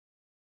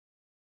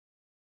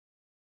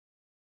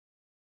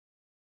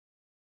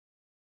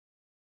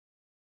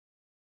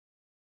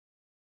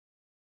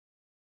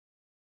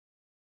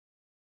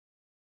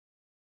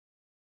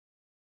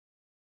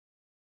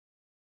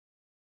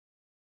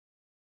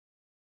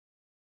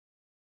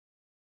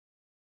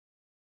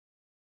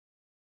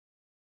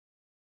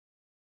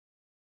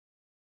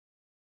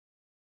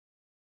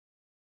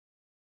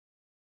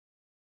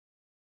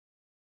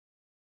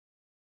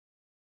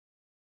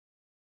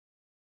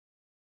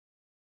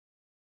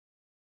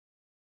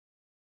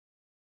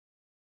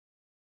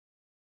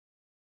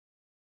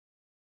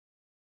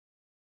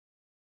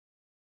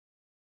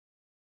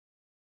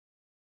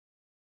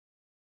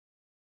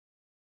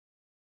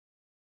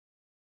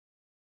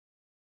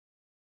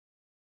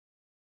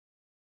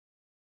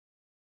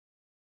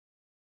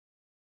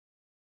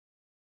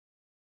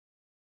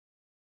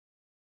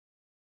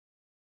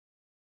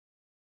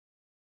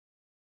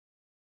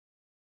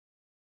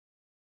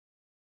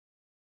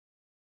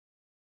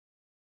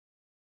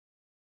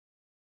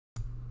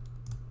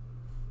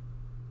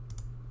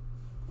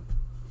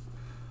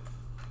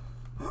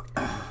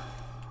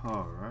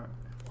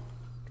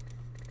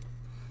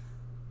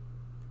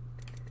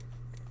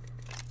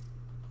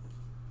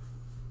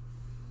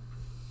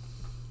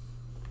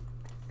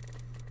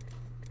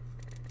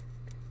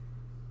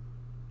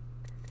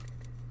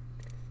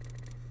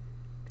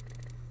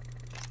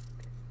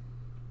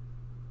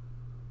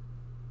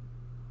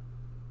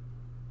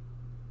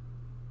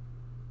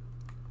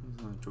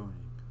Not joining.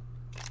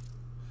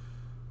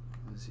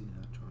 Why is he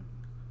not joining?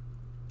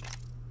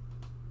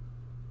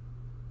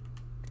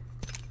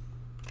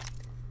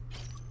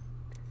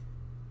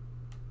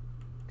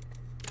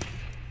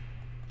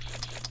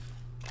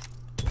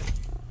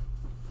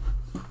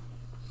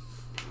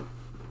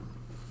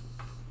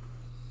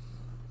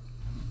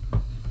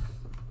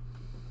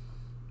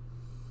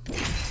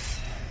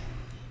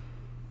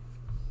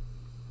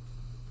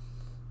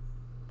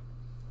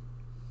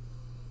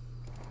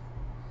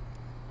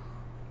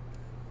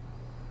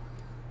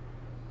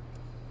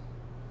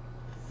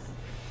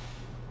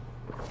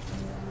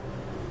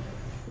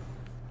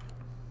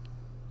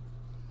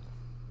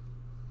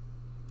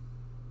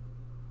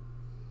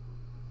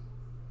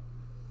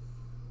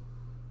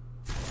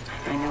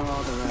 I know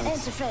all the roads.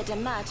 Ain't afraid to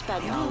match,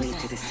 but They all lead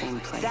to the same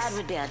place. that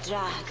would be a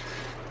drag.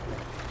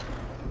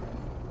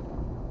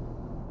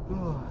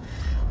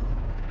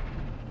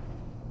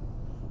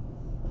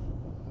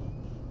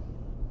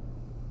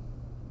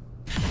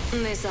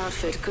 This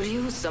outfit could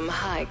use some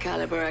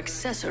high-caliber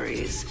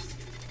accessories.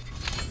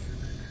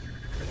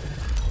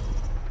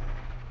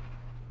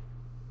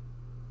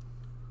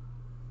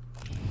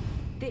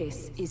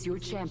 This is your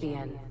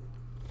champion.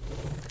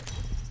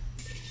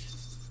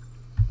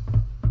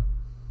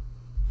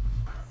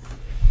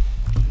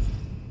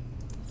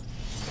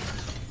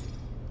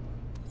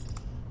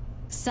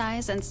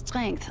 Size and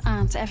strength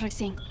aren't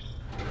everything.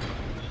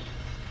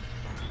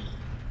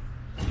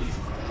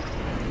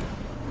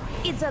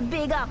 It's a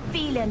big up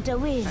feeling to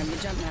win. I'm the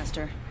jump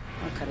master.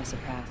 I'll cut us a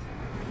path.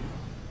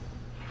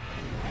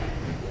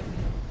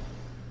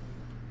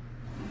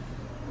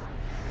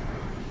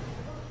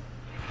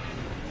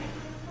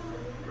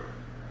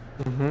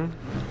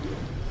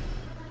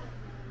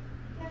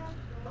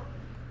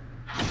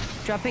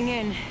 Dropping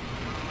in.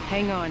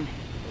 Hang on.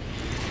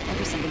 I'll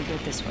do something good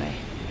this way.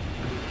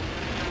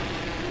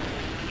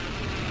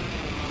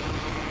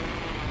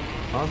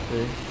 Ah,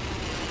 sí.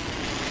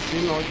 Sí,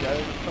 no, ya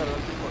disparó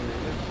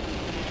disponible.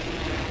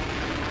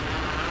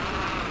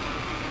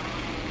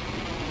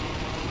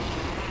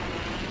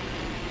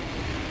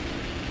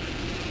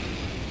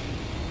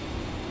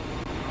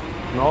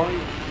 No, y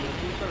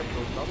nunca le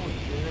preguntamos si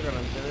tiene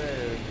garantía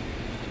de...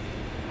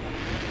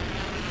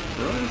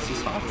 Really? It's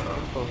just hot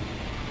shot. No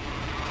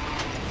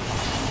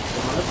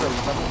le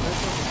preguntamos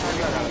eso, si tiene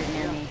la Near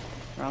garantía. me.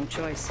 Wrong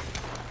choice.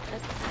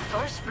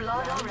 First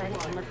blood already.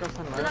 Una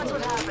casa nueva. That's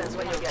what happens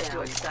when you get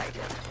too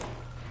excited.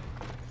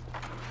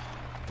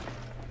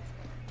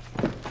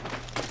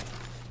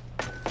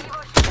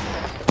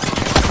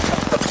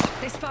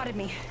 They spotted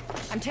me.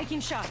 I'm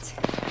taking shots.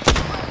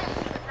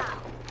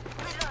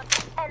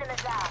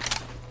 Enemies out.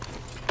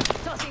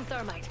 Tossing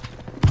thermite.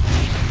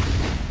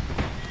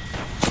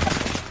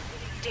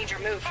 Danger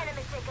move.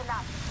 Enemy taken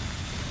up.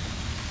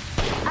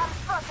 I'm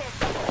spotted.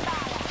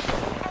 Fire.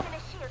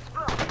 Enemy shields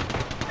broke.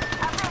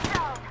 I'm moved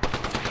down.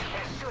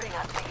 They're shooting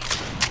at me.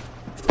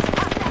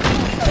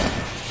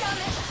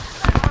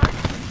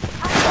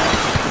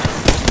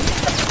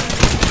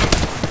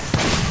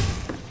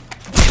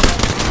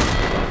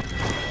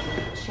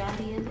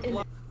 Champion in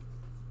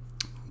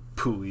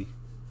Pooey.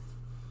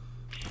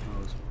 That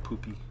was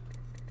poopy.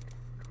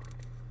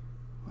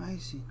 Why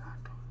is he not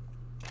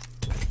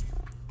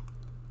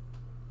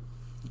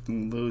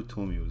on? Literally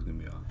told me it was gonna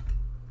be on.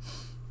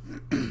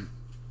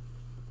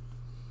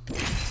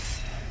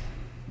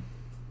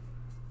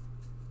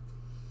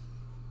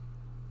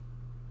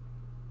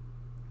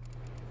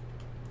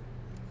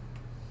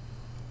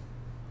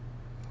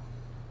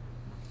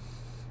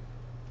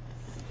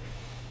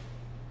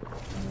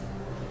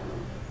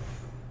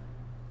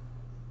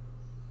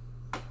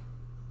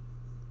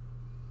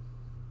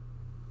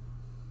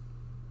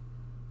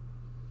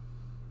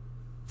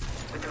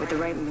 With the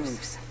right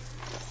moves,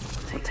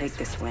 we'll take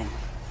this win.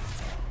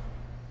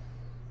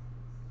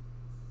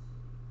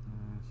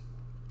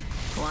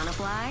 Wanna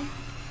fly?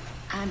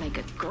 I make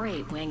a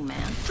great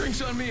wingman.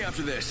 Drinks on me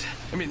after this.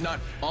 I mean, not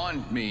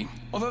on me.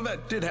 Although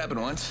that did happen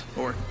once.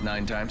 Or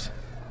 9 times.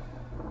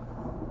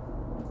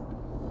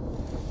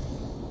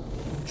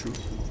 True.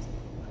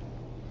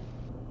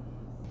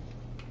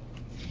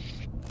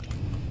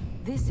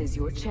 This is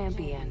your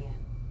champion.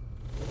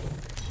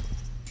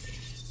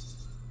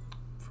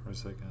 For a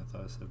second, I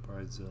thought I said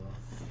Bridezilla.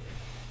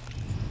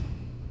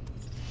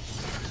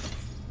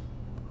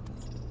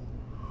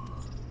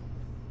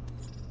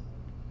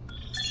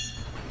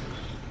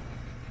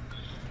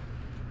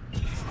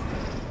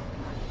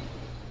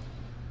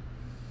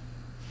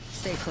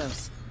 Stay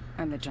close.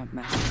 I'm the jump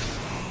master.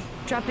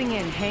 Dropping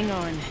in. Hang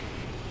on.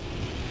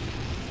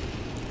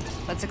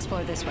 Let's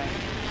explore this way.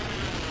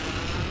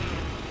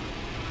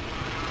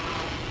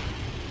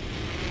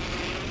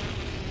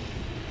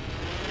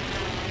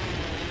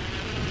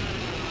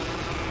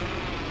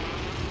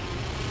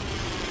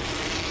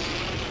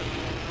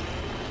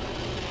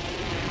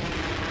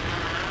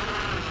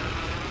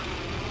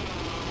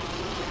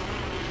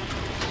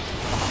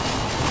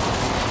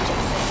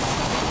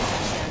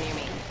 Down near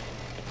me.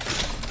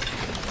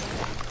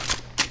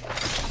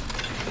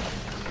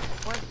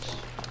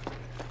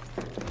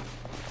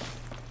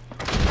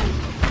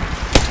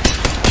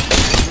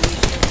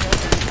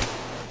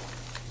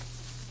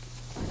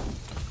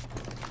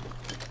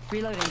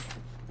 Reloading.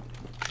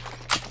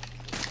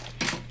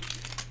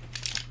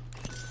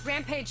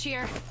 Rampage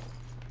here.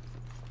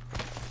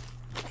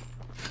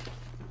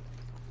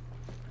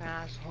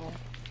 Asshole.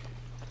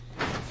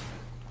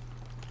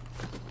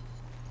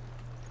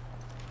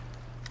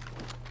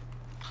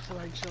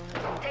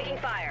 Taking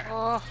fire.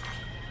 Oh,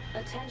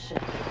 Attention.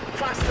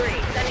 Fox 3,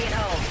 sending it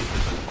home.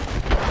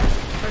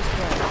 First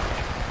blood.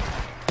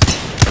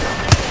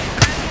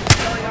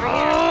 Going over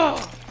here.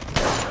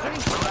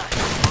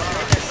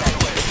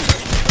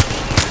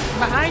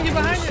 behind you,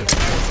 behind you.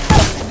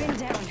 I've been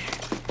down.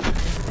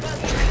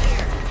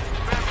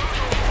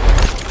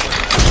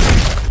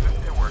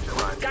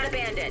 Got a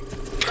bandit.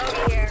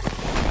 Bogey here.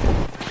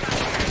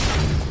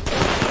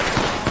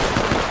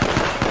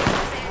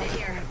 Bandit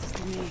here.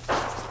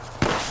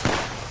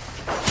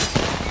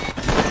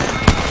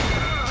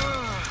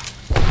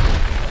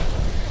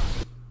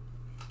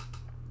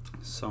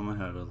 Someone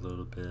had a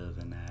little bit of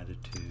an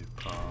attitude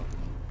problem.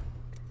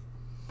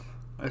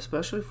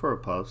 Especially for a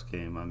pubs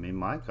game. I mean,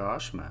 my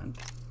gosh, man.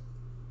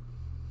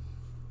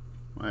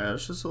 Yeah,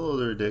 it's just a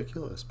little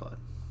ridiculous, bud.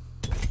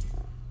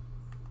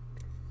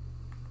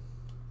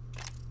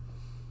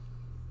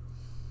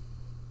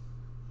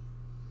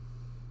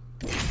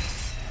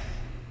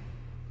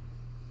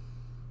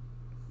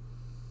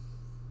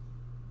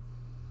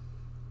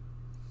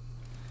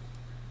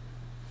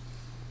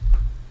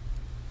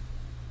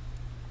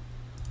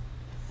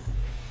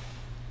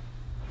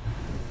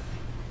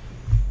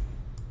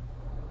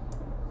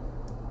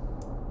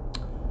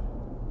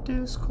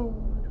 Discord.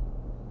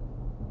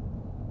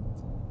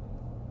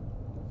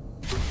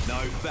 No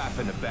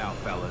faffing about,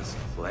 fellas.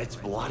 Let's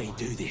bloody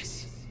do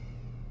this.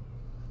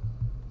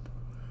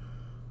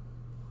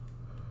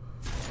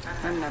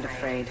 I'm not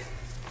afraid.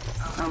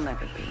 I'll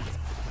never be.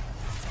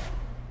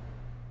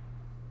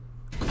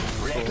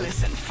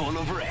 Reckless and full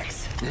of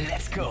wrecks.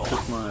 Let's go.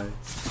 Took my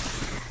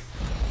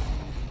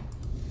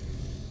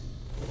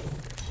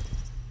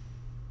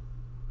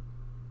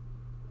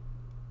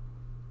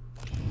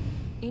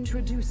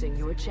Introducing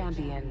your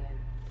champion.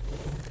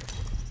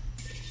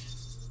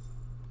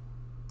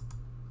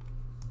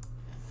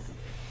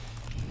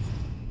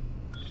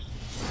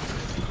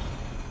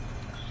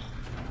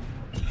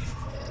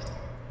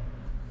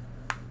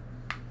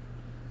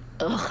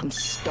 Ugh, I'm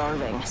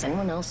starving. Is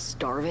anyone else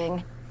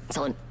starving?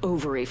 Selling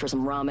ovary for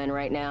some ramen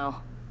right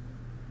now.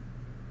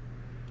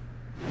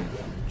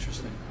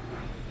 interesting.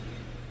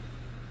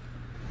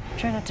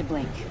 Try not to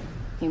blink.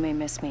 You may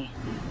miss me.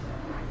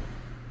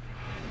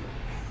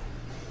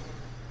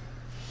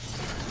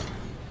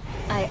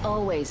 I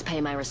always pay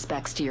my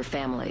respects to your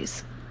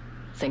families.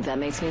 Think that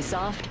makes me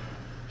soft?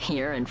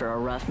 You're in for a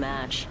rough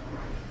match.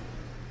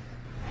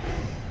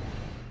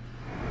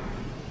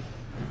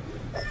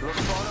 Looks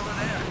fine over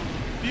there.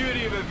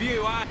 Beauty of a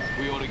view, eh?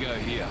 We ought to go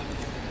here.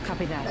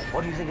 Copy that.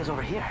 What do you think is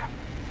over here?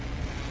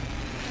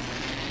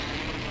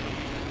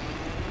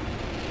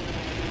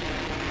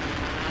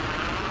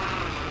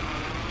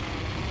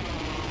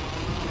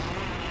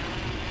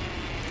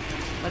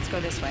 Let's go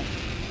this way.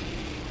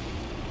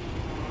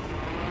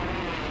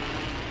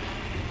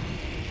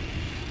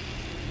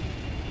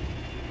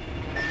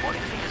 What do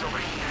you think is over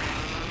here?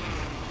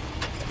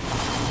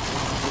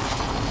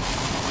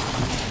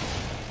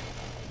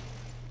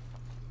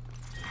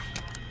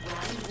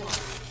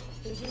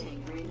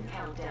 Beginning ring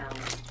countdown.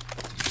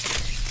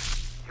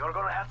 You're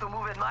gonna have to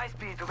move at my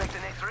speed to make the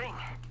next ring.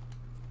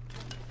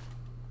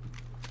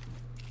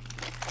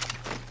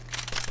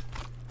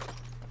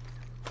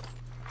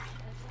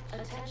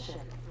 Attention.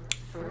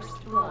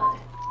 First blood.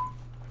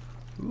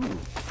 Ooh.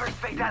 First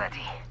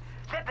fatality.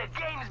 Let the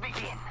games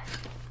begin.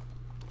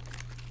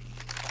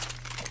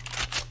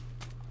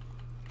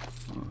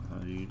 Oh, how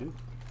do you do?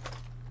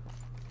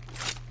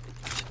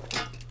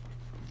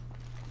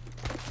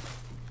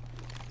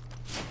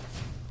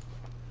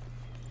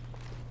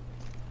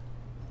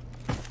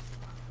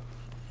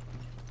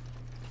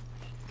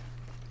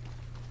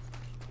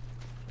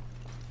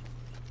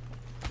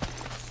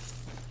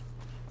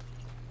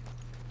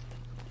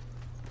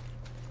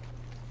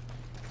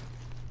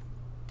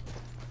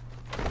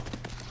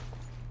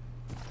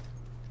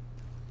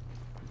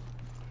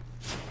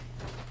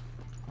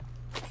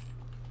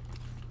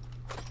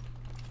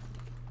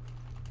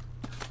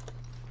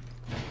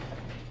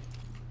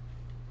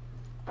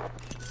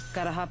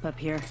 Gotta hop up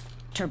here.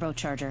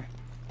 Turbocharger.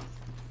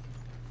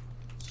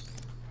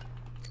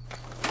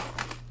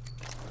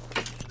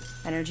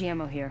 Energy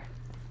ammo here.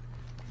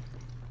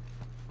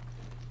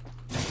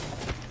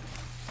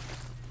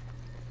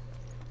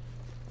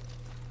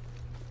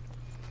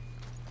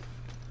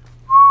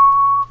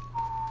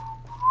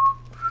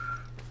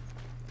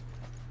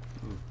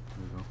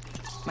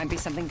 Might be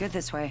something good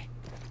this way.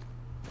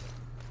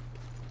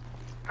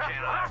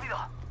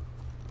 Rápido.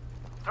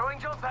 Throwing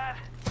jump pad.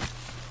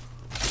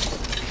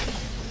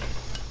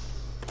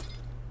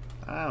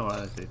 Ah, why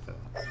did I take that?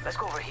 Let's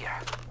go over here.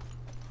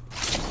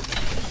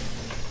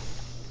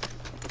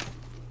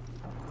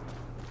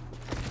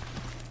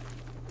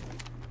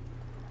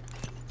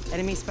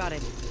 Enemy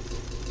spotted.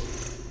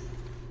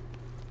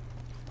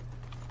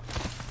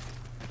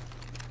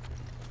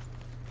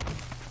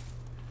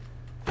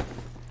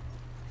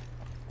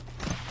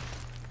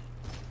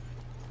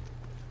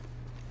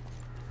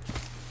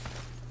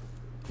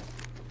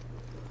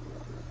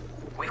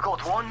 We've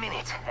got 1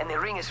 minute, and the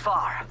ring is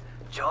far.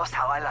 Just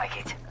how I like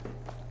it.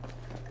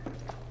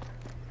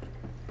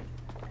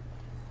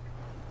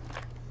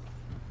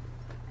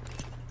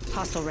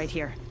 Hostile right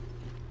here.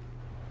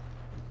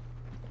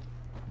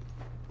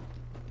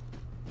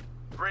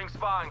 Ring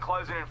spine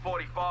closing in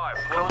 45.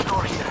 Close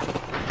door here.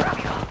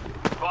 Dracula.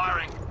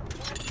 Firing.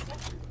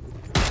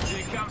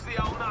 Here comes the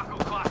old knuckle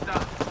cluster.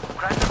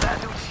 Crack the bad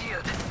dude's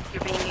shield.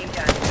 You're being aimed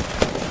at.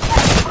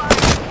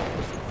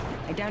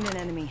 I downed an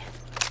enemy.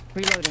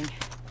 Reloading.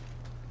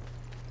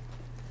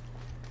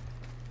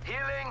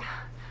 Healing.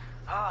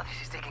 Oh,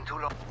 this is taking too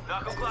long.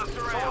 Knuckle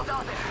cluster Someone's out.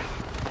 out there.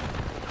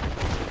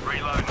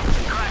 Reloading.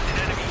 Cracked an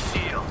enemy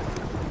shield.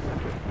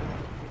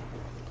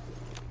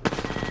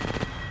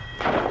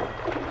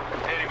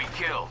 Enemy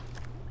kill.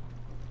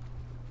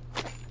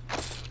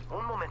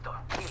 Un momento.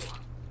 Healing.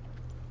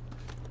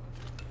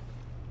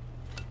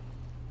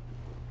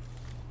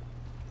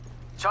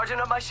 Charging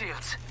up my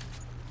shields.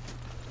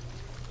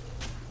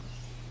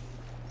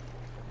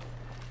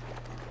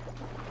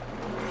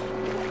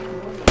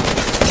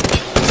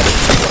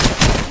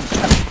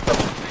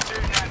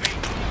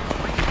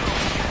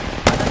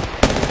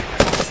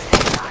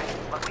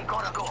 But we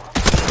gotta go.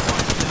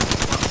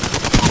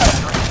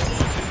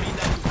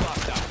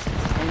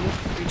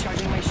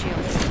 Recharging my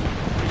shields.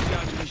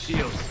 Recharging your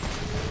shields.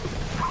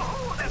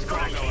 Oh, that's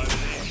great. Go over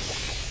there.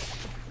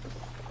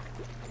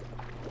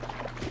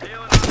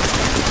 Healing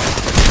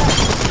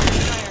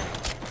Fire.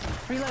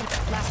 Reload.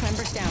 Last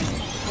member's down.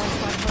 One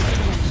squad closer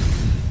to win.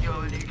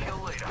 You're the new kill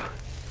leader.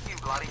 You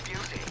bloody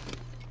beauty.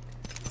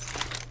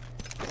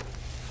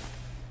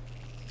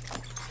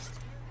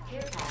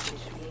 Care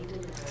package being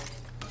delivered.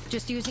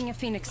 Just using a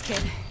Phoenix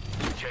kit.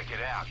 Check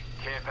it out.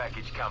 Care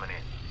package coming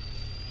in.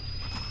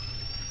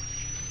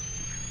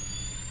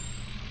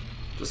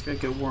 Just gotta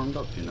get warmed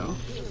up, you know?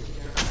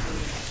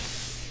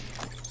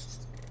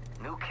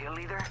 New kill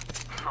leader?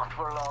 Not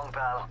for long,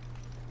 pal.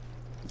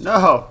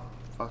 No!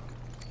 Fuck.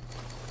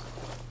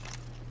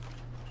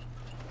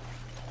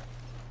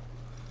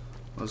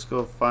 Let's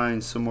go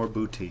find some more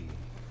booty.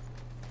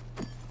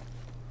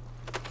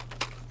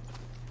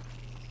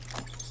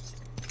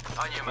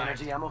 On your mark.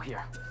 Energy ammo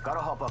here. Gotta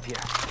hop up here.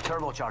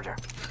 Turbocharger.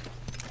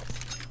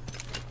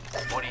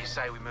 What do you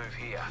say we move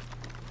here?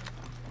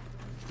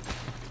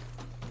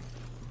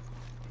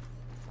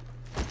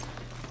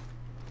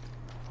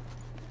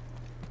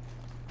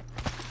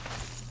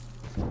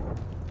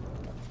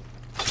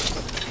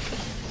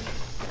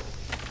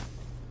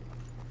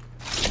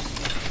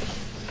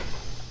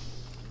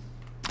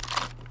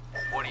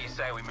 What do you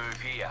say we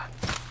move here?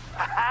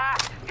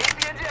 Hit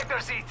the injector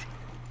seat.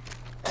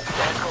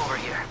 Let's go over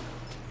here.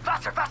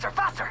 Faster, faster,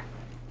 faster.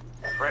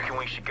 Reckon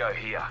we should go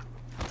here.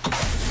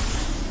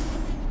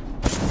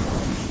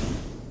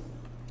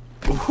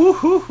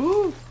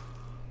 Ooh-hoo-hoo-hoo.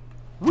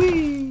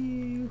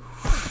 Wee!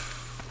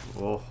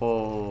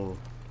 Oh,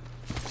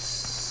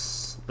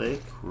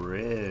 slick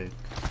Rick.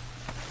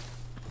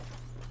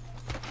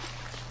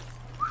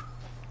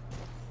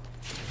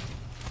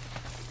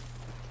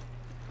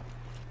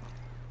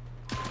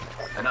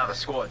 Another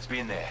squad's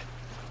been there.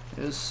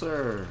 Yes,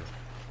 sir.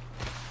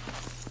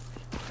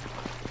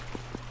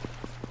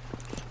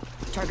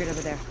 Target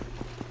over there.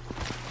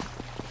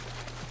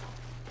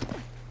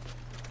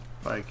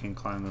 If I can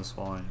climb this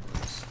wall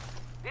anyways.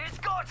 It's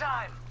go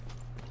time.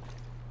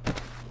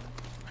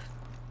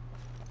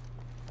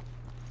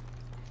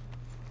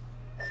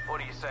 What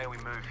do you say we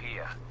move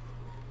here?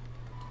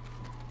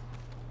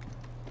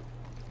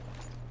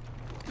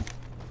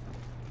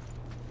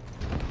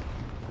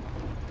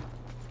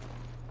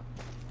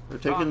 We're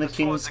taking the Half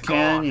King's squads are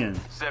gone, Canyon.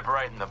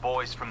 separating the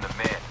boys from the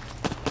men.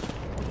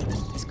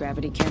 This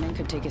gravity cannon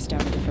could take us down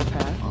a different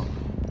path. Oh.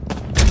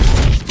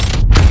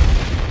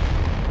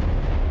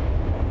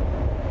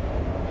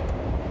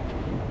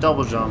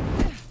 Double jump.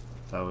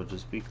 That would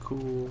just be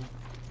cool.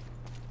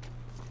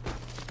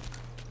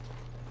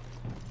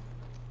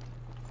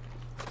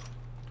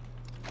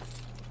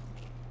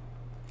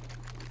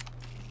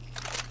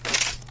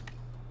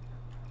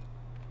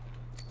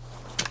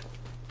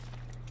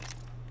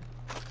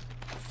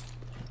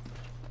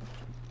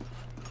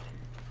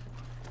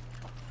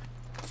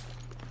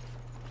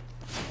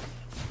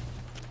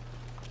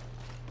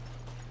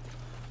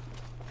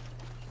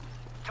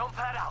 Jump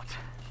pad out.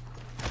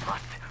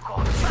 Must go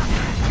faster.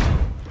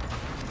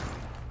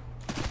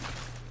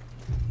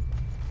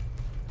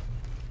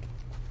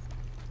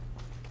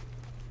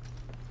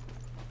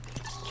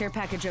 Care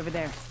package over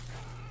there.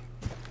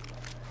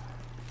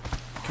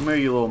 Come here,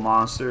 you little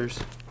monsters.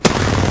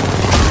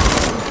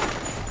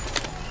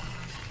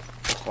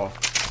 Oh.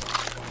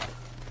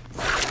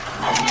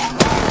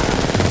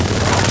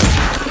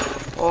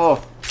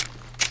 Oh.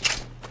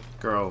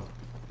 Girl,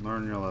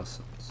 learn your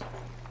lessons.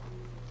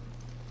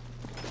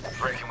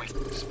 Reckon we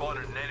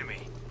spotted an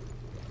enemy.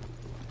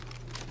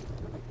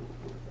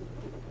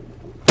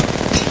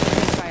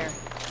 Fire.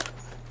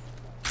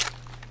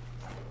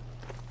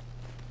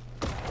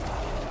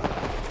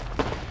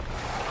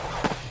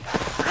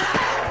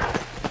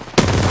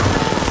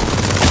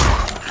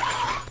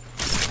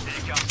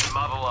 Here comes the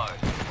mother load.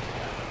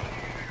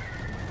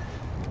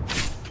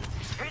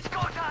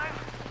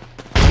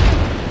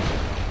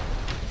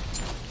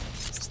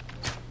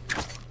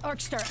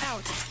 Arcstar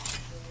out.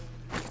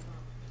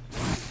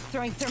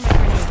 Throwing thermite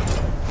grenade.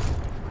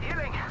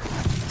 Healing.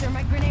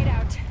 Thermite grenade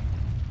out.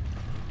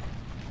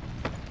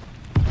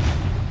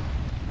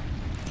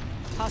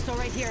 Hostile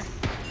right here.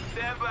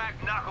 Stand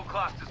back, knuckle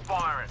clusters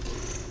firing.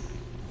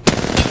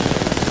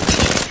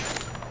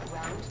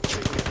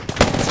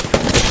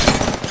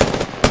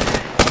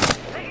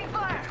 Taking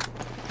fire.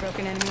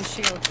 Broken enemy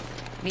shield.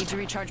 Need to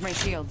recharge my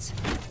shields.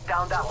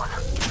 Down that one.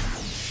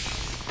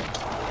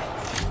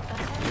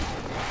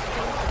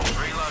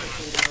 Reload.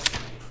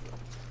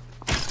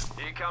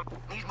 Here comes.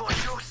 Need more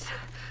juice.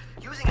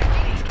 Using a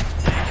Phoenix.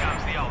 Here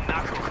comes the old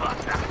knuckle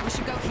cluster. We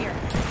should go here.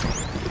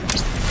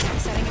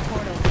 Setting a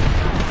portal.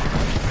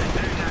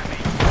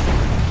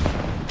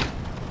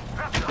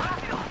 Rápido,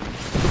 rápido.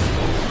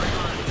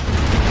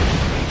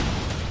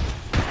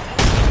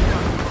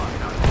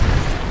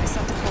 I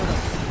set the portal.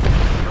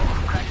 Yo,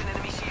 cracked an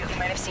enemy shield. You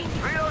might have seen.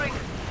 Reloading.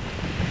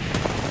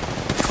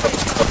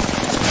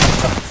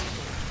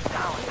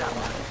 Down that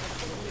one.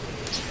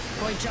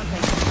 Void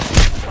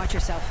jumping. Watch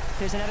yourself.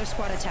 There's another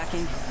squad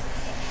attacking.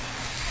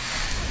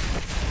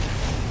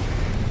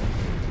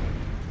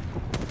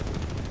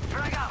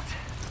 Drag out.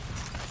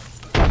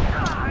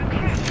 Ah, I'm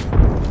hit.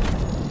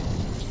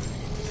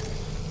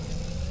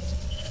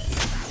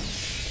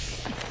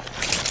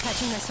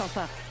 Patching myself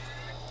up.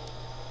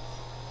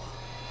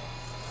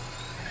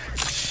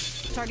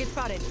 Target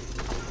spotted.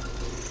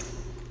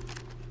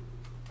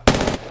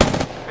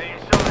 Being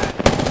shot at.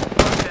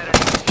 Punch that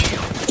enemy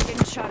shield.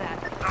 Getting shot at.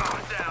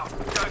 Ah, down.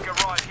 Joker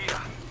right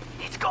here.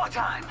 It's go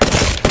time. Enemy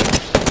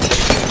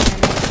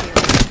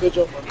shield. Good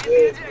job, man. In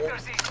the ejector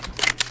seat.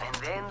 And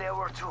then there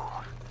were two.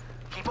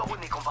 Keep up with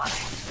me, compadre.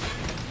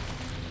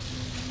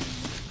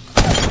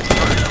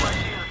 Fire my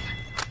shields.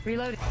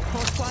 Reload.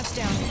 Whole squad's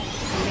down. We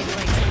made the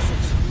right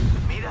choices.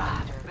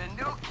 Mira, the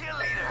new kill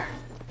leader.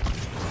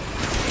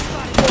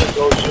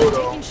 Go shoot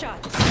Taking him.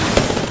 shots.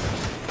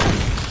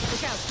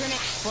 Look out,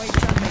 grenade. Void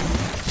jumping.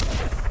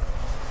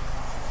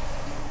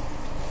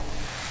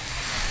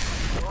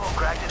 Oh,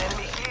 cracked an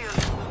enemy shield.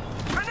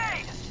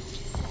 Grenade!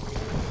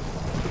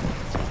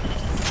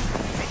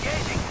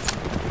 Engaging.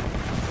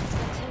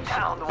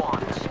 Down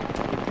one.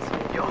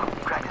 Yo,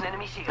 cracked an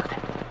enemy shield.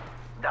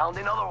 Downed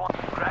another one.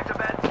 Cracked a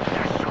bed.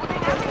 They're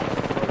shooting at me.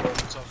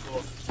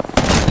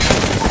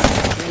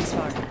 Rings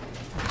far.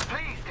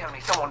 Please tell me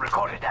someone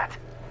recorded that.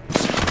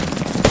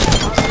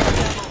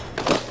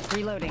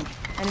 Reloading.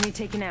 Enemy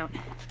taken out.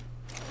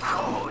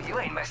 Oh, you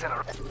ain't messing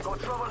around. No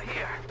trouble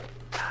here.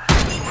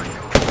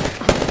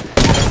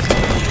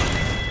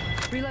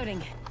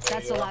 Reloading.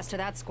 That's the last of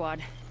that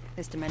squad.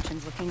 This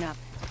dimension's looking up.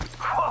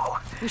 Whoa!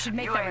 We should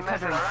make You that ain't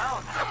messing recovery.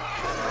 around.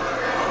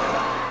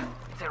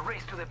 It's a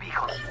race to the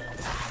beacon.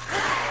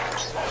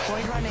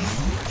 Void running.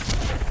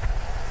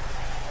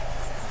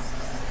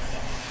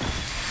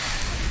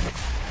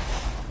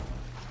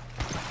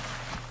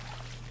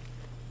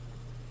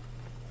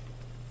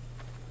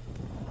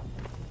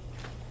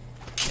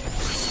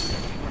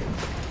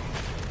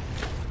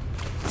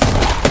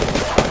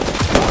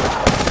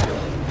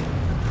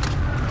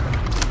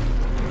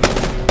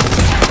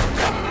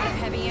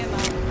 Heavy ammo.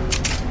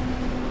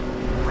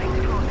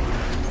 Ring's closing.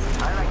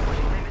 I like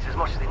pushing limits as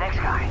much as the next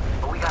guy,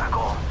 but we gotta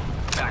go.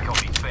 Back on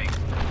these things.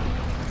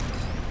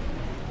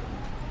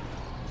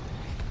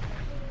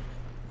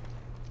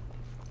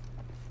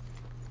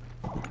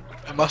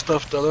 I must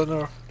have done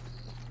it.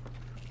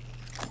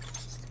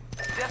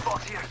 Death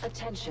box here.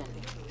 Attention.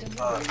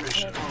 Ah, Delivering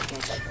appreciate care it.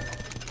 package.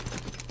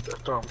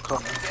 That's where I'm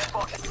coming. Death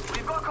box.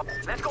 We've got.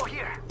 Let's go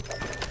here.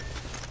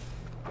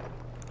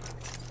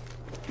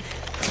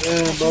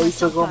 Damn, bro, you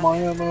took all my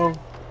ammo.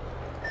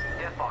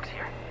 Death box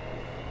here.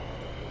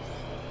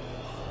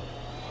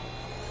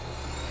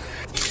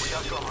 We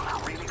got trouble.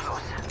 Really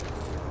close.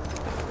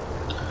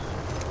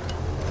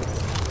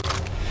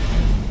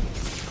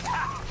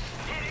 Ha!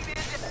 Hitting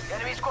the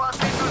enemy squad's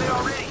been through there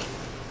already.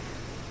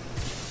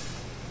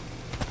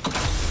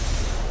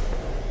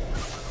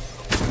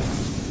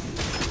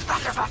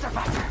 Faster, faster,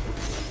 faster.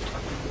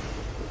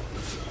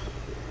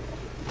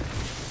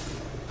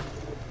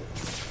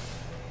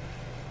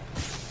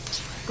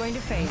 Going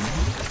to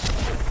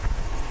phase.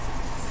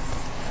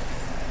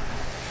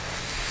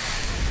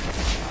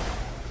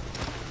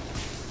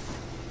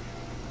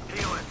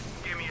 Healing.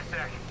 Give me a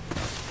sec.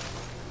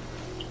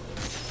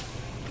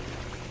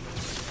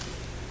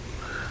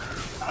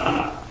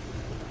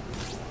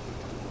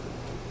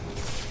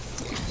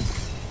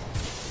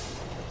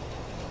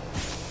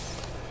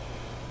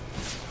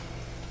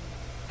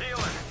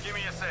 Healing. Give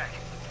me a sec.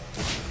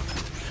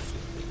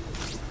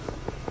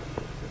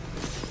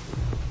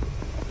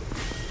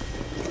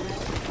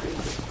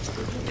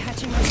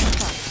 Patching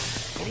myself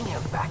up. Getting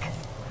him back.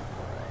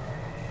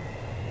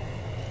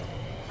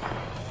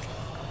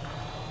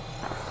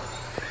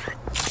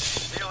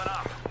 Healing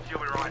up. You'll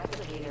be right.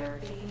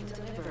 Replicator being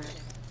delivered.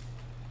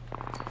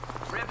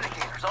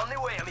 Replicators on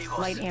their way, amigos.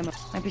 Light ammo.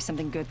 Might be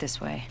something good this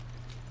way.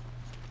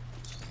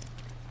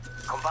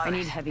 Compadres, I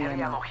need heavy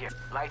ammo. here.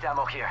 Light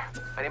ammo here.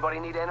 Anybody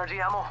need energy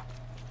ammo?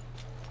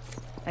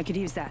 I could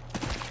use that.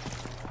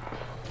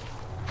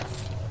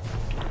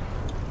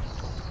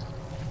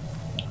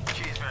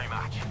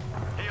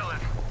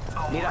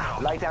 Mira,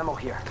 light ammo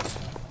here.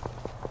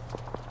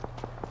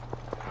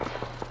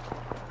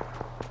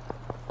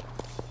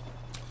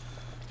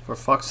 For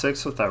fuck's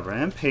sakes with that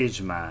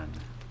rampage, man.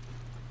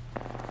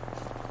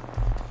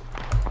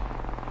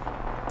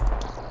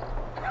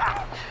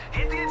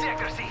 Hit the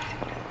ejector seat.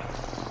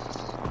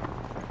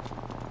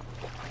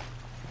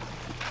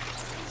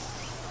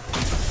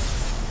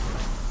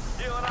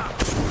 Healing up.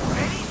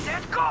 Ready,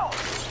 set, go!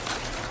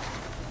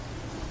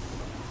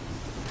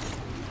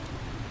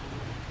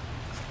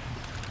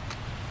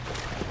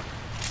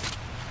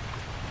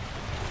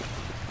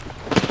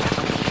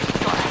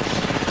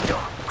 Yo,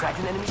 cracked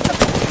an enemy.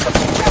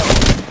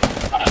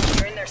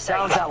 You're in their sight.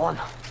 Sounds that one.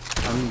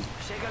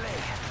 Shake a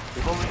leg.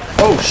 Before we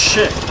gotta... Oh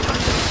shit!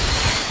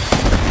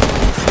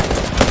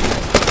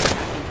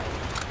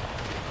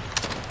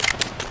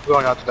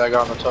 Going out to that guy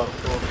on the top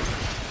floor.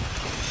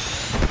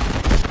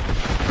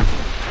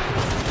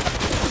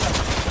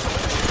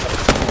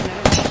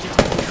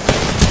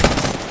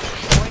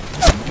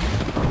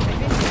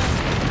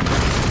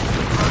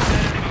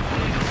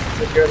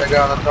 Take care of that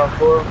guy on the top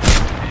floor.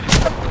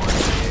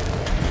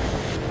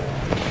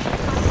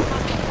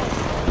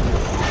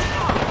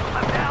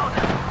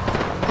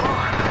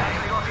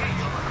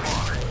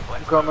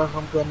 I'm coming.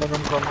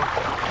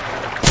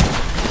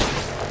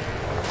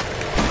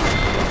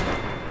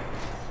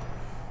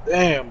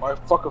 Damn, I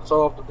fucking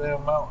fell off the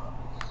damn mountain.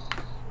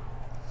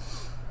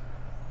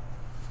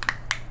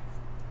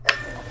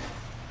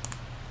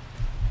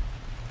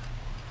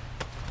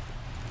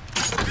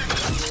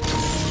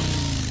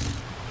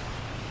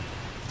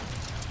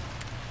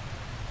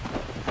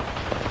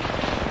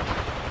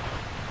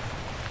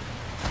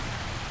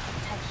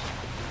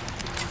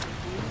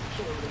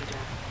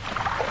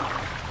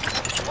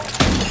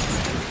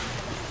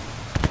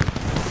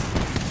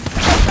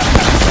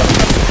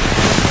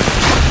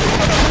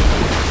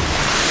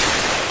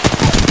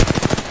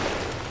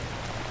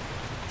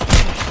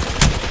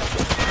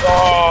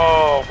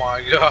 Oh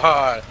my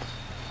god.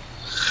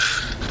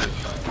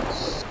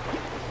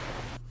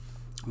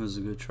 It was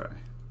a good try.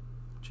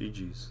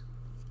 GG's.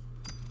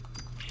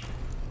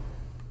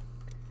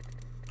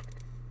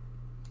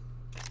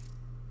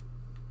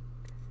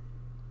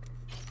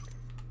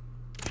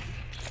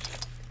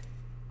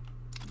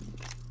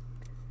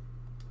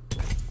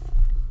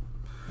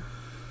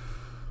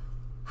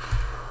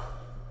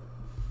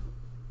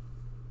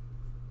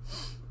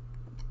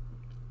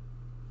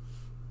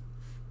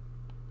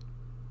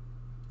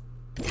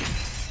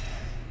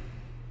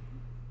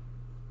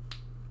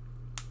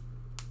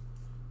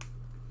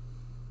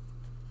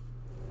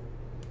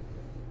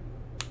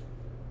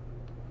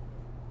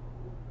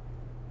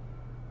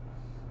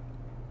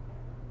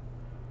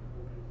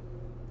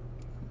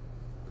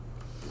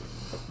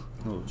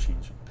 A little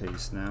change of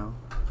pace now.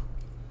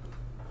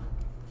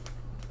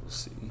 We'll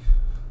see.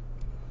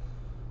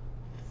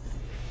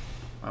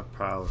 My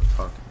Prowler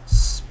fucking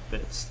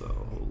spits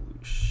though.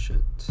 Holy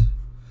shit.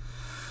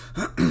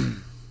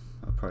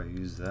 I'll probably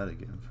use that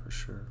again for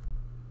sure.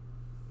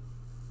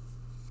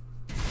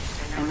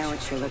 I know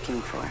what you're looking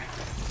for.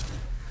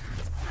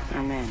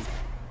 I'm in.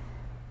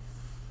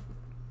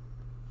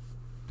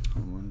 I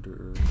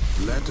wonder.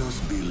 Let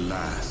us be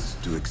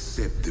last to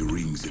accept the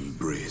ring's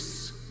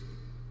embrace.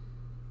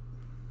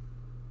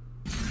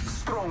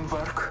 Strong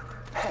work,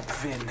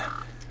 Hepvin.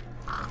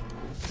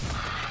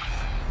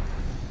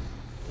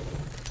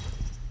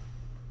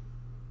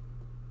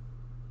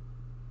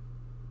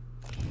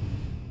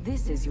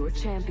 This is your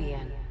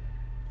champion.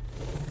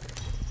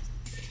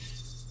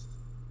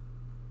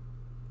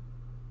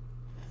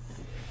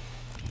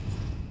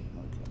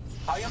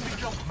 I am the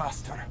Jump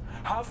Master.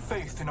 Have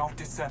faith in our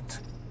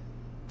descent.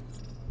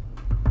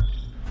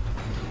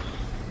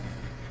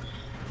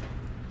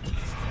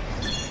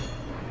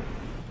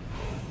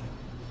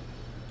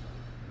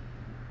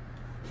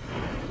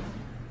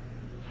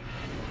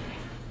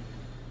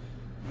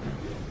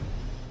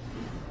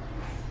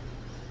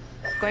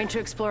 Going to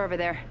explore over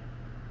there.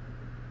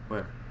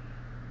 Where?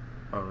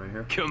 Oh, right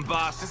here.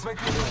 Combust. This might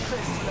be a good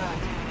place to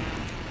land.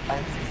 I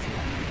am facing it.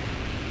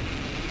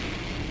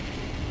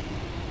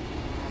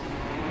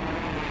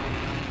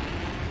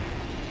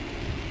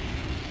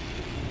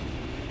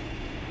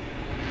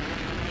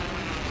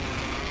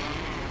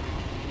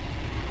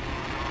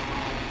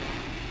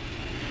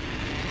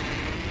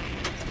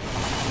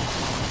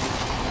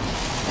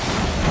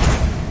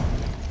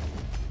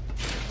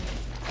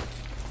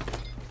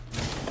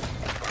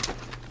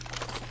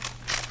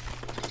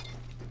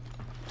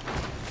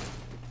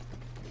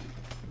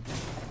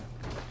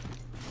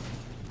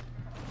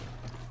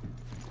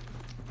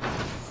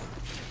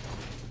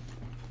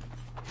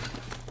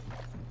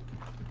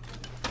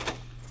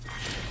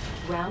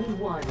 Round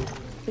one,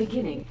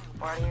 beginning.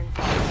 Guardian.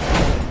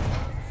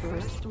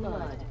 First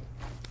blood.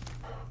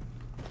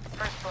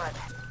 First blood.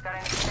 Got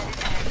an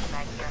extended energy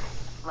mag here.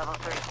 Level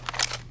 3.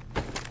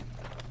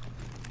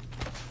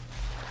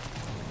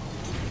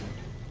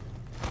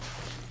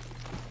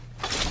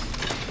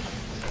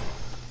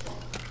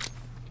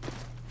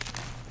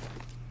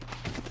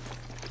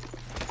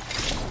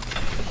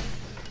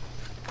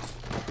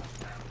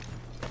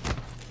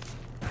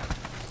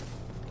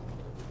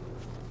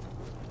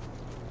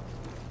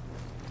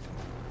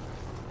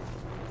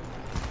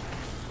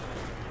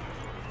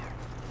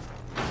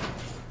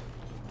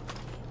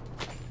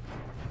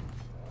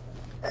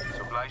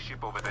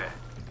 ship over there.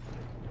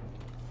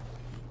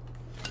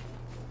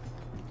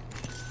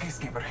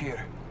 Peacekeeper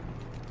here.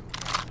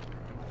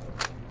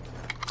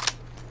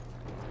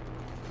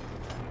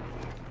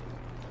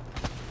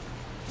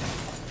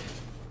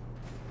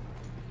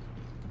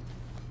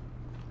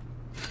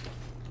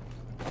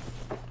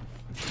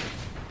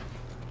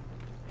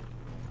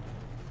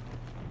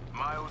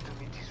 My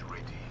ultimate is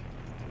ready.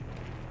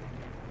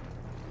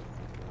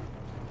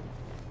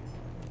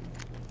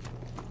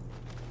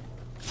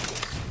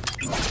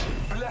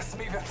 Bless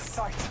me with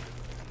sight.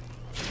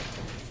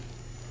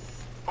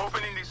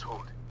 Opening this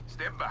hold.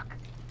 Step back.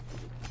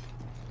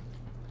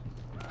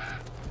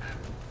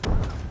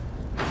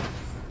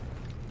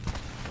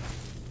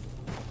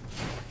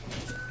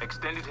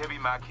 Extended heavy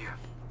mag here.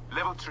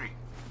 Level 3.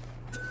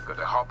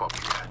 Gotta hop up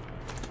here.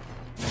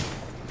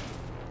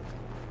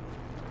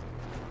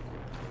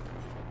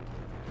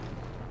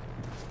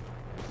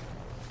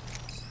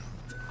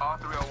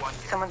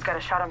 R301. Someone's got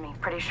a shot on me,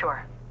 pretty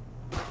sure.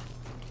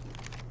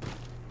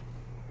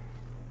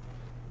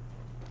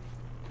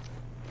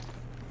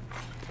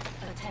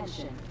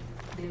 Attention.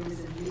 There is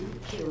a new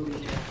kill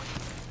leader.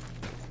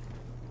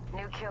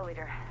 New kill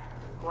leader.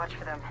 Watch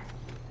for them.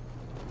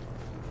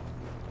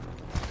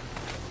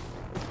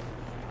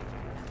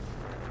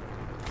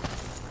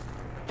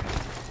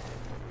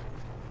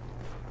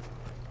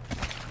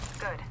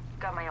 Good.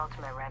 Got my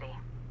ultimate ready.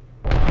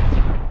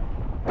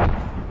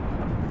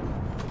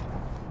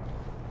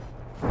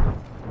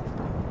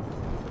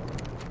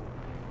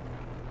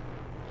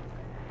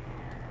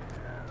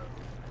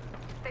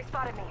 They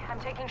spotted me. I'm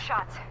taking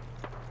shots.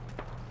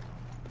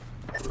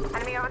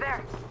 Enemy over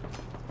there.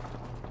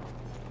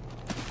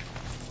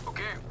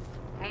 Okay.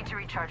 Need to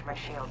recharge my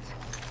shields.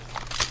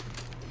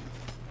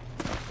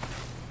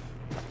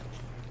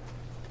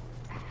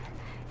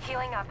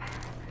 Healing up.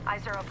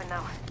 Eyes are open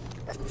though.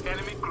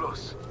 Enemy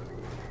close.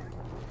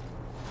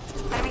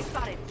 Enemy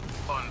spotted.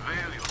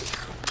 Unveil you.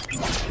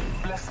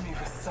 Bless me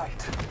with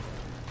sight.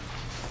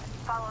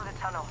 Follow the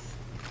tunnel.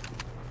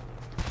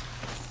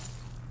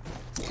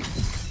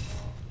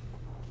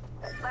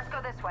 Let's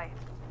go this way.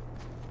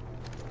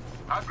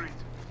 Agreed.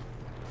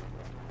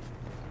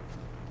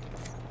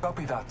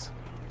 Copy that.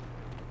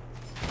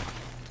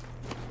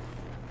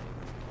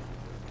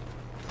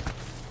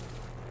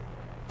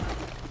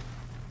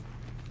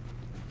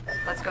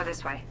 Let's go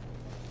this way.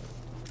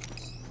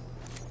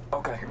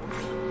 Okay.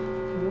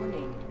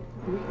 Warning.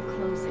 Ring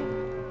closing.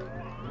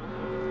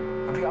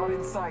 We are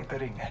inside the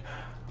ring.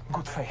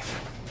 Good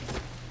faith.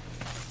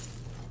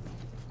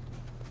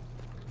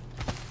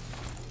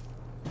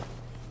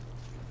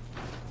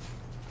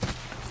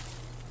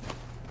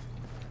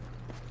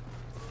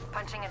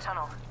 Punching a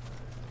tunnel.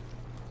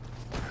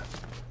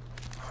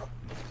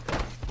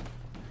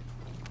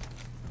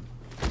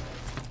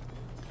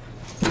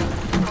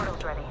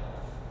 Portal's ready.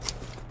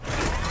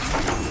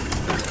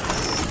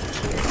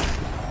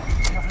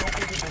 We have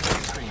located the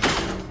main screen.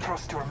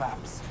 Trust your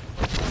maps.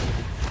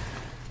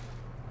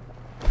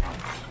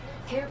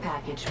 Care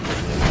package.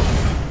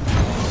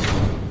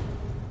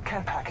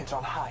 Care package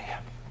on high.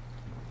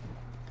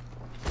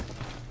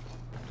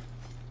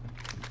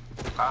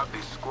 Half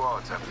these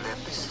squads have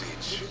left the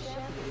stage.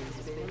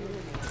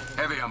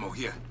 Heavy ammo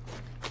here.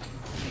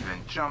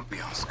 Even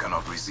champions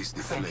cannot resist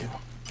the Thank flame.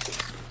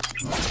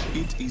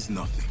 you. It is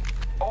nothing.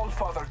 All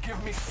Father,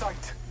 give me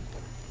sight.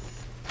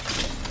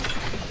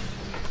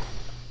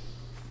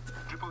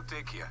 Triple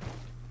take here.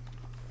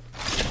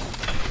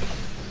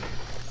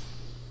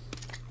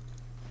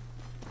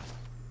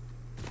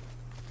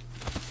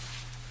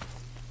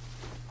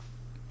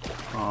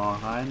 Oh,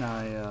 hi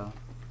Naya.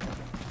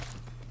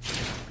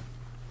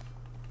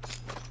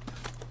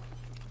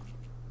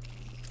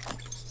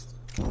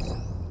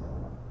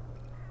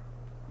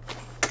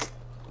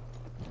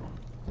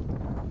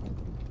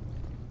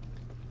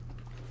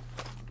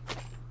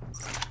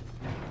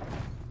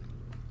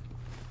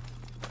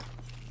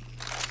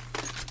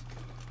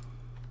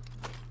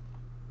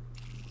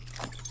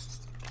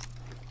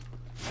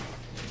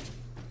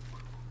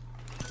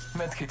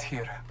 Medkit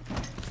here.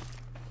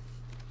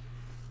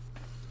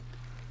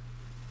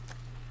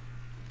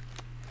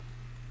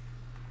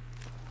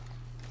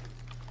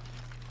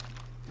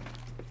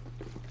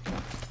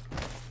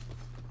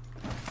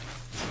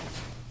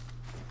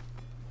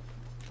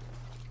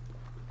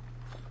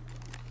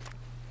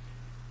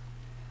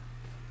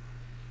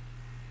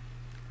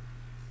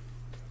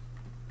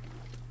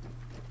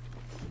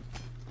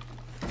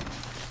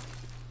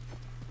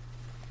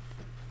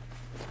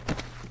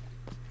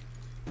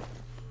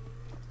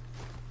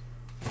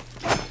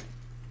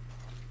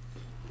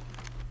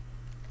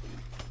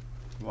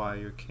 Why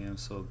your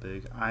cam's so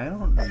big? I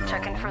don't know.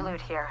 Checking for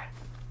loot here.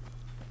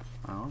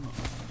 I don't know.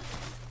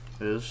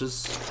 It was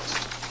just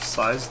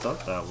sized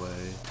up that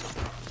way.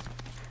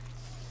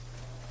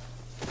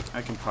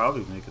 I can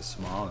probably make it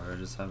smaller, I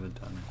just haven't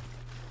done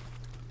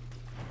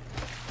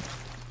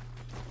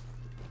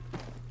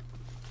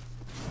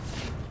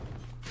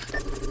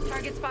it.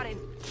 Target spotted.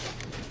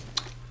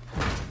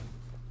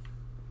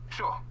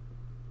 Sure.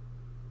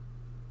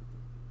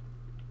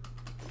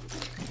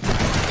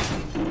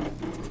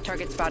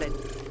 Target spotted.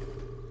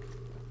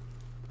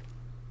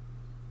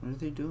 What are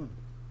they doing?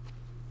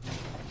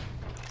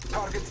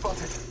 Target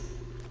spotted.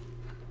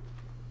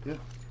 Yeah.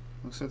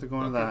 Looks like they're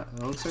going to that.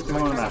 It looks like they're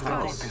going to that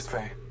house. This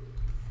way.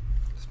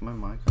 Is my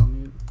mic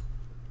on mute?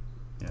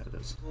 Yeah, it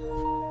is.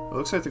 It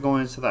looks like they're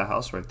going into that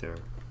house right there.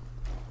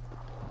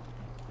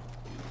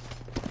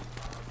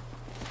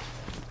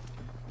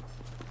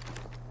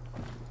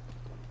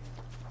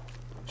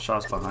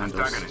 Shots behind us.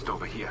 Antagonist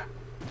over here.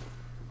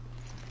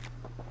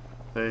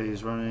 Hey,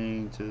 he's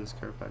running to this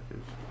care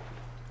package.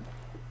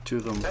 Two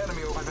of them.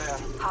 Enemy over there.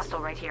 Hostile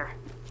right here.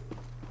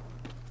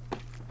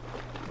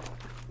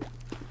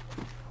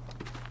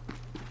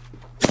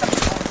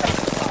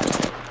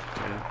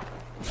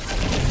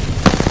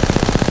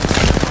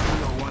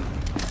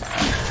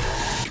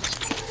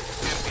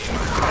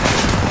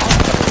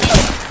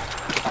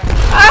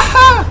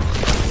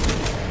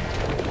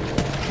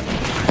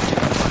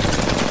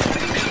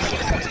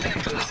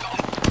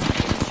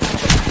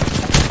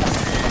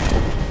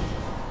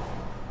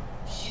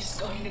 She's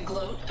going to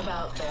gloat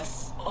about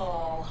this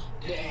all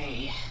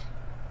day.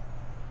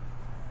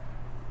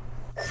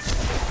 That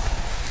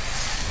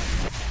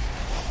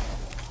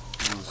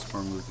was a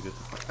smart move to get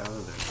the fuck out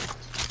of there.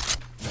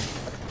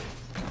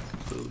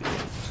 Oh,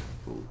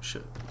 yeah. Oh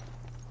shit.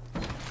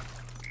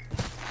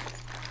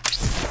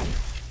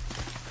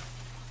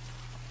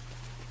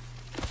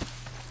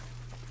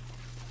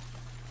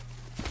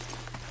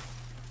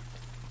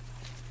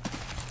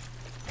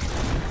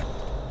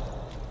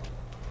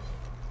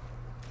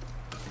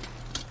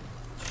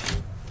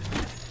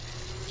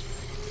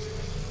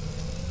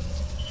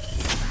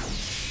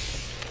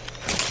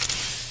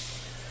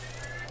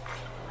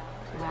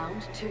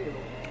 Round 2.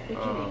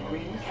 Beginning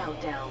ring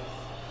countdown.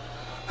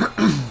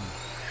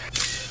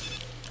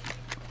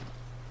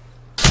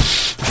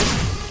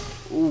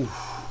 Ooh.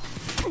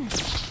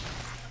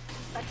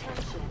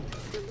 Attention.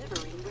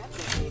 Delivering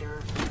replicator.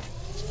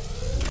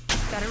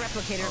 Got a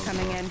replicator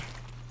coming in.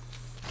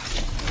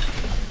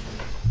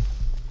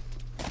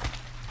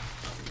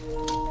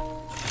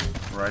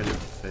 Right in the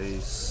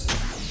face.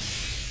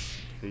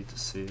 Hate to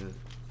see it.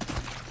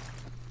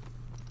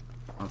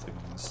 I don't think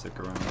I'm gonna stick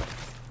around.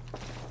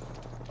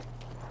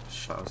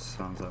 Shot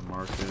sounds at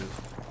market.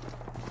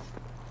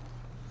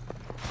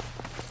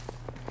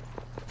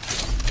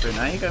 But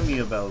now you got me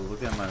about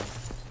looking at my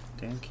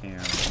damn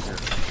camera here.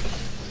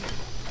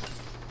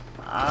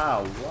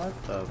 Ah,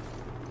 what the?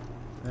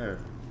 There.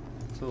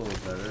 It's a little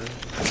better.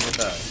 Look at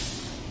that.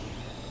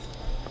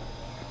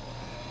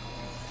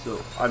 So,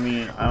 I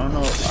mean, I don't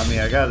know. I mean,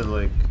 I gotta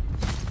like.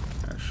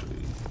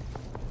 Actually.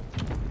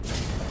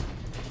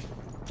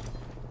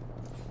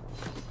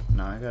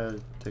 No, I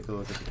gotta take a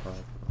look at the top.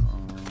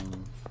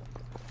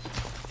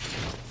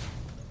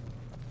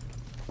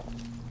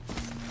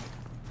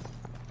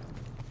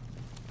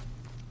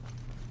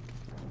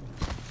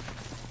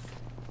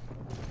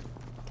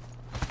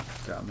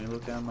 Got me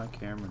looking at my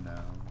camera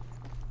now.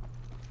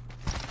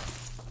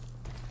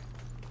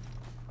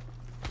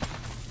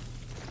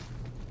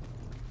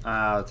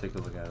 I'll take a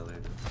look at it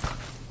later.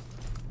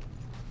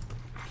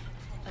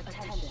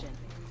 Attention.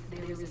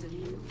 There is a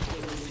new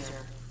kill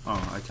leader.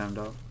 Oh, I timed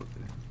out?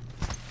 Okay.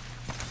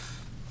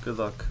 Good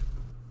luck.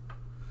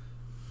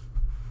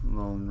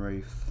 Lone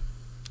Wraith.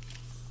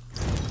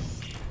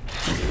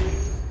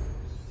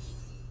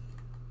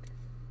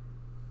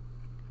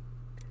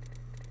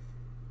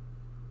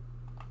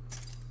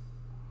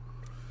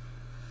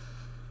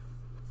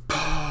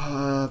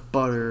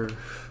 Butter.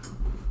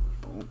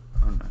 Oh,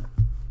 I'm not.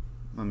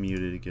 I'm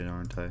muted again,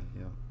 aren't I?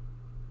 Yeah.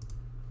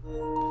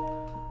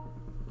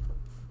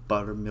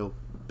 Buttermilk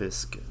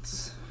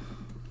biscuits.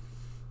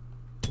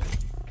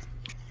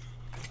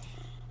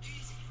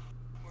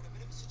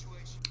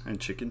 And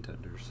chicken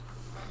tenders.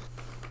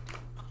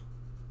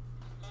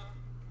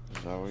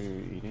 Is that what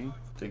you're eating?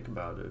 Think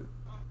about it.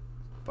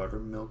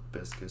 Buttermilk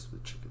biscuits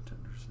with chicken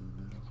tenders in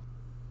the middle.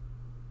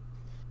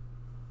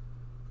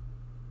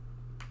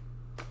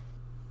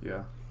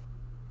 Yeah.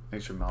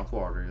 Makes your mouth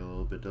watery a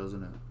little bit,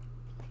 doesn't it?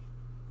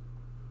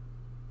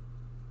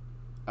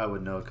 I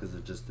would know because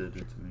it just did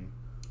it to me.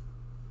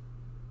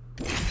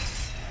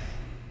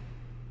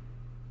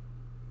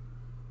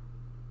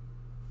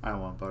 I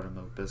want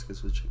buttermilk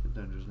biscuits with chicken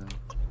tenders now.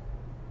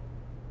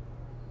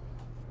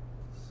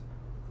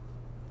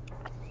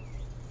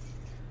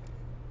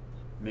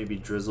 Maybe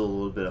drizzle a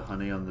little bit of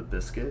honey on the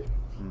biscuit.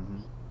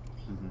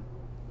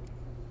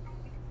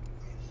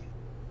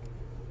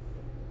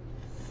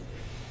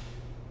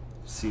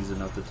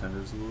 Season up the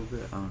tenders a little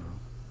bit. I don't know.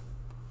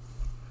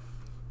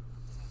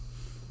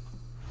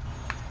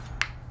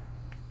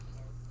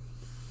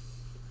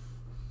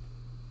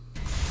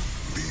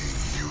 Being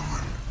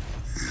human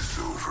is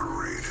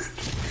overrated.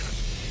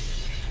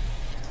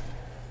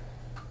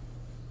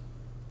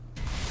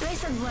 They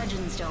said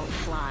legends don't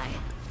fly,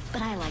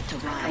 but I like to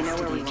rise I know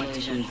to where the we want to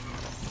occasion. be.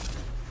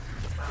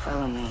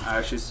 Follow me. I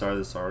actually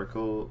started this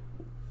article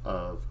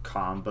of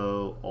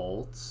combo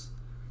ults,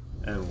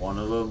 and one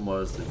of them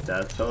was the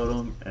Death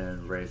Totem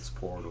and Wraith's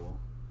Portal.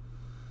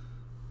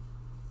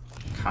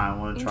 kind of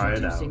want to try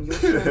it out.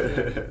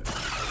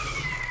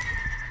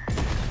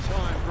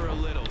 Time for a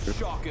little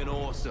shock and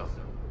awesome.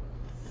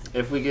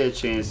 If we get a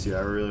chance to,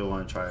 I really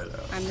want to try it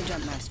out. I'm the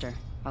jump master.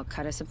 I'll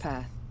cut us a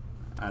path.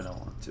 I don't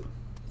want to.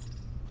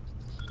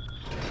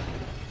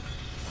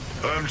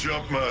 I'm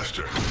Jump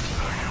Master.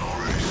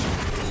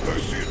 I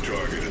see a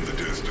target in the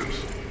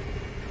distance.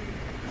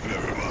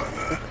 Never mind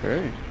that.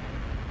 Okay.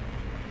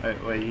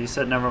 Wait, you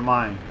said never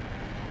mind.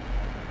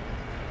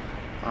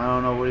 I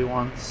don't know what he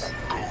wants.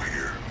 Go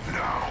here,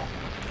 now.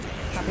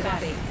 Copy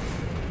that.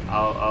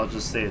 I'll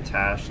just stay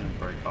attached and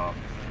break off.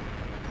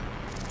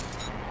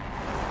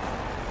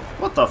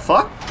 What the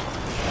fuck?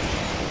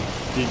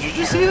 Did you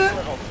just see that?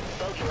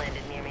 Bogey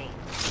landed near me.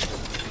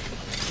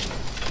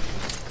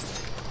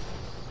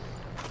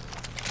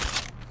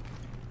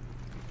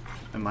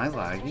 Am I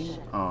lagging?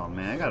 Oh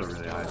man, I got a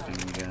really high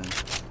ping again.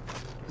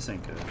 This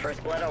ain't good.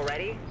 First blood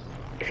already?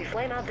 If you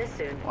flame out this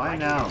soon, Why why'd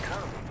you now? even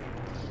come?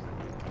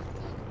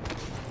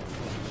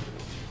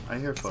 I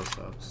hear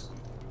footsteps.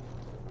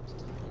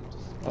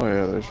 Oh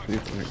yeah, there's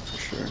people here for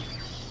sure.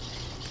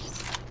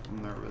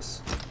 I'm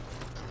nervous.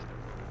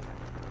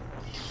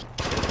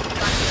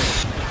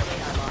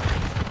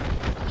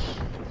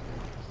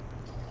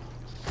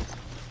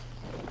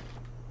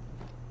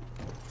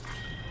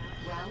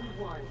 Round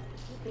 1.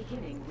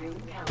 Beginning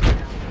room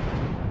countdown.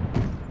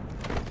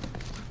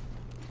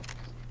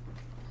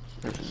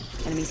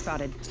 Enemy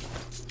spotted.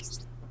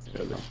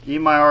 Eat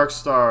my arc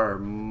star,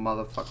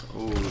 motherfucker.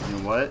 Oh, you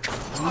know what?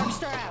 Arc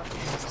star out.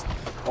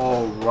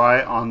 Oh,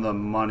 right on the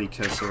money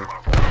kisser.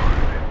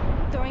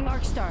 Throwing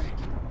arc star.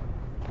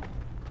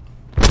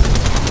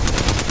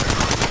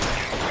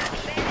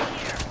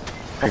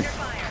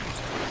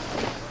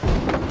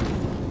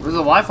 Where's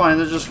the lifeline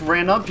that just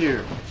ran up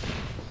here?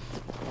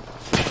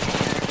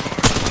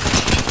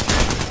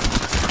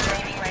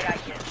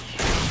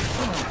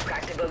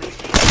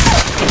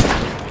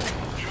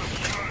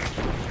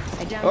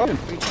 I downed Oh. him.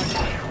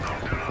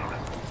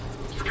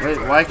 Wait,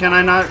 why can't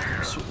I not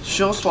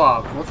shield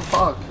swap? What the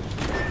fuck?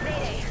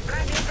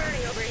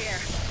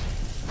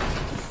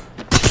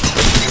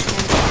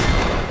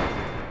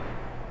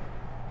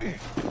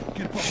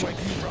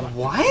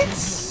 What?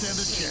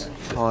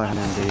 Oh, and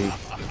indeed.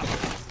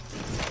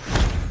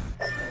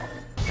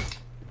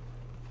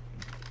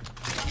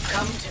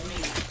 Come to me.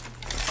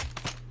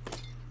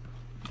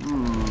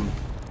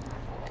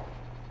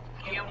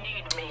 You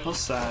need me. How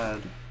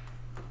sad.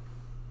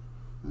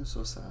 That's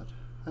so sad.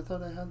 I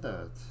thought I had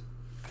that.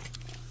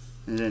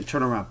 And then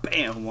turn around,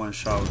 bam, one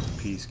shot with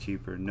the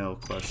Peacekeeper, no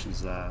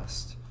questions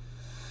asked.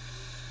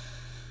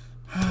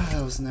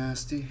 That was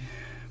nasty.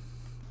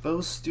 But it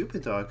was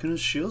stupid though, I couldn't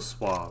shield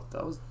swap.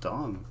 That was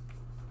dumb.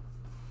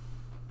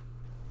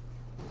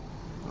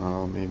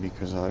 Oh, maybe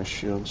because I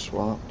shield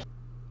swapped.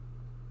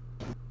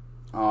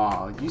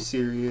 Aw, you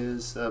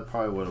serious? That's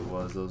probably what it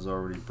was. It was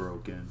already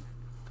broken.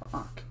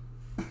 Fuck.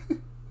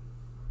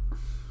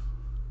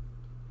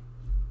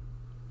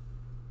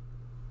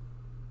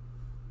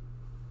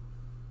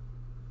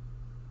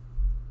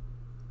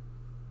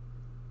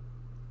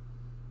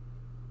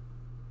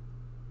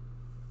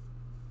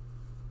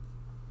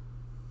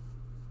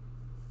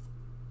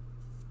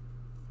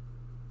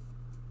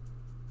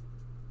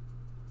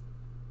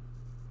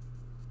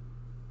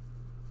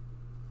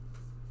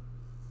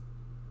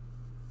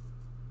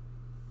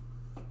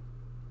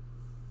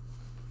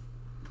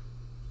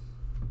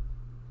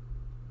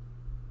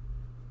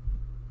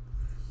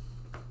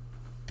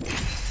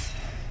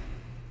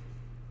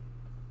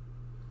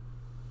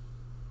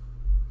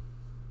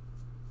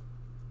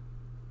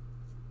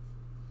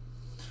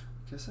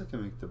 I guess I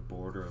can make the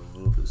border a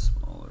little bit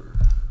smaller.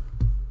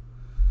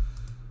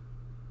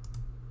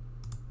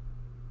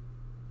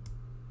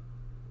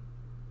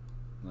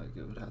 Like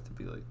it would have to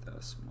be like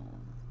that small.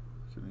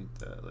 I can make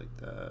that like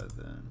that,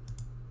 then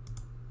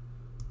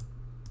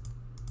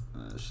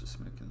it's just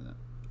making that.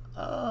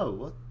 Oh,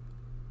 what?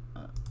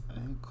 I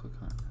didn't click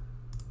on it.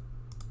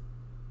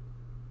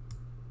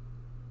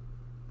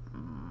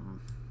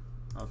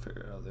 I'll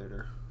figure it out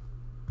later.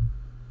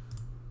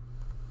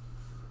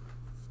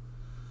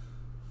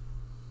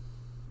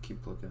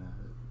 Keep looking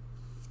at it.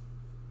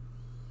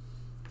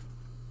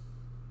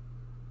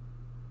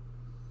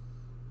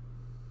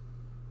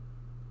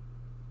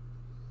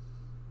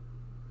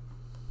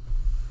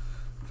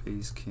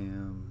 Face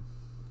cam,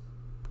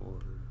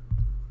 border.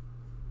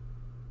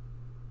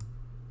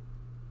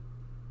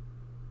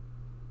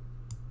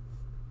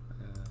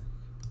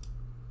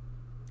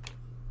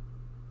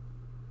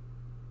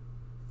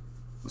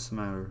 What's the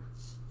matter?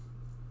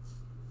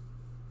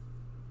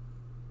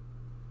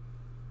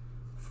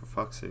 For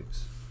fuck's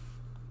sakes.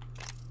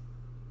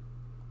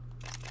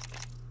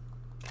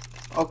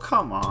 Oh,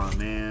 come on,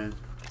 man.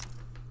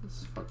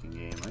 This fucking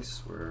game, I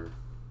swear.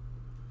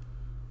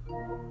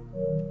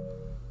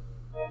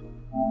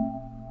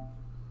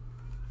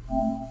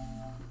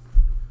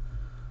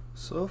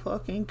 So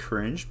fucking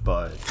cringe,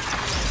 but.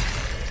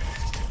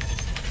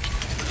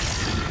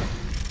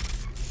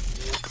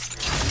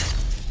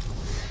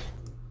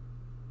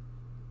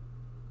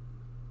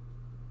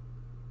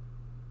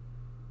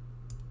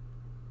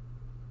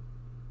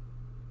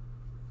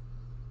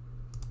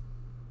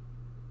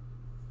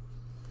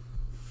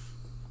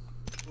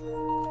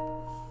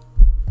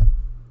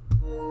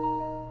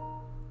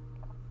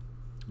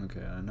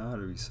 I know how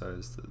to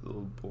resize the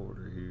little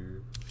border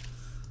here.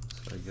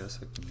 So I guess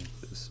I can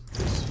make this a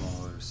bit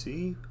smaller.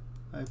 See?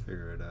 I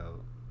figure it out.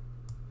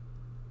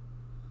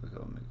 Look,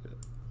 I'll make it.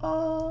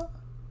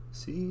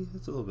 See?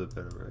 It's a little bit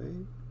better,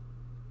 right?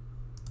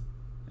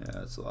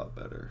 Yeah, it's a lot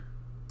better.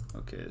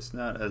 Okay, it's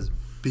not as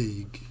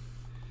big.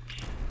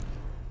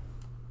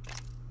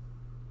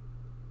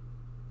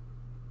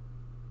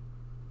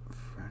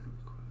 Friend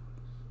request.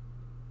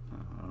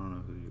 I don't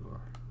know who you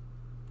are.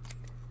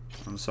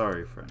 I'm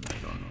sorry, friend. I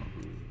don't know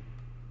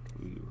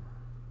who you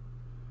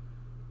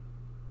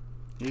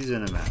are. He's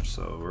in a match,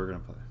 so we're gonna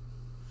play.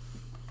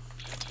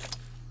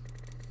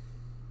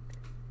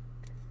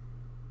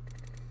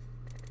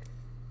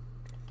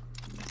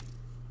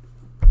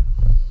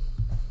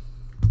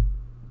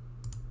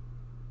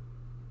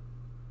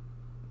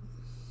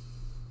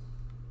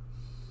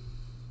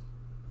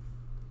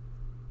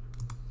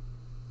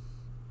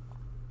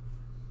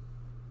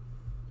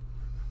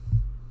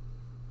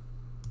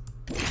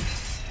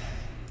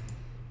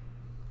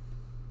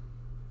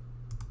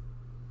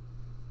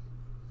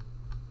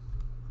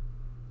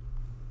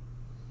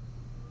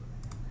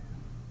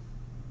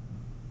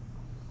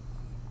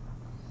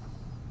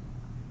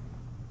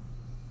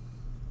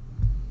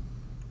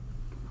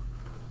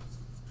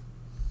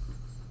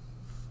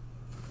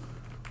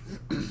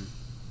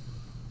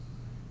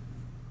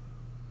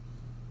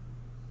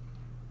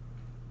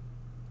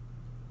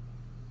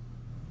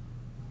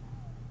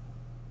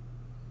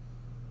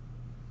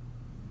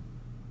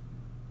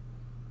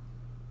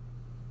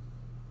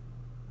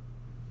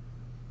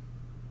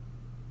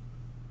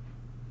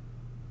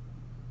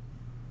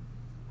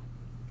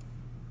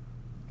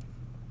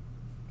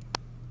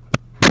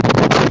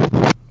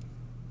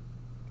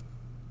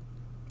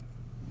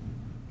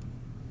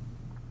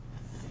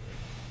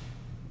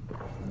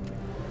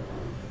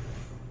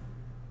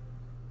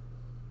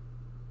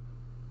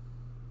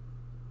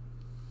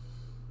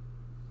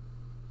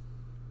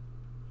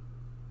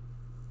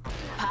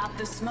 Pop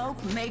the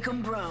smoke, make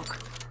 'em broke.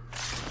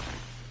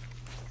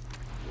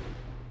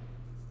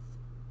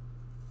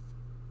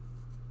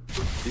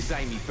 This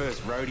ain't me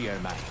first rodeo,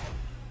 mate.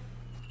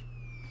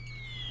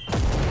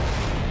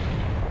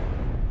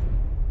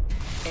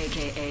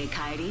 AKA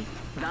Kaidi,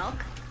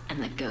 Valk,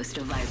 and the Ghost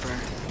of Viper.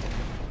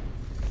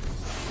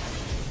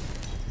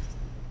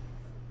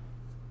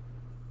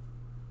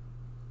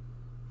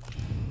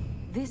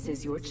 This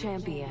is your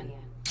champion.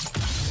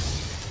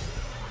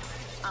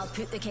 I'll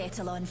put the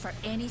kettle on for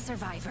any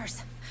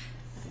survivors.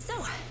 So,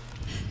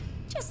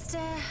 just,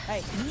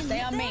 Hey,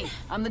 stay on me.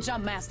 I'm the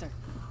jump master.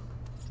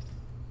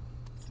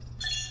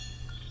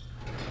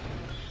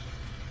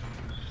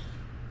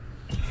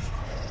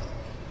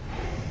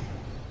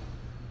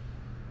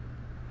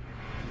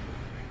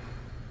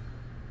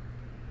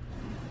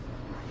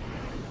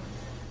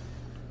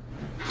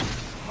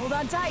 Hold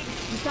on tight.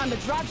 It's time to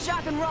drop,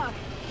 shock, and rock.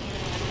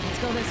 Let's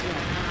go this way.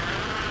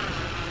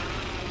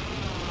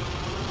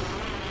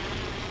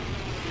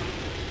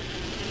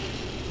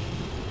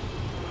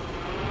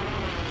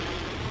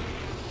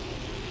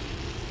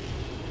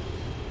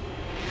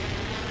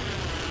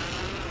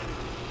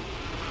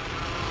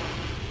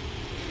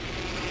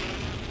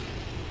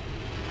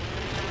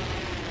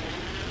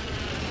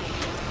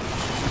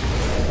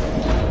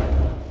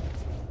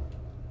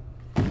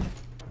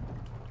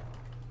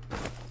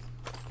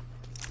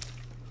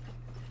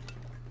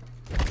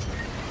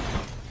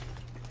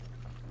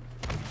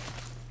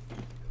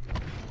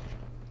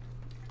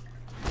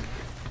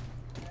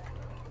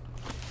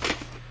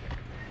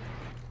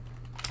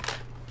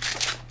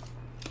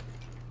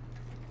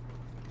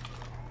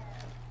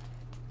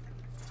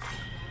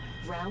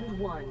 Round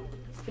 1.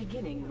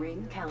 Beginning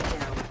ring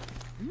countdown.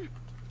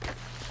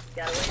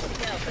 Got a ways to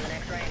go for the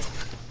next round.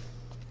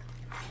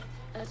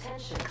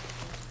 Attention.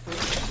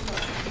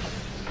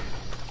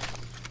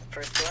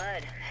 First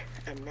blood.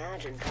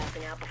 Imagine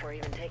passing out before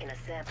even taking a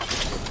sip.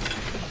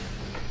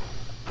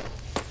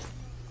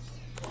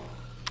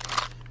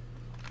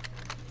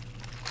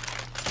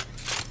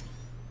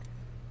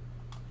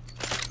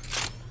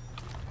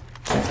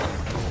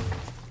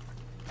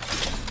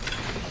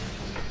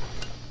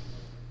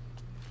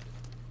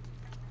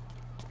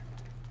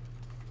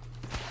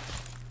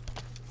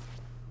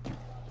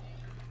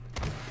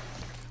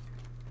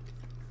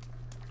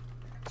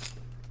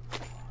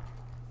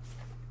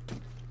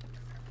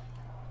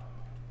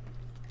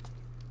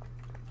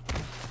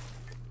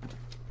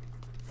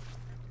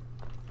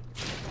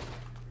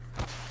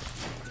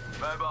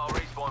 Mobile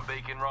respawn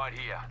beacon right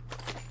here.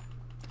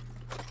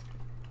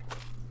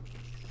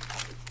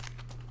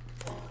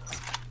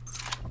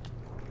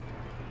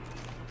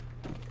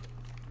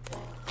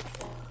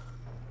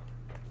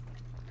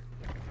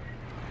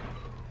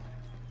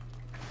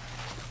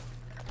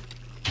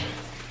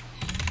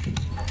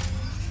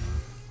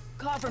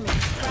 Cover me.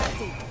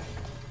 Crafty.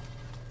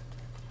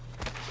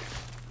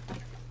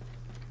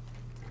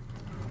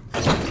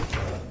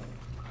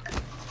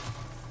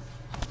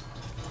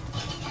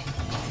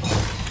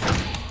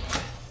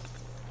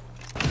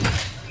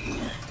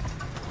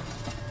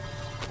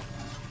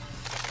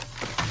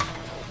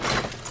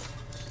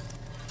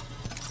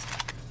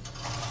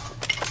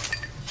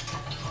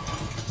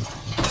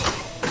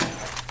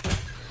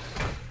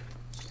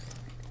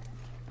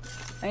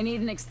 I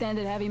need an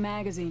extended heavy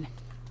magazine.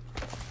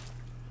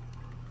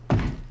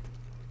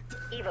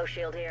 Evo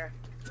shield here.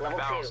 Level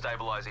Barrel 2.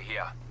 stabilizer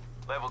here.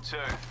 Level 2.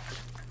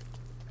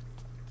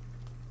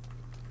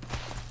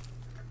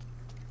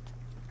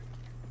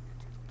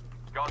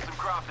 Got some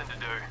crafting to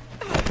do.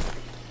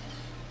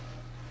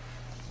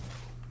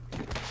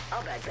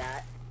 I'll bag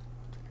that.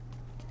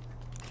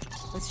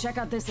 Let's check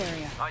out this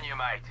area. On you,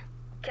 mate.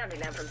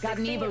 Counting down from Got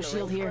an 60 Evo and the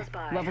shield ring's here. close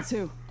by. Level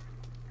 2.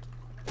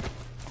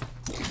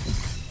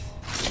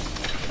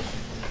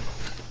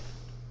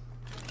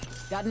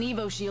 Got an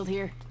Evo shield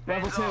here.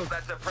 Level Hands 2. off,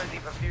 that's a frenzy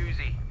for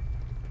Fusey.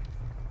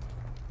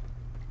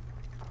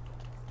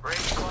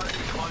 Ring's closing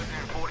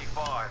in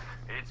 45.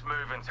 It's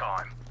moving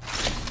time.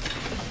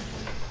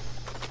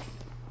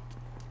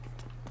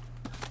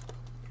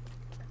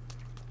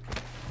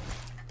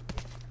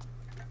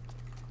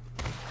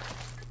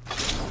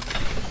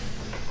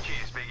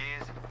 Cheers, big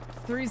ears.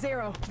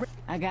 3-0.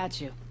 I got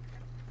you.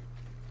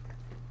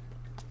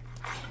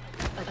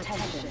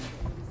 Attention.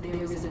 There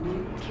is a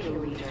new kill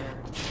leader.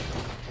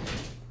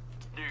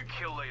 New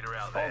kill leader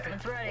out there.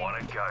 Ultimate's ready. What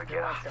a Who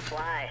go-getter. wants to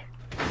fly?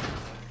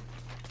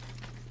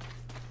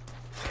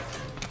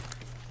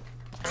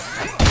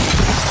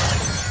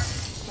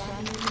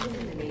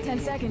 Eliminated. 10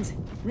 seconds.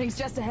 Ring's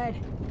just ahead.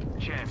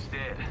 Champ's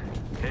dead.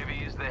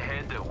 Heavy is the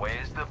head that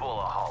wears the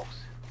bullet holes.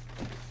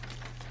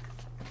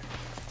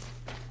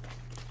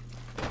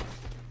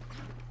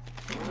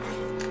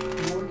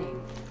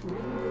 Warning.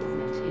 Ring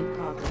movement in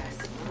progress.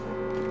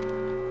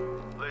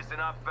 Listen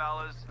up,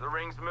 fellas. The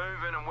ring's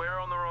moving and we're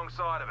on the wrong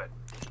side of it.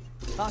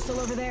 Hostile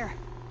over there.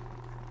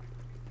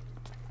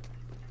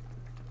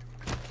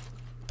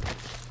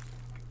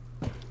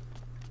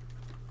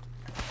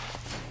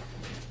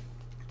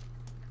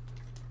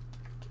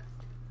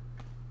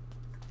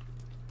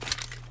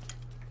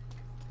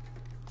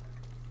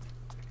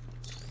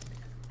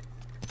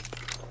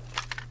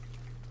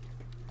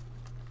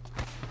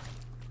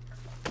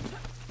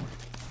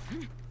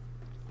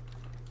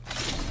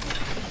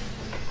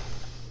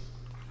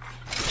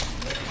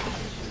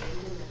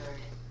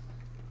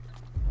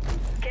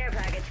 Care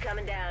package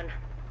coming down.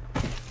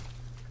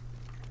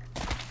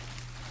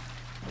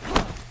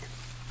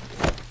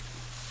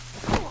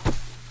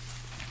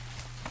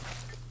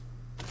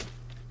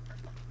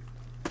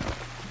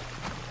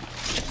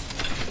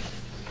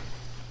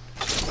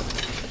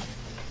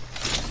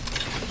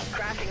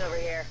 Crafting over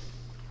here.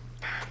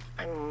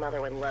 My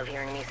mother would love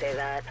hearing me say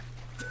that.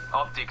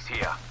 Optics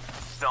here.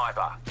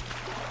 Sniper.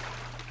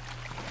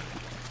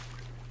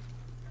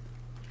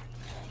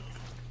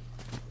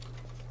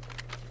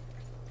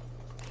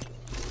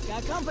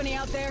 Got company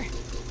out there.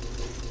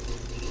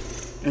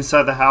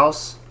 Inside the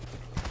house.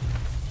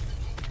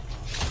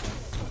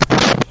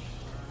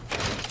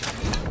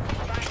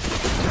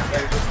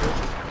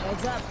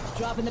 Heads up.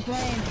 Dropping the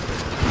plane.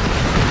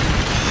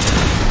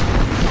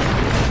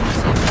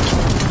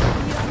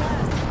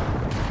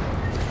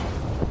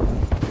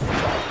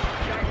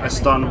 I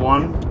stunned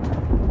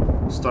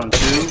one. Stunned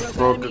two.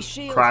 Broke a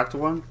cracked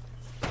one.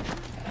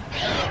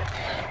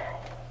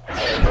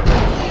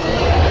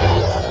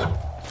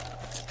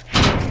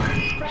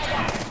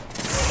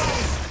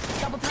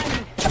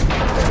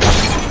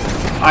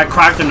 I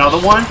cracked another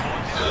one.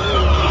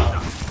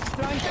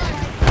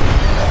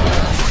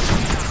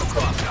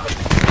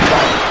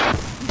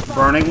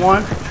 Burning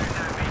one.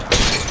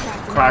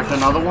 Cracked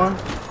another one.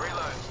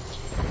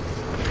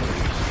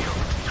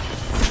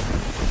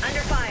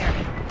 Under fire.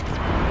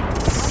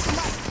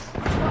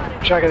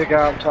 Checking the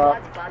guy on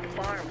top. Spot the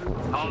farm.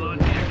 Hold on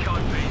to your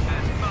cod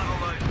pieces. Muzzle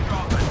loads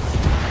dropping.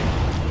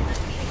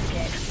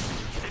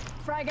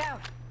 Frag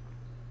out.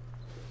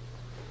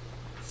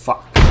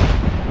 Fuck.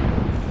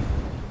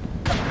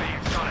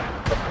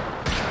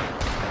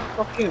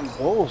 Fucking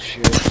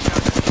bullshit.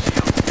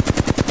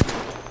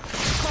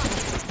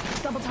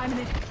 Double timing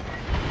it.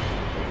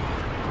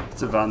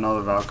 It's about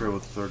another Valkyrie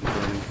with 30-30.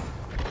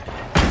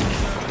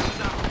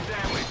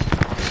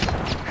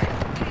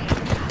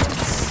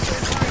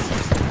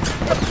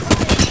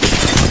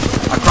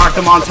 I cracked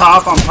him on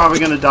top. I'm probably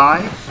gonna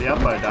die. Yep,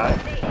 I died.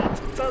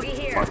 Bogey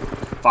here.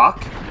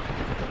 Fuck.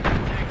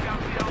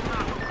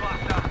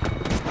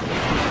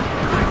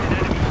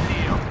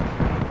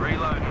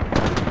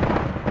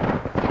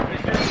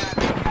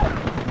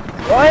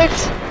 What?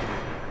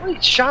 How many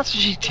shots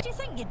did she take? Do you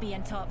think you'd be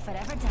on top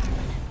forever, darling?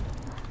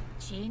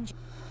 Change.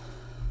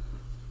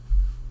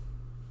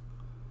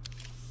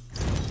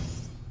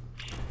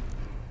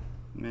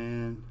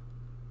 Man.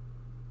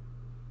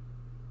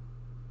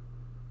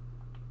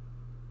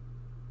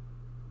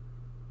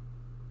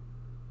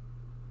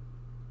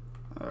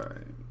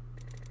 Alright.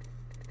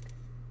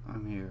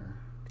 I'm here.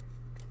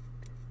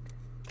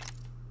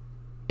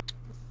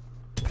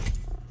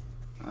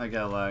 I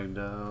got lagged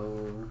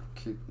out.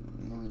 Keep,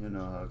 well, you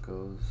know how it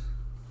goes.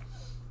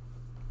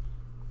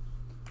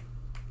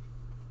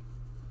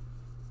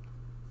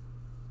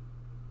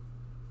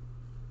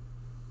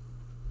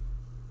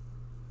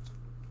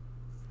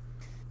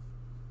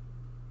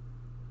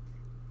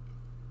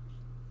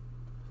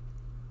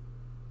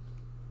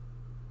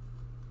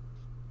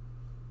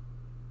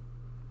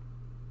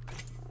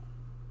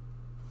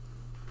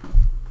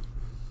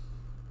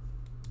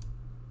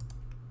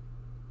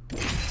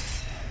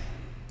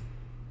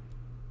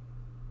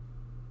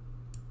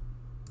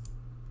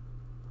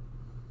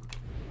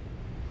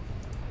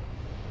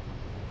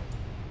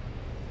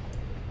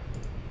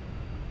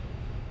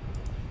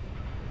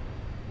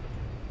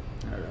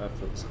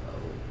 feels a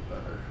little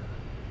better.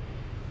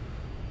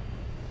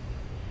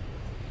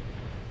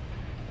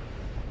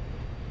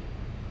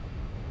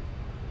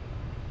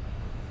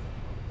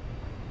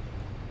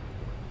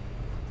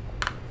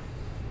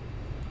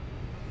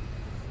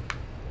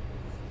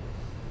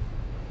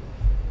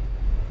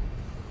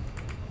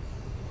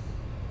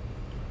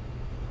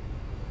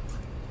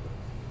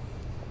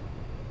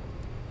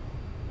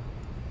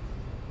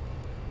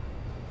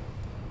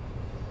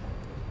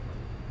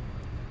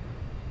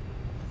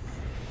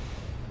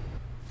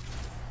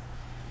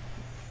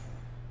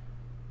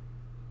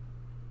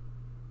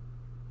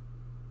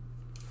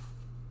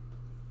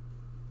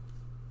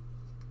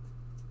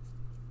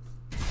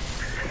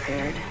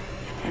 Prepared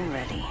and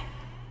ready.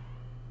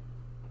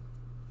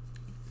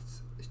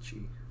 It's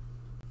itchy.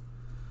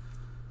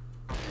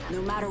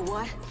 No matter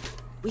what,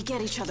 we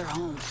get each other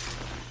home.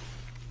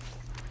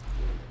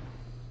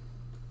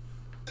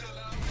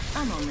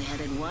 I'm only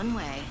headed one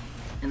way,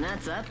 and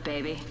that's up,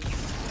 baby.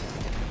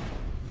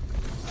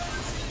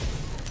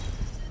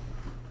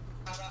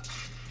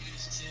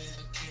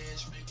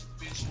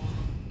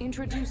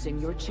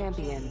 Introducing your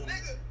champion.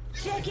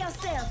 Check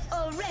yourself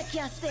or wreck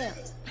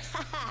yourself.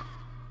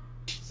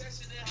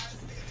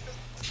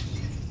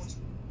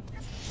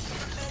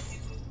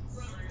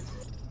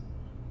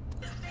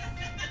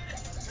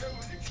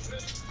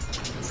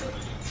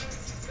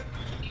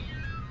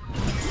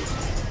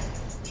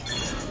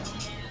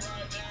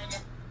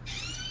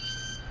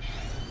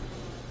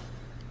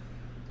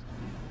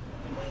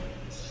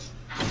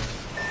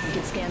 We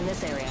can scan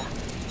this area.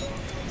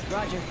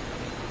 Roger.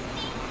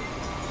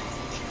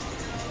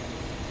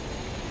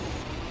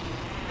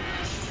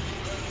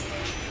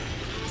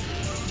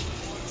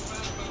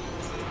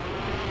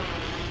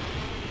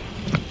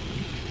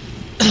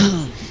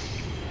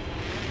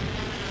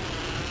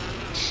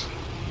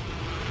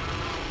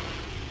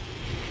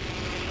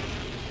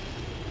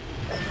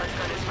 Let's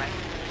go this way.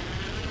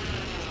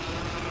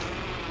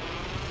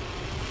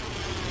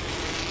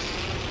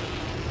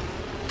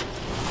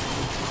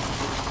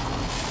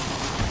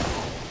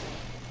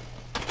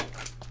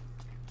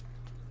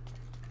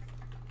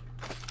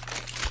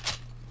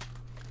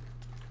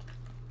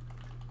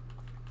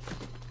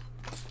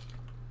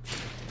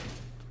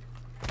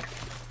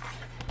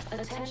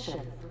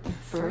 Attention.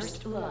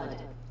 First blood.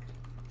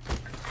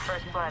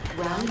 First blood.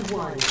 Round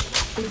 1.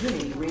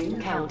 Beginning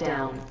ring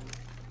countdown.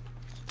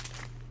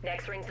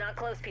 Next ring's not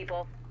close,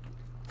 people.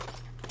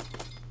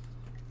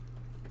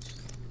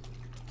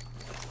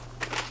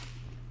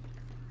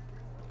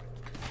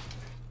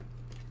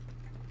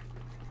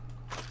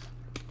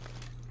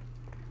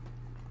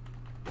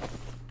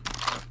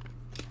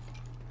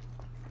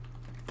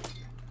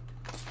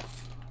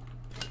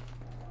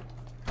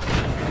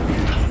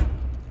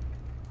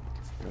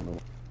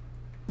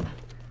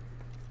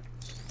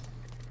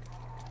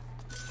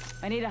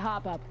 I need a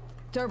hop up.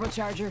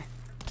 Turbocharger.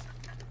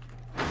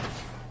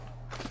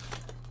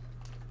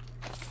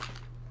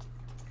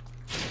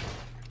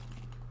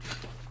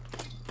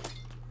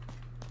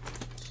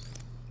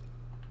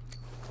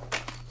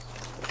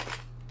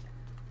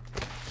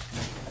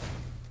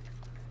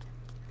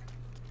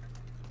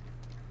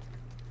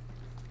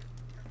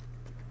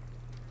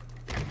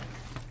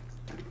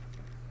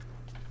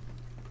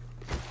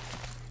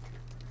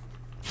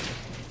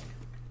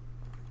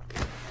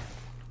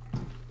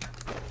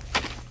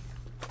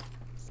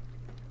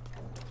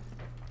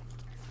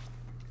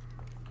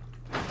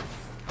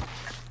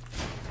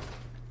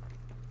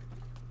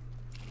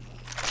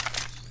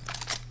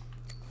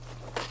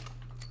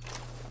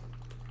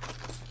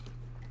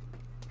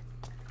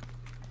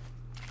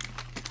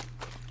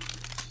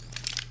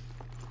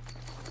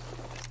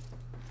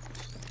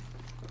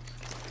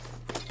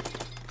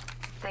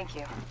 Thank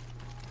you.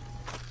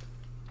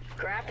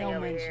 Crafting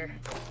over here.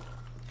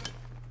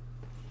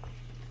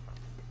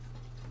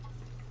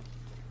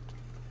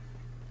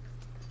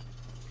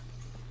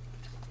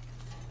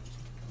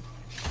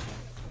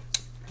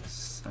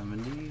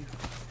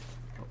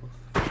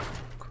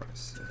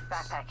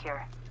 Backpack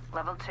here.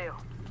 Level 2.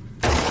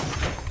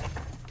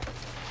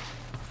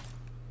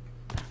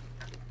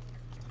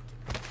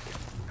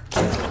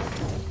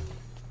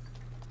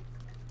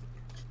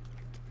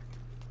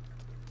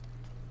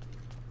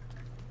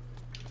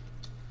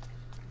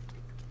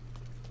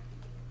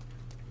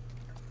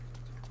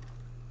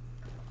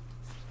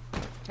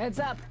 Heads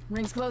up.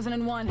 Ring's closing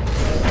in 1.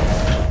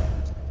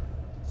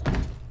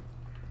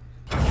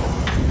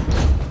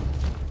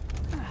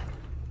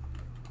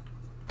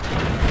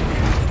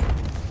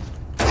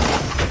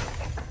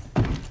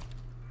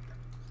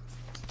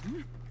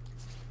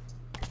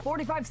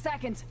 "45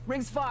 seconds.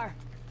 Ring's far.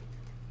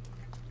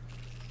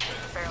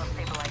 Barrel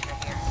stabilizer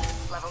here.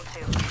 Level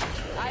 2.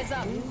 Eyes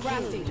up.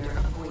 Crafty.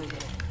 Barrel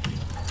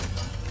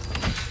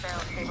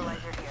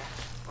stabilizer here.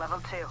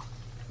 Level 2.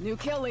 New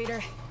kill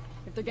leader.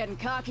 If they're getting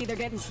cocky, they're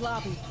getting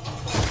sloppy.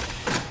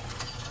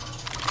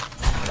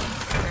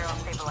 Barrel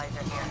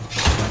stabilizer here.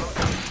 Level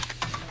 2.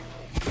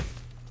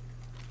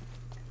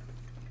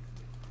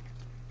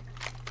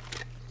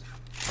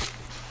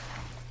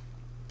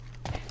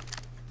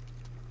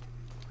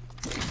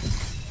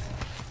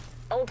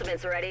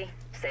 ultimate's ready.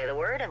 Say the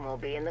word and we'll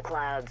be in the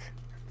clouds.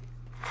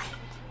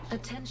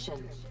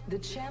 Attention, the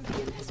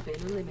champion has been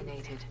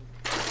eliminated.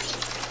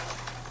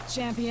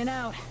 Champion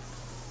out.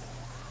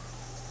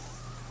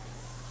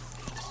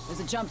 There's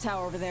a jump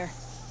tower over there.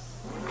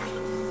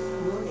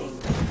 Warning.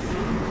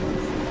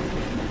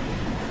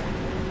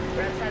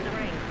 We're outside the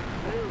ring.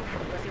 Move,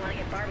 unless you want to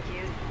get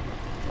barbecued.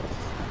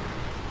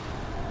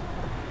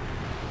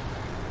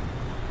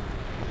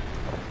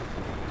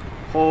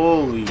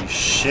 Holy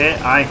shit,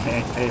 I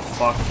hate a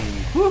fucking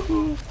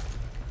woohoo.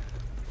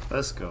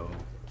 Let's go.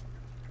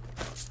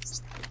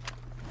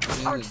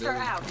 Archster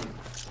out.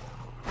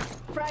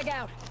 Frag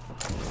out.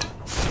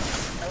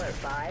 Alert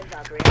 5,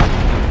 Valkyrie.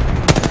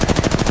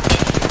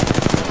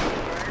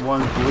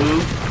 One's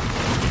blue.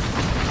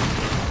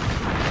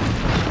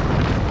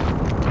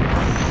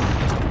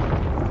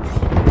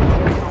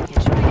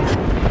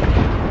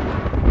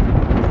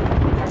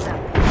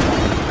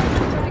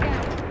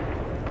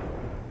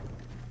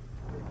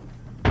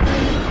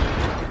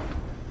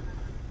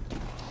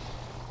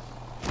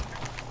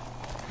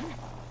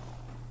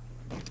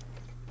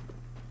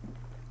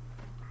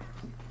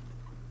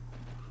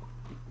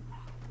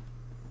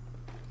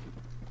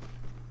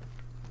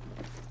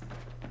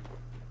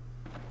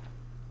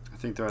 I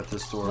think they're at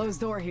this door. Closed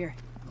door here.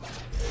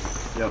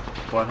 Yep,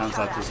 Bloodhound's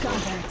at this door.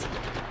 Contact.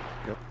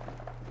 Yep.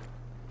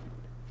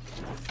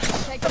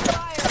 Take the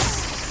fire.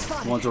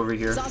 Spotted. One's over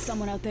here. Saw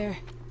someone out there.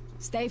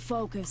 Stay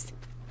focused.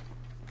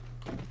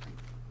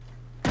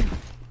 Enemy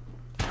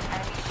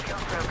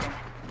shield broken.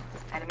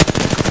 Enemy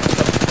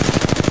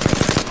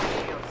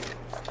shields.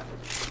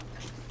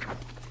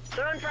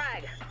 Throwing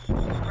frag.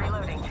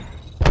 Reloading.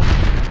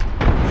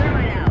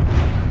 Thermite out.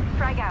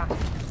 Frag out.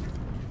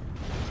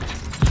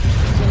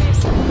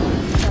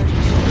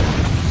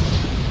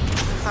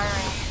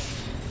 Firing.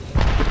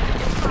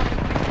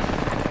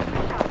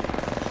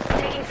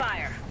 Taking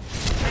fire.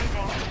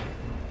 Raising.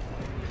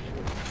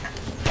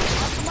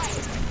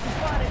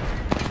 Spotted.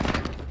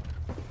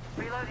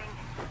 Reloading.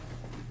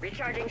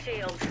 Recharging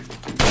shields.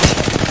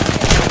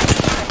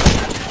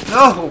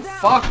 No,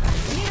 fuck.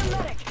 Need a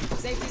medic.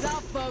 Safety's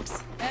off, folks.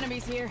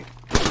 Enemies here.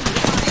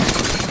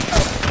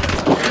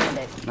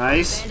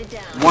 Nice.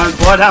 One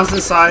Bloodhound's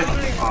inside.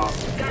 Oh.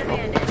 Got a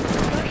bandit.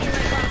 Look in my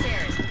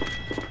crosshairs.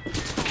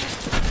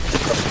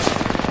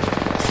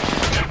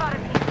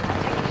 Spotted me. I'm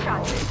taking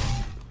shots.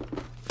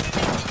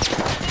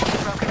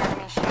 Broken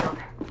enemy shield.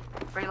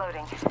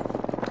 Reloading.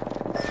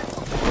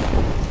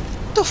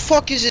 What the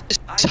fuck is this?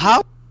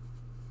 How?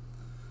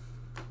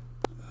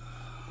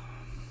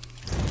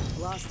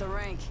 Lost the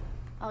rank.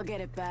 I'll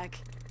get it back.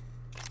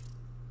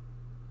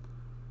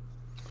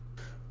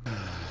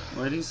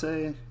 What did he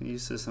say? He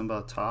said something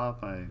about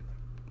top. I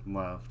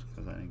left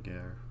because I didn't get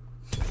her.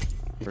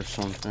 Or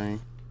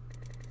something.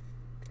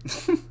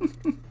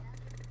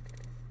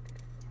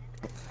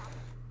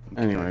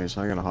 Anyways,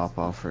 I gotta hop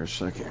off for a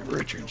second.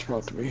 Richard's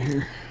about to be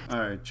here.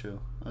 Alright, chill.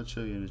 I'll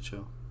chill you to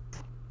chill.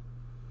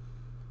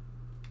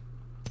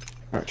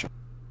 Alright, chill.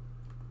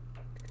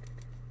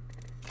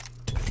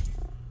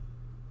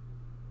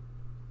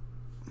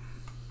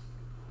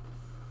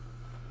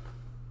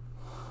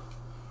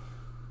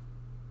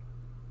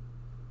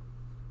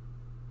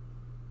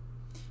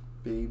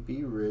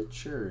 Baby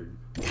Richard.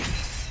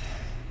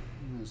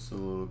 That's a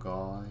little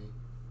guy.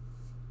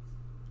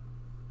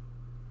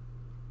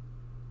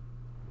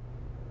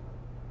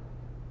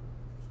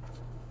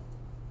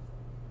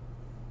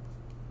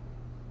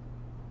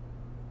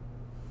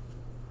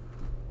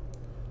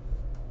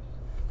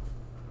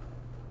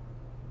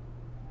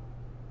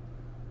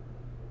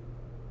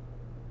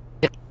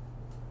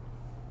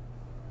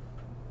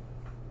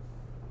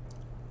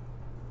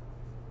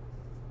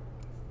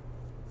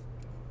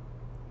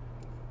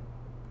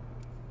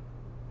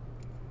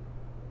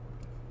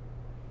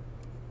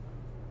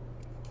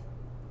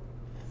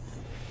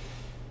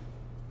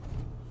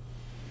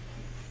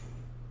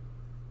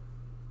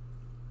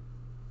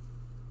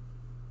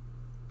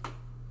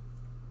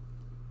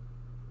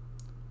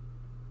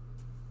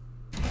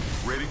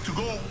 Ready to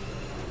go.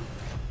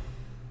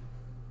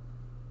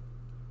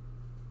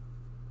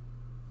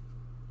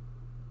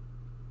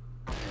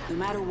 No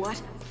matter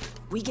what,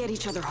 we get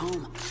each other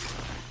home.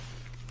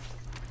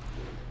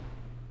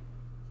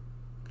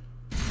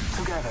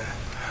 Together,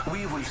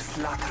 we will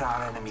slaughter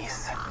our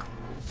enemies.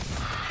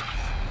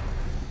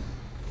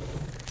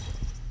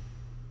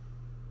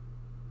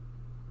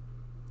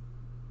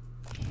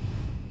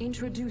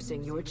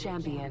 Introducing your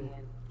champion.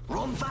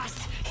 Run fast,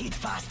 hit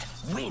fast,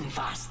 win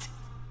fast.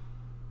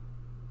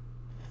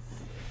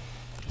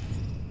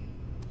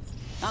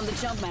 I'm the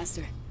jump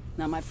master.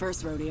 Not my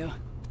first rodeo.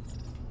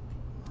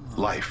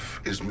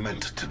 Life is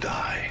meant to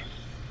die.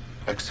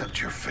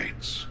 Accept your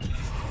fates.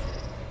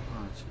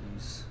 Oh,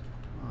 jeez.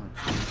 Oh,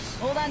 jeez.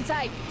 Hold on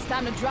tight. It's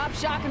time to drop,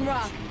 shock, and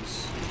rock.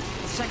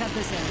 Let's check out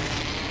this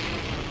area.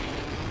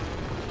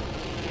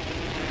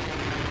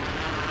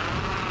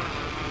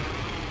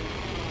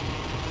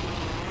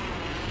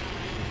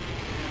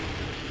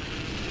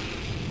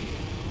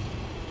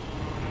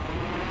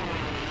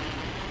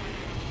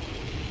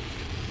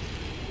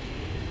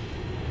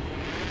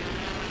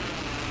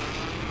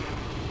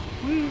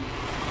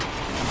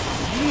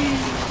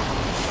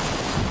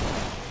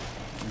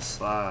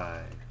 Fly.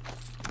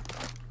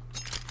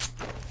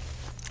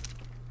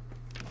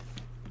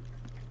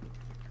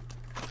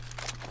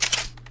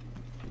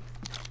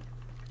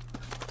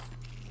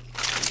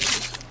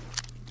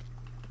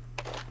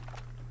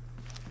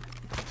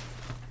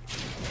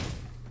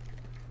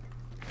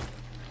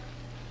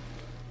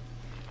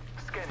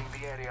 Scanning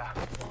the area.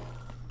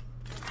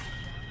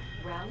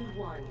 Round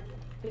 1.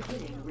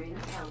 Beginning ring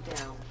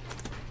countdown.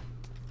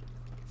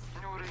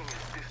 New ring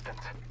is distant.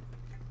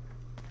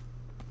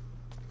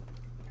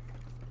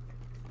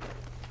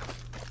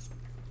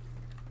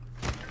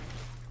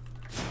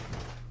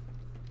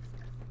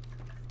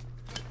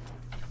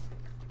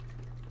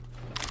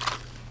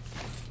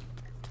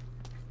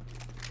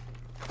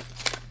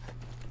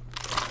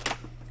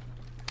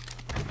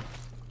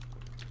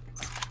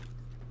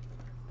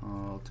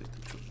 I'll take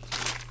the trip.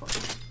 Fuck.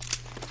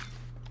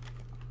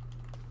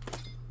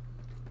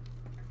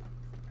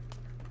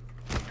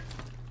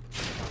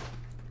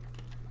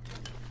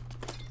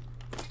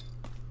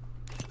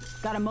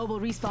 Got a mobile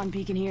respawn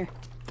beacon here.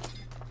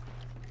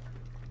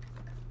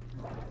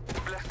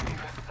 Bless me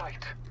with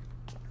sight.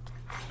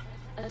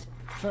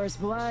 First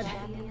blood.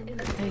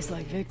 Tastes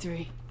like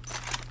victory.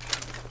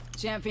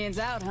 Champions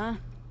out, huh?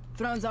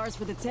 Throne's ours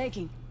for the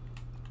taking.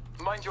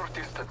 Mind your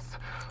distance.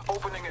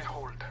 Opening a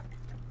hold.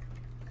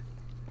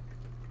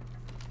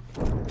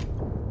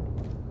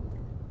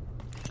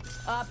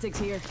 Optics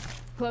here.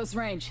 Close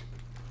range.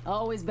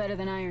 Always better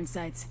than iron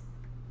sights.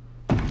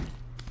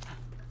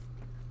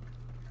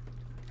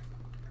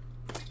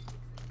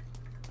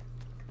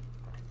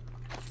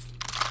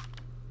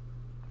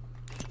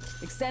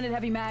 Extended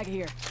heavy mag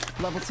here.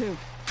 Level 2.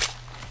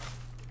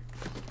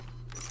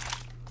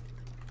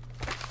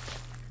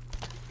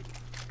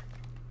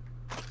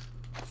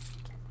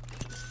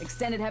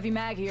 Extended heavy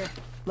mag here.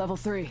 Level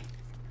 3.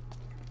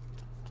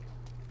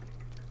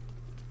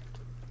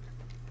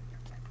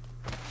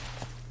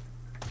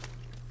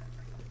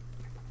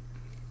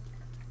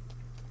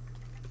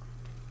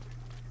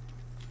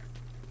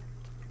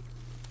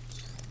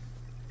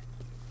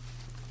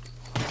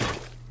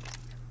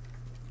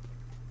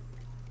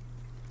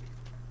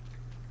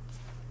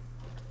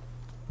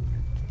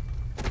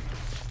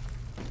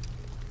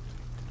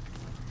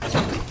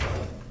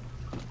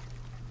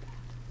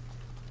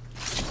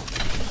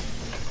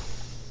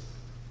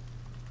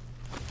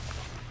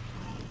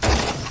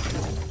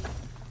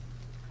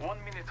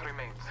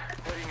 Remains.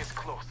 The ring is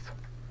close.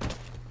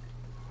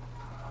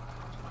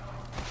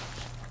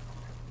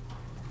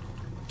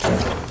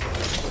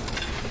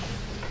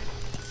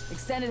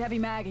 Extended heavy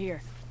mag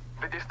here.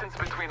 The distance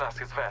between us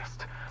is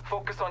vast.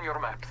 Focus on your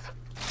maps.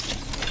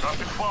 Not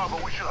too far,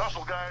 but we should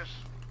hustle, guys.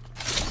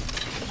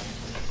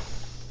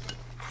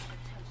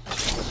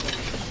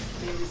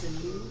 There is a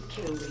new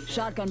kill leader.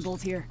 Shotgun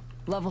bolt here.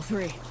 Level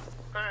 3. Hey,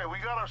 we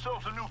got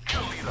ourselves a new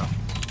kill leader.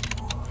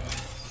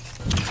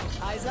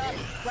 Eyes up.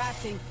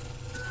 Crafting.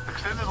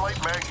 Extended light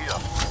mag here.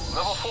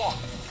 Level 4.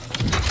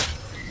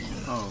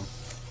 Oh.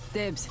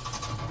 Dibs.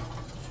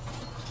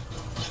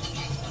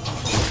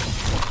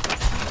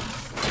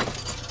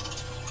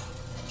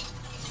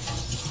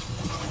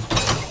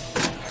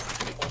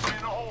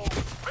 Opening the hole.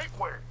 Make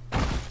way.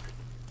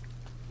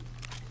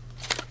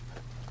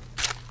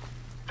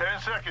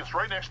 10 seconds,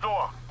 right next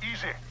door.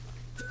 Easy.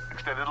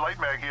 Extended light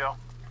mag here.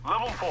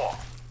 Level 4.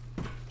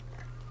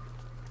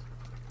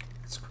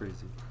 It's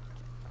crazy.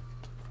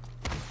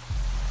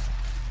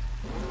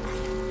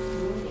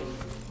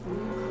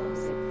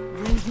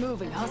 Ring's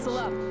moving. Hustle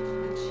up.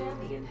 The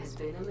champion has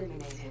been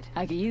eliminated.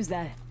 I could use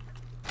that.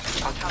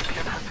 Our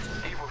champion has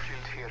Evo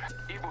shield here.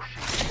 Evo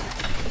shield here.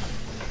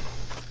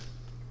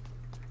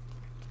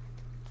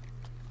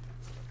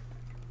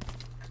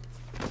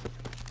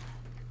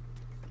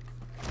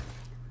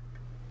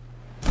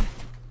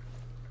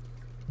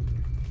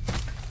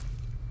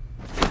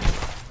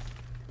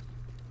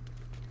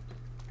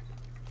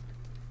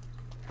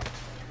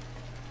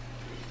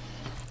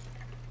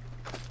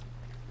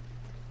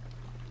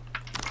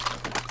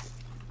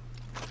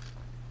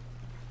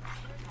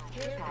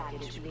 Care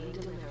package being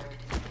delivered.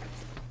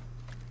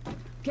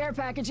 Care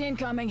package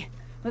incoming.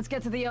 Let's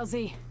get to the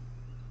LZ.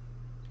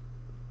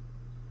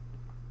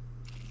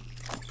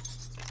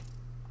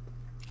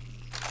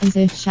 As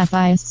if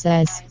Shafias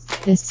says,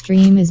 this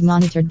stream is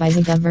monitored by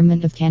the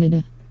Government of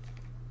Canada.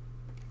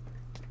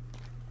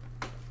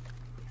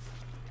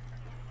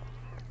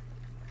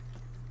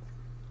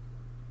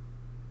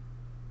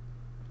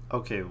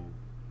 Okay.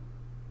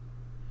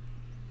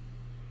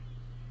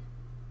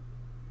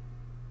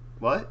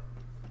 What?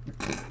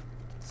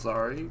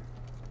 Sorry.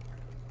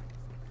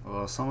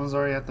 Well, someone's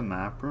already at the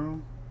map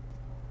room.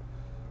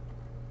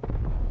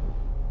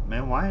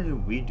 Man, why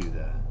did we do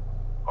that?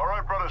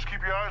 Alright, brothers,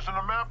 keep your eyes on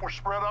the map. We're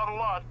spread out a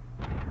lot.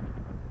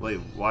 Wait,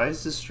 why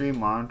is the stream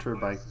monitored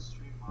by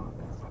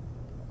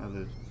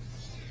the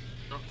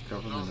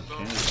Government of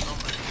Canada?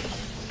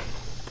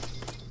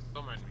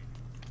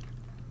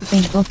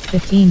 Thinkbook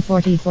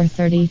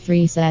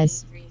 154433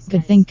 says,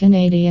 good thing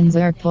Canadians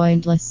are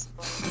pointless.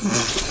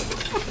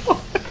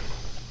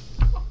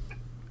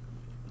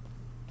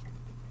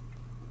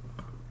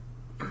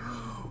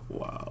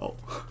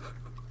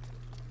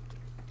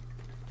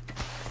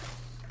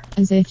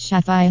 As if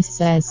Shaphias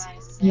says,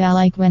 yeah,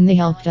 like when they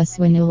helped us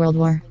win a world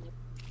war.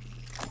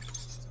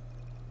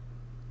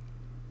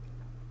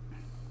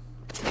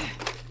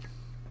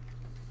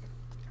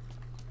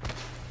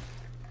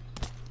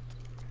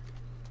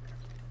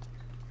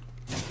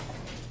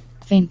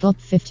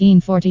 Faintbook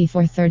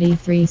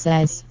 154433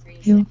 says,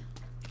 who?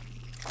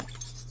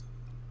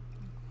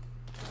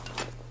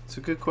 It's a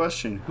good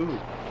question. Who?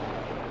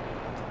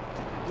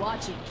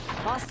 Watching.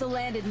 Hostile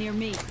landed near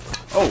me.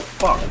 Oh,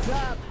 fuck.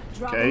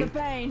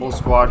 Okay, whole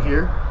squad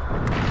here.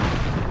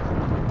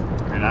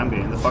 And I'm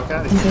getting the fuck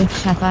out of As here. if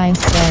Shaphias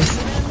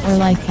says, or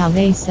like how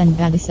they send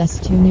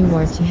Badisses to New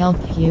Wars to help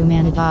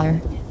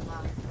humanidar.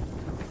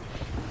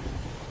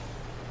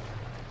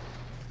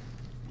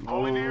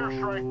 Oh.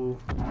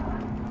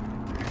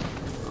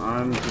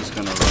 I'm just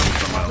gonna run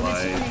for my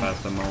life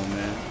at the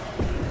moment.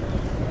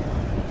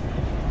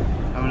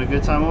 Having a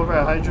good time over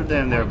at Hydro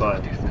Dam there,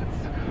 bud.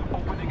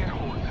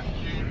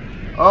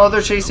 Oh,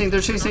 they're chasing,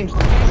 they're chasing.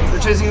 They're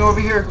chasing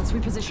over here. Let's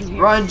reposition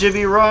here. Run,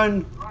 Jibby,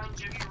 run.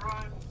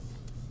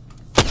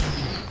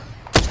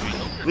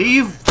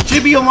 Leave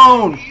Jibby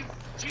alone.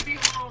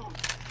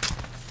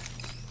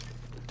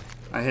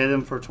 I hit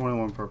him for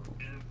 21 purple.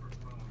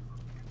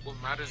 What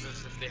matters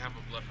is if they have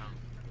a bloodhound.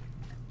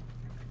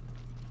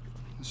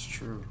 That's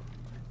true.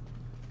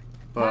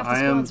 But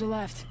I am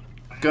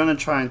gonna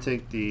try and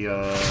take the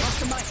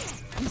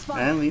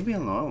man, leave me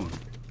alone.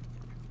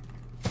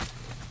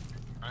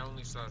 I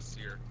only saw a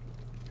seer.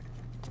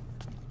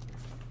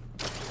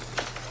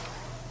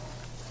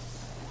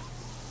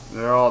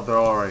 They're all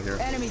right here.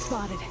 Enemy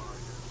spotted.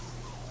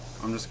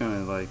 I'm just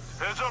gonna like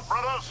Heads up,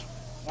 brothers.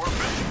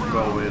 We're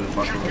go away the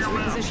fucking way.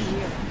 Reposition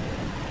here.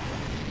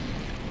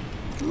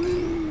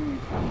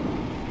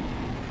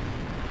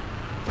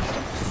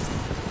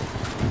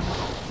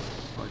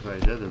 Like I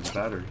did, there's a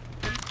battery.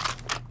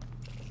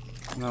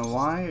 Now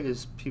why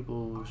is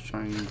people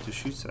trying to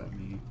shoot at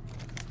me?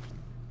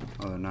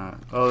 Oh, they're not.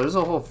 Oh, there's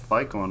a whole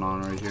fight going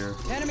on right here.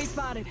 Enemy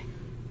spotted.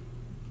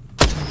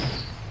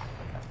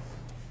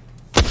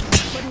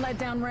 Wouldn't let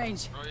down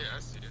range. Oh yeah, I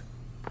see it.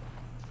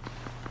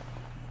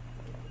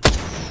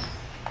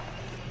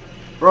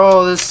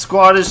 Bro, this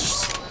squad is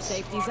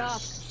Safety's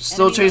off.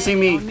 still Enemy chasing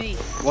me. on me.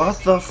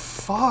 What the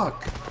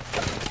fuck?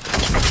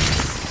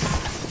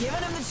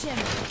 Giving him the chin.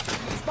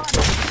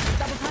 Spotted.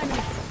 Double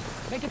timing.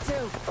 Make it 2.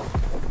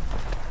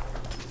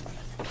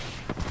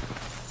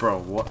 Bro,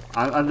 what?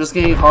 I'm just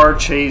getting hard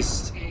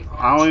chased.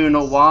 I don't even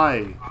know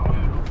why.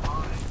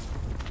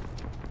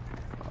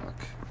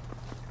 Fuck.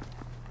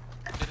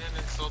 Didn't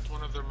insult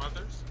one of their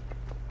mothers?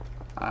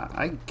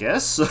 I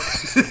guess so.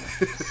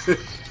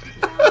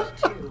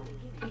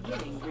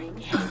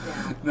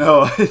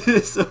 No, I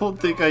just don't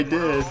think I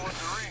did.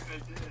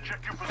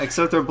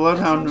 Except our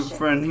bloodhound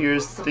friend here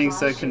thinks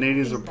that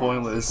Canadians are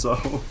pointless, so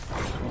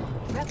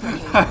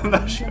I'm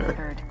not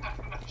sure.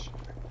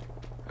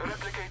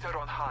 Replicator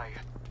on high.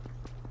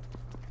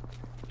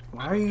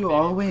 Why are you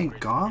all the way in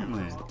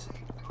Gauntlet?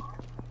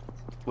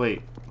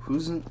 Wait,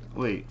 who's in?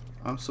 Wait,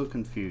 I'm so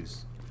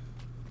confused.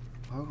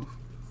 Oh,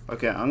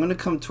 okay, I'm gonna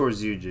come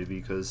towards you, Jibby,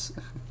 because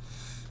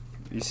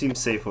you seem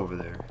safe over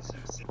there.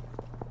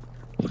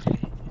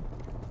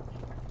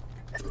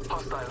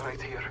 Hostile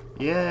right here.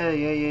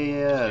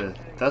 Yeah.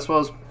 That's what I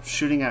was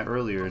shooting at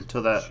earlier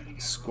until that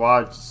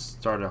squad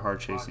started hard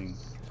chasing.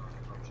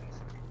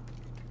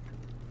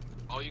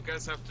 All you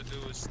guys have to do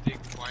is stay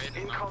quiet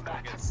and not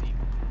get seen.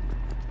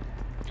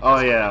 Oh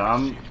yeah,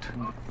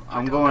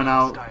 I'm going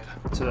out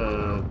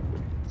to,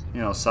 you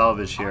know,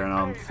 salvage here, and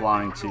I'm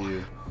flying to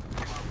you.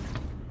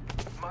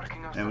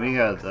 And we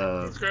got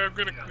Okay, I'm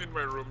gonna clean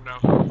my room now.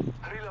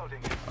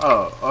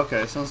 Oh,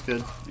 okay, sounds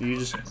good. You're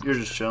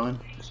just chilling.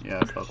 Yeah,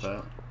 I felt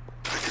that.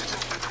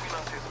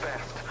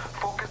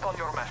 Focus on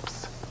your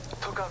maps.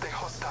 Took out a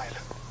hostile.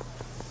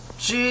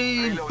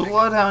 Gee,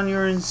 Bloodhound,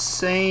 you're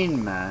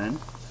insane, man.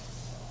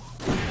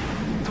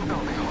 Took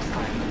out a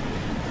hostile.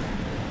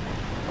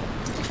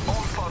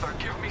 All father,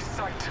 give me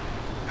sight.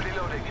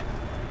 Reloading.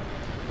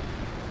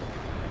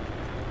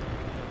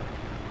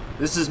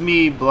 This is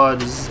me, Blood.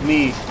 This is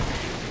me.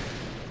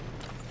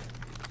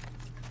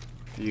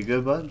 You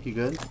good, bud? You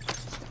good?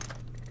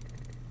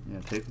 Yeah,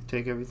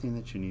 take everything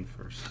that you need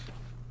first.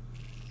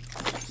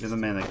 You're the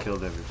man that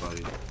killed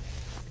everybody.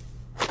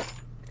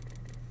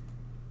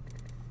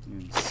 You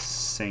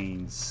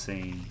insane.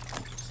 Scanning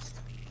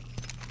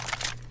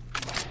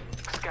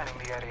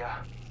the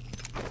area.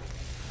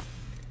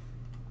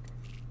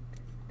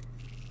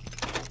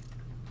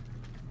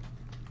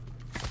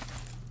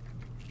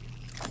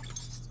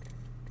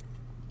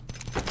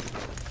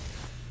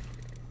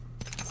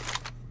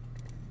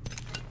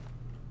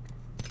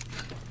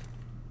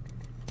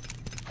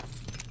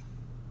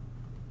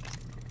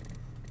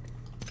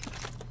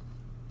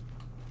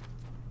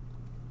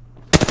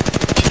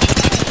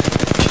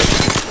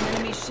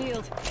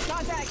 Shield.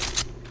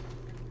 Contact.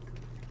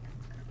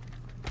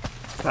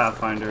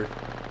 Pathfinder.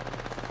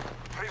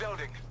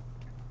 Reloading.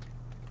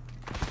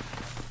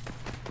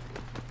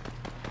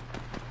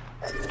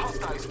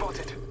 Hostile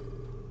spotted.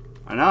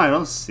 I know, I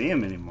don't see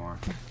him anymore.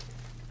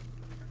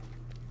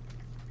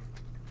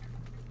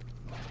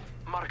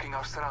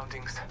 Scanning our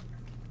surroundings.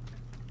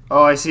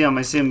 Oh, I see him.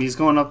 I see him. He's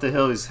going up the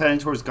hill. He's heading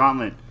towards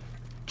Gauntlet.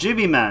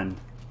 Jibby man.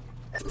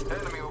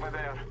 Enemy over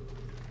there.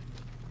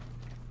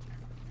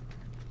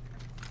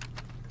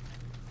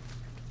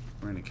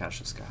 We're gonna catch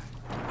this guy.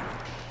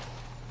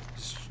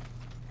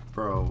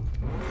 Bro,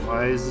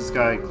 why is this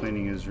guy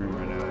cleaning his room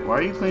right now? Why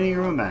are you cleaning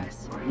your room, man?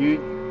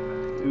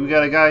 We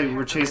got a guy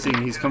we're chasing.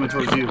 He's coming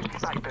towards you.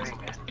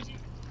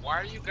 Why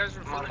are you guys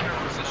revealing your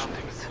position?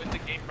 You win the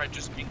game by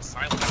just being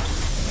silent.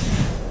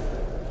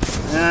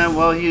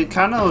 Well, he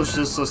kind of was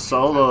just a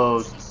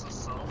solo.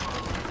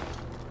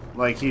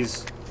 Like,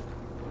 he's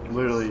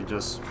literally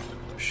just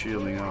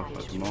shielding up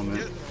at the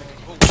moment.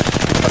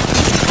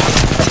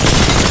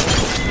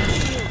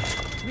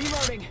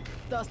 Reloading.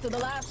 Dust to the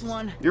last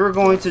one. You're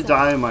going to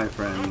die, my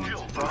friend.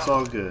 It's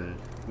all good.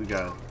 We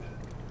got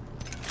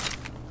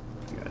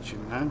you,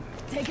 man.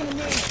 Taking a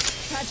knee.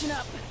 Patching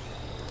up.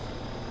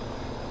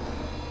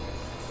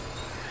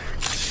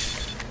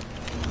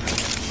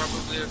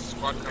 Probably a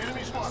squad coming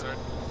this side.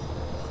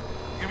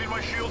 Give me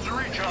my shields to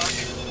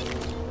recharge.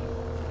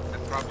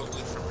 And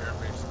probably from air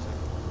base.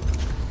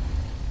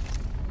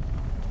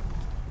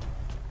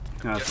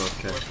 That's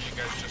okay. You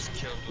guys just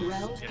killed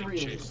Round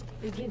 3.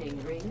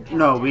 Beginning ring.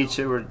 No, he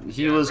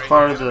was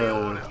part of the...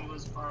 Oh,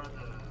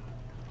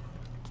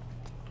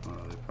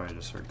 they probably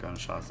just heard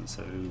gunshots and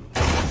said, ooh,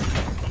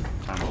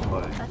 time to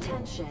play.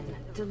 Attention,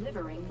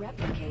 delivering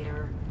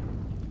replicator.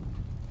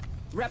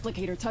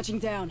 Replicator touching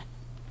down.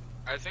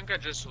 I think I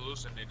just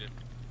hallucinated.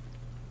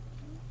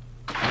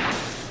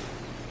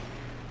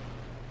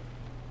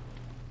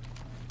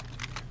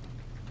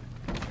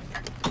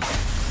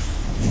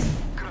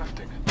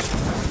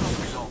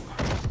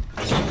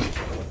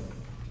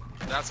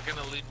 That's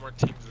gonna lead more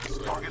teams this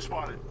way. Target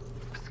spotted.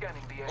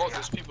 Scanning the area. Oh,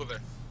 there's people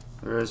there.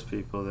 There is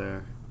people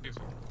there.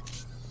 People.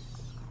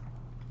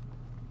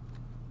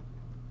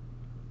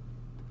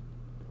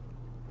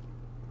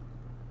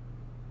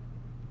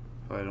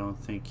 But I don't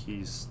think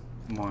he's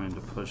wanting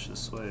to push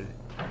this way.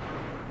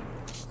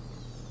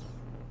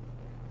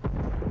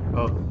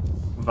 Oh,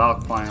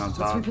 Valk flying on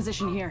top. Let's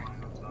reposition here.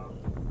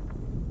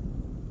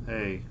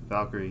 Hey,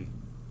 Valkyrie.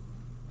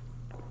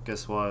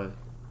 Guess what?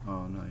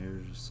 Oh no,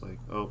 you're just like,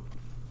 oh,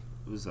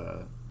 who's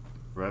that?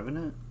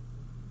 Revenant?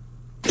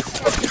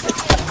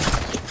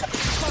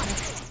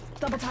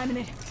 Double timing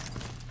it.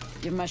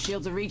 Give my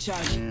shields a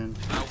recharge. And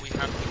now we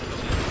have to kill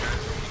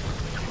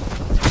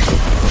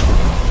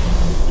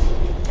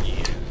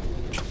yeah.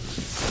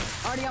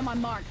 Already on my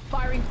mark.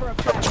 Firing for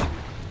effect.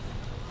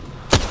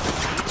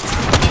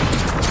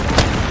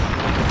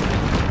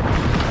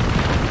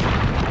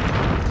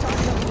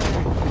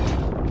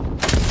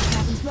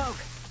 Having smoke.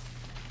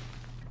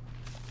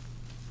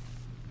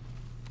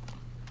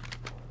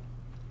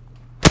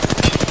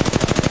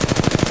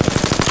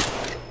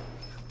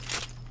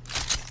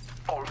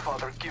 All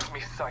Father, give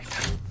me sight.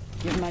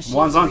 Give my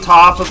one's on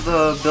top of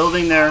the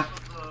building there.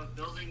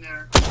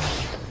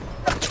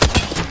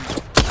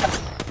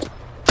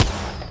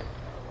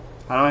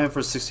 How do I hit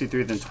for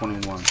 63 than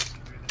 21?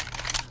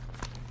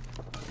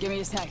 Give me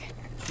a sec.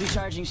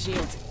 Recharging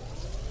shields.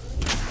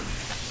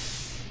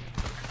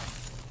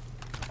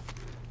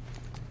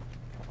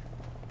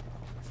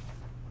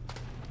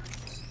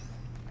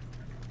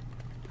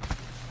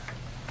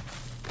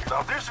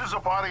 Now this is a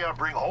party I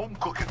bring home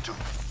cooking to.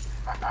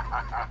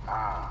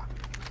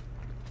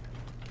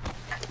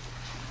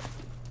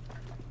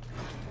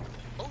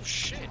 Oh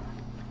shit.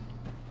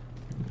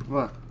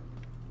 What?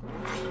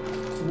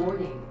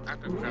 Warning. I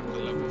could grab the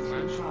level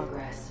flash.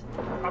 Progress.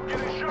 I'm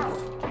getting shot.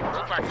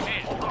 Look, I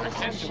can't. I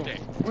can't today.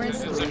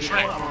 It's a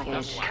trap.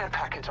 That's why. Care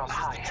package on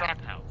high. It's a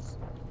trap house.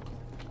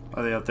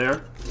 Are they up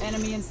there?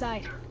 Enemy in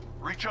sight.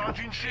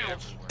 Recharging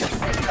shields.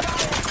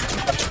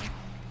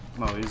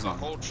 Oh, he's on.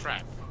 Whole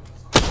trap.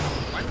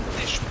 Why did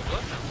they shoot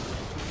blood now?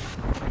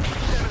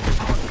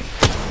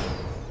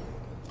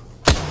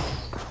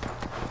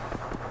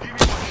 Give me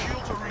my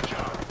shields to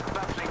recharge.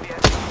 Battling the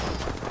enemy.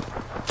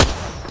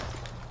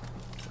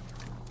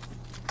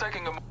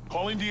 Taking a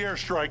Calling the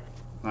airstrike.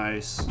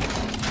 Nice.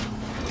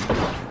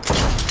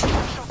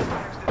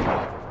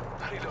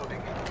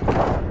 reloading.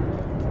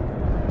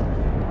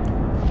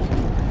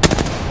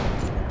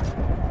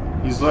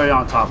 He's literally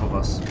on top of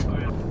us. See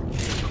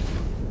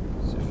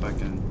if I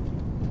can.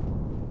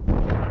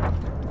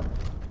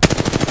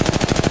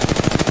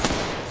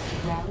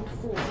 Round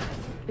 4.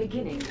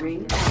 Beginning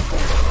ring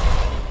access.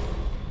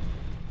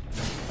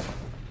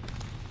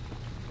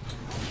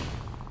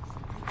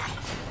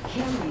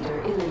 Kill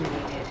leader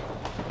eliminated.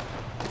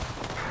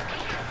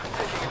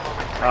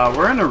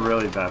 We're in a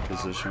really bad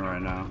position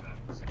right now.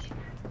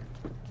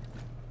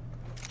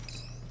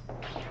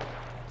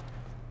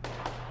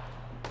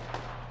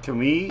 Can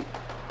we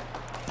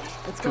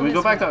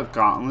go back to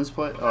Gauntlets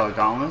play?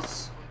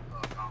 Gauntlets?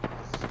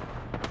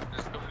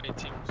 There's so many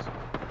teams.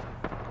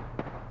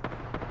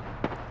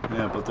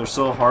 Yeah, but they're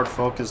so hard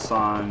focused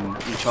on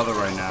each other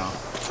right now.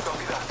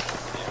 Copy that.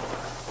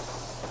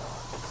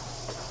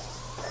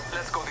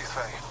 Let's go this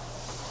way.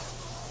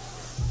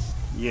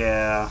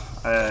 Yeah,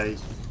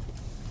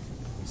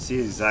 See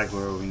exactly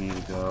where we need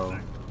to go.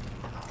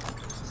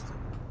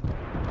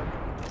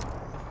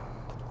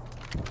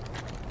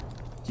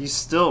 He's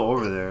still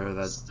over there,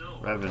 that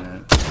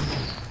Revenant.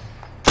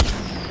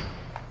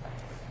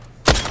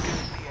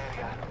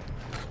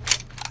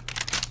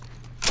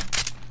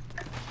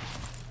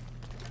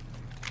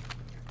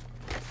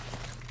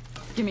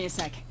 Give me a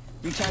sec.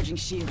 Recharging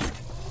shields.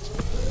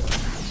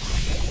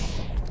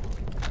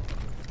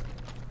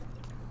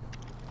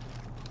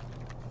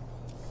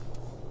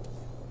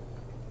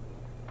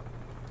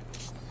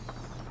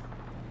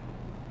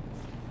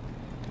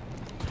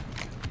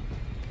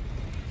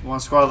 One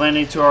squad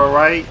landing to our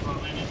right.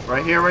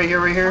 Right here, right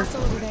here, right here.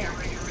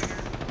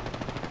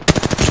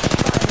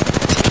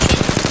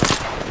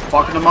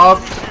 Fucking them up.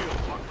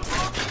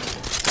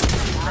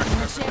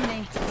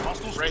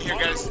 Right here,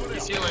 guys.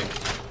 He's healing.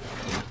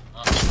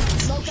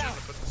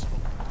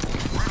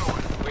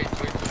 Wait.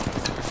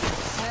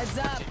 Heads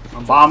up.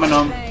 I'm bombing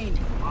them.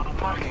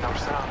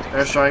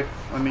 Airstrike,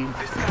 I mean.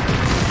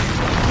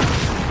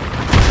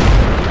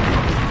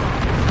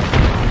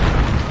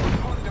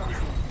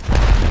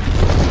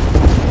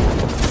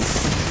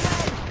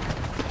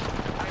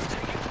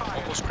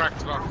 Almost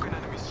cracked up.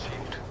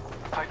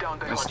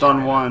 I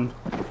stunned one.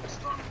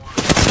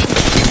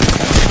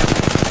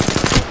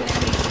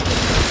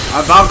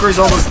 Our Valkyrie's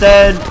almost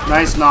dead.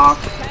 Nice knock.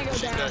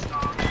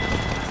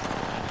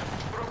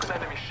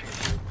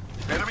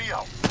 Enemy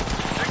out.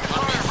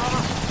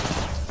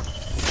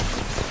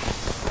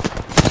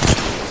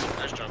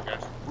 Nice job,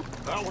 guys.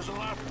 That was a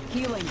lap.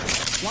 Healing.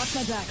 Watch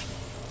my back.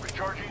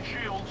 Recharging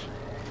shields.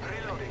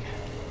 Reloading.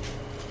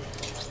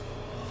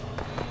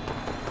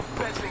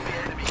 Battling the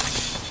enemy.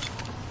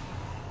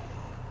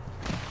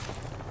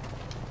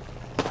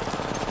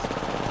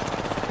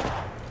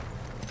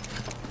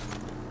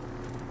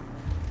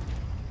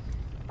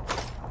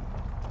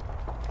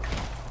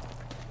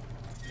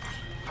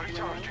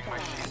 Recharging my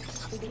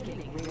shields.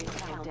 Beginning ring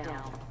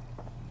countdown.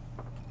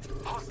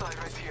 Hostile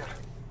right here.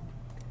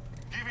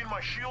 Giving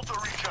my shields a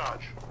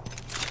recharge.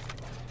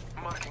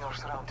 Marking our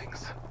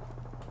surroundings.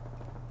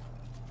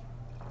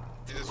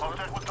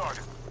 Contact with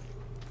target.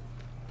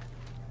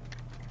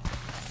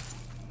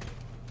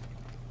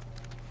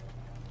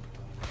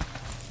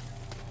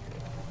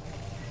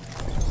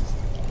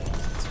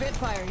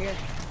 Spitfire here.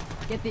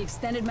 Get the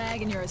extended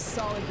mag and you're a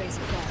solid base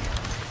of fire.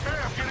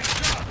 Hey, I'm getting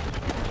shot.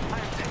 I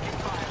am taking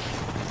fire.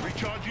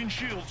 Recharging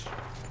shields.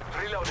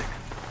 Reloading.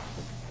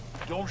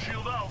 Dome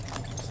shield out.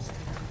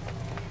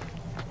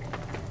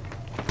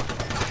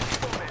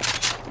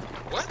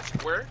 What?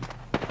 Where?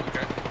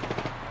 Okay.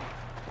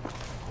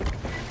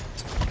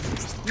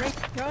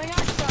 Throwing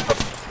arcstar.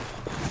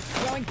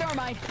 Throwing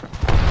thermite.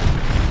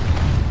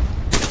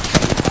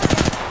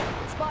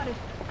 Spotted.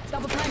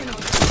 Double timing him.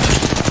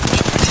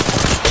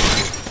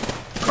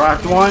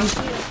 Cracked one.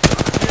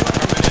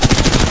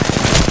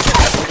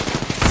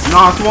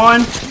 Knocked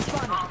one.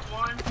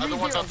 Other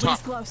one's on top.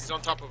 He's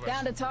on top of us.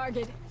 Down to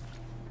target.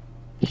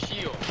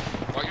 Heal.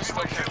 While you're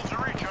still Shields a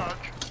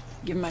recharge.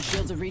 Give my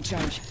shields a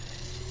recharge.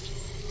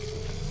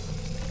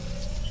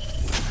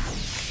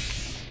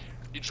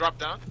 He dropped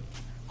down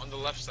on the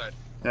left side.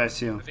 Yeah, I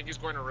see him. I think he's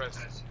going to rest.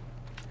 Okay.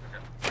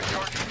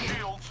 Recharging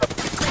shields.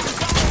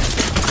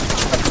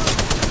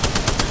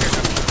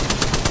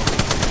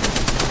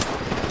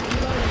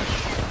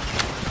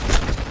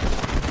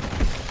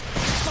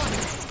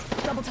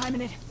 Double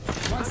timing it.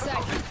 1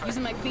 sec.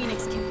 Using my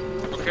Phoenix kit.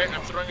 Okay,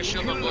 I'm throwing a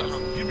shield on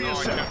Bloodhound. Give me a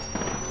sec.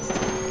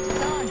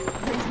 It's on.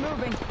 He's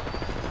moving.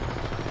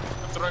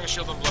 I'm throwing a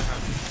shield on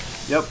Bloodhound.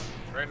 Yep.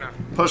 Right now.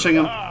 Pushing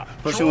him.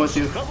 Pushing with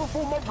you. Cover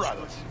for my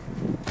brothers.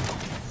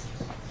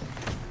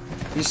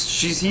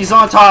 He's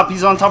on top.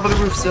 He's on top of the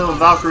roof still.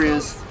 Valkyrie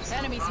is.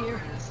 Enemies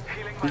here.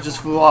 He just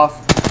flew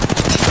off.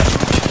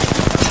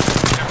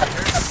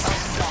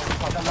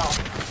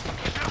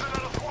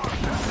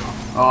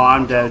 Oh,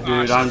 I'm dead,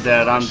 dude. I'm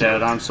dead. I'm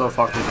dead. I'm so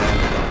fucking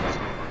dead.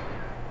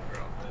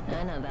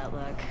 I know that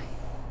look.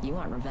 You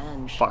want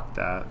revenge. Fuck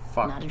that.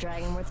 Fuck. Not a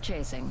dragon worth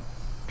chasing.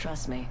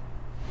 Trust me.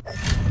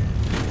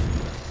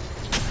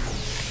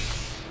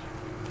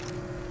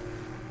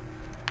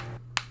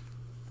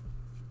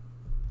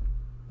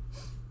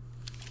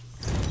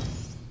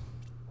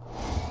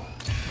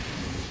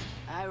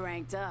 I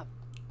ranked up.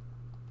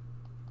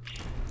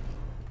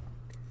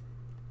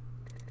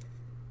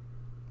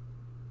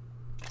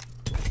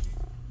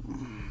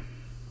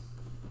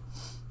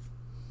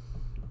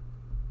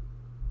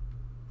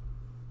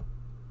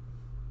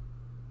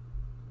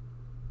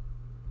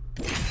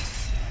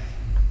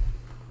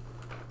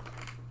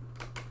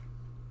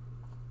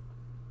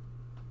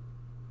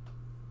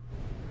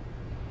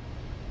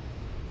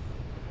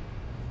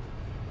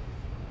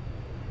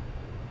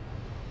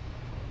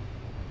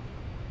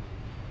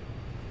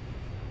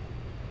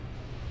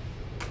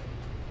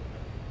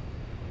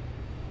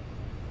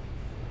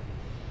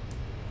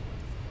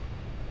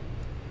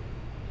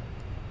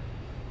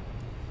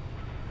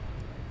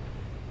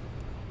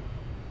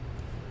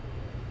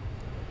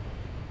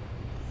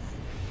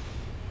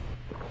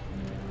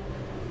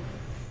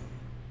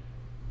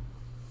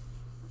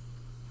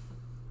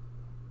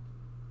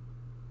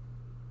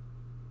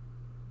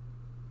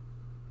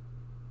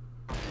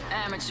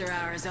 Amateur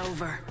hour is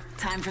over.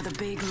 Time for the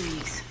big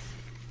leagues.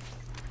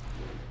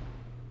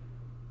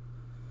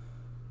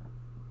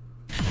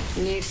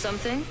 Need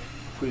something?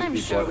 Please I'm be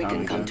sure we bloodhound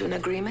can come again. to an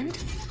agreement.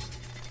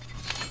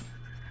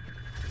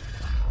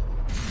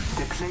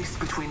 The place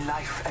between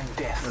life and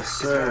death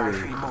Yes, is where I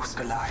sir. feel most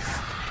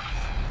alive.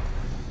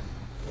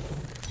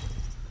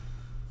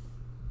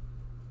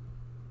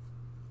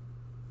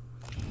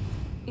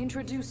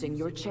 Introducing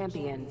your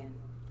champion.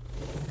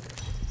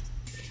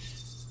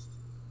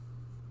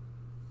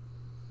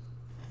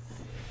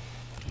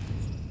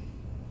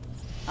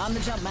 I'm the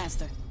jump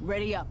master.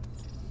 Ready up.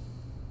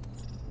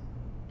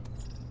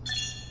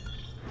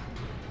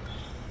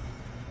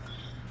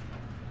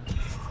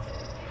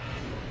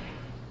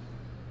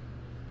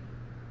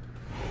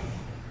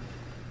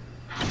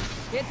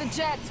 Hit the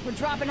jets. We're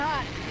dropping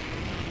hot.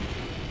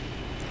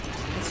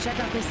 Let's check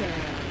out this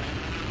area.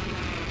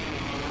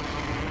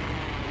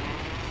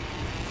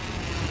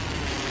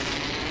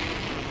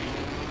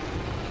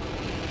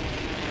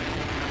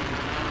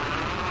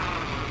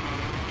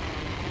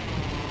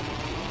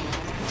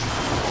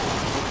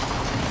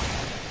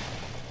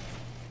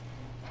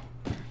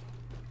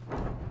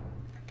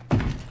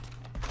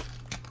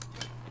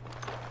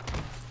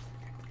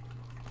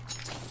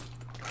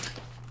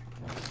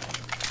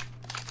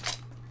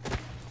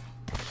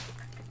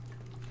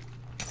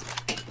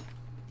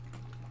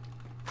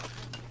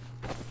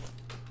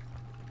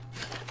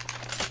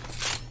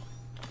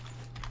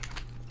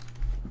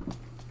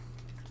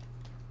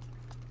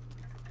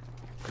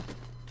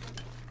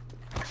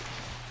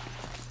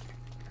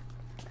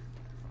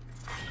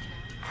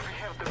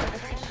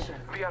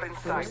 We are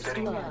inside the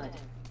ring. Run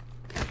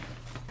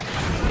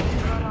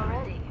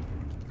already.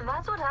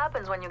 That's what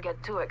happens when you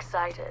get too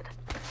excited.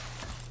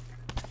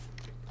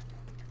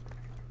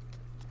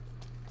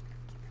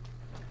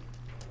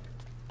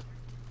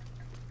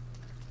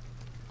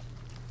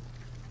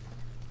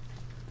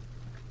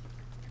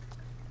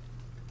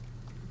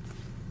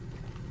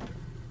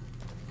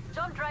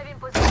 Jump drive in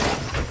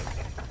position.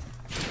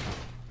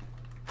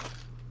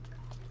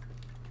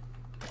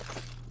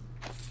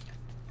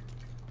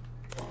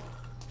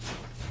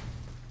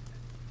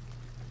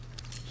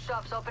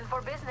 Shop's open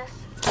for business.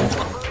 We'll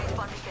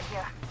respawn beacon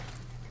here.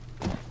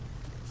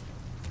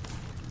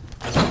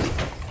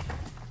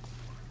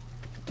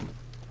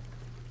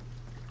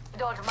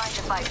 Don't mind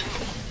if I do.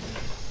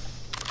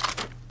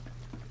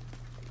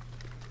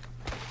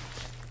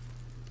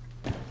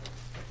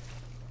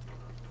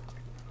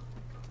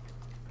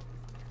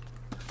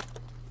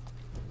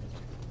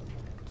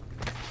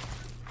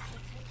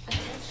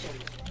 Attention,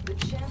 the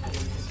champion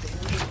has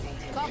been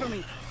eliminated. Cover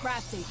me.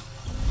 Crafty.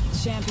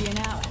 Champion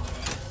out.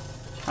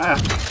 Ah.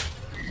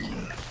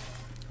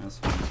 That's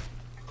fine.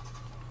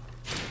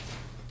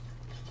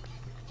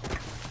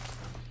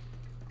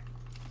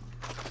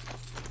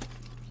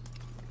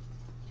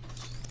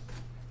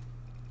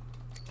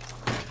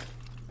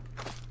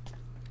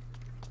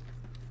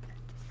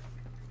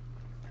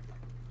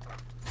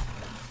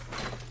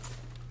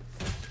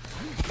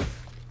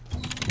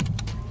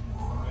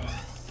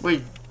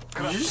 Wait,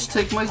 did you just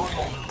take my...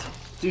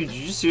 Dude, did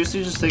you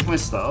seriously just take my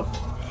stuff?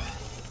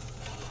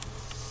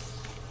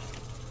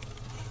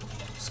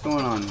 What's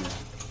going on here?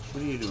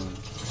 What are you doing?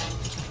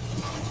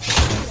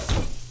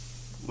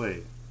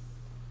 Wait.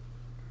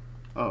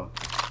 Oh.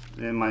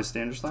 In my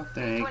standard stock?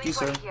 Thank you,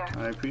 sir.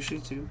 I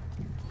appreciate you.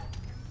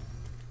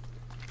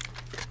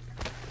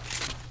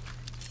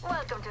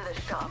 Welcome to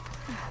the shop.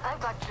 I've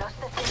got just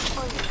the thing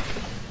for you.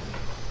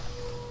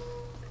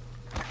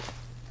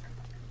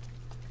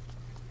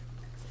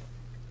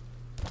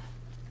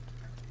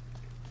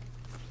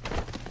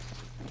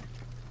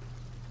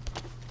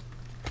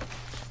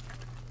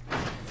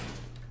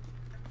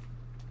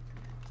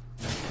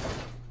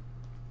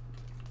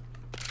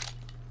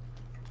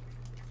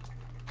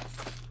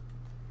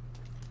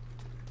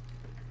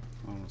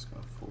 Almost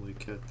got fully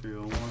kit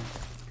 301.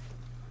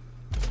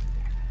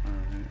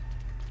 Alright.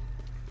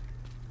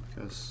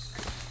 Guess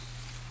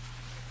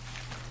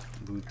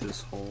boot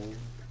this hole.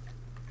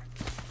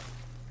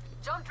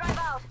 Don't drive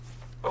out.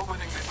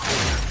 Opening this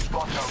hole.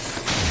 Watch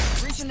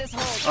out. Reaching this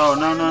hole. Oh,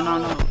 no, no, no,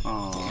 no.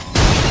 Oh.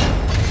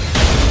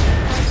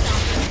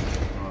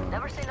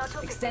 Never say no to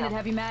a Extended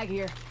heavy mag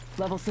here.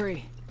 Level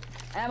 3.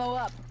 Ammo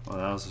up. Oh,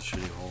 that was a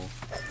shitty hole.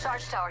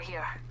 Charge tower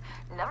here.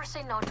 Never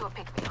say no to a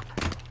pick-me-up.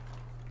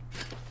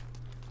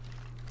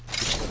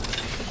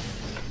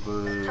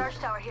 But, Charge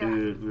tower here.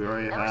 dude, we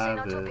already Never say have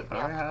no to a it. I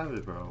pick-me-up. already have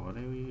it, bro. What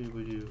do you want?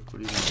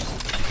 What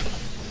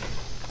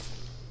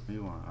do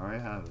you want? I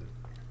already have it.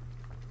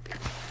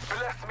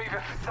 Bless me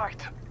with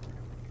sight.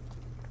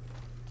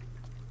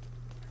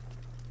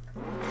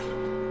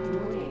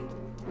 Warning,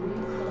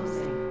 ring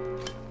closing.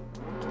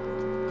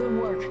 Good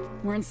work.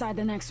 We're inside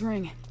the next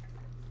ring.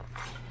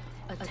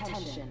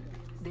 Attention,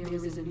 there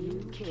is a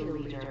new kill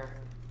leader.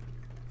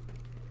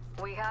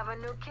 We have a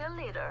new kill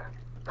leader.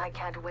 I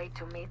can't wait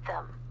to meet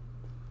them.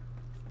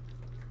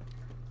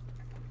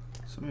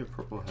 Send me a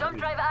purple heavy. Jump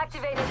drive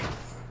activated.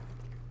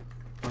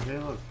 Oh, hey,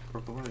 look.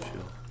 Purple light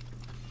shield.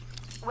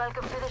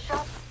 Welcome to the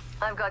shop.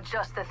 I've got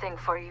just the thing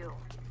for you.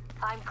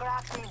 I'm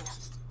crafting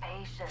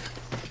patience.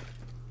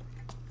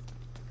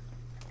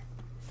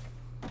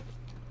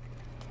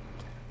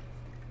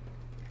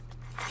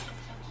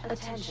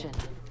 Attention,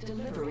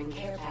 delivering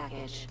care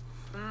package.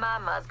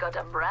 Mama's got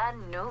a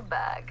brand new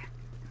bag.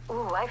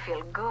 Ooh, I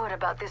feel good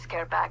about this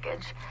care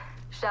package.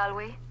 Shall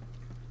we?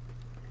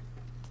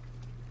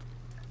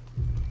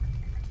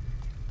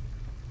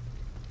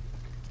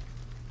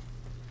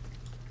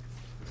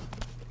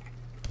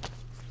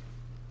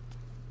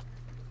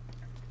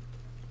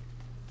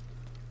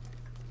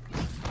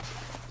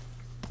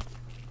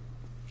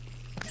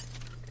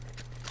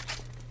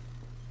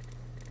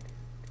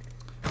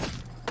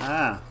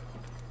 Ah.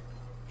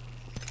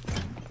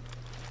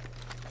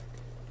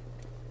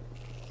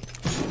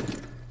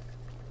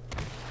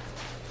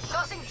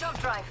 Crossing jump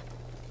drive.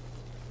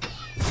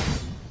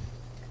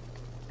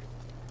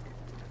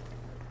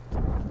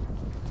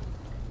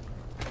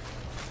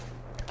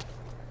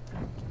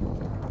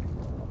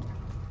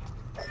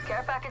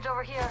 Care package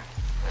over here.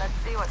 Let's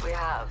see what we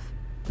have.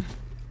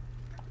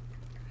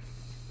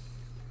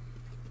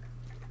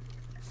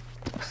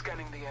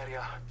 Scanning the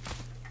area.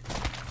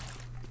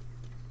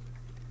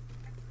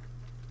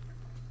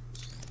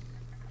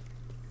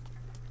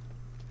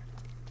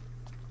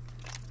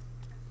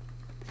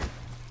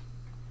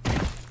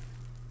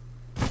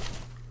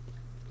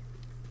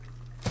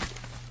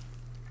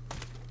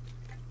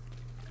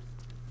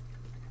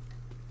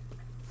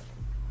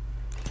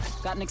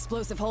 Got an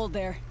explosive hold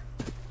there.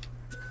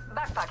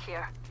 Backpack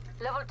here.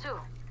 Level 2.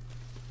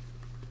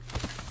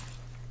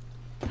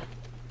 I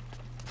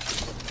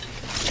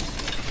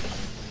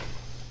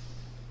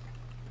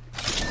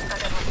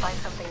bet we'll find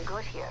something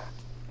good here.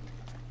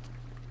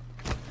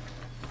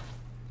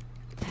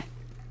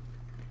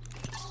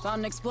 Found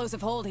an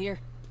explosive hold here.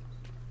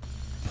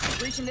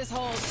 Reaching this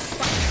hold.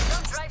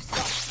 Jump drive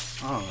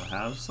stop. Oh, I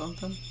have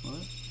something?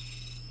 What?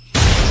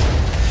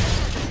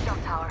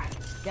 Jump tower.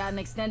 Got an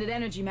extended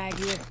energy mag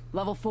here.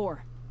 Level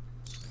 4.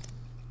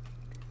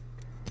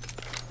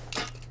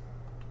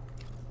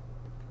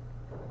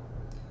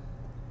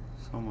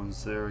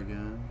 Someone's there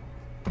again.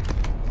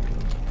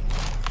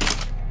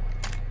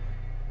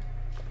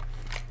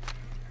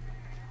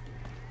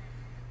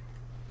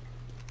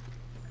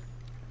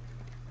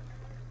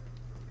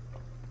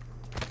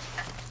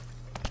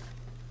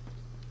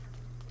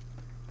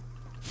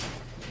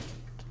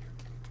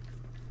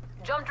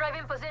 Jump drive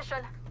in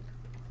position.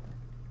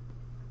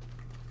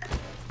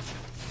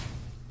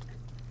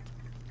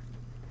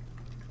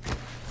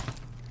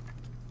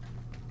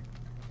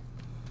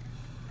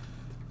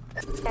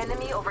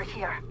 Enemy over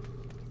here.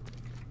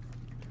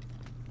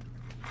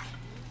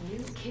 New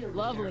kill leader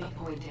Lovely.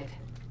 appointed.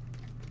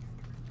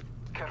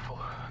 Careful,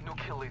 new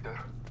kill leader.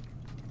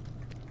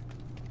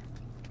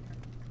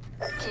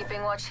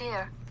 Keeping watch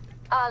here.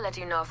 I'll let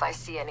you know if I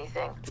see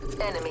anything.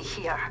 Enemy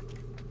here.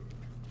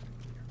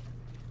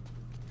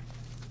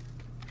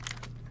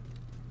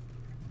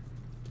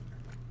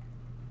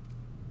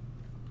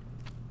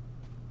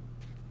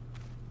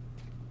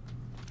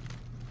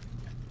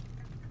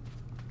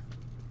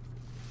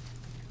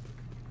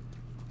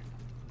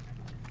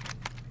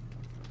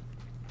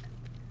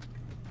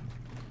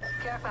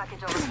 Care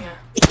package over here.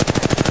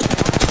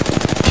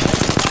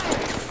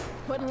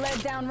 Putting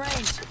lead down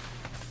range.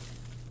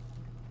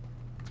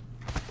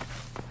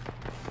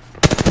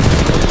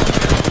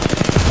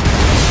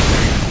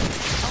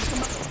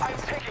 I'm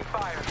taking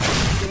fire.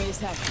 Give me a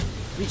sec.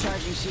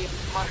 Recharging shield.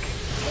 Marking.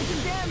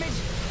 Taking damage.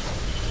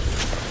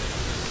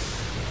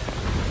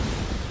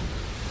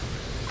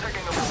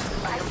 Taking a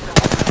move. I am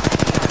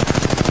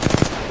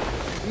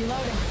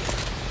Reloading.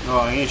 Oh,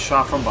 I get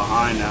shot from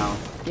behind now.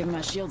 Giving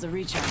my shields a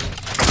recharge.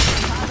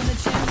 Pop in the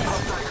chimney.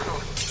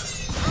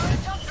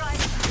 Jump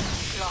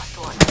drive. Lost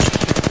one.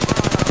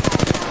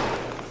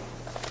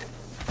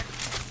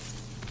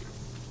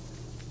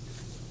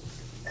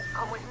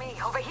 Come with me,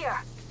 over here.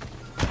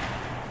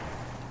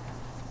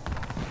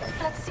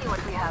 Let's see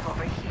what we have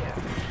over here.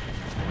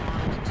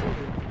 Round 2.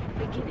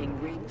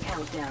 Beginning ring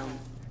countdown.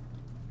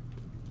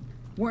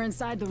 We're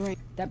inside the ring.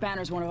 That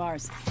banner's one of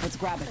ours. Let's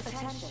grab it.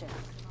 Attention.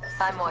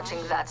 I'm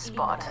watching that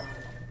spot.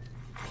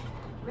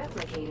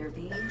 Replicator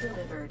being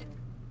delivered.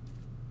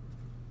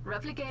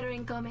 Replicator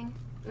incoming.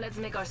 Let's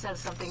make ourselves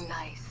something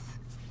nice.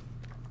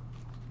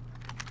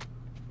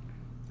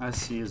 I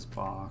see his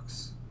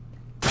box.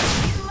 Get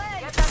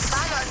that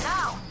banner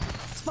now!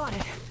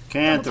 Spotted.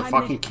 Can't, they're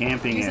fucking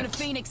camping Using it. a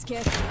Phoenix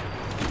kit.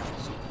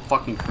 So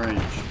fucking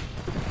cringe.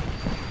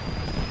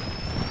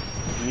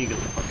 We need to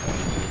get the fuck out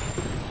of here.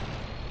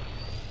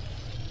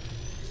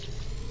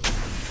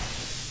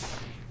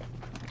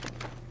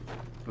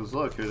 Cause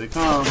look, here they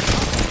come. Smoke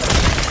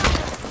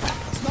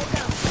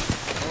out.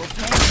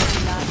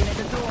 Okay, knocking at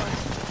the door.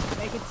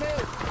 Make it 2.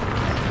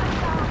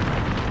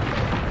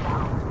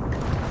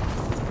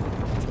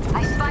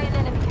 I spy an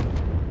enemy.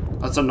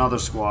 That's another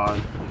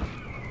squad.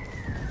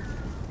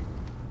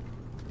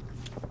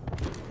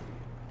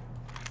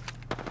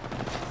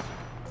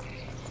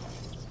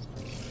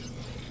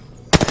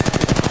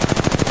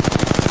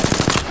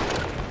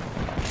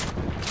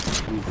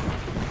 Oof.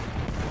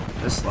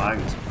 This lag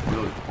is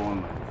really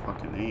pulling my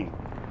fucking aim.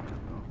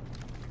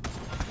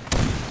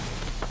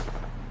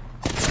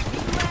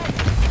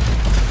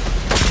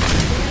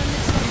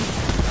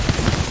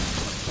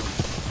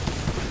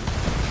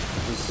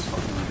 This is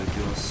fucking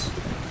ridiculous.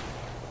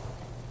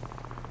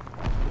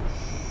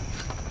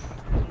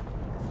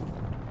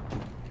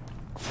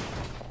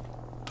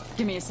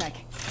 Give me a sec.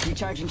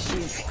 Recharging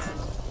shields.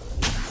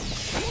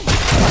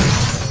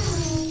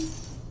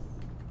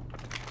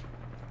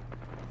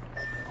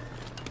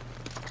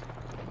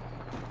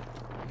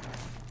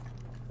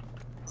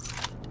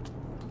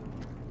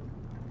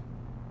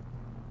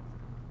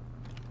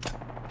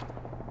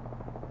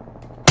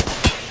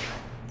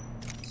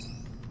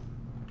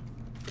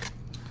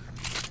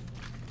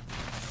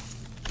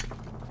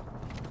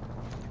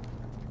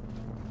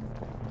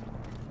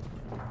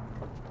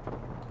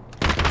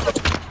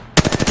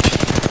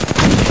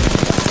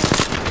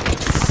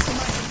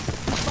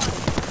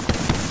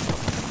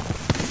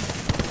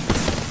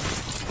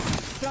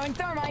 Throwing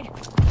thermite.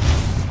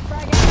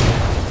 Frag out.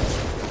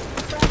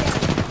 Frag out.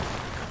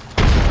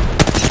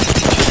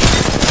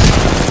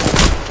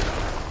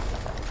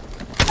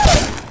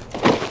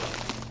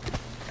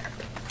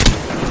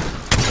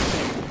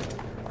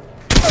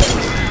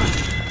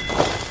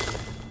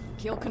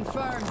 Kill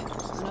confirmed.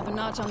 Another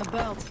notch on the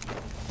belt.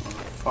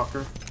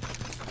 Fucker.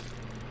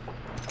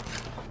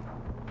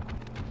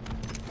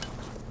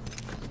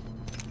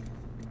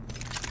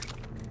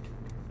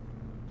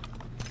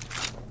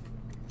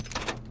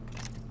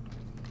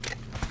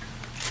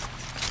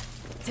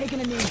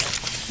 Taking a knee.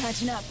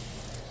 Patching up.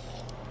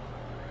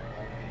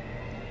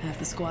 Half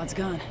the squad's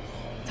gone.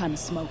 Time to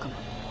smoke them.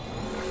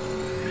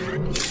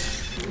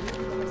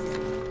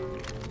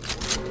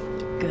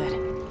 Good.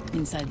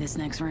 Inside this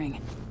next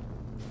ring.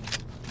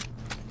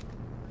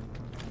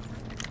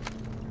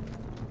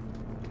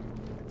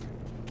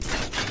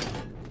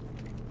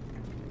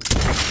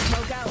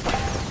 Smoke out.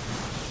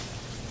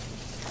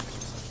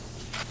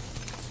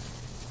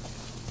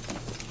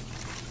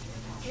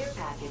 Care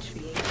package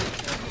being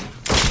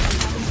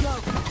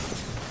Smoke.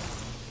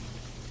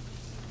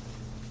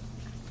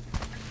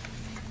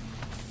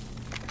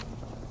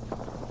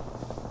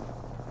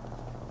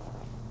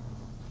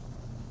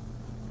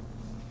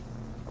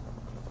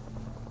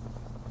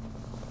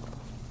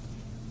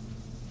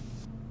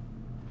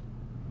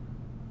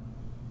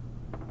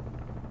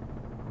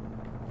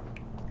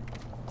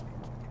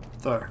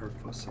 Thought I heard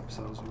footsteps,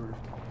 that was weird.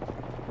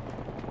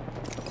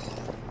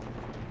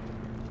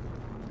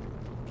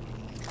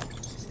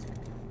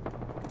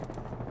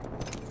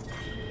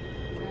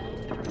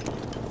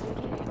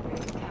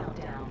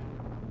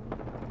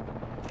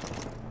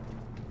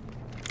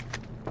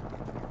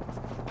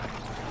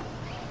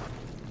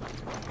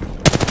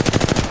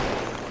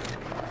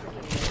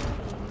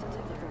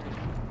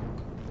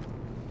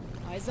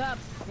 Eyes up.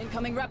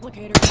 Incoming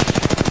replicator.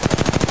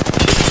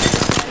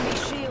 Enemy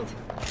shield.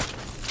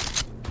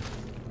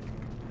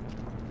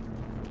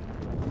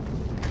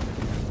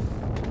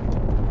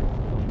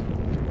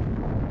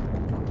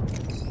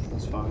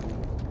 That's fine.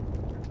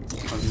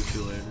 I'll get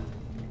you later.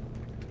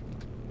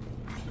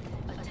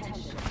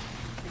 attention.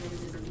 There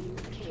is a new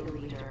kill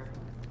leader.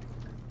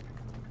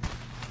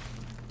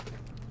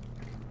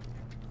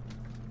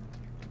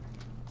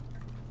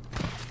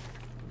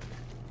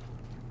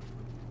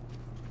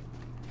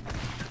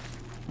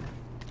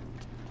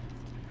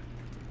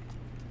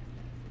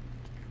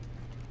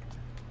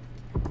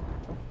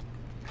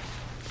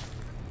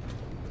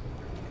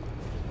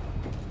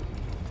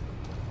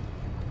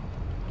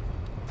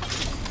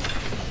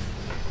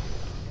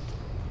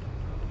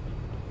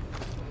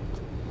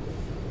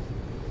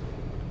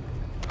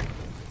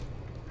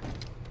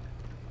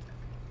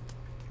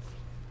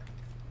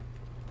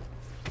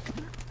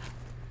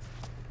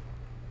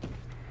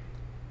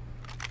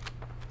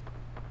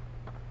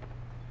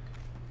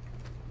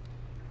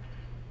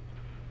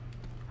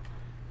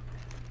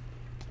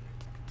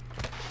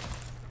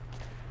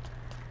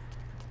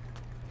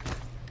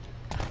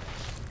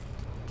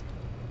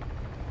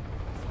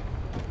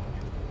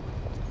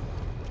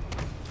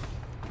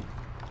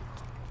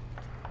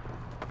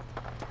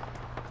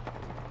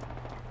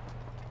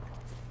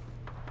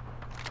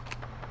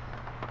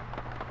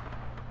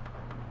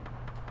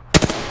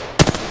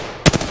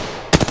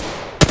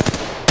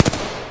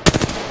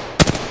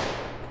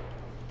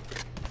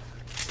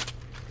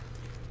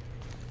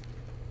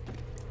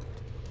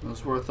 It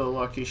was worth a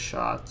lucky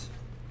shot.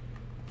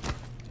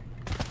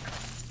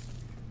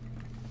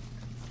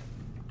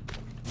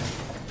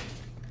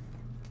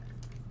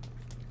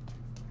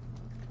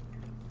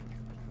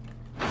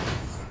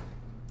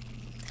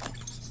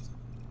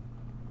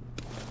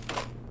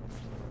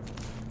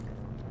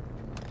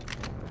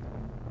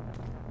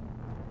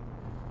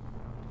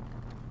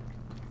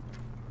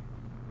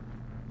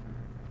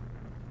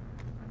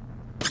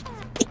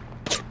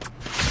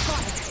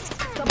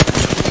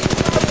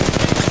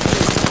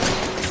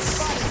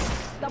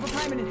 Double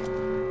timing it.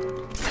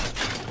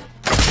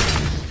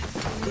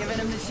 Giving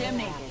him the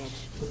chimney.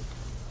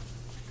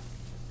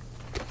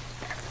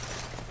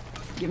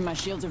 Give my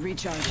shields a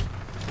recharge.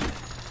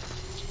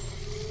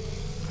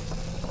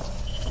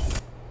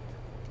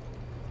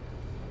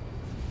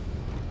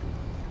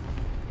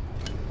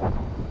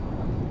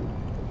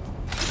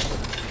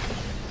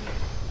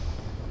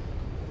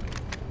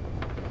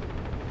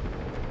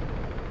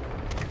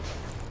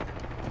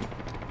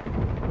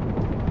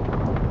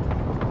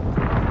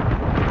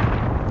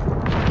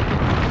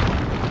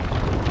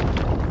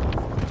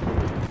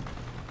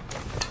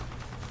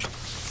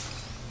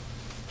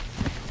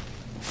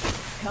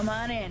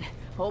 on in.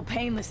 Old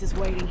Painless is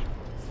waiting.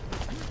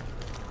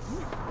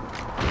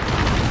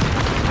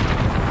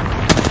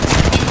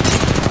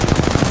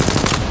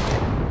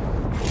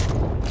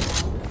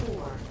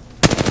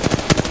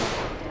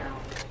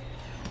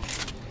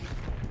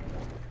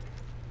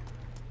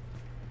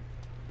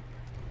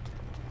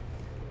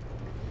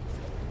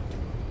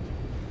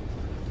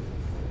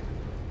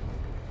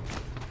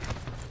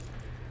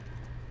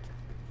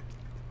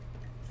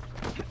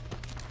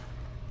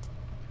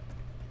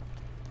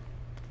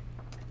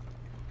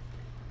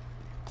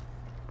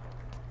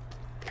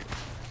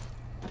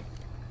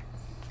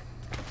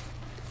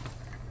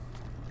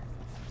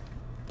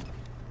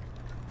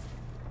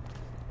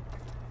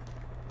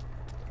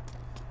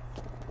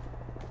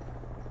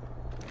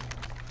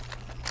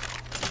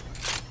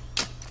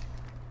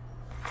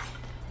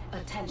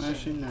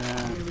 Attention.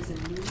 There is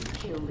a new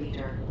kill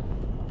leader.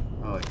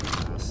 I like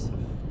the Mastiff.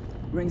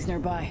 Ring's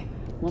nearby.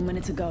 1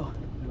 minute to go.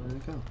 Where'd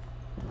it go?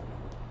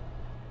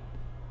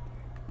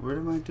 Where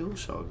did my dual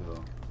shell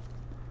go?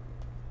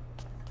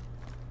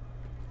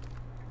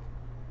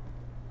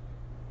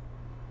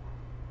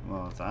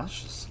 Well,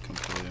 that's just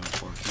completely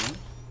unfortunate.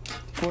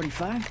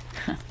 45?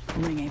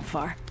 Ring ain't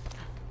far.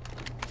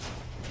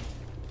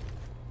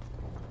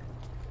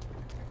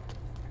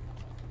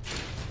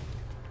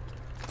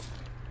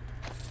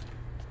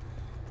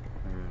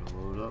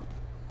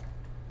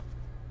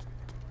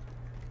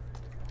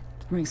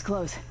 Ring's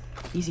close.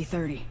 Easy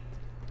 30.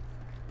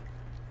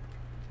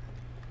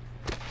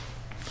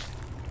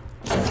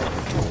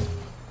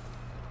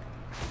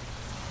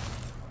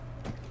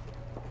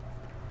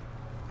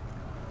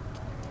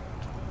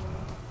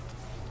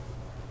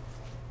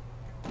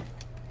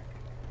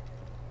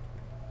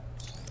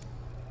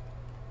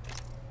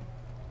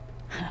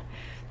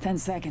 Ten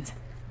seconds.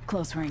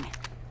 Close ring.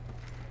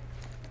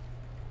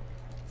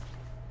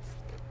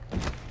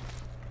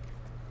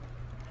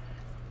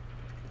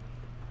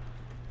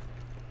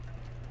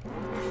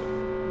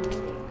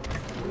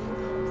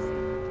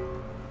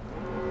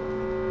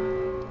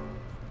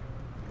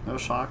 No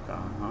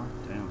shotgun, huh?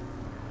 Damn.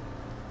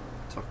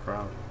 Tough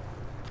crowd.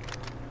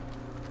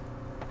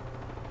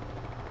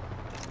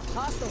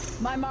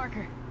 Hostile, my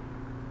marker.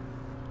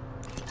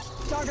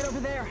 Target over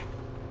there.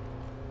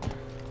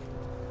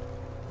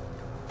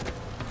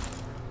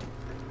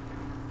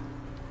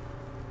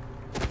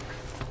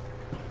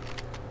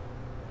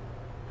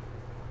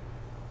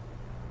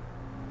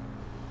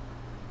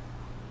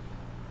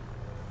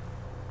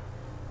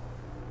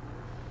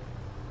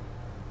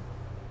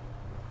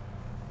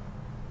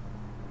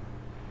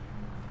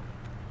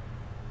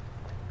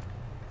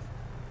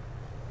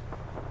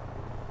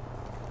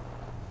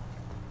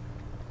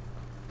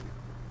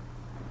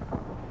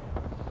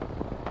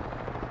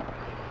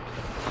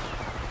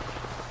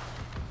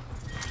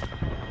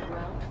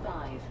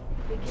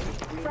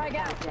 Frag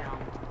out. Down.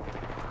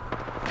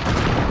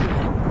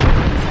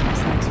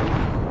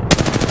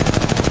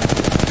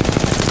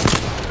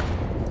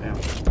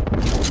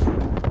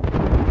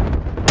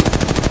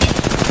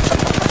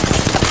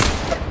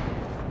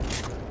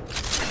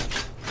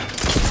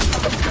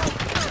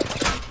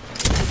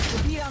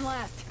 Repeat on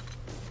last.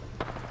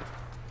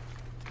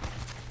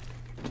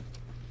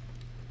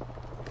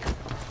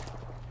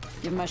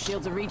 Give my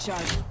shields a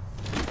recharge.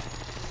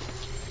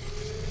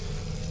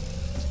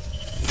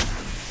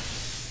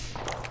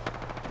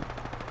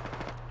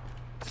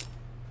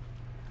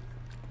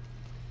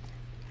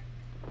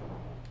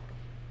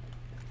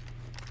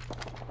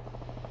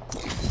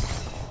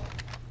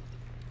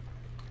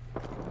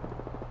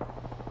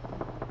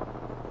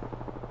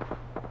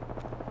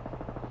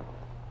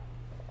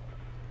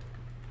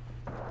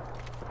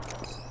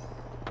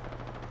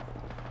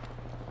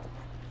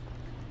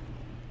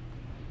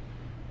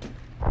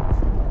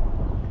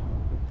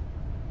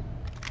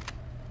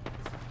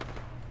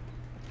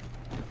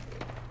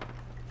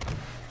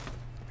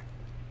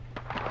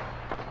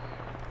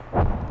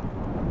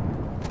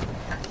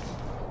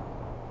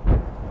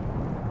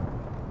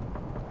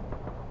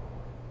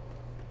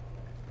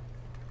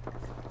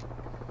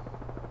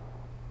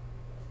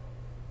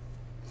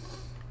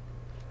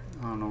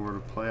 I don't know where to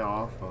play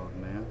off of,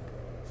 man.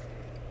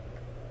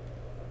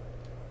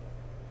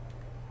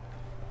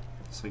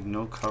 It's like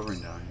no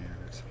covering down here,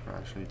 except for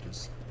actually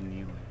just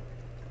kneeling.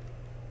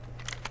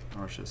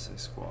 Or I should say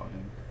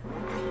squatting.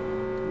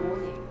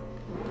 Warning.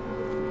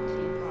 Movement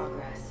in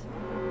progress.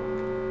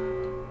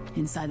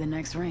 Inside the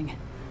next ring.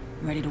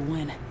 Ready to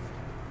win.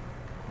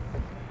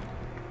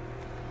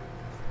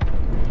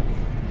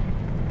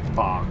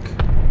 Fuck.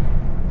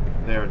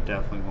 They're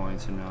definitely going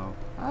to know.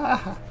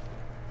 Ah.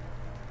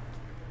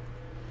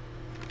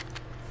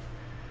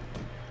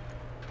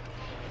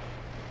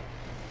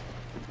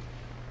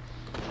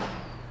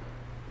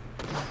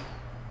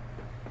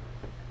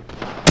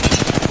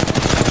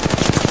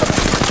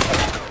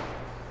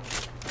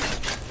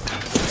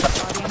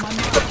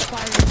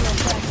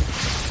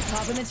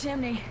 Top of the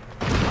chimney.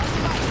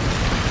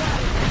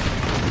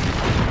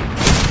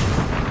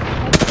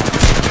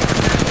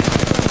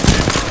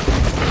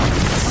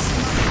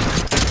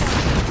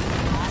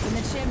 Top in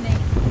the chimney.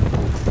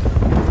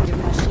 Give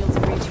my shields a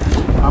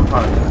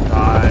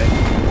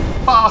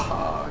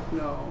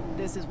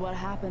This is what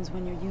happens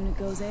when your unit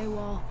goes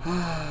AWOL.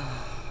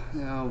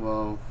 Yeah,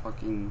 well,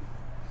 fucking...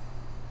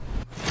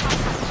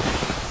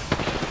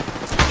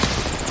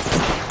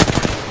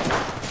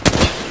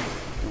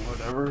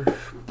 Whatever.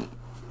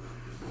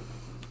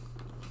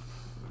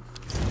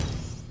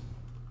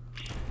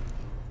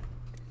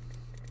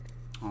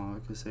 All I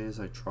can say is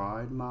I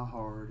tried my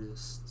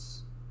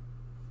hardest.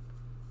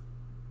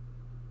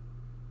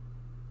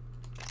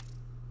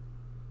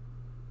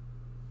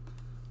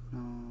 No,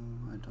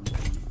 I don't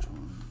want to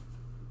join.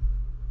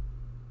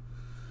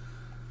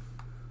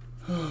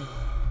 Oh,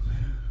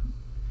 man.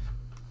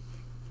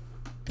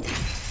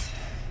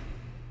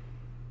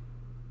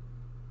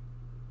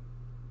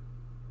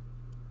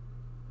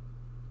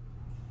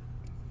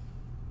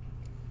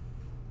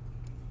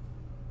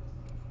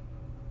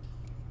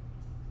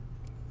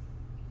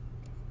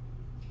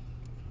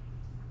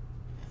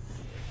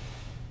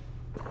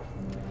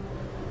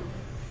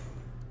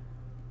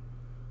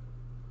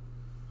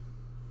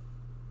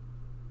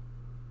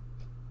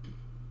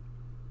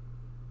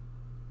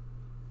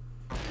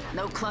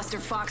 No cluster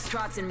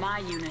foxtrots in my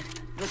unit.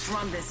 Let's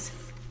run this.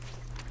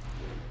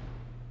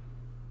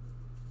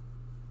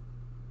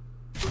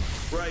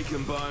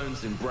 Breaking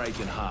bones and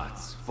breaking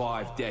hearts.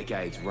 5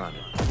 decades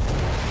running. I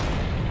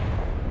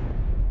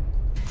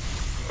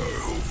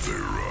hope they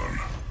run.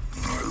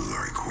 I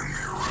like when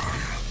they run.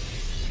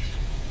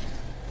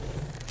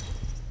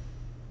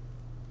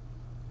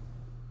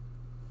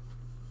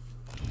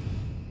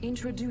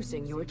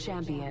 Introducing your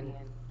champion.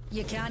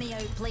 You can't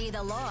outplay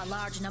the law of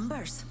large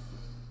numbers.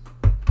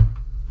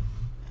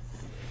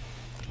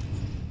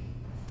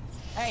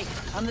 Hey,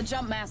 I'm the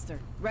jump master.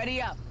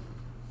 Ready up.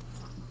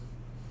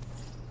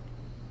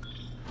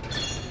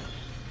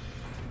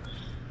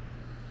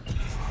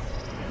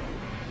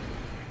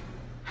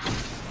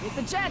 With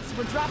the jets,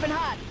 we're dropping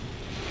hot.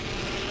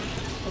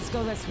 Let's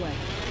go this way.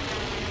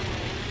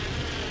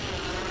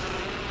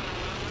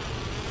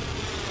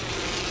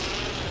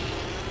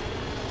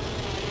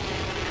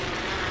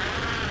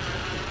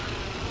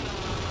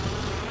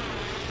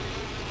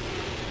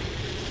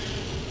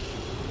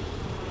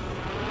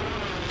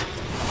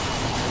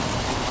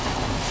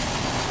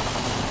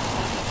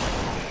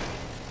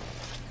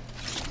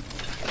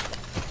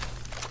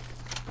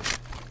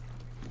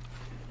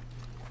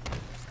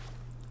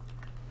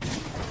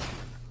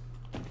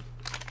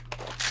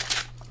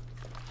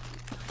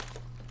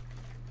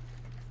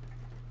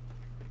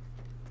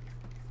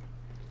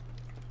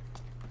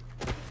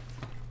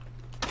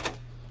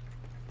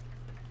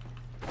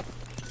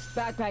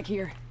 Backpack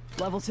here,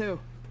 level 2.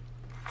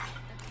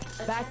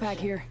 Backpack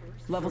here,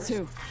 level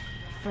 2.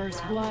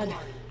 First blood.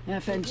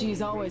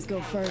 FNGs always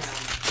go first.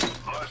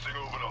 Blasting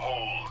over the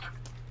hold.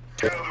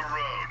 Gather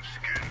round,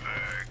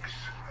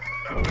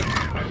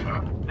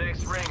 skinbags.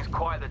 Next ring's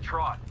quite the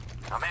trot.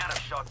 I'm out of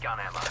shotgun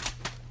ammo.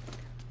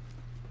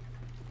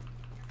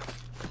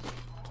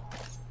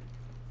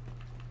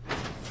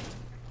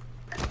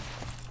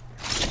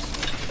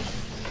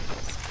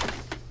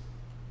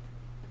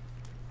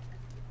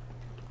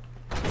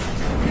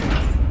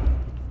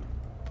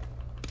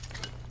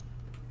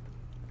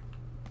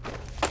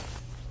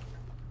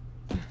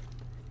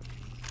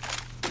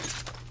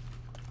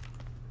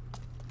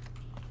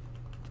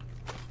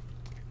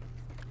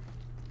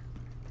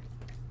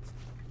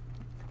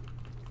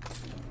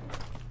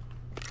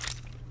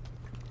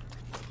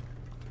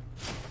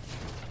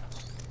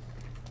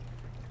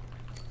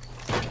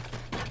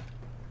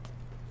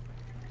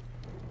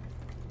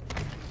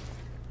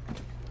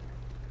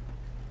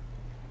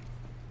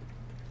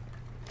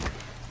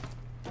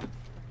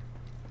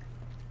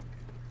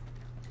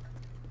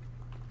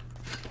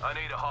 I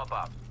need a hop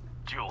up.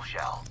 Dual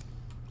shell.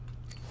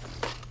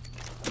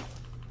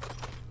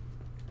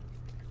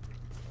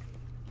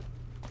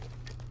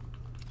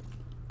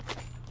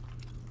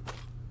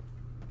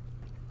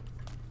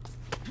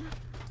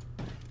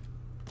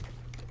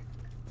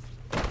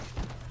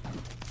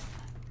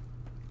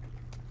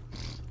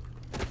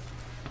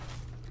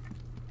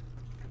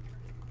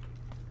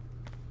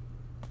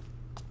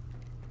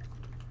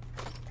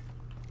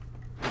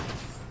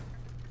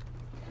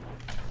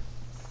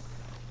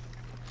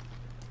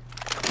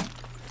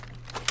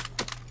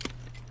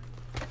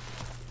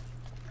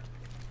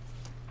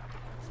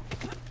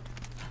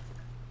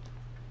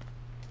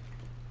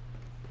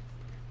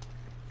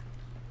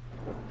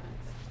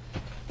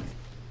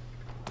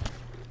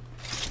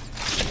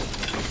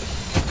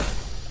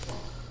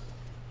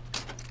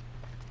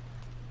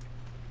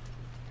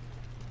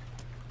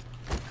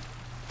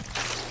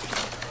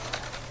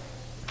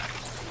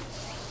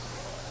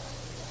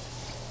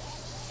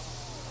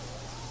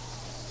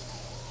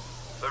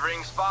 The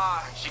ring's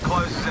far. She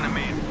closes in a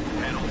minute.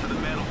 Pedal to the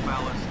metal,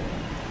 fellas.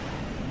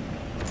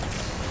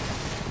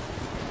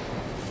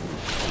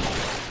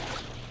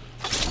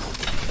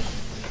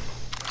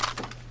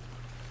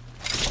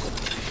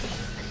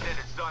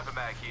 Extended sniper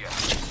mag here.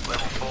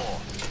 Level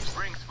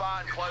 4. Ring's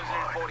far and closing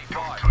in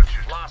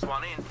 45. Last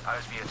one in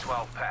owes me a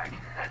 12-pack.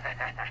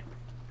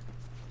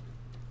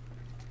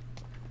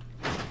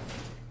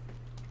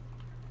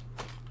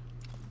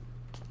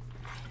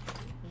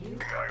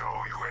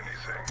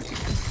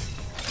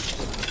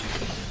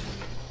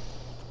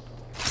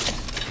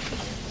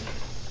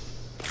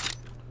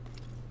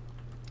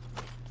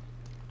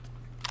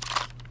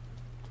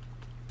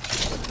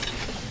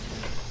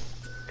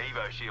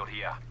 Evo shield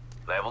here.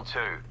 Level 2.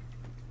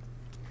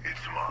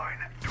 It's mine.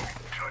 Don't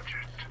touch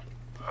it.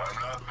 I'm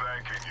not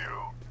thanking you.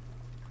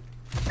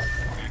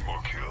 Need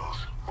more kills.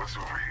 What's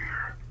over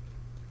here?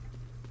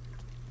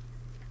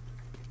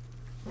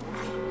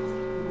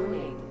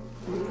 Warning.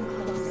 Ring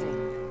closing.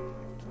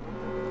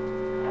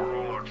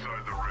 All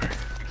outside the ring.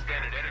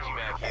 Extended energy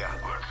mag here.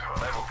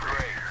 Level 3.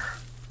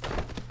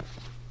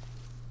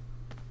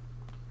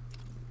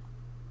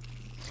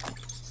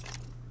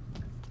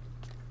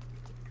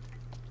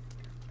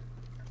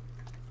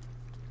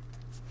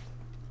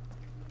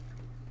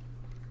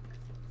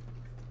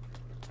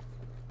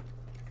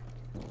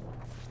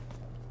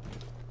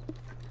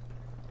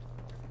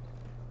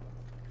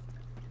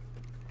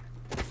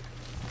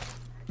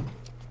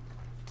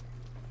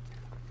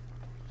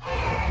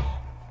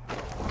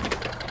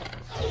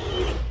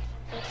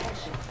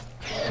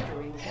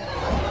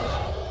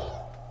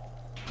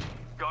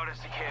 Got us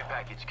a care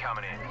package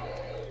coming in.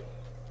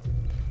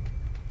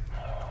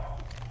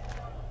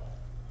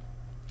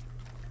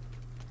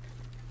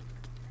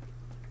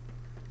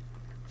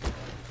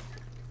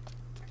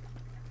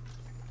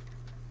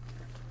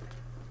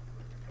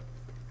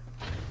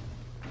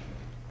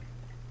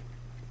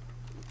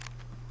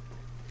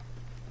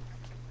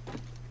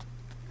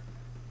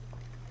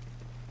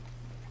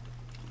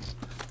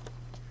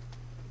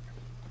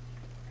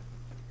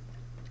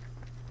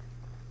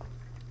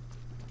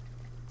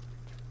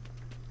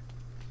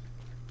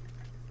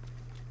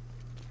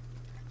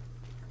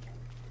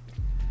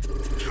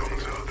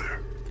 Someone's out there.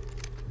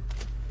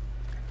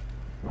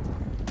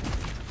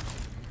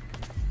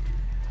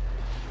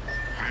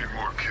 Need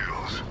more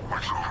kills.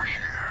 What's over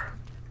here?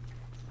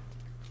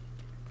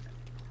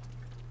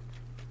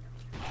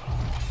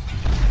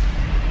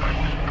 I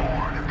was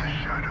born in the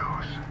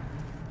shadows.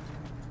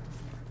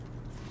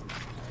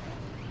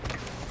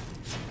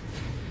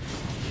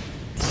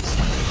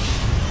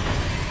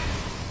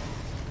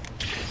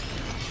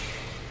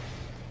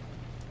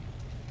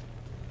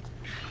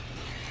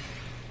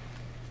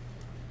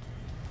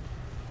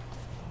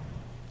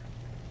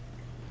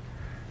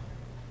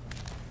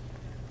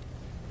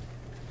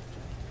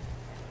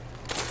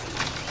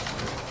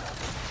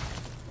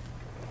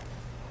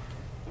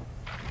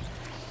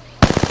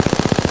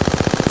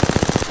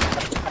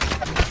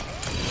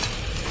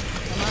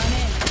 Come on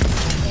in.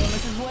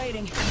 Amos is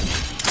waiting.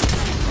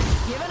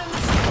 Giving him the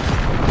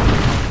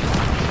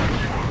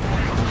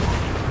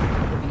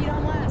repeat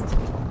on last.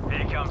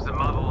 Here comes the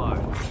mother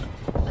load.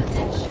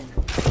 Attention.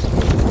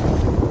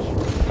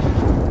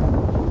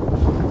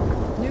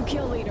 New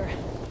kill leader.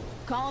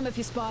 Call him if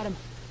you spot him.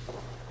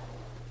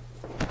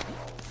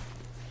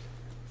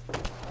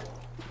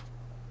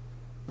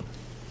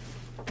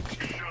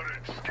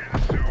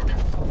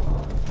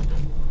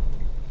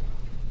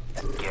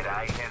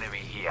 G'day, enemy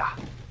here.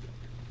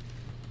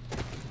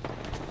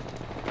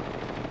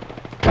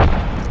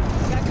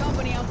 Got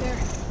company out there.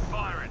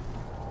 Firing.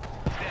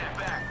 Stand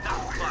back.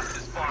 Knuckle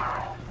clusters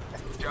firing.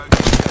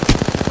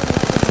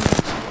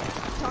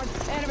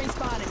 Target enemy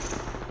spotted.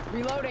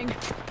 Reloading. A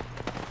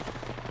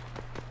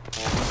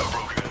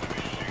broken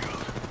enemy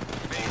shield.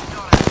 Being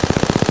shot at.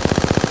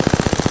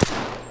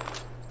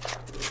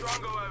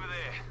 Strongo over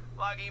there.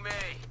 Lucky me.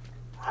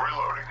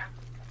 Reloading.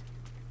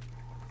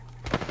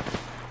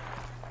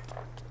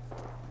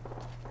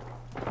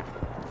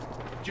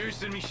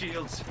 Juicing me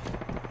shields.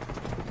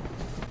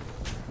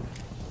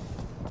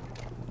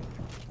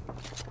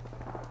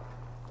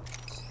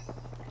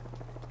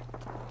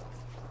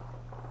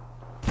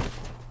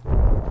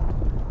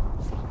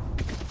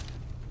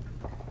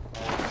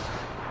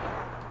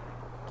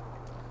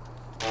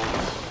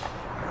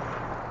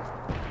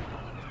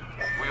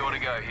 We ought to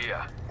go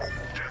here.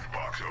 Death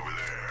box over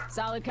there.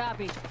 Solid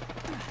copy.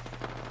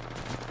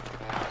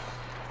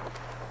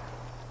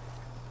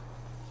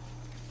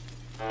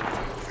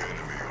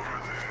 Enemy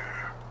over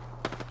there.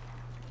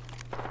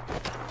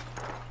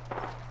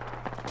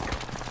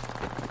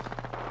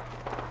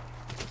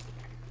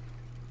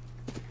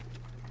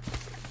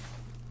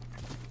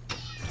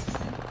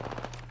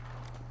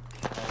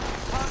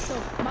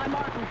 Hostile. My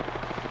marker.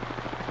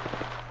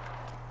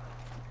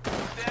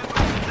 Stand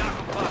by the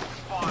knuckle clusters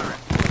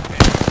firing.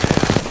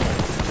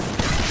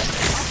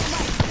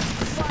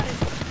 Spotted.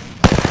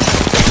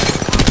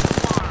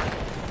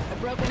 A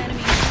broken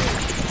enemy.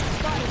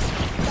 Spotted.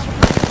 Double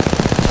time.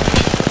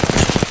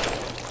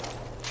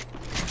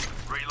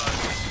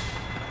 Reloading.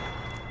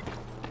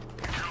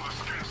 Kill the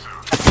skin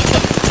suit.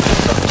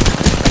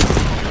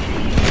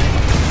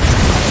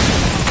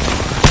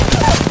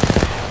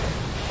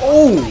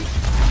 Oh!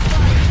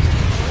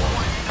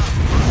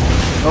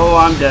 Oh,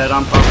 I'm dead.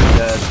 I'm probably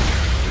dead.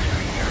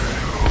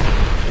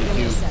 Thank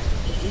you.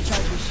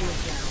 Recharge your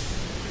shields now.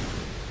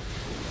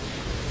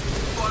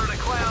 Spotted a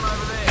clown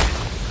over there.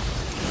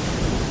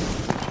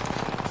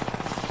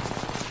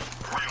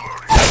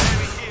 Reloading.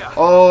 Enemy here.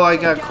 Oh, I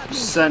got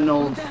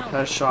Sentinel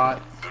headshot.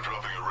 They're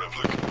dropping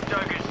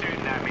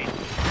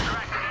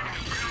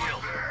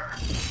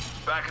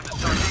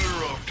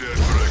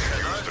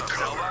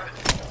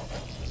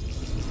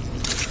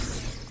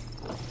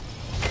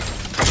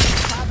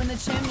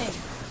chimney.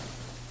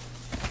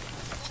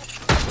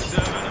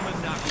 Serving him a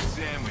knuckle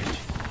sandwich.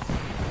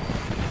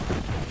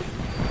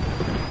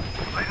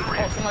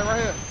 Oh, somebody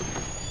right here.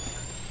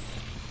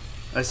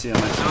 I see him. I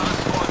see him.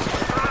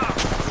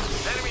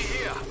 Enemy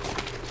here.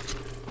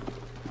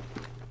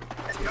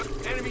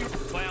 Enemy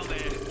found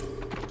there.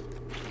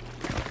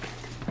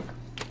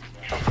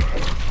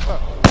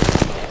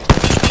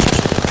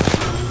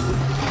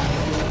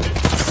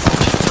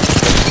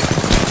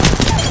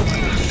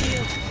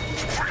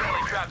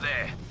 Trap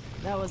there.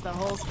 That was the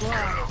whole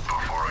squad.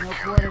 No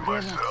quarter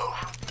given.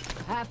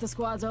 Half the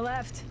squads are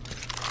left.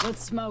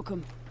 Let's smoke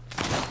them.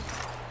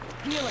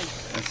 Healing.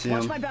 I see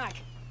Watch him. my back.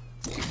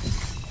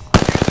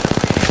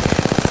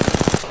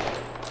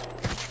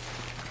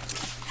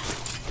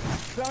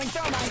 Throwing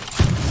thermite.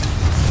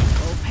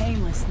 Oh,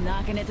 painless,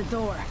 knocking at the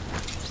door.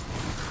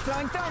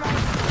 Throwing thermite.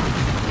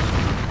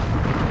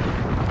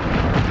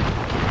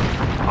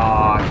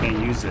 Ah, I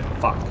can't use it.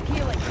 Fuck.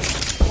 Healing.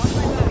 Watch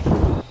my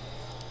back.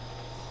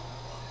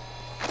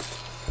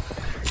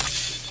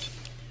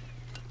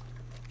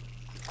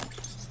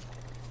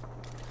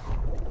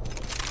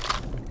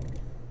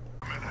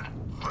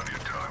 Plenty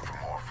of time for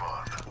more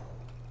fun.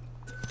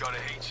 Got a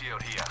heat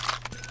shield here.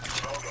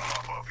 Found a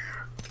hop up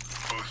here.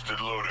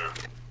 Boosted loader.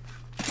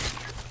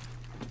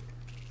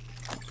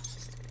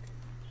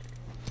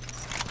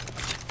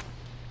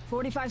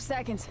 "45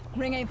 seconds.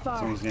 Ring ain't far.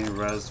 Someone's getting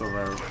rezzed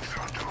over.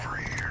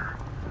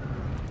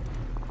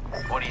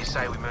 What do you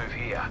say we move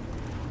here?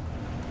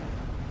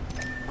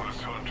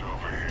 Let's hunt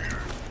over here.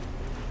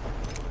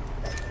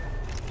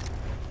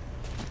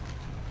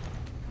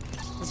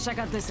 Let's check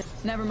out this.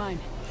 Never mind.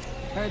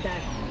 Heard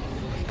that.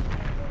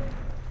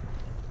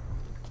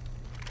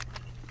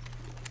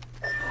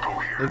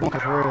 They going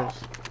for res.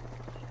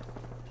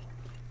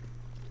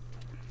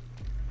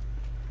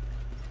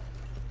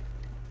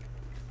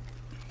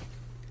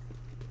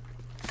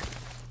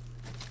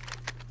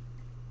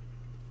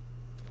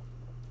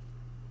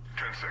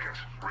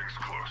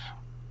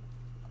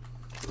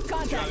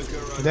 Contact.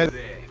 That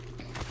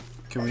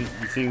Can we? You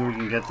think we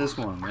can get this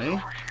one,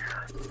 right?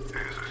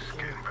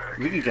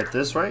 We can get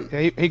this, right?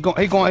 yeah, he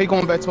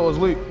going back towards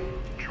Luke.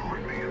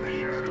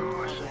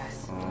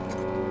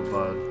 Oh,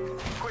 bud.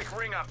 Quick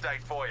ring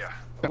update for you.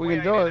 We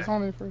can do it. It's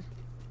only first.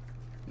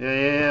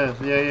 Yeah.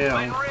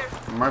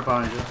 I'm right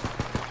behind you.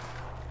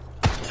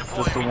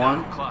 Just the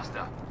one.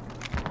 Cluster.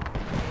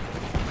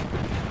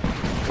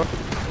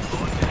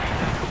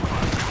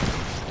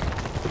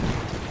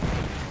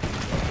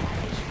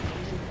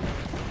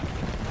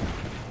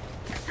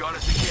 Got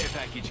us a care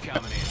package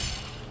coming in.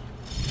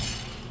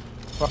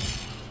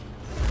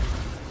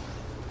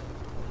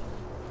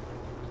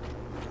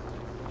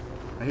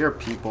 I hear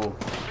people.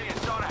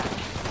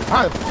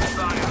 Hi.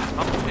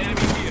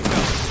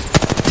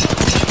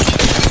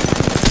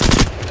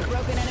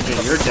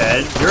 Okay, you're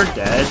dead. You're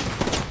dead.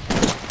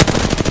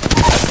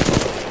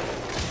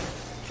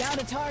 Down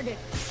to target.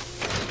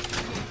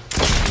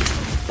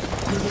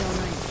 You'll be all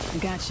right. I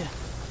gotcha.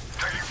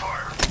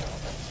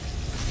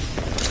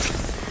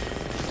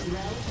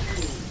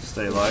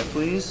 Stay alive,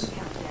 please.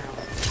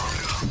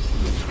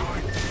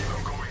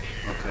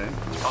 Okay.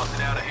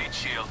 Tossing out a heat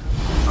shield.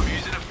 I'm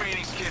using a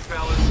Phoenix kit,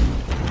 fellas.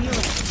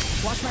 Healing.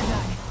 Watch my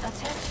back.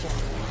 Attention.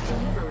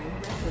 Delivering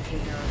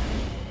replicator.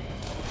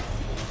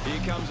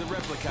 Here comes a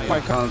replicator.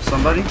 Here comes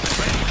somebody.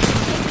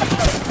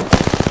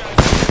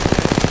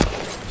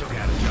 Took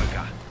out a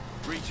Joker.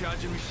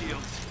 Recharging my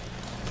shields.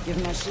 Give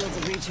my shields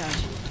a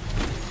recharge.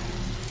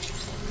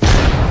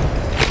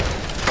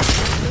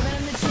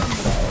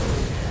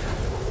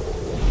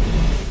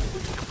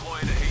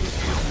 Deploying a heat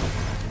shield.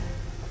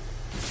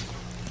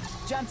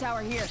 Jump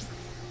tower here.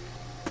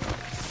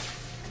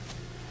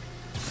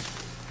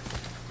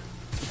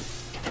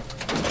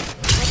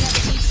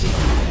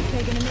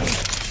 Taking a knee.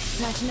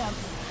 Matching up.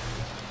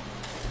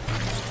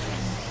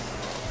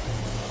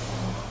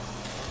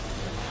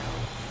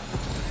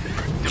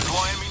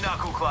 Deploying me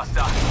knuckle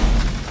cluster.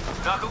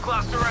 Knuckle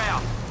cluster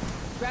out.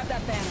 Grab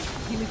that banner.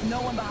 You leave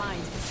no one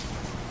behind.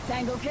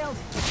 Tango killed.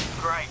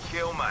 Great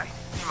kill, mate.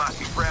 You must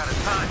be proud as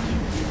punch.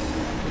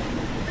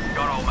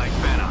 Got old mate's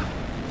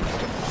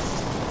banner.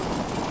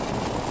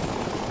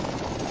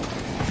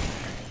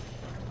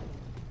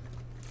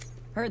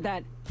 Heard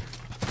that.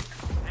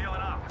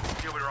 Healing up.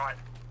 You'll be right.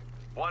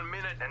 1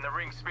 minute and the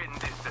ring's spitting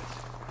distance.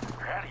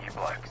 Proud of you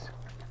blokes.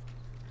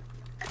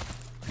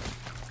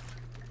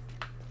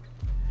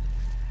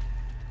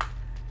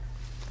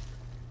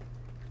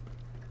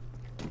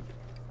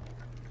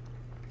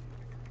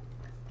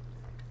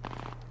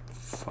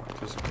 Fuck,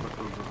 there's a quick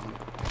over.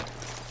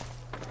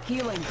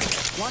 Healing.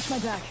 Watch my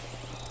back.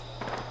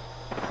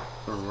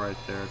 They're right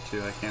there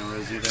too. I can't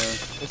res you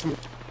there.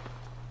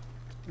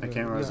 I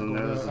can't res them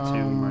there. There's a Um,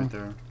 team right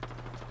there.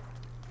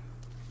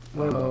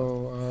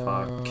 Well,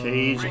 Fuck.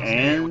 Cage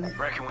and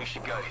Reckon we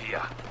should go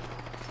here.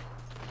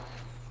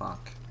 fuck.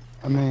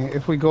 I mean,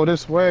 if we go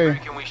this way,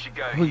 Reckon we should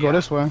go if we go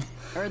this way,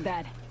 Heard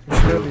that.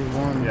 there should be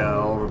one. Yeah,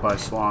 over by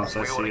swamps.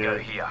 I We see ought to go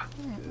it. here.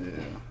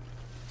 Yeah.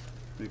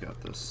 We got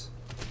this.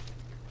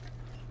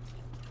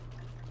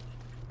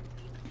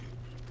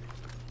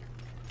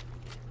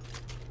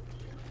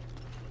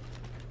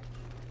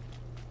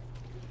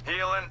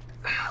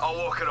 I'll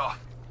walk it off.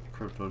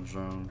 Crypto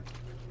drone.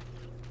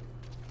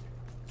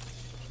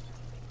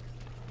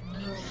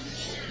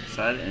 Is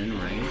that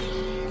in range?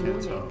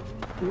 Can't tell.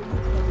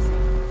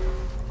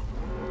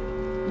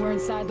 We're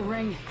inside the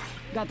ring.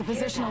 Got the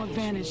positional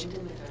advantage.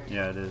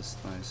 Yeah, it is.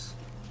 Nice.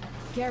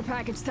 Care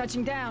package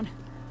touching down.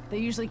 They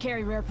usually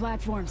carry rare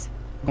platforms.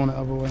 Going the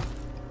other way.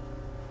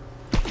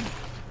 Alright,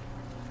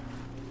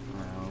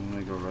 I'm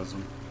gonna go res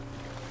him.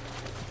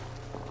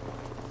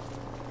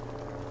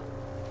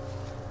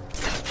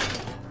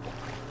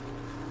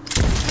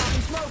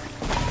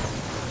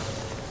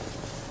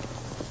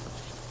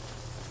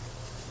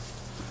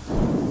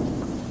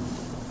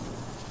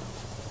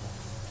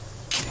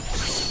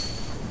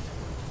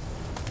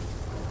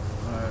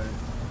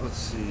 Let's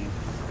see.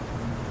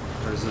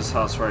 There's this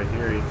house right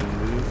here you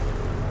can loot.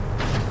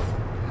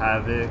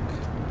 Havoc.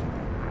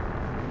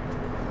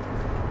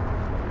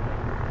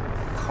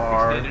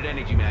 Car. Extended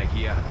energy mag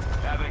here.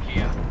 Havoc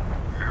here.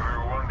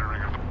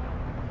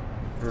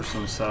 Here's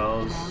some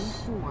cells.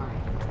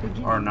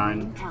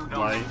 R9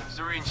 light.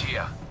 Syringe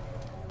here.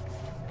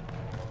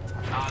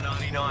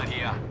 R99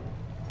 here.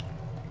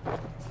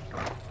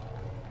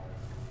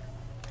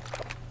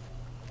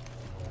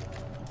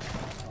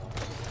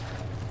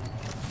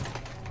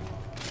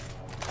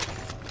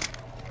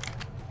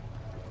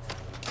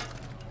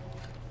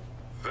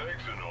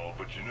 Thanks and all,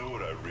 but you know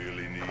what I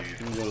really need?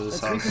 Go to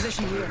this Let's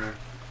reposition here.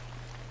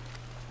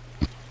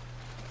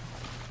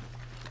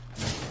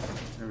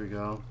 There we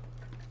go.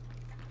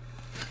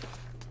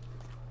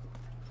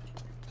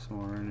 Some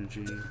more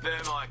energy.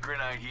 Thermite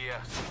grenade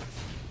here.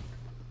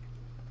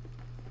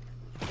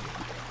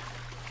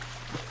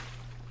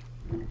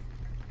 You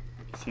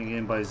think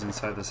anybody's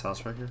inside this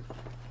house right here?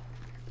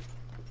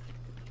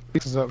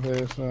 Pieces up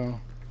there, so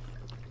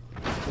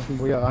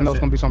yeah, I know it's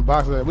gonna be some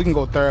boxes there. We can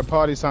go third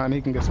party something,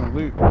 he can get some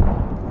loot.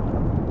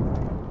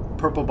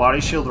 Purple body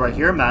shield right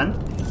here, man.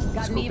 Got an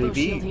Let's go, Evo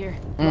baby. shield here.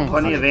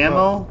 Plenty of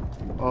ammo.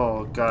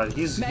 Oh god,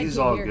 he's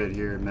all here. good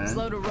here, man.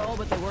 Slow to roll,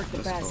 but they work the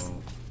best.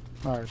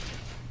 Alright.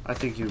 I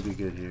think he'll be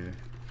good here.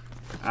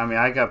 I mean,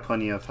 I got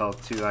plenty of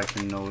health too. I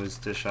can always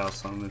dish out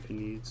some if he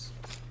needs.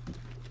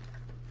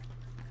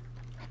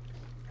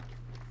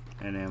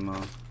 And ammo.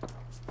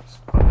 There's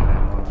plenty of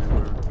ammo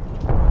everywhere.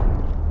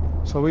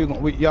 So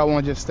y'all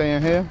want to just stay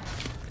in here?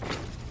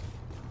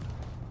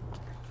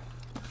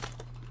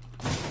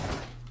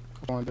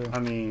 I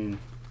mean,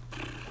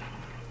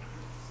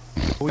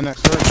 we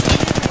next turn.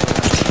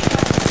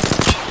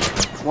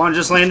 one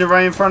just landed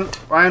right in front,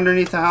 right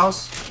underneath the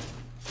house.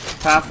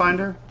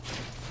 Pathfinder.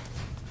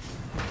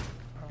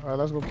 Alright,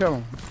 let's go kill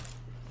him.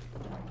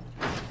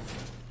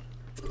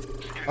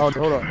 Oh,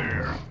 hold up.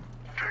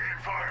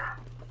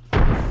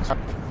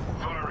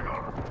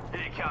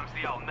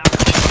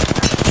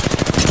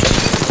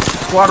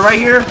 Squad right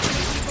here.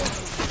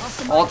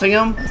 Ulting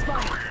him.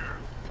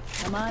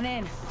 Come on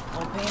in.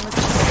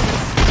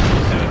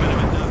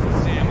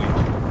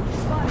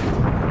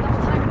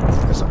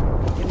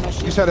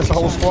 You said it's a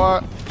whole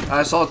squad?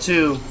 I saw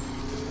two.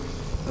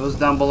 It was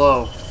down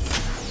below.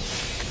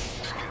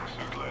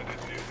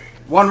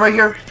 One right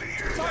here.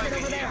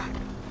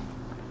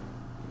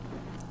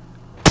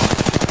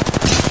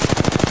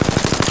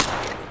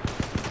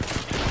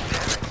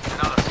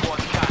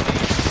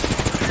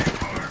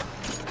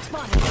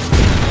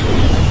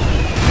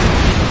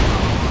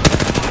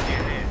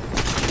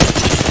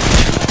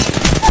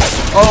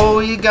 Oh,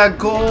 you got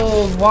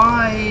gold.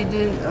 Why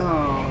didn't?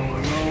 Oh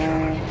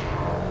no!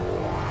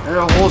 There's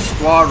a whole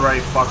squad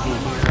right fucking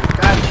here.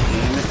 God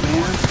damn it,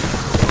 man!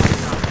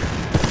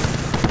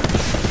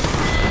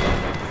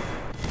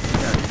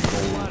 Got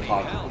gold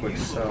pop a quick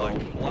sell.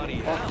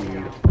 Fuck you.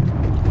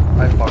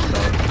 I fucked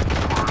up.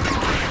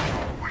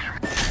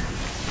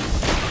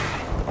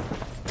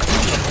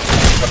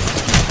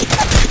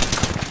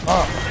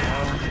 Oh.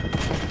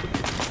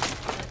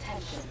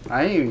 I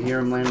didn't even hear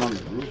him land on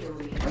the roof.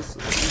 That's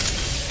the thing.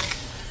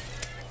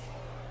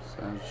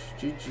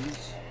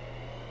 GG's.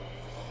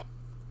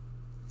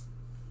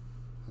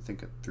 I think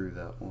I threw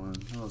that one.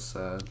 That was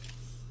sad.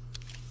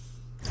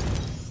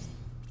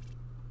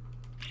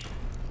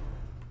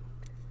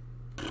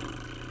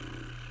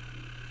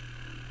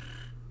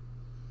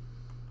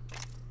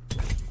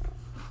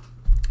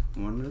 I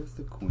wonder if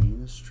the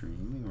Queen is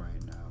streaming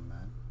right now,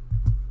 man.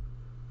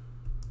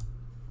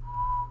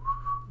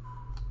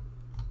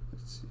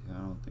 Let's see. I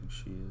don't think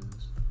she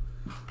is.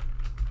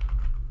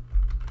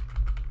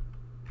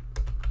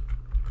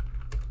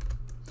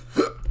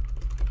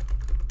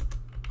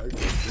 I get the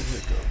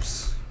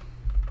hiccups.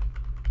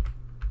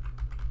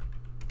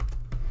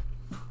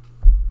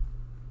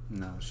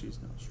 No, she's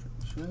not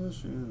streaming. She hasn't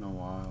streamed in a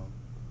while.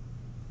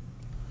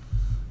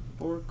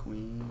 Poor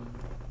Queen.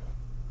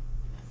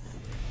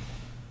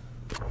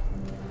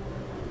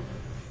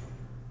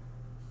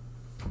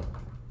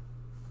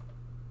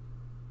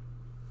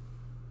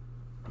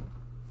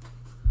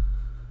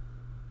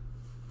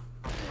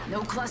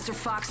 No cluster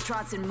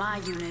foxtrots in my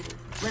unit.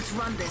 Let's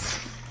run this.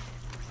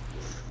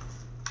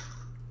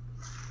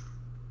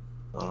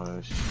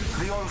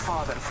 The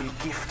All-Father will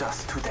gift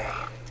us today.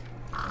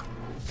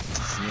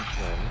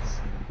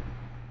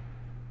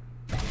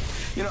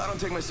 You know, I don't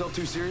take myself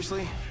too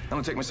seriously. I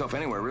don't take myself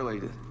anywhere,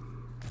 really.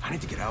 I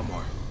need to get out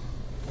more.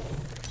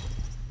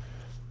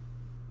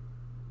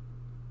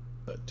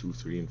 2,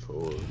 3, and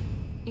 4.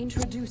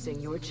 Introducing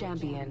your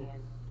champion.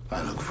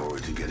 I look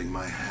forward to getting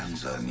my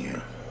hands on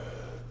you.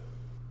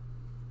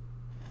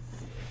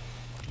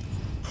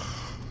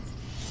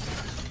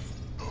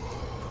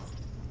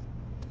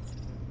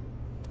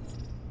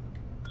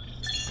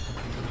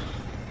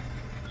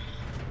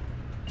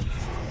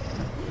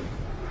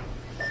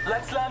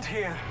 Let's land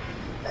here.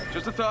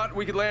 Just a thought,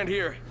 we could land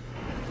here.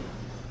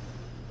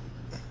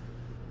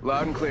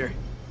 Loud and clear.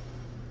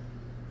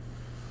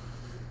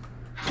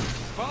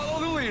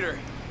 Follow the leader.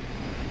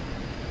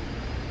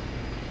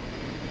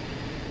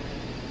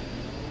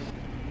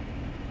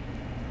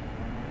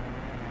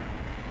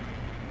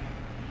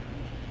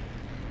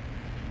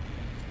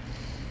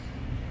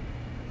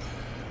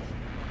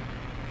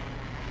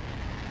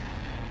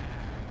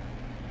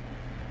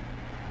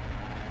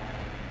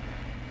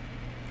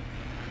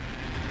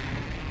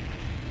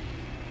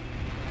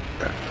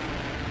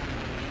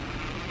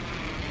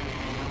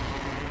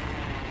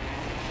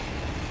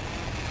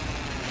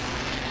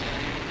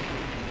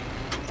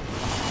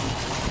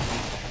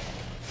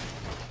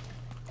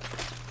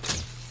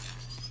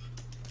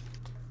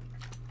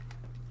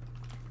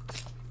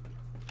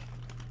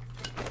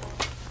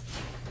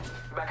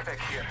 Backpack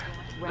here.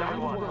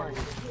 Round 1.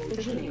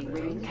 Beginning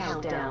ring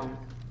countdown.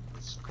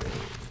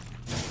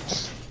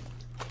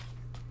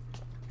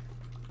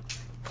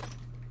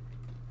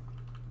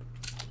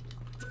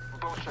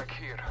 Bowcheck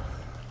here.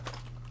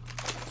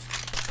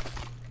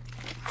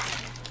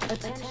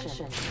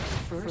 Attention.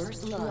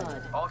 First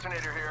blood.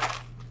 Alternator here.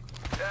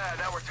 Yeah,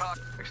 now we're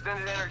talking.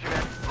 Extended energy,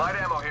 man. Light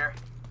ammo here.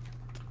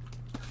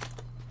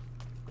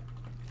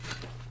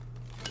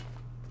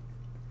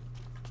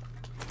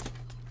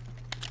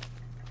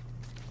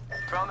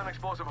 Found an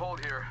explosive hold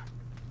here.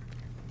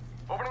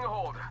 Opening a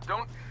hold.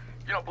 Don't,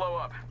 blow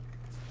up.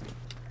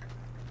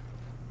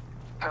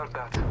 Heard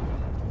that.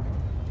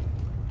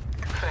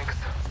 Thanks.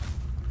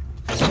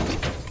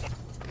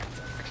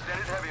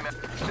 Extended heavy, man.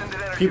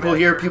 Extended energy. People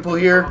here, people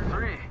here.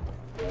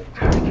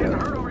 Getting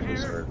hurt over here.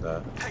 Heard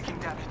that. Taking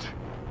damage.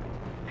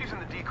 Using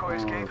the decoy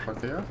escape. Fuck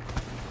they are?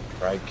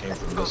 Frag came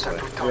from this way.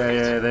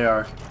 Yeah, they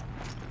are.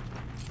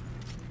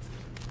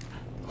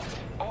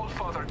 All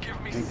Father,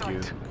 give me Thank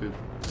you. sight. Good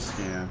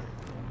scan.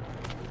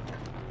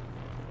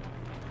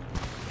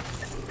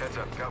 Heads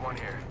up, got one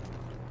here.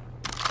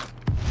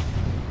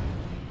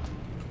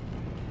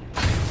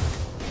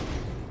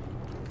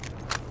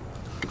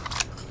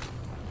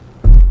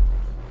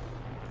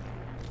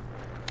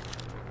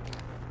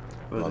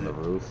 On the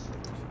roof.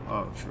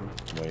 Oh, true.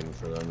 I'm waiting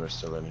for them. They're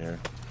still in here.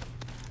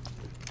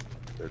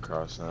 They're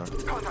across now.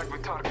 Contact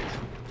with target.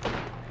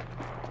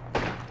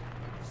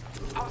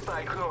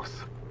 Hostile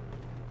close.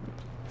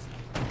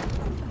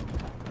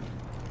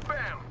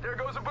 Bam! There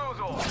goes a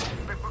boozle.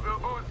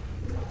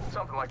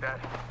 Something like that.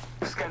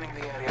 Scanning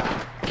the area.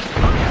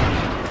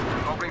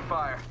 Opening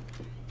fire.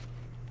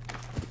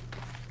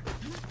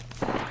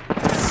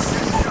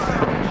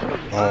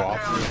 Oh, I'll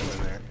put it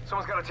in there.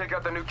 Someone's got to take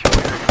out the new kill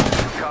leader.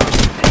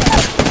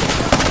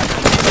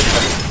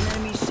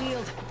 Enemy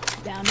shield.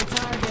 Down the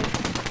target.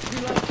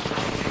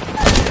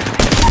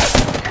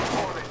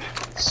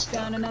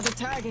 Down another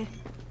target.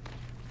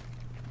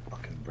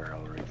 Fucking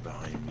barrel right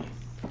behind me.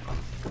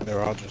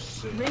 They're all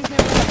just sitting.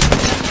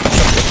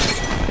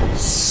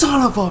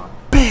 Son of a I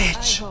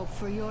bitch! hope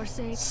for your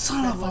sake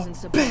Son that of a wasn't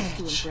supposed bitch.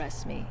 to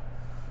impress me.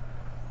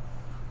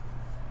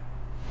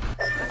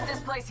 What's this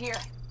place here?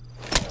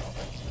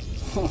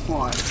 Oh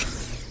my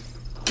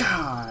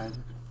god.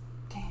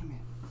 Damn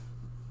it.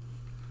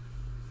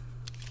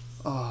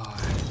 Oh, I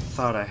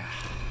thought I...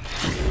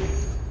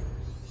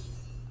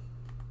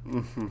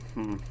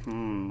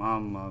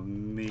 Mamma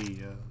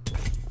mia.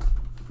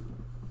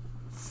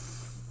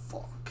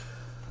 Fuck.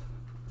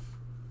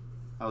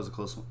 That was a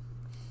close one.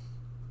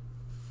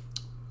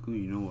 Ooh,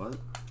 you know what?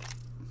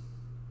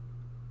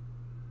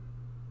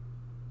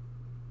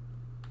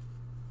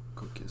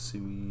 Go get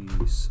me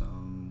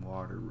some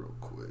water real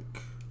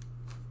quick.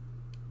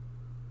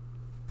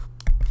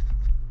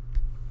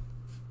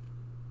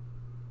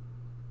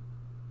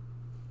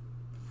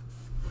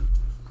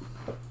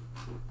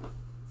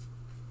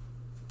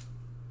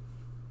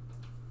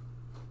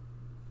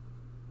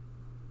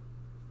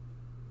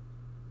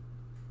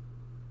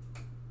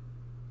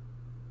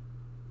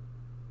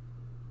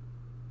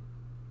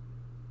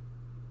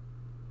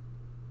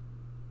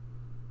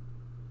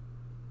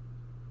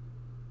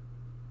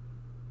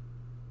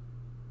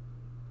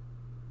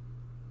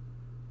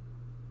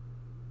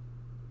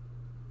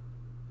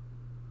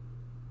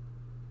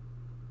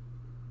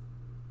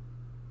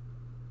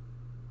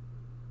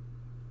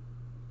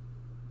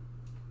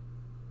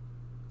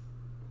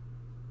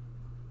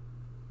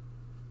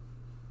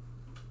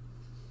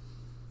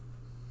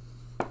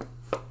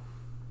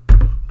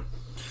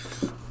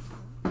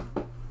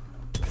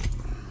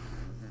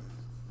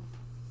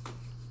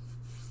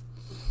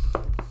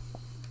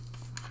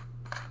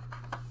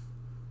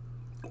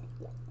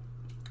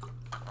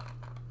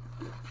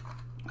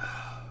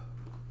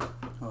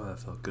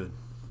 felt good.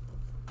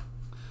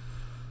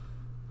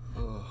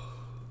 Oh.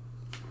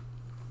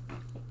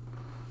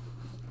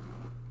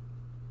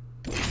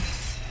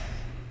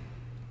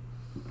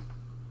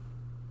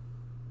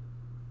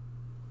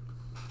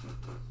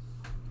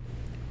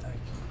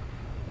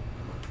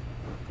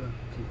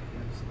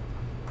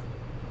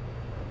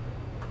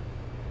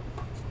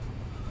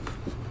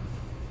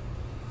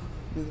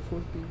 May the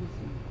fourth be with you.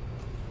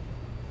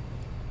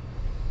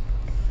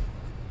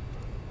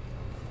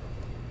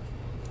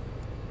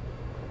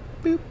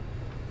 Boop.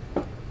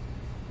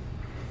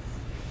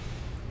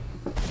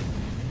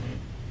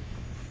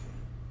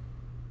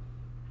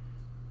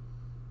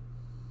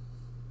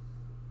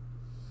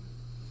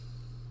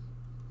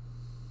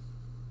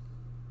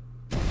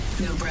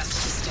 No breath to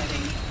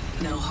steady,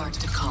 no heart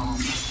to calm.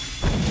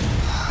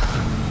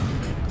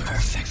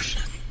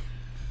 Perfection.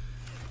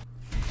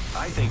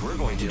 I think we're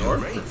going to do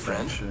great,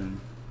 friend.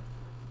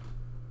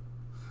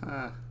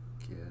 Ha,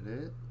 get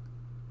it?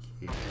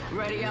 Get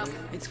Ready up.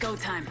 It's go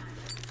time.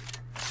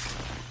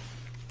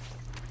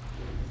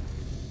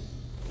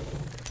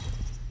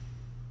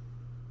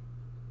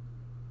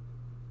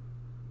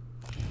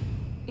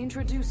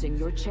 Introducing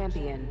your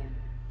champion.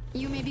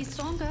 You may be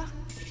stronger,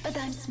 but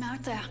I'm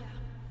smarter.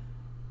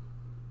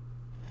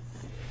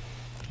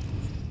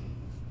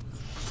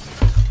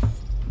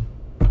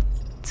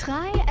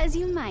 Try as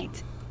you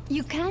might.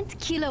 You can't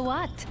kill a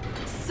what,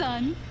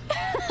 son?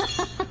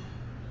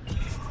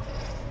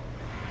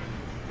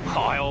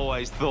 I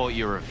always thought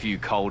you were a few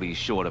coldies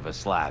short of a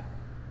slap.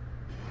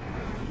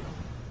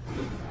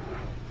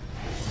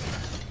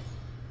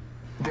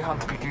 The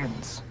hunt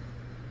begins.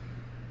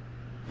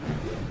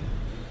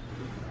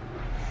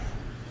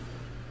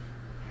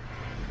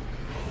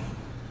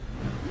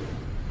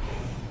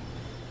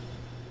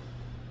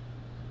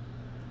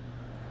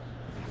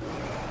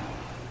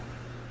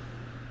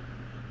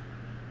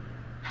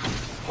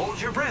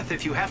 Hold your breath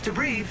if you have to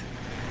breathe.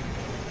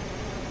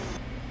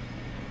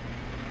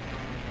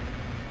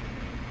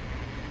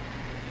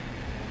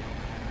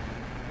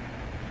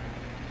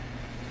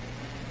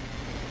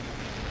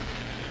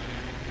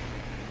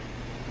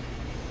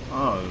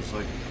 Oh, it's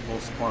like a whole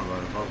squad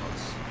right above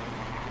us.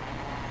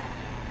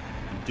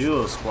 A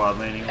duo squad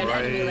landing An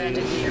right enemy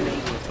landed near me.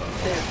 with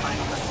us. They're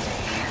finally.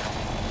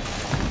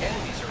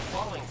 Enemies are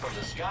falling from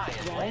the sky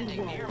and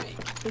landing near me.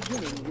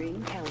 Beginning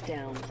ring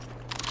countdown.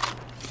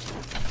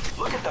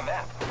 Look at the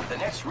map. The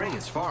next ring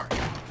is far.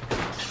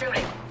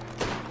 Shooting.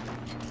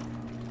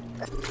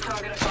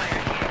 Target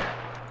fire here.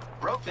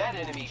 Broke that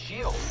enemy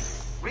shield.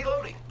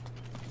 Reloading.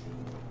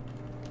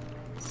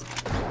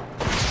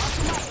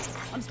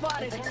 I'm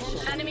spotted.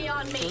 Enemy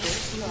on me.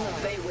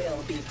 They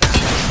will be.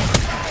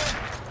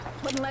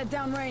 Putting lead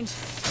down range.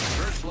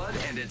 First blood,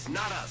 and it's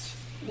not us.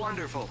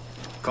 Wonderful.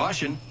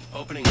 Caution.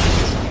 Opening.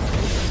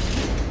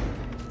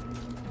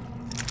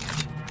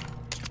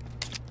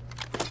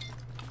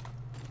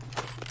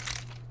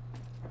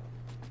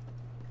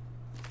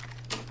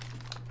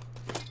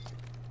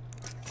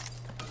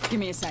 Give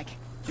me a sec.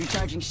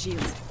 Recharging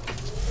shields.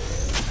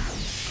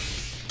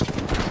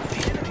 The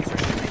enemies are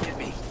shooting at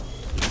me.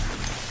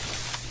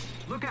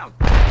 Look out.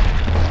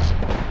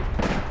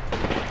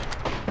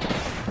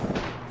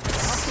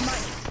 Off the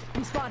mic.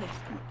 I'm spotted.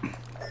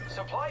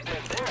 Supplies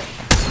in there.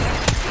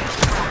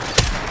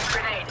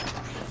 Grenade.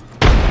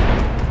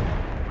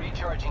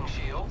 Recharging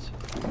shields.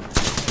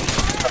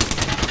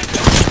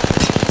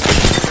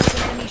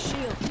 Enemy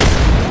shield.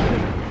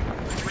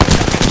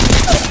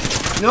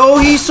 No,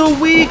 he's so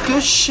weak.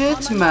 Good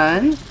shit,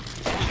 man.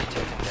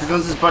 Here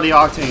goes his buddy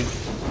Octane.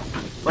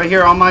 Right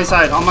here, on my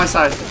side, on my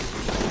side.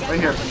 Right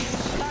here.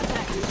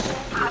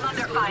 I'm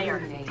under fire.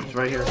 He's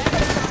right here.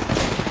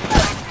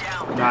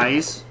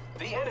 Nice.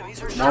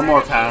 One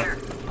more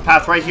path.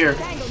 Path right here.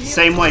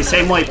 Same way,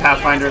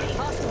 Pathfinder.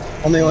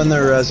 Only when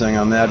they're rezzing,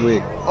 I'm mad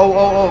weak.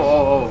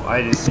 Oh. I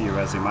didn't see you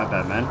rezzing. My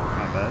bad, man.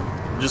 My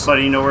bad. Just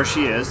letting you know where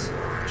she is.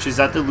 She's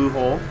at the loot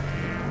hole.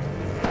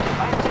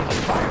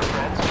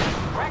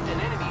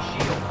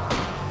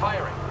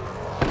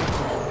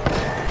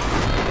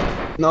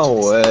 No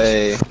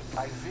way.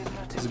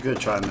 It's a good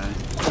try, man.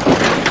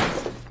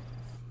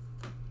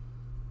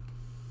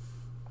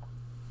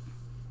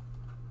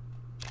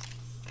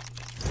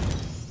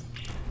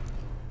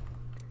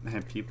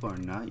 Man, people are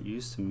not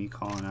used to me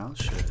calling out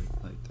shit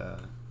like that.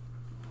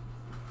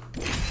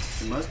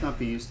 They must not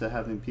be used to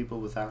having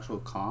people with actual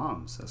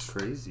comms. That's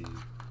crazy.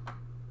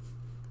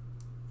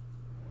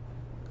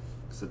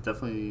 Because it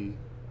definitely...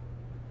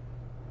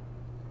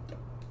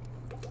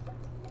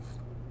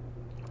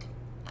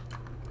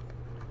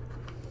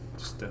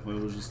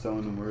 Definitely was just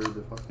telling them where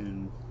the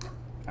fucking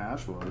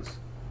Ash was.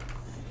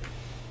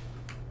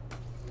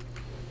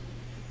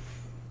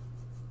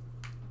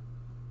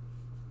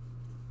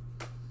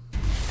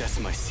 That's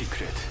my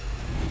secret.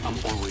 I'm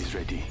always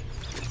ready.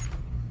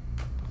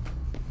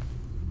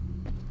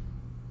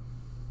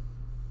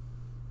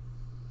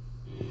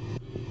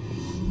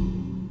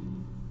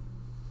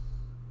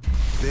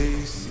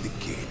 They see the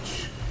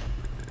cage.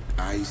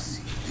 I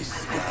see the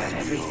sky.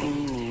 Everything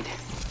you need.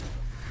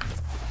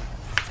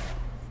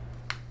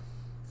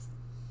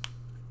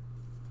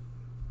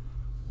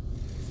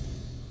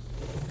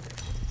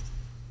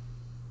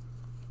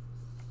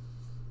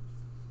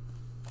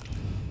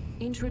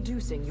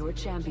 Introducing your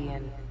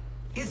champion.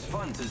 It's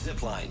fun to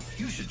zipline.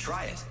 You should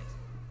try it.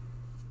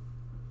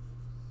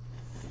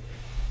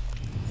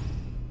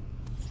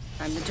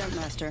 I'm the jump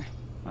master.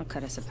 I'll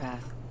cut us a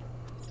path.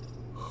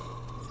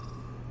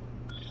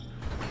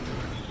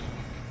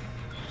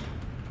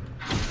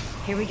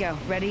 Here we go.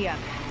 Ready up.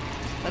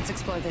 Let's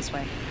explore this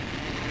way.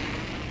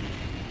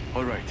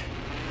 All right.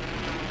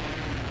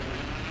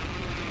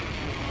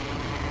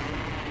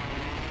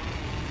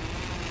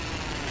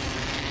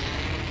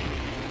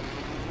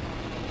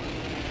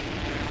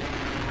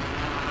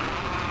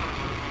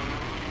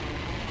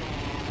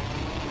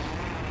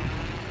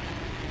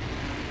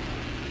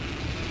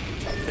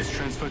 Let's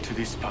transfer to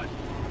this spot.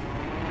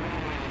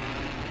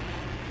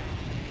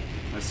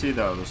 I see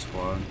the other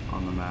squad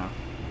on the map.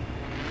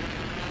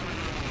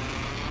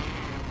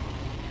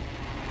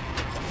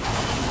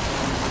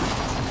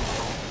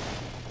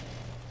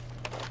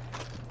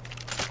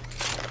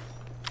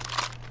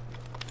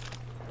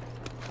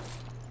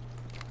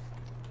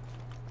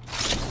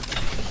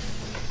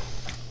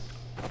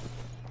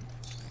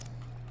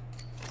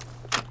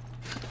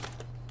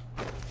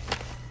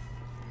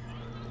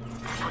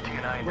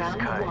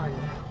 Round 1.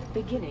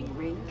 Beginning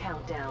ring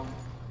countdown.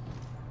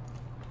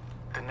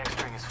 The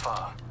next ring is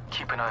far.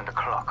 Keep an eye on the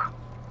clock.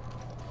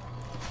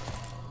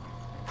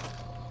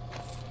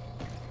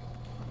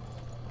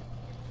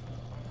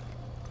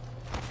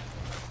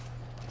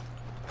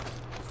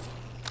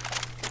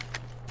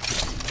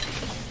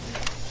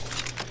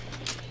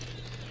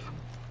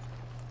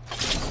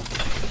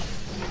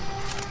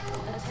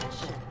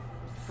 Attention.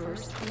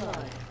 First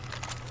blood.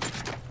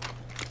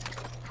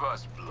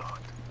 First blood.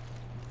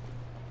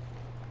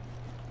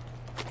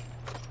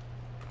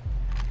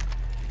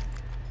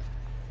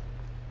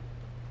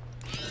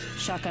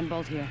 Shotgun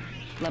bolt here.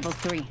 Level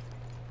 3.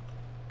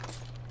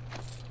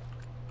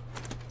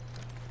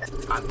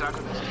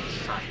 Antagonist in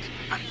sight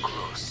and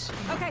close.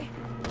 Okay.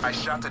 I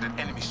shot at an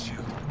enemy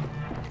shield.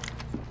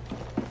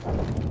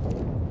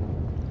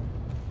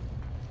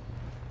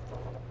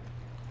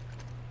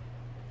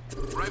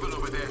 Rival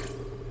over there.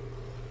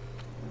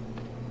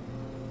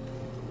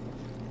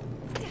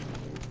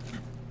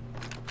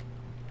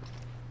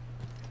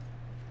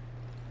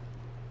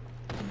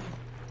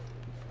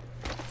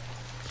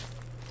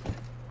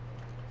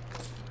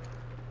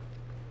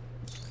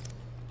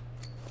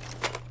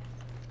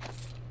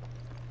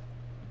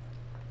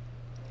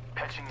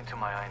 Patching into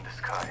my eye in the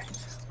sky.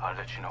 I'll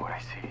let you know what I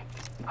see.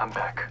 I'm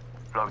back.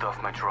 Logged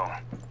off my drone.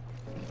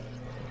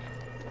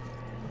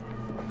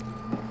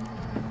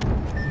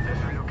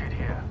 Let's relocate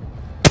here.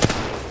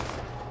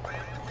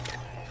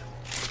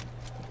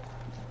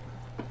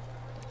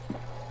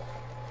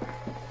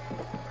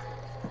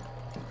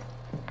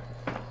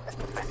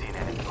 I see an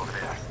enemy over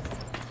there.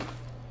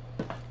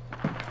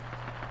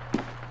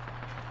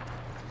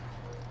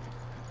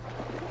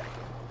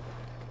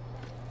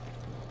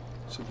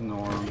 Just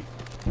ignore him.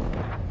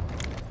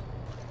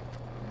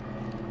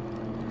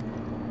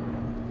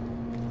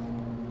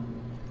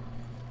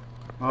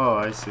 Oh,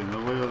 I see.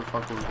 No way the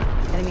fuck over here.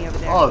 Enemy over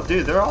there. Oh,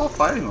 dude, they're all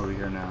fighting over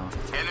here now.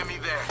 Enemy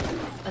there.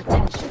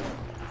 Attention.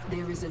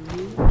 There is a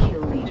new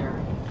kill leader.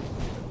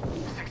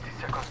 60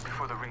 seconds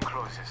before the ring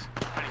closes.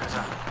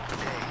 Rikaza,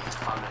 they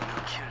found a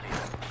new kill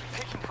leader.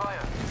 Taking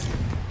fire.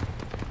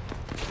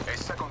 A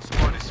second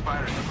squad is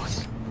firing at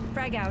us.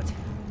 Frag out.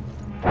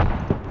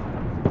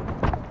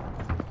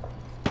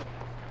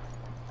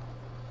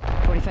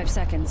 "45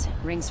 seconds.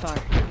 Rings far.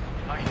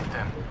 I hit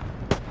them.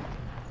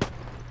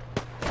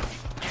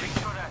 Getting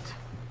shot at.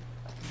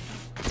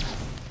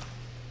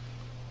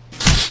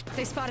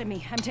 They spotted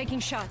me. I'm taking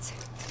shots.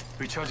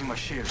 Recharging my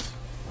shields.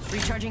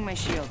 Recharging my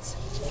shields.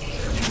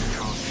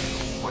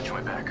 Watch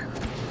my back.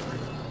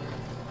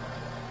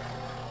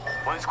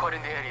 One squad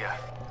in the area.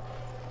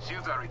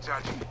 Shields are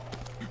recharging.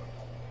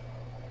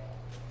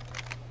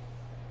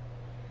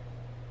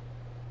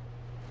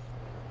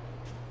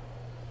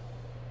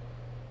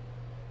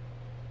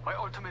 My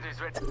ultimate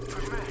is ready.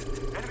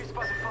 Fujime, enemy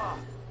spotted far.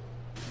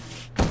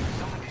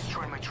 Someone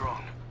destroyed my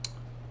drone.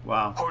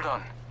 Wow. Hold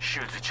on.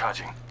 Shields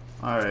recharging.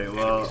 Alright,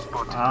 well, I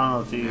don't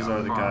know if these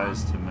are the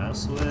guys to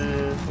mess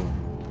with,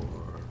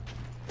 or...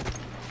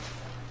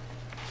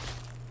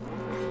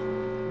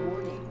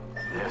 Warning.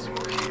 Let's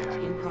move here.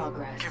 In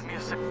progress. Give me a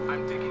sec.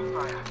 I'm taking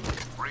fire.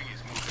 Ring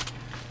is moving.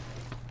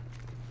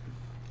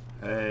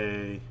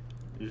 Hey,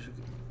 you should...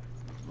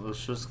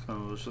 Let's just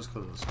go this way.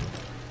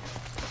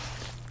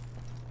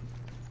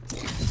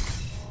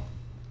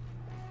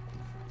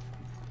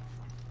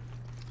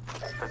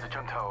 There's a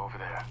jump tower over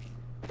there.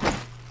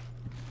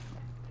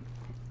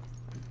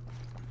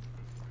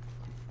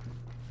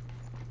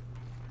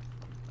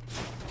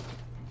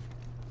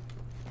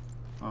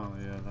 Oh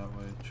yeah, that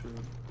way,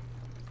 true.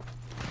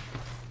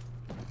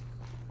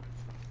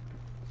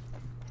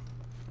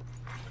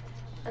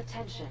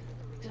 Attention.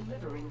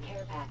 Delivering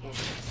care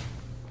package.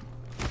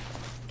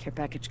 Care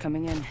package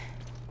coming in.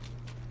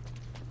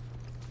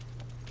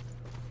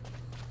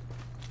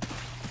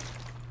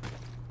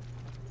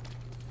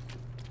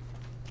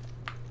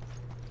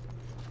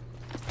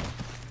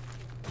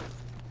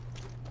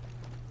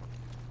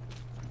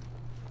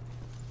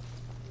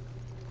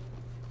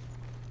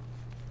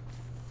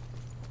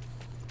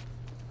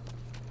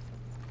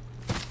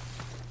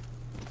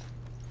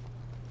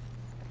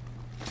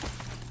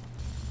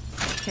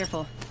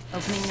 Careful.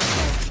 Opening this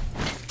way.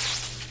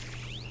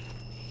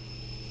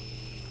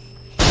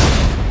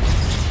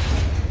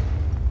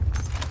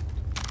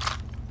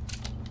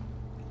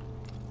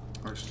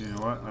 Actually, you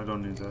know what? I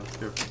don't need that.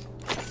 Here.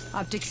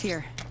 Optics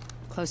here.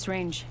 Close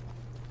range.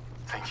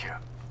 Thank you.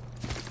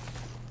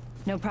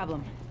 No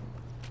problem.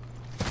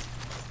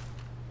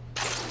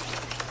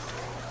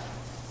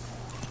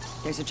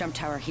 There's a jump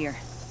tower here.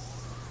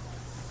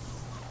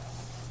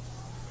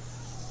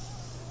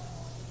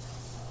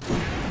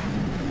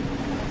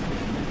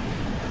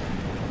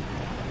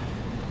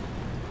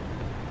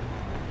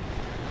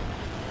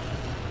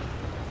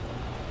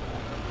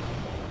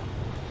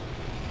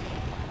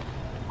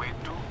 We're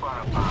too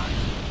far apart.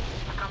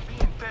 I can be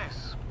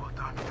intense, but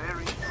I'm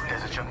very friendly.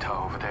 There's a jump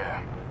tower over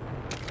there.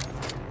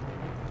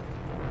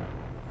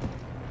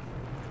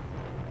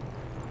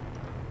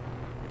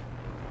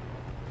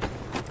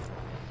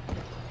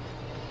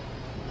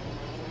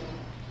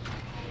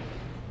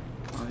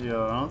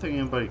 Yeah, I don't think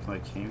anybody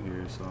like came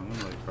here, so I'm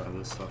gonna like try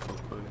this stuff real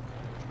quick.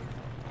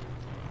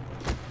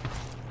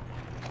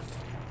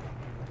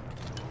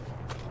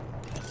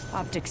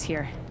 Optics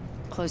here.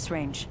 Close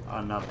range.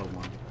 Another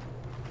one.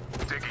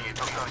 Taking it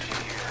to Tashi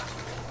here.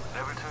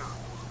 Level 2.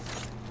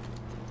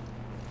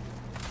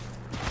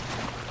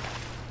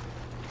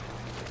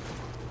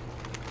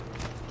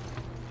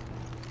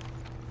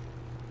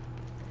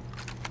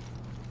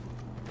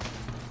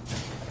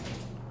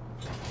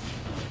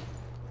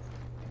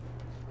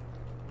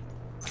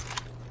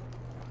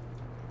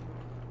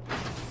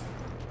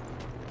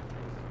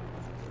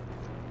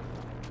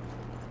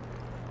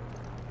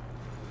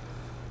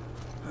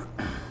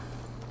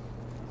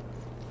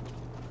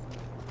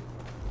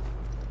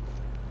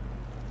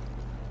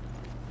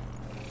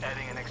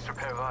 Adding an extra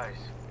pair of eyes.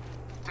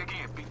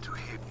 Taking a beat to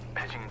hit.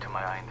 Patching into my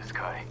eye in the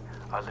sky.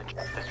 I'll let you...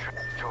 Let's try.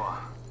 Sure.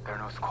 There are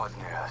no squads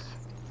near us.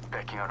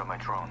 Backing out of my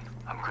drone.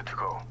 I'm good to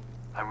go.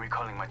 I'm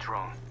recalling my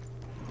drone.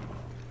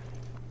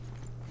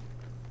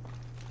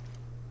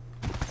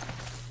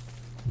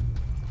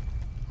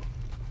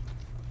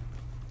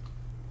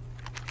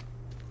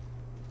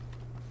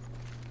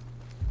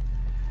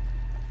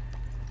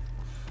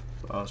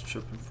 I was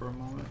tripping for a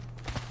moment.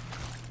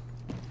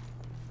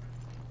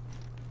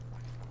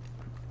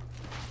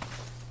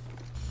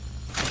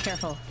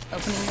 Careful.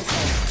 Opening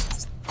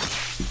this way.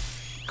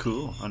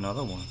 Cool.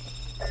 Another one.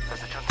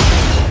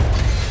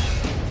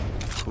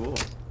 Cool.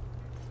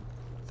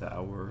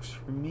 That works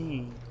for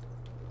me.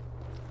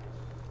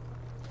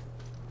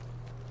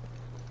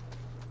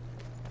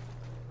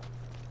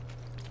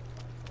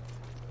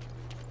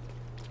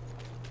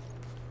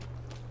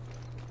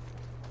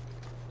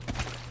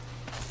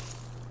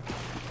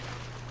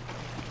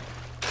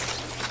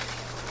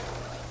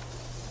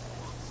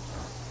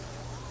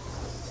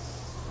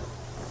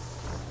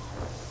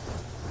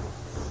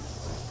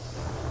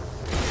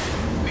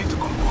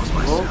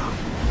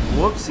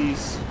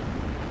 Whoopsies.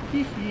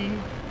 Hee hee.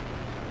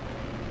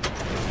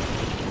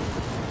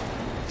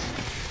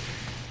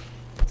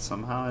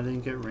 Somehow I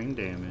didn't get ring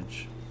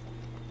damage.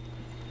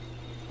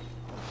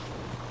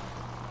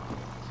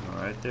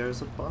 Alright,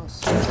 there's a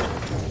plus.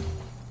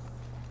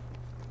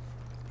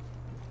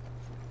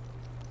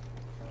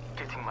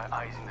 Getting my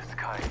eyes in the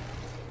sky.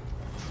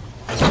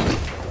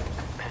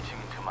 Patching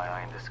into my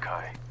eye in the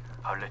sky.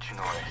 I'll let you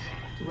know what I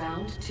see.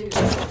 Round 2.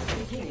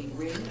 Beginning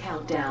ring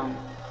countdown.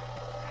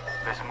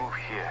 Let's move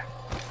here.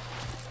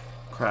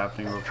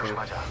 Crafting real quick.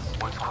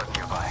 One squad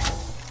nearby.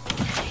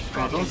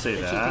 Oh, don't say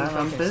that.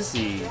 I'm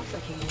busy.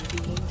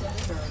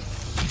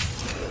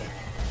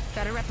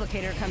 Got a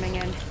replicator coming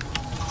in.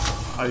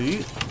 Are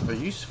you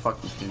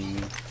fucking kidding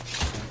me?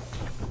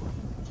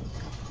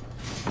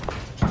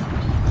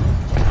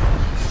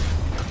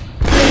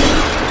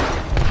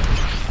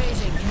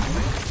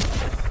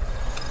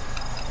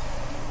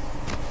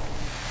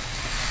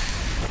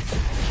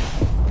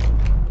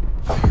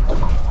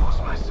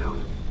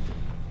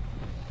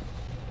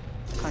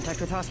 Contact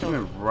with hostile. I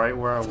went right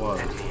where I was.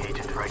 Enemy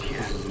agent right here.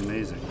 This is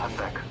amazing. I'm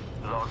back.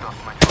 Logged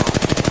off my drone.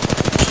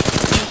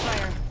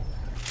 Fire.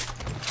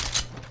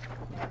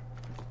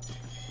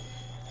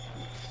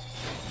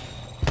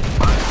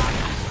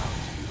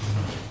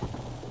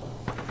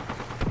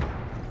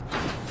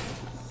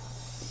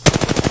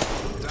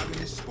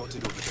 Damage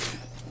spotted over there.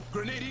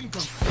 Grenade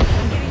income.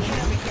 I'm getting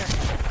hit over here.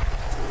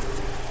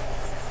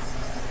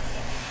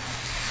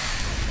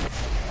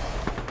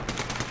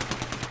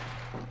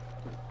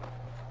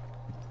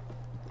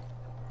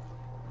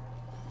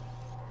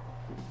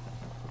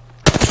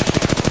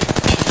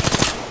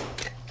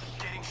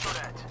 Getting shot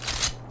at.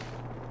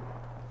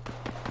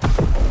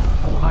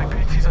 My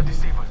abilities are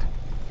disabled.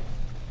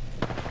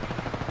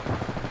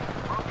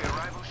 Broke a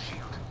rival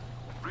shield.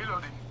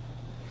 Reloading.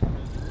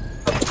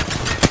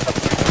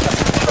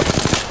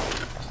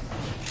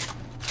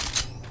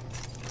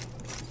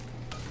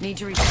 Need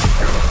to reach.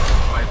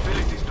 My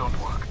abilities don't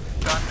work.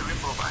 Time to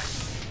improvise.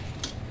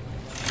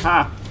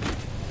 Ha!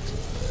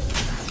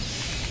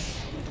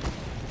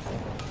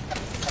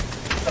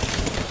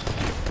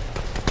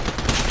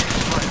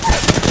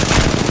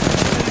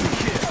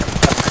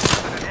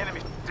 An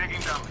enemy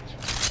taking damage.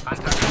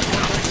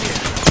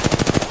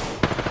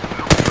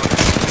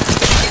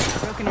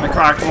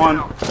 Cracked one.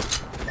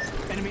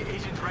 Enemy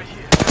agent right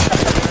here.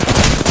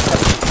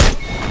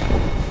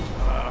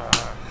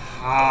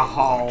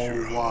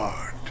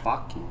 Oh,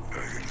 fuck you.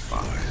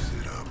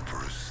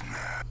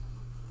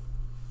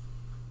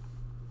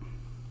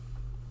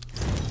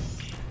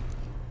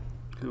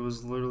 It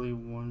was literally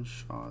one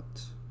shot.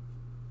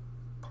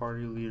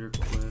 Party leader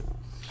quit.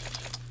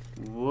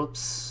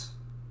 Whoops.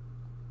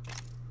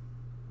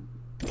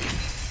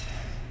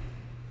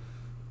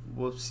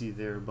 Whoopsie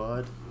there,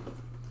 bud.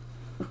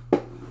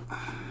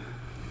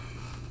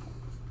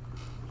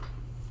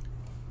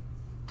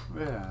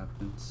 What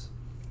happens?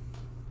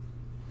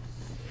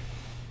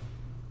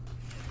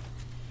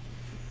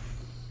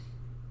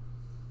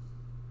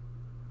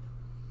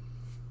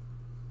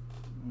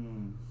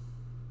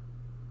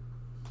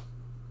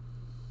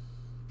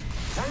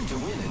 Time to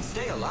win and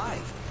stay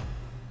alive.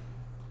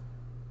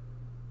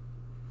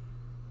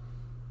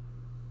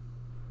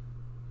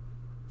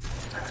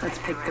 Let's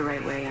pick the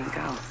right way and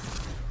go.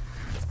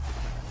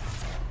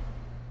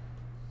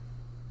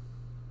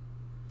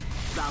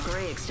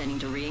 Valkyrie extending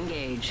to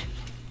re-engage.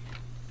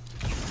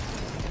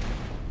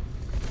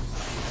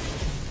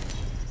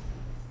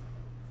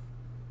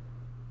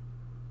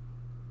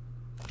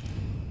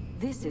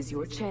 This is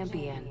your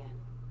champion.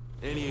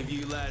 Any of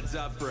you lads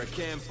up for a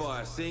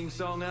campfire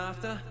sing-song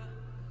after?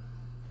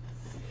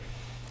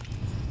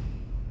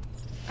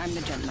 I'm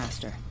the jump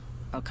master.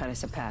 I'll cut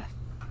us a path.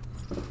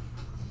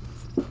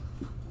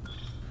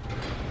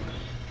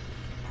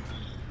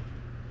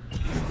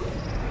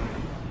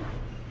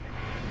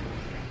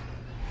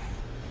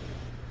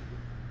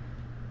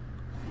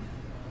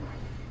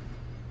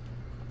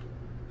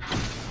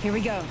 Here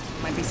we go.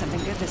 Might be something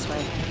good this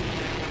way.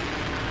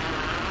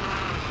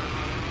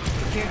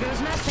 Here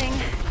goes nothing.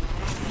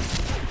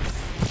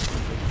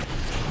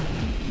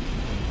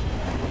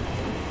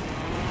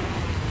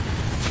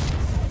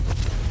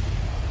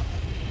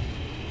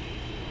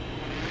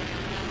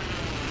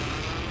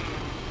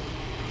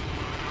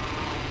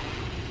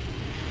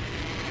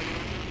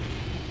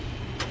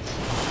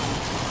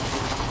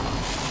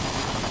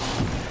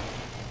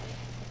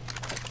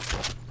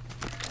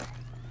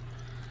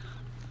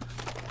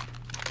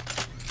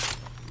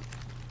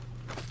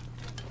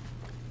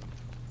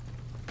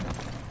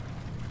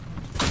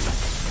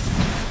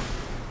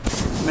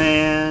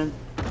 Man,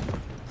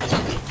 I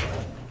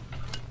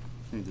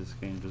think this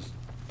game just.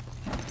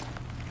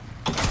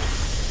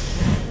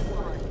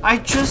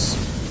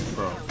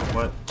 Bro,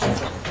 what?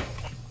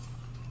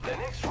 The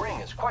next ring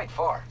is quite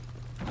far.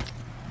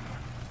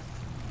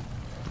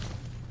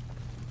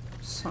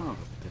 Son of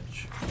a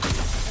bitch.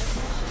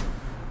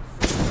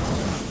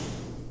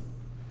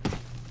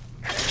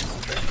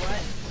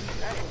 What?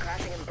 Nothing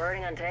crashing and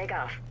burning on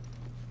takeoff.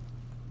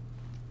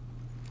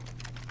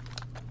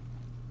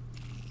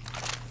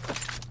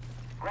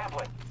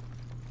 Grappling.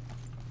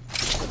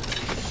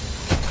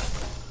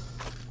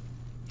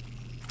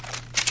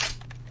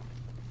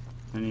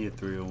 I need a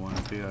 301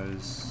 if you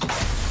guys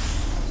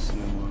see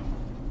one.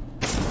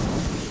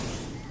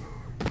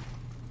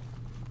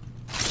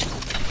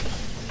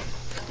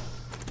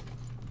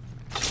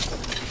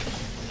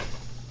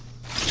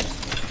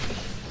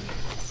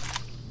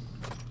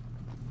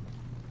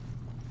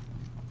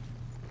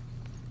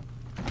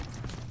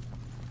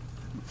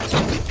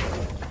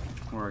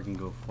 Or I can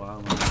go fly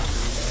one.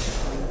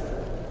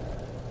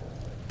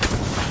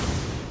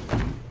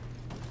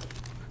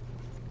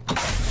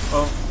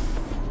 Oh.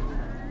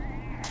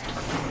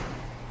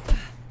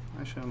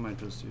 Actually, I might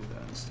just do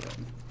that instead.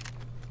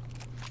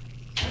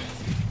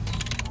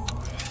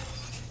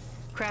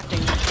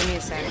 Crafting. Give me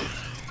a sec.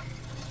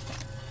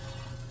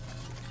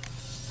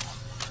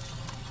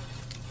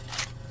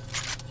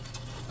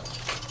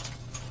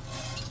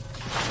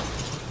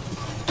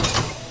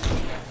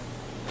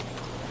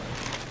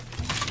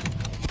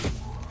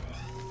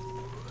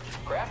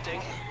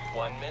 Crafting.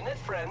 1 minute,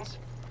 friends.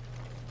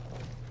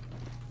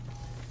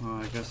 Well,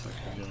 I guess I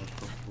could get a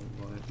purple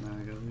light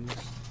mag at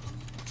least.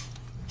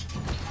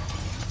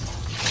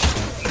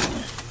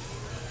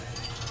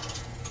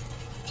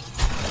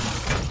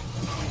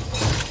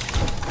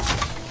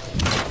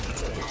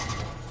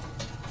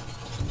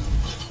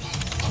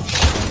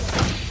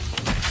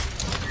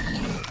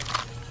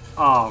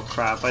 Oh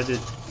crap, I did.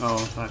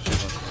 Oh, actually,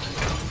 that's right.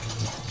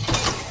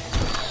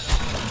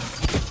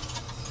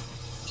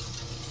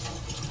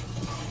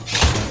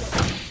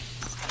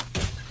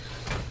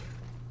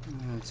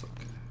 That's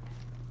okay.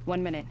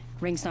 1 minute.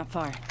 Ring's not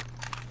far.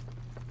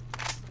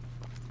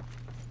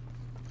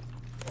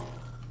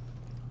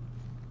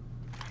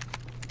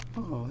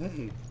 Oh,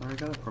 hey, I already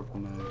got a purple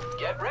mag.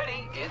 Get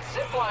ready, it's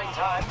zipline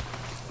time.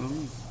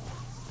 Oh.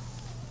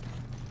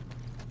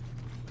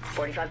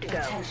 45 to go.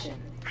 Attention.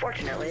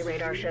 Fortunately,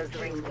 radar shows the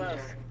ring's close.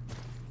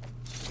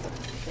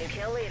 New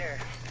kill leader.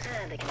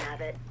 They can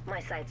have it. My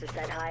sights are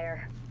set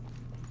higher.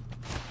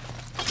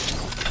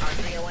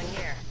 R301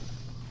 here.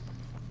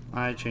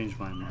 I changed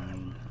my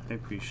mind. I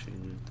appreciate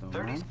it though,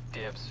 30 man.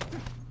 dibs.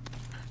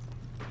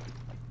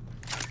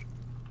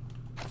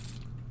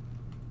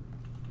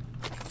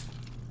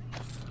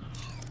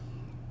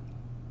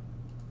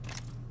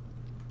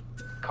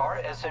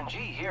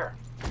 SMG here.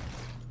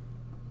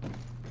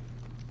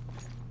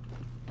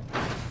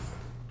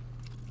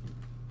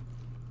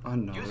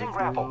 Another Using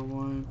grapple.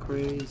 301,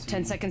 crazy.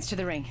 10 seconds to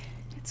the ring.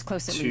 It's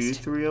close at Two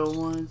least.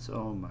 301s?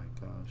 Oh my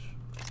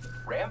gosh.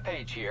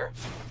 Rampage here.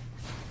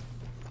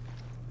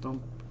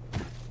 Don't.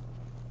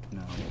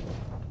 No.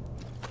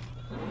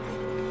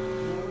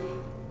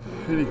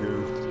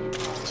 Anywho.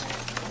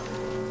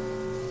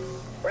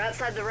 We're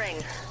outside the ring.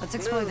 Let's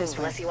explore this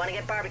unless you want to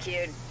get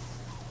barbecued.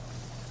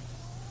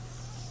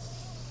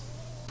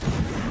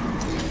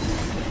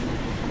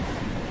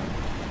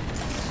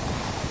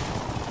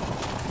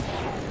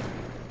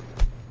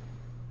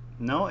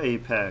 No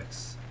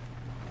Apex.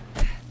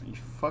 Are you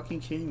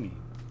fucking kidding me?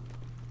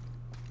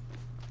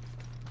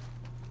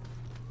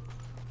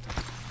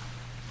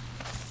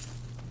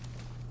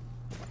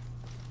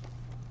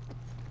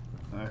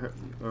 I heard.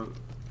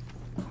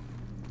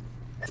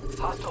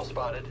 Hostile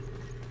spotted.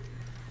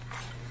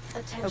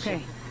 Attention.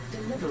 Okay.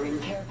 Delivering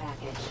care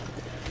package.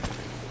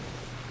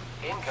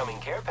 Incoming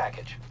care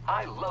package.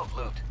 I love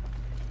loot.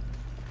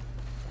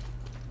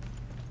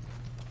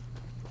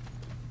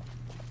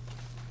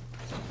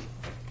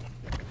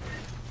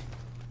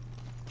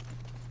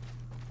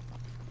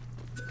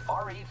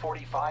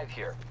 RE-45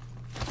 here.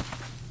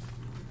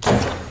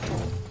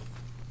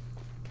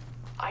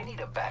 I need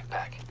a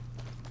backpack.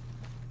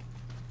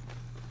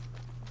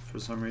 For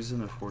some reason,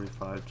 the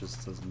 45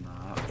 just does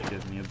not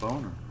give me a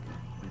boner.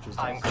 It just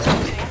I'm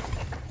doesn't.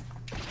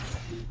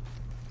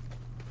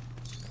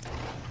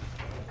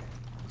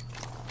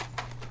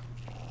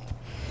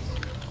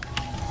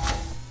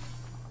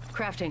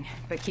 Crafting,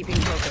 but keeping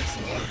focus.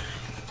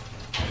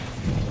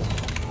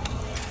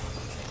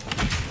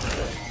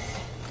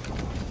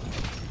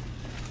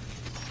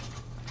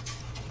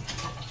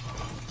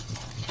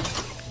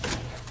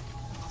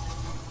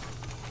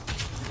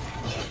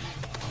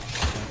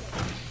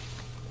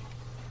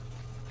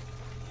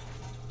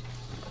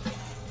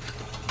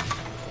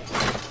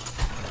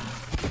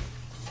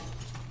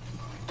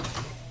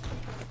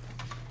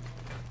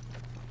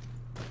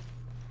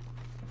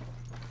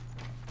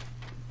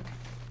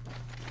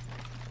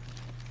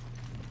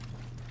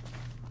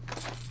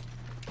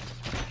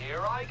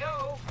 Here I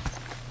go.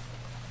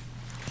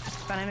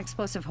 Found an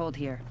explosive hold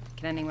here.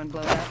 Can anyone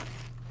blow it up?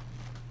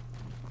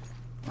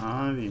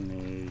 Heavy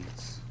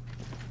nades.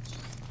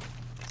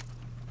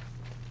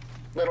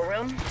 Little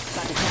room? Got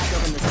to crack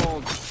open this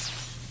hold.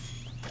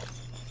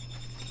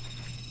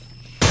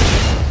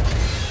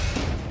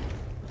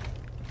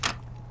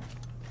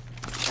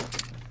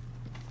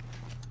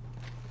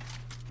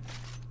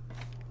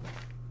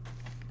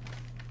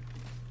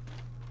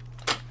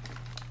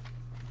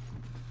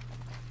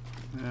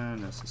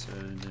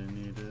 Necessarily didn't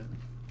need it.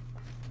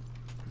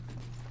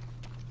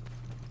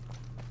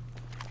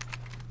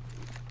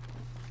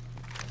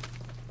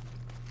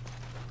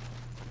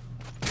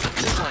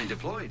 Zipline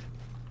deployed.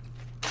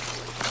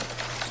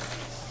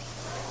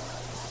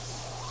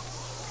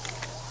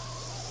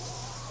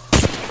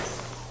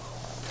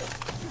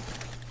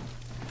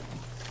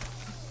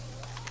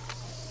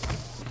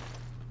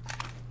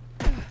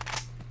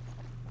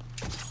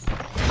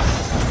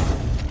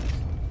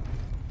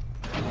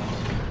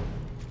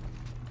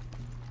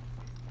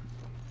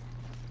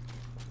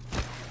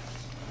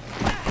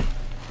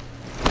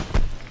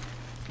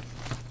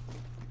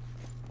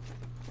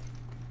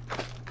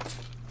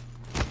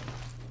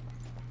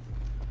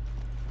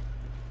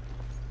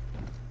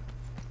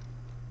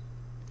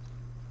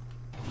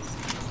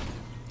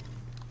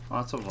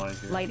 Lots of light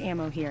here. Light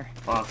ammo here.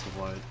 Lots of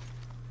light.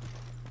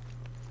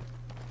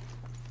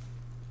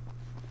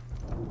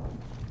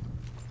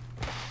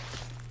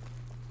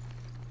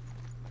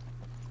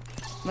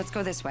 Let's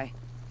go this way.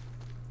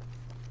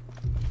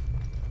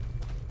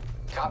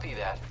 Copy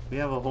that. We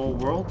have a whole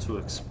world to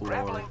explore.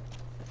 Grappling.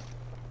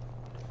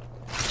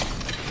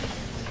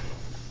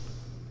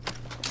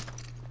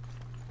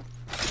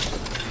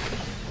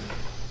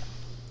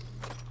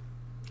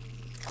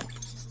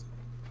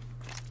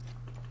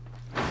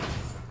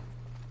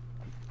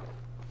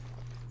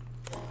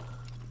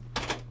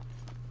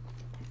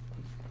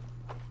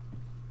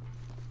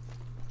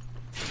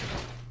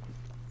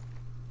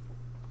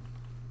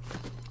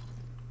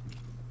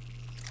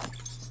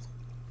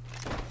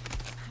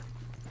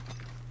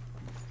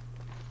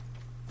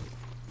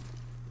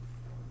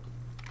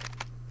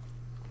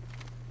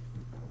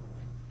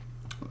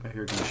 I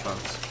hear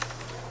gunshots.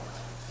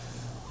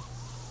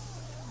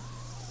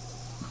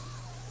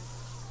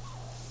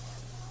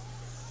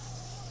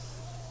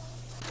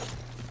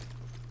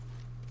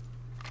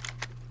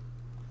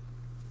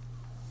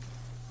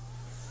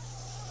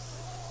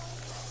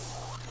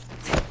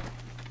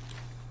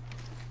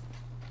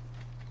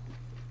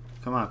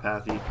 Come on,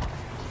 Pathy.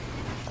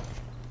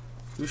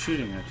 Who's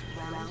shooting at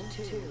you? Round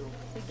 2.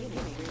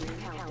 Beginning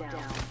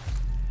countdown.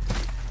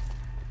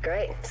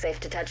 Great. Safe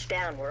to touch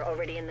down. We're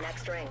already in the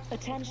next ring.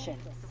 Attention.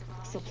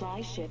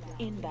 Supply ship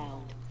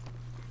inbound.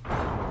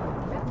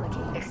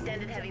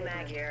 Extended heavy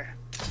mag here.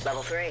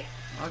 Level 3.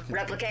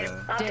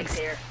 Replicator optics Digs.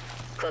 here.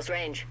 Close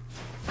range.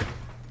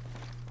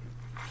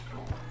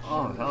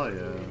 Oh, hell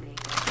yeah.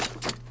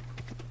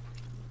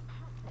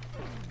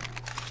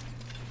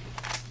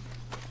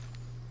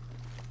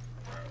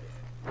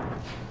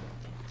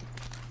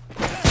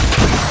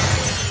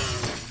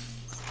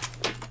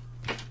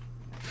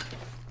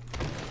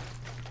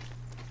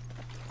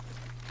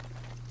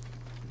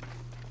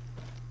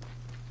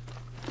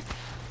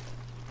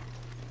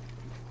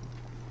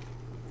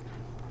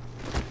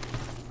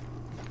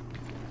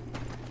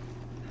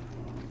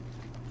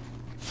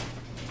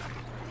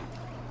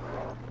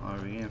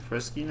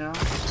 frisky now.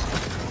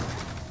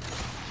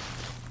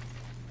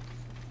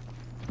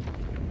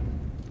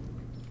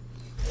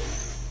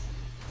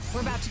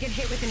 We're about to get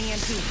hit with an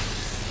EMP.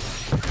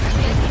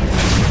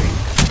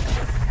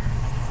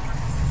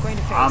 Going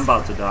to phase. I'm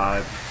about to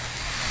dive.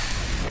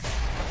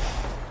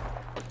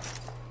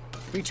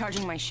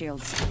 Recharging my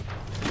shields.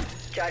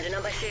 Charging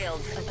up my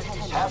shields.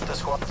 Half the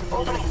squad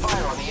opening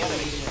fire on the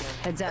enemy.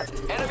 Heads up.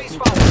 Enemy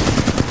spotted.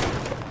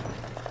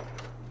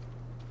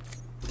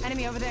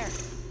 Enemy over there.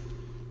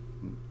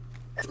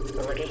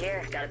 Looky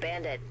here, got a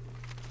bandit.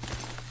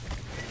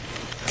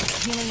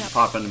 Healing up.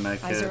 Pop in the med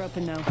Eyes kit. are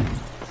open though.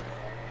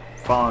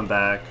 Falling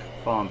back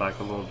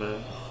a little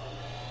bit.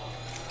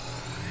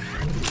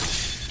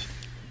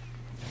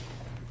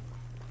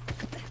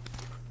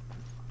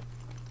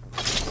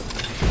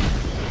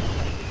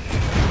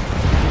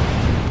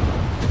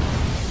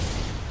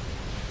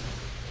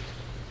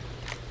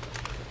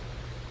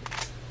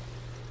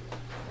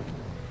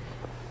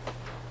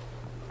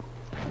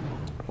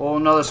 Oh,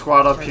 another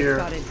squad up here.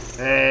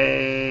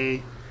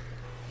 Hey.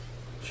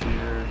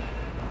 Cheater.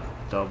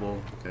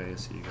 Double. Okay, I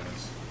see you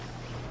guys.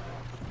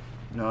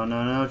 No,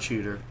 no, no,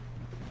 cheater.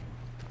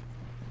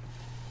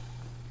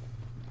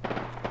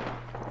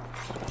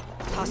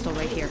 Hostile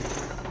right here.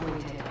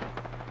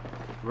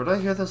 Where did I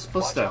hear those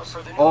footsteps?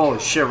 Oh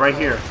shit, right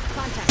here.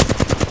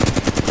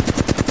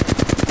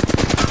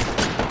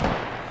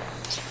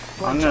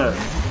 I'm gonna,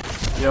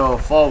 yo,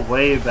 fall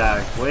way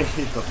back, way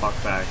the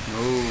fuck back.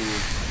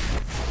 No.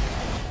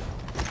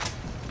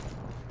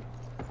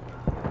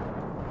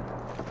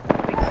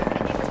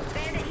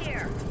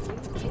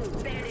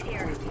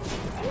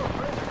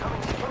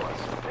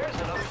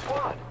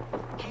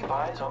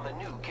 On the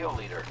new kill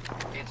leader.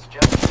 It's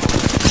just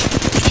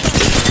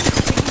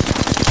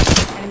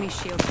enemy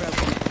shield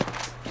broken.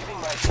 Giving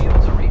my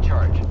shields a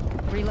recharge.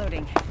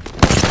 Reloading.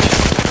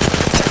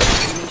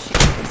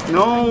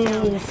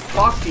 No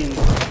fucking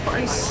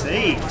Christ's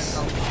sakes.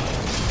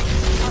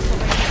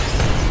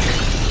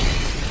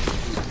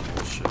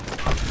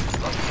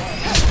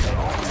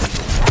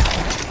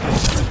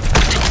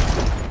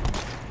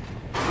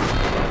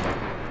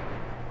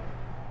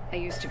 I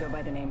used to go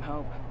by the name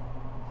Hope.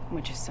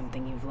 Which is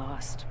something you've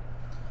lost.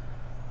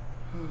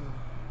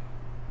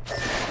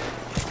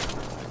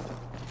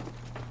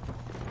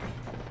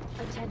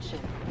 Attention.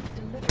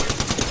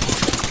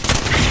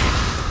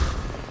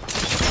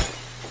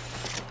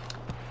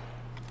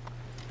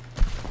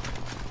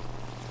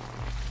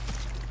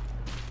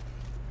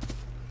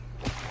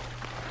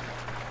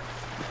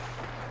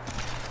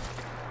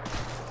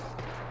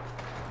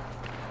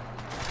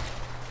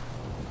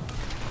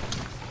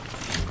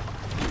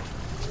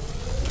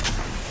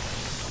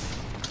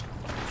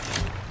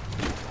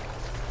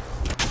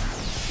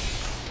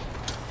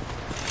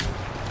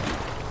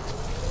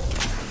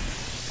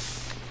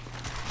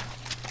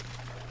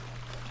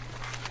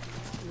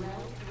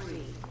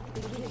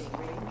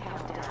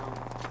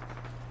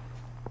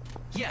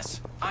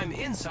 Yes, I'm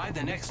inside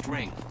the next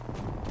ring.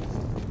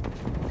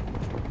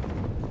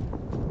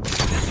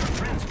 That's our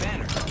friend's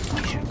banner.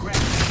 We should grab it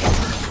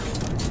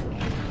first.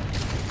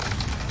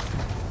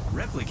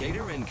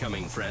 Replicator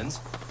incoming, friends.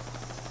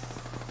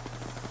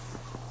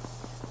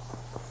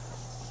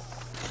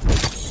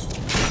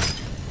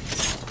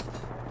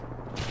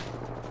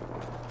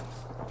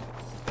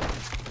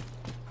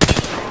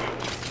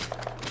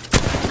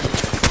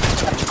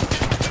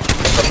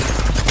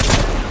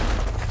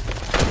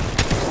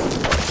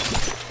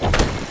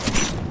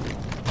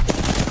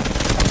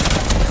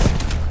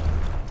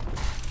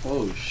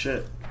 Oh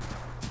shit.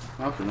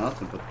 Not for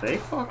nothing, but they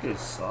fucking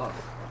suck.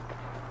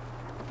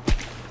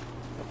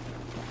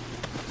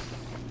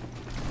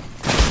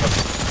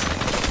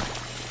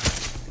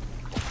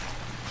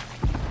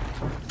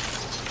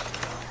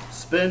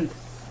 Spin.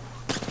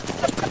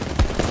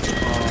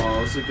 Oh,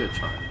 it was a good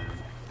try, man.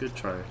 Good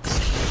try.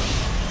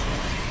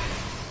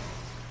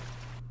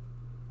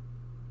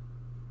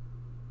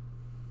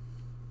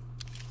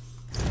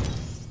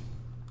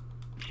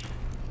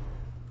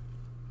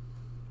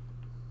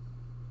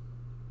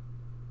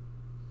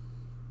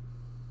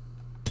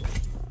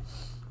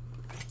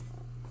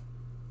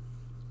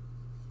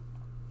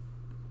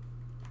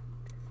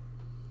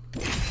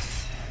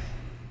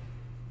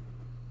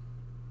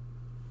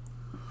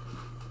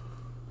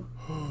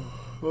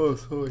 Oh,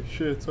 holy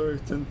shit, it's already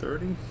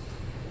 10:30?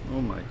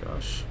 Oh my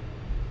gosh.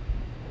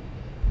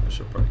 I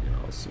should probably get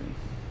out soon.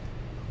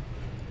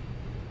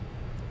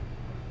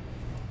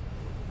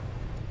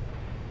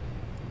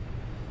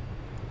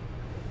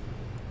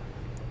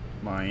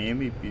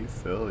 Miami beat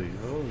Philly,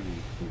 holy.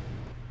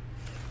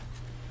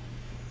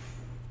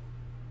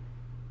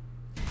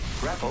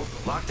 Grapple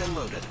locked and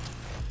loaded.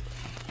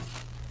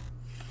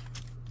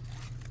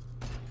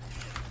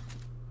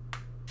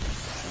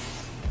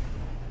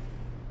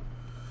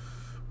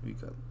 We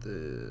got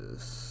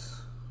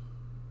this.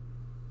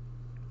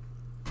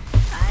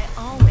 I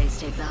always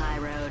take the high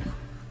road.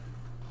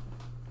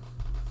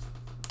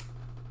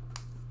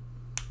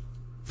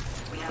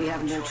 We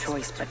have no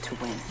choice but to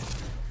win.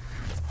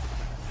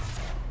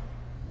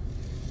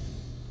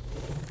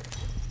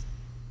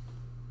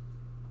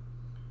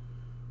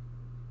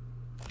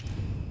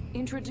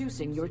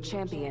 Introducing your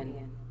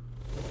champion.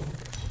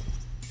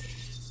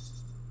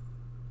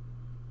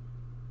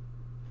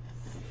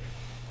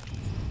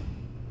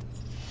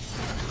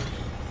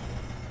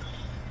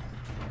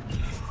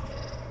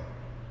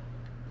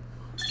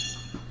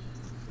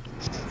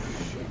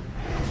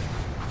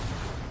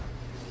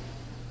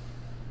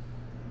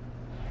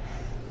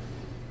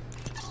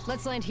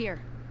 Let's land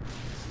here.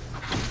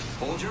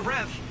 Hold your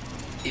breath.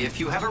 If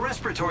you have a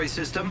respiratory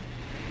system.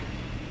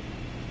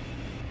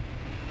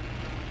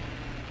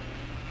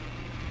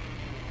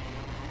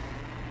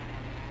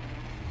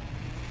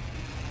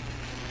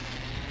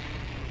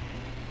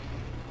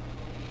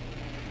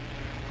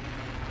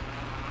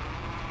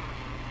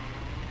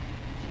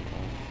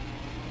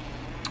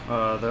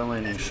 They're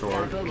landing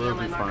short. We'll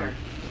be fine.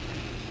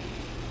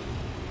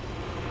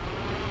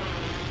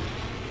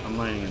 I'm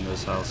landing in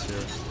this house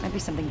here. Might be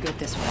something good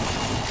this way.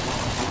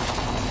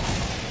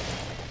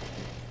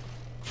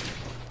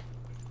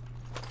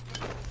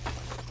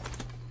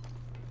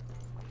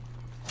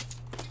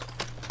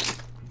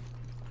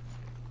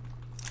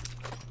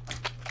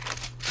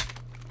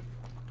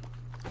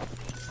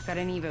 Got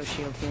an Evo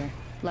shield here.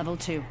 Level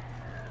 2.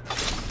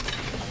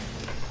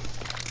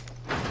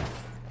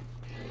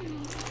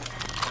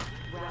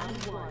 Round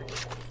 1.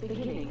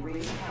 Beginning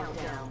ring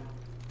countdown.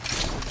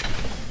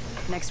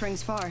 Next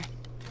ring's far.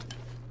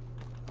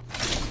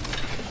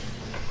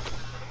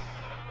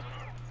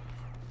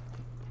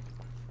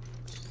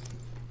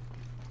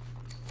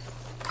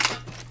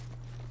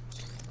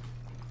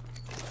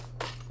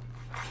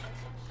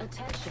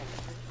 Attention.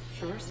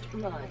 First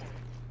blood.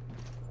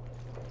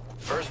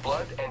 First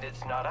blood, and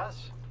it's not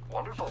us.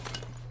 Wonderful.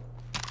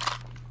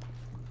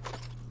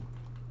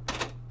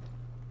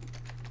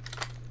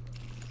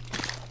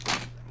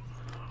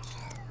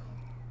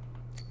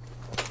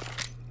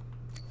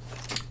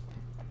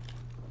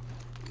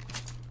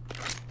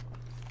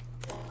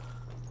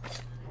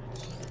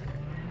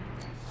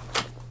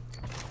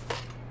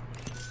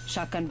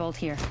 Shotgun bolt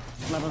here.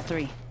 Level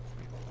 3.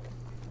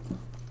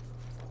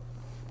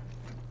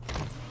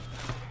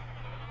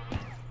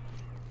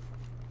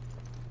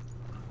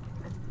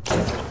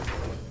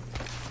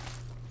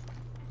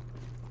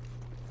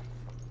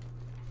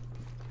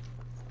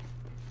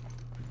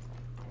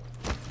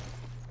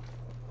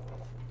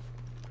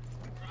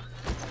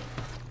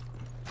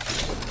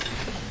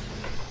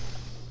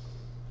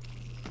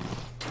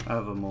 I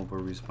have a mobile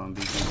respawn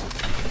beacon.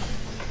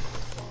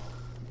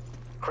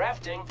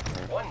 Crafting.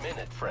 1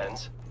 minute,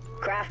 friends.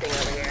 Crafting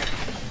over here.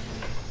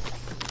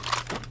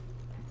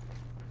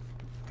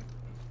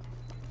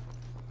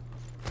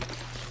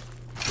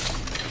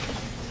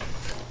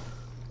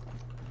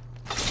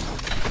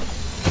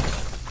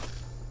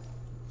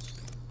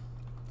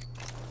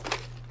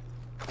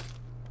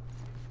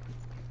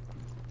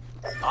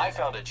 I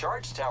found a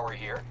charge tower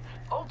here.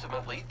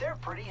 Ultimately, they're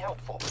pretty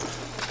helpful.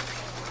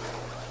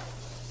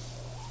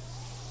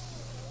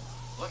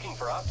 Looking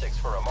for optics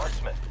for a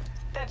marksman.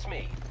 That's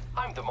me.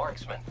 I'm the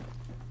marksman.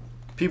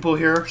 People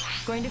here.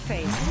 Going to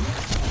phase.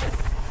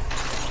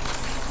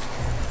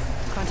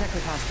 Contact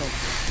with hostile.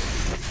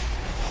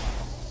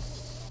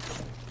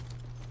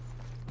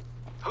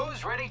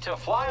 Who's ready to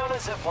fly on a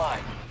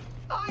zipline?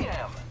 I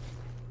am.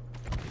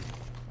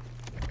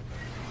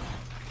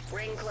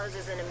 Ring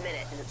closes in a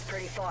minute, and it's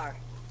pretty far.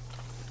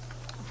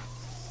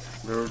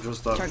 They were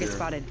just up Target here.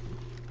 spotted.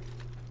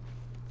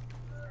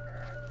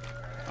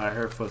 I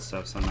heard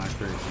footsteps. I'm not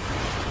crazy.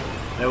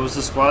 There was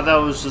a squad that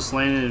was just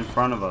landing in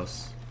front of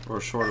us,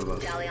 or short of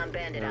us. Galleon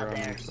bandit out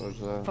there.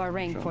 Far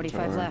ring,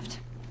 45 left.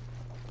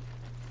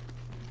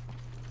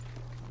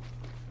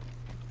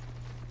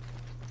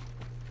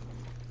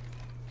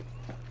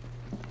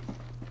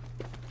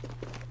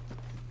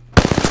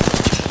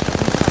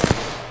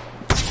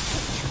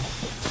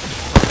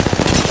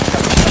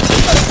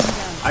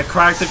 I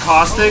cracked the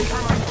caustic.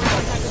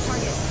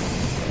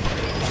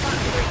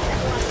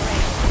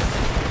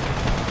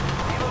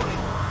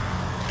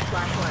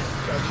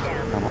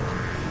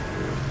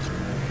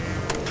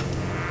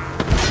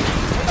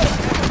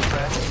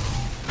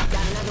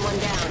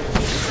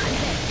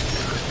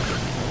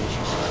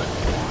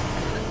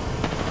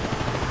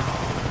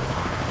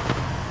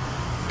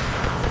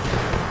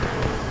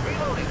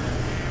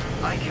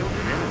 I killed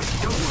an enemy.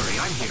 Don't worry,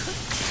 I'm here.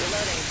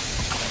 Reloading.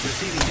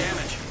 Receiving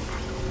damage.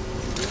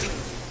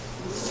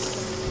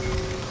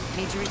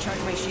 Need to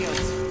recharge my shields.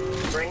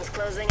 Ring's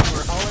closing, and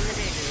we're all in the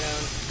danger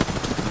zone.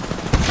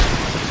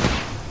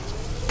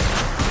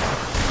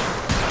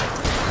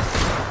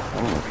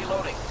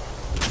 Reloading.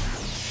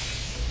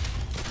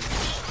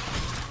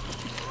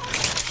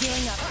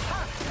 Healing up.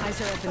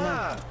 Eyes are open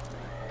now.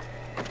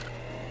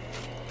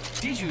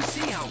 Did you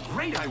see how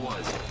great I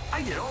was?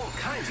 I did all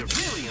kinds of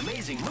really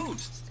amazing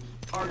moves.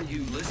 Are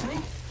you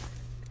listening?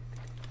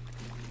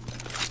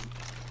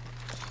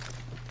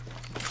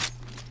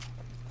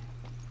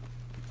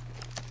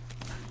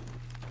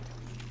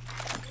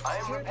 I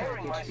am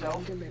preparing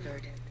myself.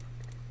 Delivered.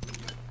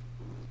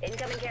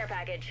 Incoming care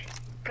package.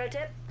 Pro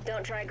tip,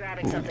 don't try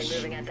grabbing something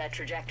moving at that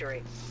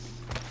trajectory.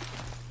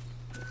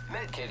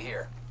 Medkit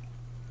here.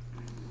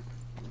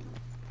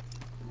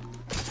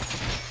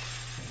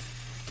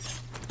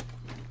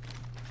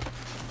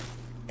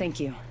 Thank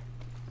you.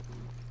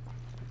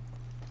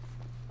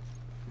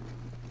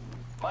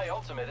 My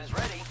ultimate is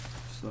ready.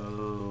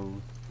 So,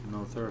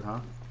 no third, huh?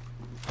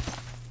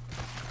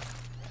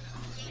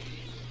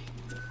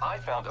 I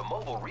found a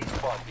mobile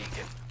respawn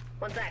beacon.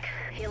 One sec.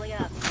 Healing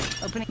up.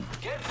 Opening.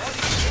 Get ready.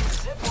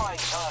 It's zipline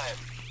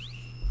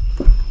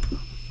time.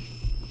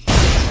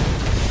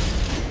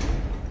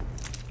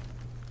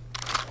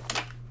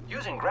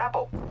 Using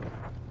grapple.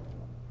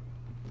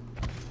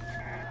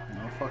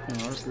 No fucking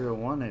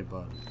R301, A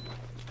bud.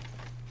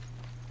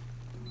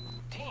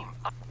 Team,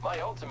 my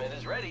ultimate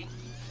is ready.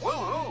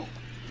 Woohoo!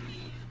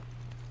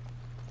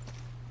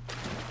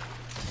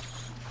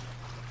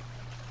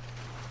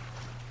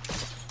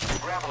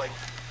 Grappling.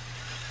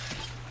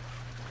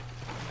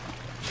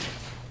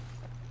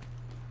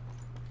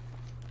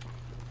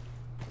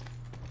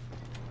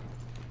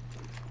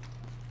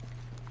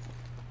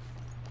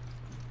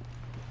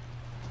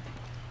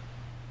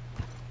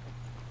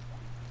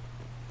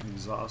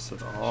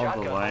 Exhausted all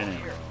Shotgun the lining,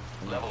 here.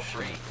 bro. Level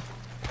 3.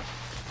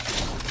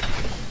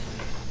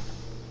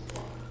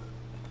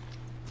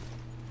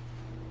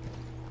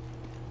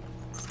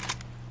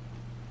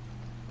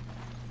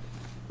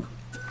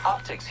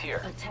 Optics here.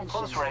 Attention.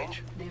 Close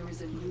range. There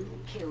is a new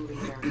kill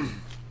leader.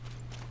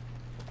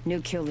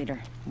 New kill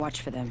leader.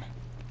 Watch for them.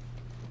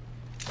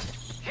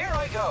 Here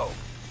I go.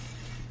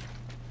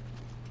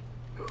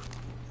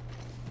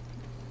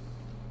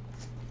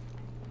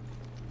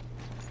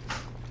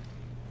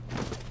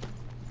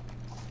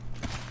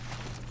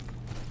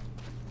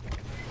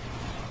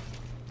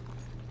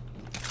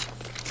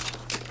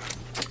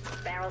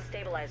 Barrel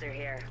stabilizer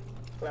here.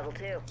 Level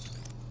 2.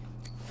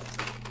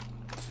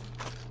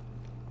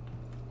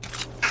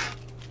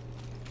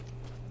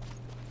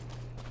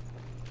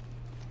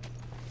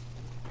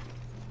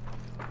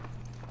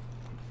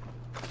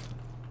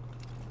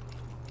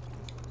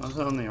 I was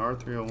on the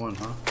R301,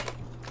 huh?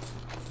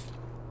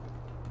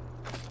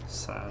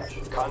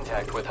 Sag.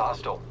 Contact with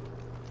hostile.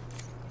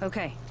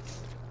 Okay.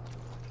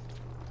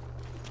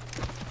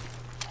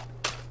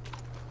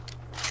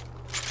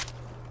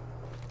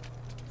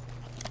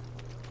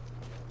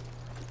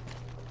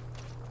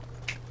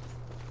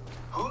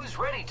 Who's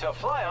ready to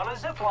fly on a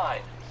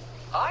zipline?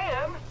 I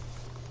am.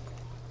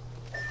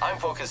 I'm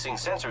focusing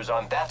sensors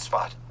on that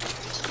spot.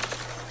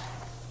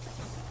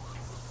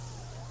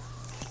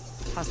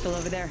 Hostile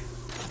over there.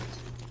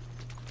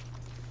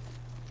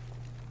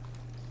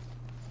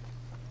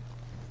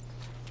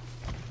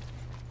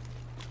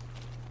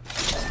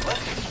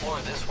 Let's explore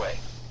this way.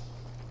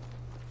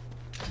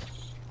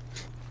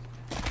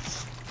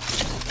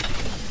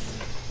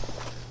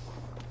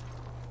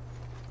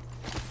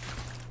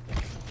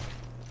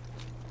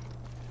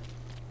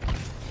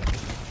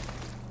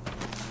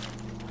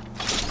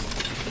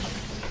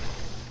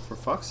 For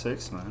fuck's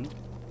sakes, man.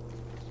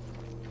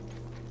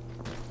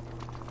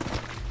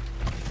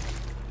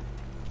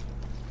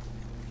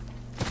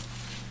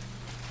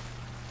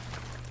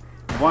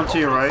 One to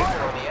your right.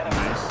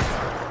 Nice.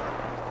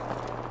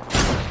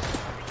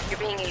 You're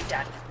being aimed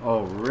at.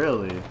 Oh,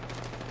 really?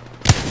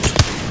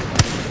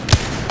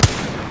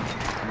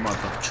 I'm about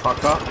to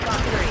truck up.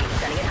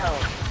 Sending it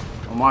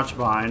home. I'm watching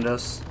behind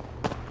us.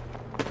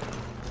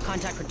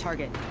 Contact with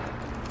target.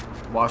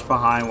 Watch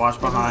behind, watch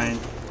behind.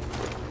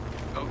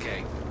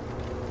 Okay.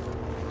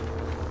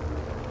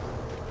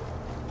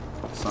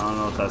 So I don't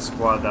know if that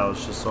squad that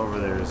was just over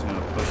there is gonna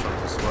push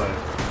up this way.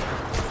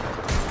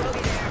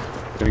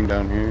 Getting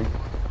down here.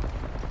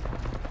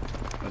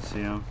 I see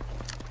him.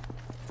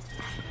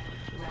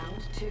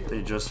 Round 2.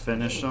 They just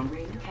finished them.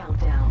 Ring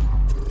countdown.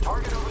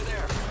 Target over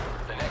there.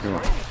 The next Yeah.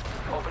 ring.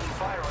 Opening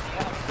fire on the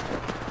enemy.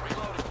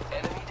 Reload.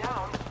 Enemy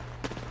down.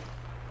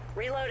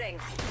 Reloading.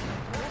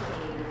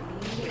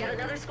 We got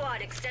another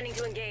squad extending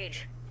to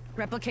engage.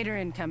 Replicator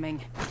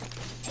incoming.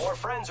 More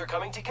friends are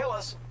coming to kill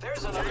us.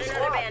 There's another Another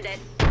squad. bandit.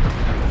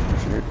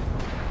 Shit.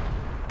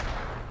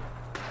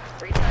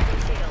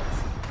 Recharging shields.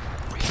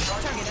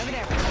 Target over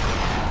there.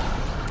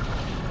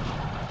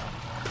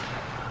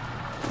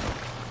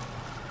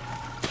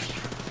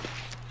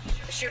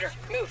 Shooter,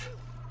 move.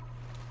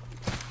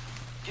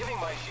 Giving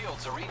my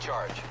shields a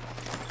recharge.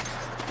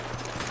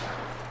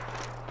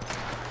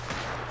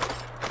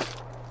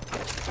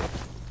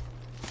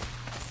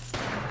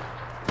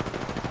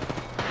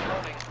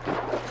 Reloading.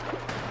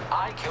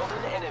 I killed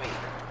an enemy.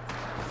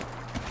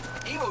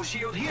 Evo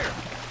shield here.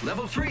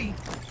 Level 3.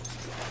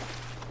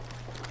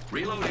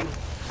 Reloading.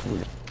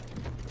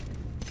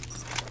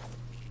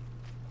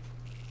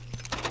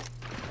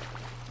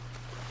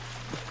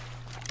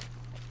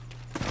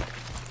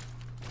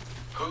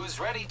 Who's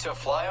ready to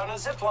fly on a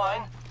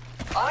zipline?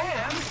 I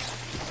am.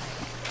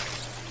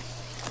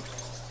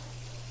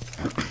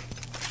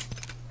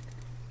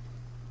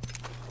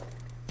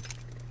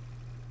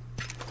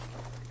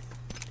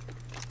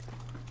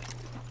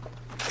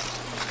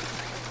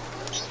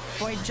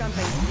 Void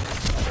jumping.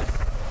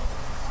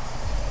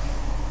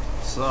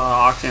 So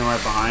Octane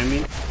right behind me.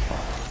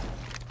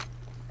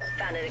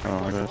 Found an Oh,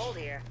 explosive that's- hole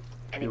here.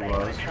 He Anybody was,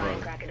 want to try and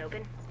but crack it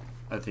open?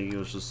 I think he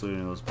was just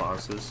looting those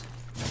boxes.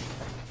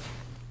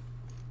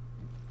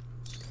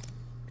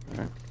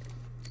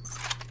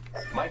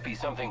 be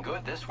something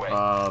good this way.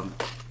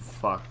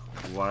 Fuck.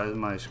 Why did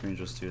my screen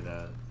just do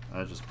that?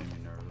 That just made me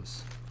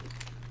nervous.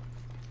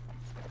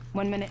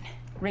 1 minute.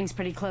 Ring's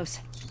pretty close.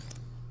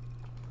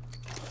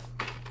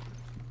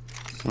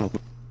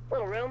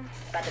 Little room.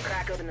 About to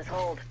crack open this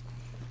hold.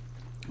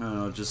 I don't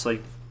know, just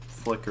like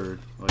flickered.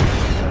 Like,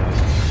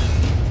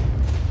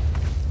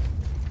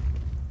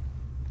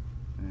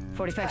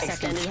 45 seconds.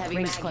 Extended heavy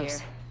Ring's mag close.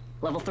 here.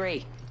 Level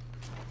 3.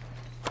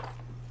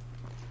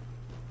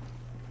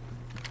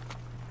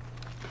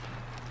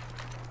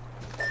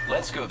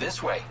 Let's go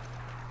this way.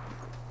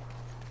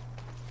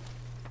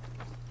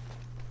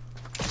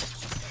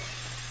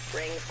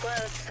 Ring's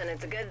close, and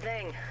it's a good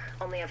thing.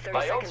 Only have 30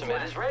 My seconds ultimate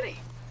left. is ready.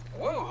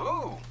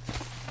 Woohoo!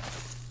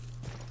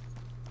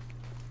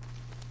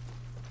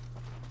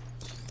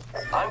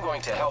 I'm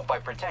going to help by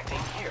protecting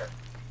here.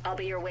 I'll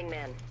be your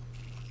wingman.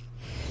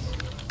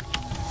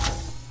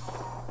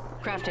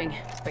 Crafting,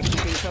 but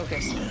keeping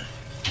focused.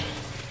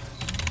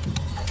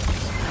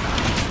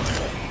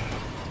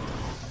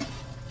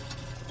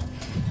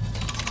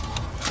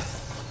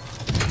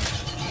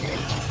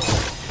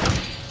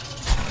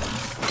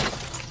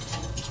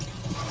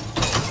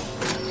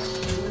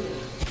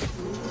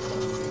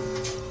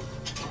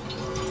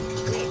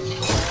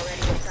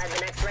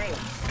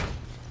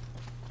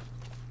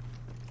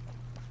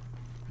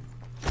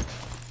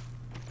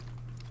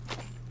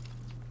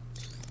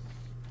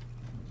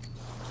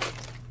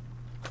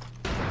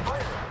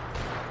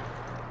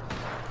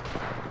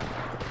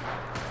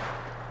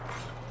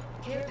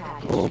 Care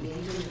package Oh.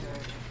 being delivered.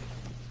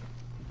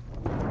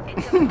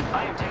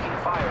 I am taking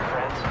fire,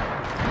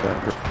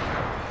 friends.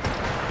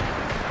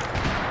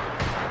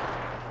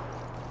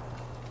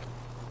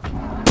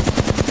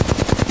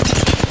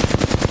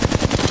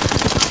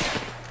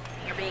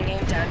 You're being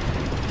aimed at.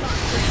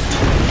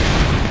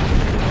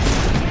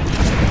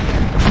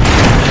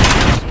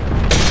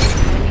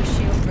 Enemy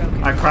shield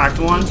broken. I cracked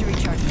one. Need to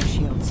recharge my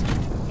shields.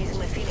 Using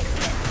my Phoenix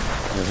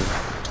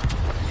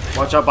kit.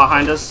 Watch out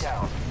behind us.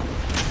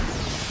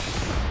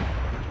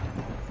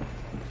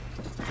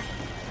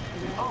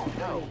 Oh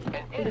no,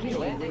 an enemy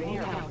landed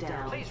near me.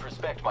 Please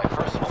respect my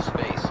personal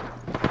space.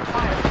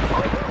 Fire! Oh no!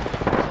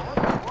 There's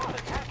another squad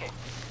attacking.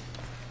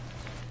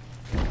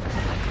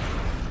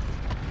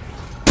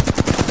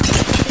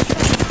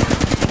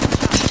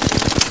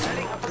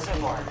 Setting up a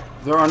zip line.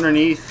 They're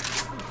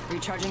underneath.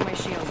 Recharging my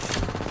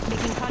shields.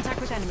 Making contact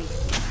with enemy.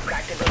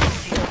 Cracked a broken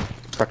shield.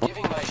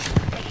 Giving my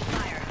Taking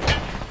fire.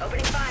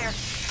 Opening fire.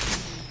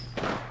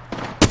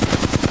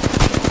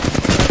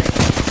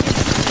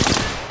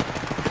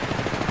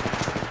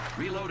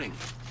 Reloading.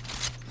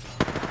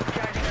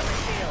 Charging up my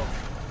shield.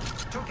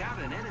 Took out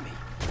an enemy.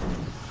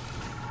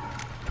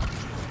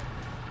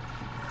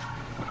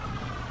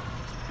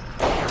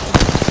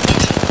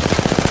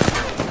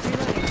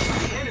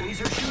 The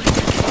enemies are shooting.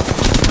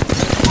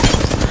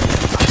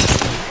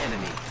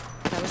 Enemy.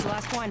 That was the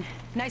last one.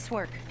 Nice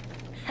work.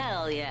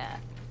 Hell yeah.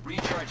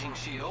 recharging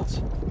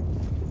shields.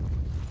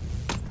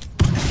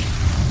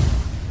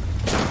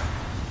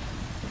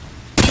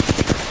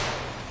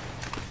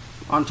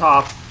 On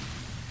top.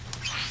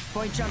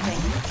 Boy jumping.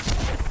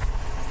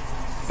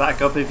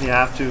 Back up if you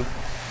have to.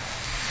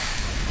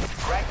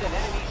 Cracked an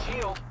enemy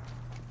shield.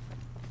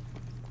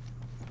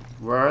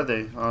 Where are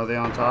they? Are they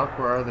on top?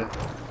 Where are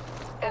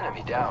they?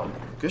 Enemy down.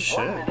 Good shit.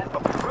 1 minute,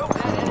 but we broke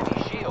that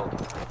enemy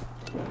shield.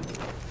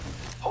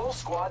 Whole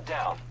squad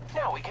down.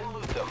 Now we can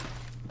loot them.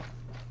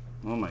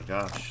 Oh my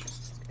gosh.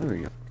 There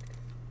we go.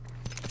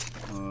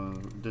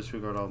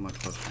 Disregard all my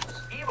questions.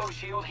 Evo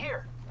shield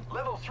here.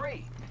 Level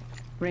 3.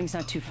 Ring's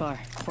not too far.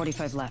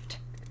 45 left.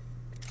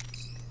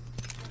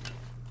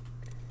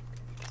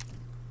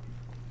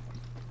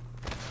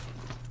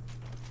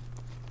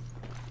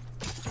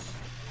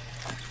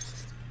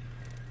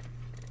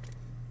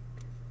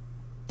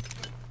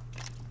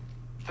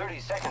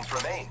 Seconds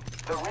remain.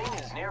 The ring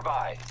is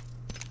nearby.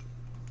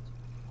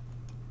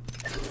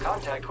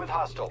 Contact with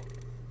hostile.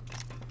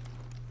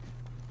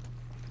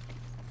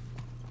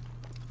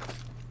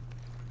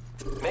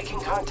 Making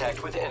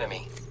contact with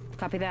enemy.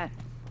 Copy that.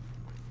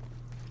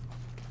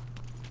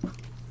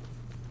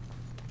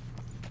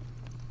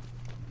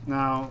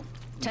 Now,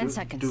 10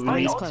 seconds. Do we, My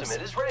need,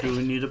 ultimate is ready. do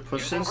we need to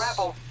push Using this?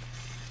 grapple.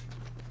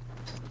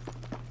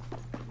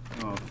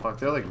 Oh fuck,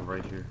 they're like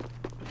right here.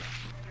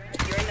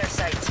 You're in their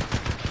sights.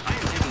 I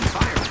am taking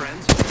fire,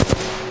 friends.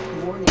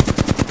 Warning.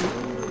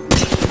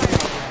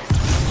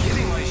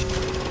 Giving my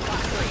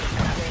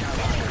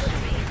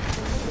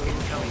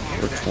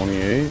For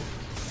 28.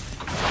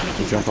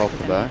 You jump off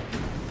the back.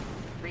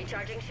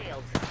 Recharging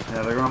shields.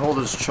 Yeah, they're gonna hold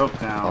his choke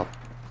down.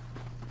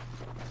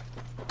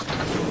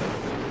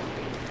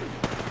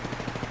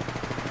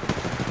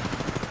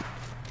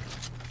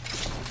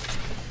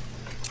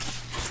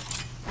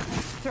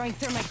 Throwing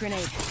thermite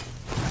grenade.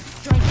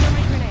 Throwing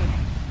thermite grenade.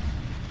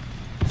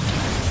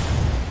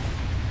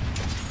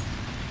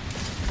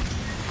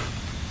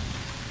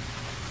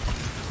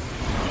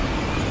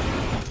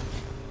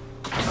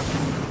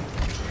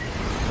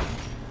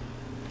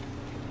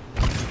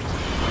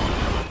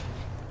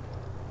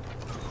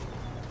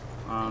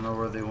 don't know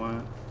where they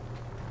went.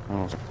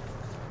 Oh.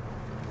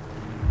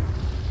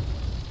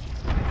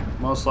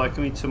 Most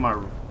likely to my...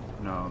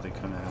 No, they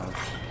couldn't have.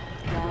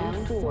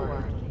 Round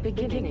 4.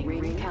 Beginning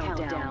ring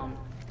countdown.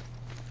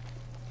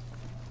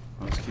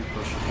 Let's keep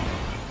pushing.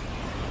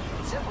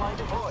 Zipline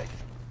deployed.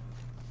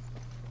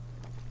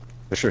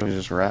 They're sure he's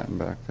just ratting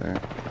back there.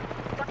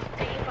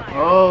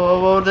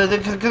 Oh, go.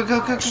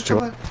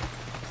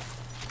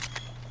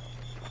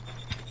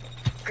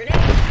 Grenade!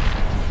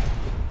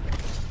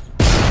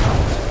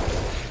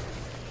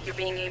 You're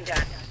being aimed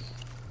at.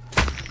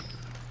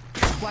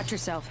 Watch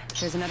yourself.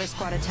 There's another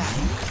squad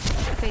attacking.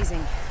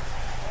 Phasing.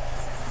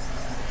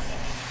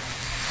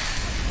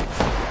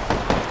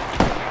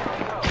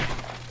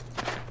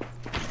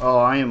 Oh,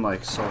 I am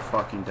like so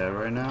fucking dead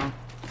right now.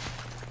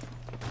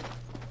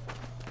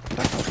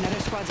 Another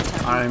squad's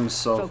attacking. I'm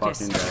so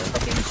Focus. fucking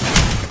dead.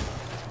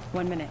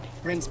 1 minute.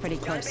 Ring's pretty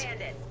close.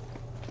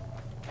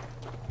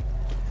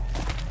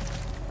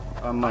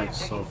 I'm like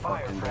so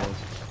fucking dead.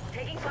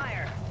 Taking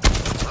fire.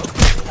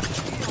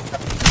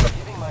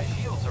 Giving my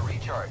shields a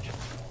recharge.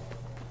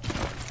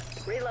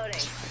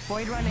 Reloading.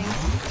 Void running.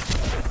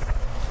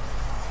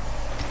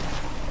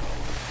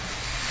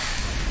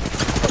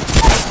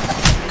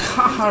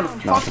 God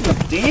fucking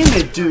damn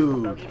it,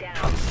 dude!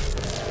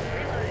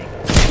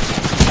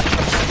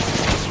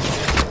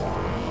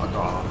 Fuck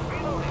off.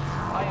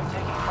 I am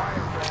taking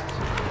fire,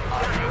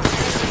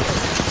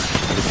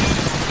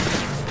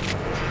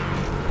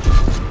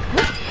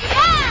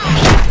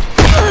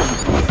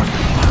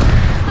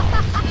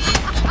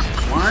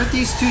 Why aren't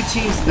these two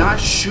teams not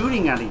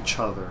shooting at each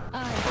other?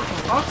 For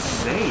fuck's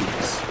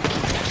sakes.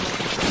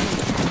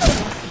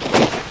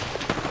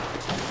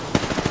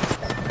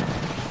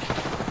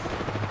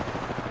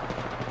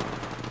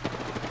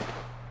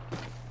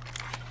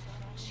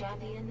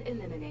 Champion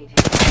eliminated.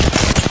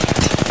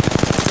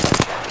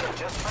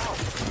 just found.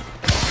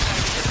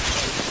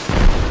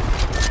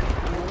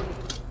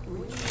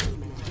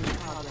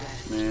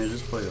 Man,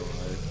 just play it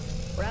alive.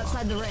 We're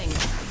outside the ring.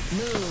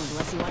 Move,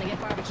 unless you want to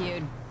get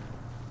barbecued.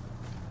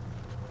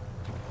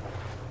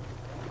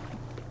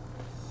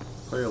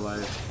 Play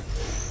alive.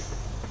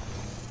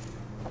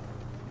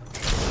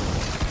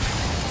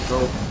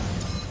 Go.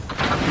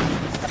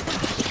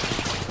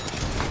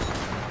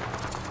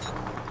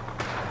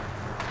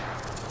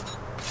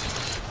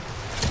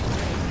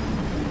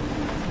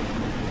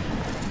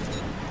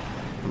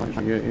 I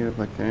can get you if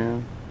I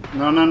can.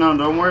 No,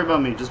 don't worry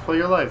about me. Just play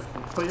your life.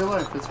 Play your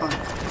life, it's fine.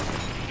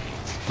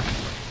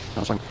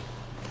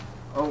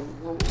 Oh,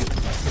 whoa.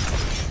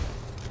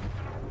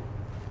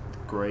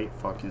 Great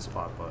fucking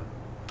spot, bud.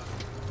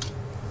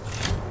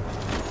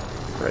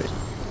 Great.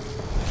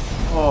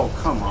 Oh,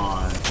 come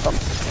on.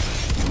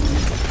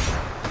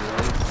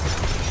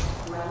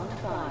 Round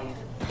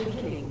 5.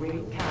 Beginning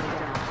ring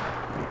countdown.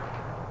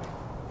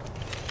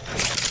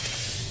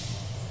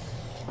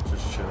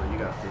 Just chill, you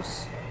got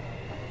this.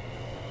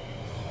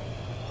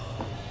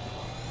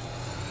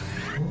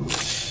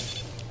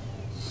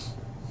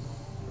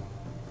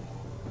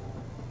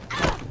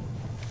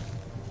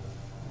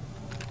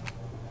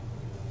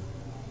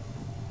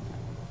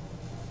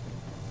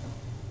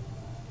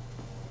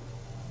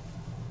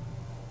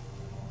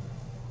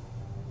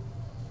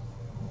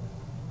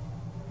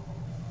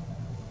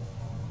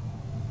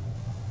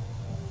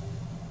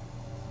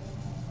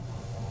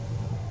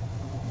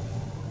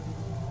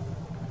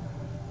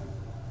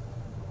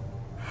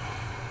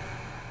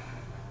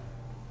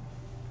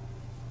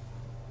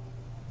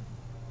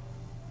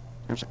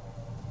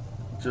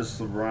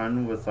 Just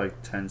run with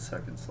like 10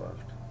 seconds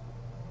left.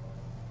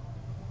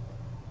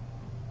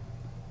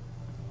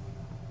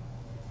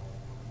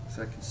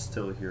 So I can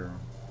still hear him.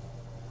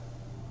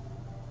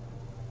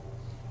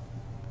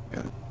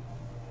 Yeah.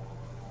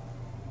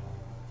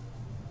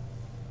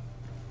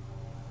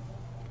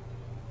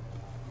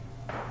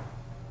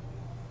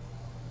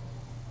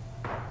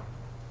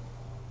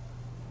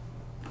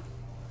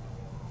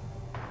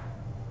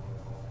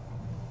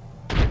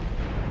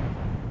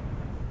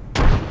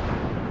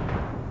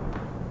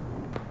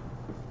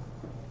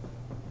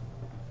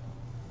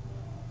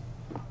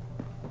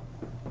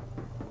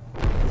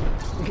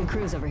 We can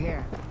cruise over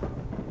here.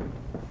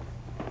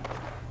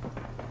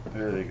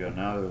 There they go,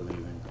 now they're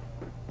leaving.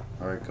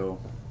 Alright, go.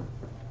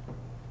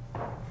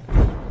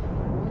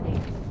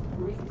 Warning.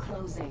 Ring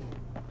closing.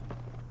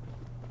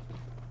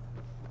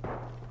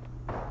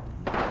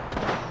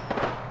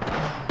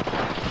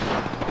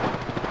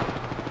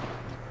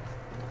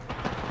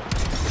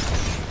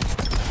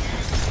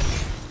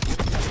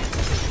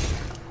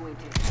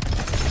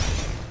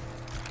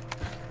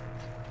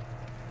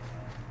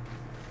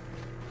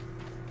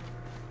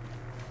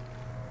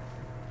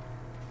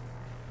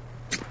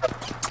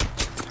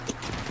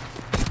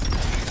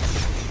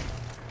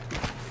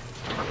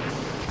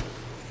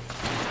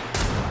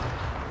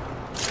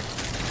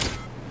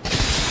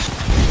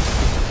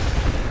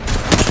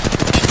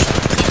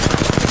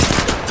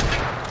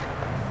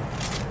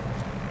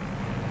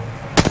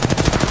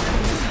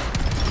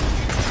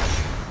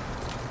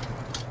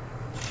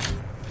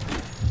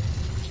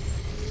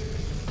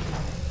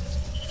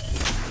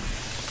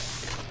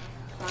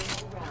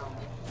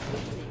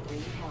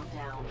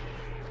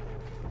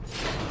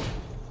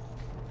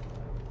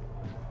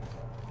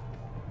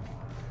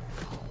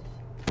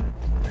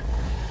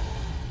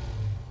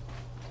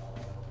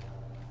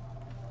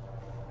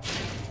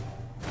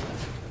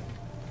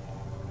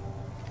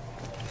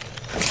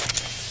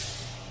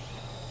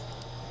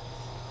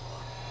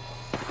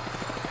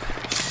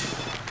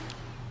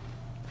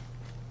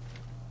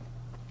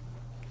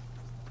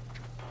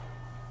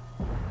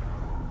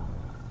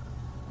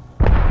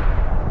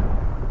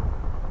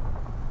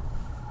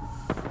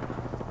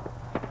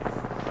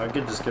 I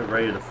could just get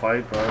ready to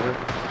fight, brother.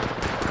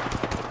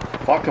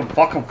 Fuck him,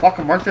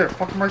 right there,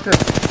 fuck him right there.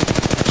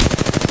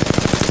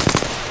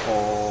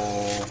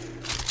 Oh.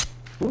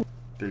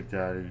 Big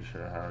Daddy, you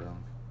should have had him.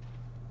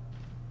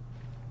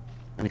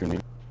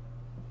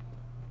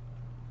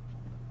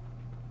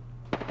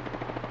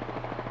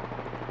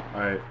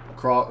 Alright,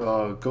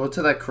 crawl, go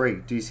to that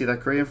crate. Do you see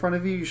that crate in front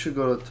of you? You should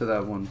go to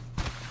that one.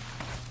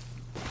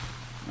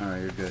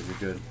 Alright, you're good, you're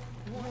good.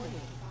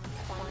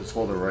 Just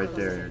hold it right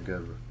there, you're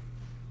good.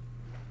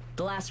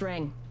 Glass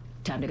ring.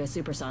 Time to go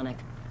supersonic.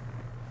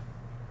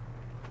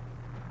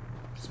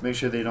 Just make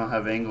sure they don't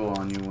have angle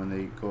on you when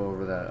they go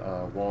over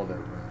that wall there,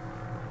 bro.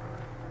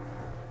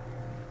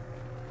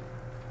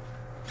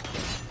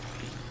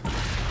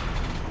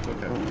 It's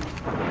okay.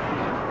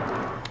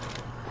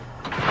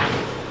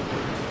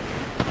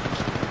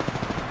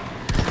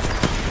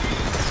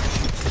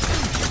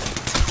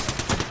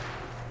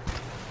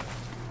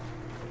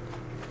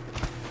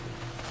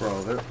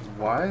 Bro,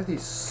 why are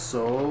these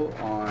so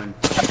on?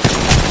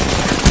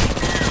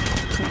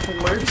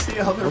 Where's the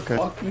other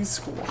fucking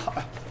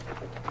squad?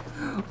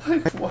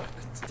 Like what?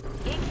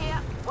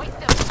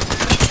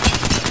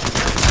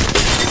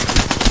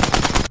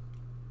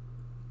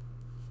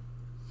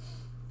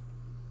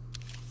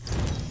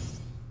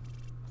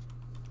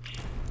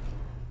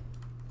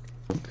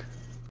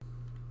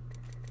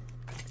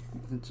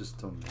 It just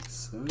don't make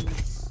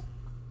sense.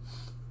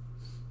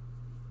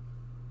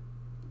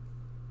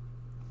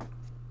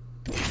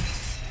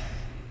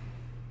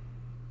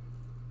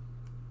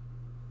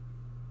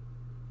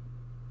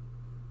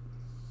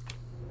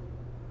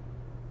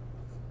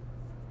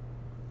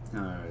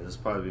 Alright, this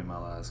will probably be my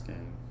last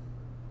game.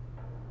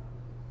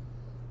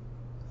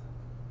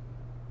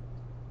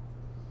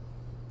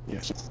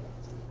 Yes.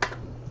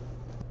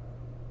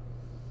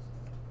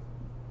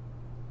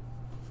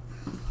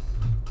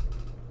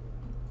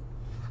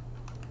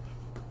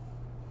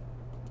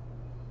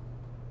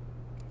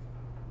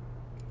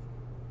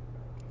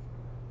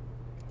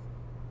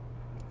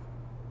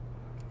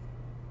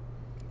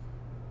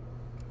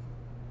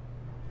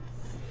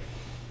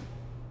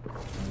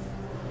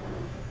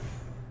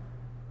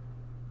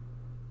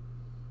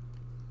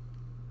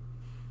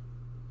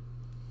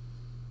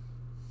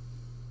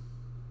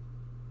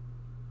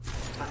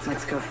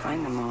 Let's go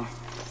find them all.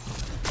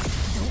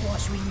 Don't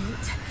watch me,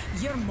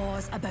 Newt. Your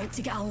maw's about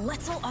to get a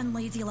little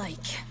unladylike.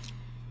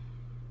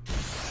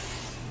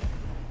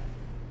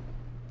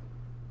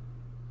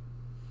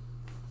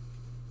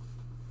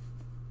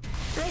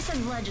 They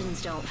said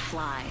legends don't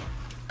fly,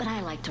 but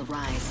I like to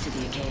rise to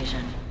the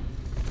occasion.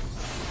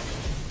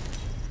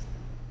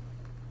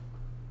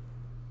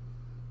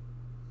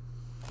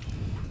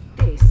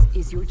 This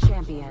is your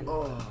champion.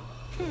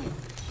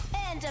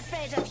 And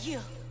afraid of you.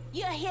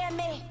 You hear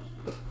me?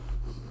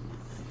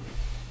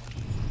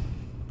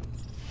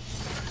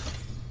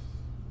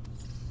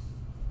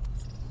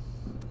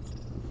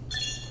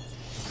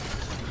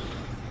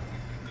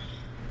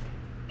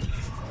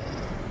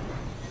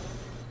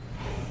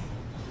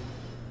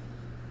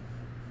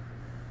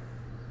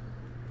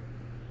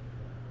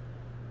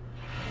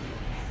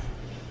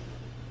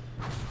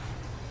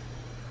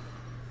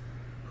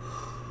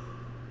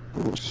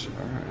 Oh, sorry.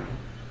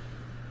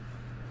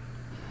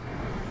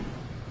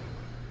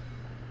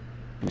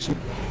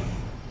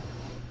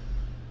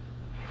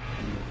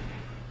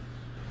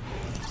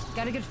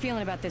 Got a good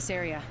feeling about this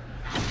area.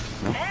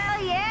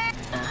 Hell yeah!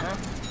 Uh-huh.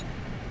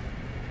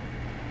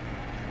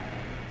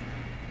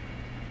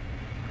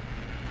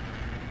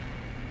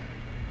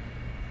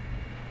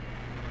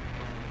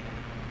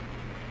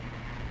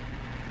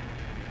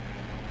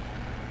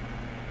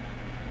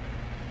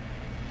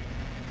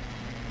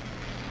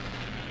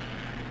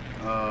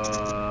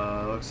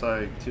 Looks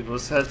like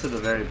let's head to the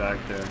very back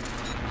there.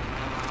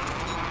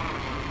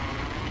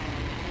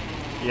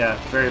 Yeah,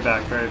 very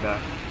back, very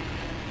back.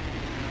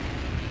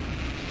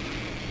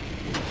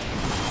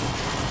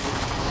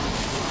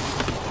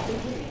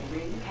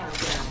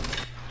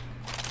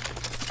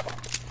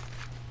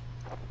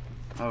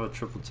 I have a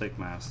triple take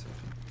master.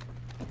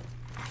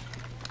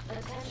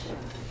 Attention.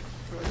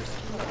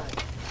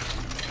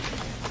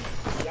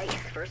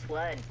 Yikes, first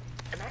blood.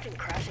 Imagine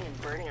crashing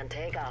and burning on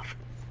takeoff.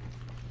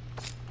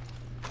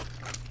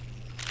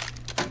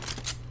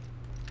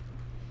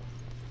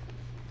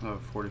 I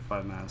have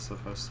 45 mass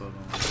if I still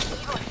don't.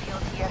 Ego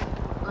shield here.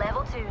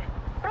 Level 2.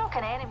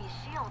 Broken enemy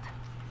shield.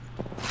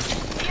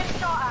 Get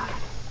shot at.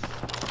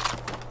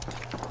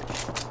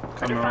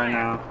 Coming right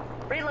now.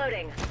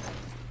 Reloading.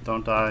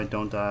 Don't die,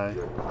 don't die.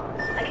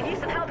 I can use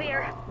some help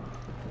here.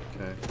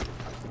 Okay.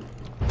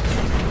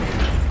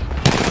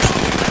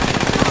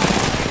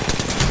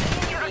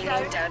 Getting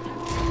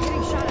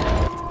shot at.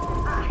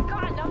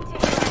 Got a numpty.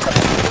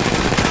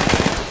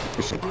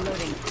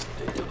 Reloading.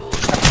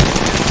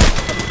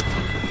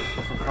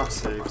 For fuck's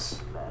sakes.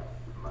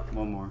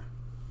 One more.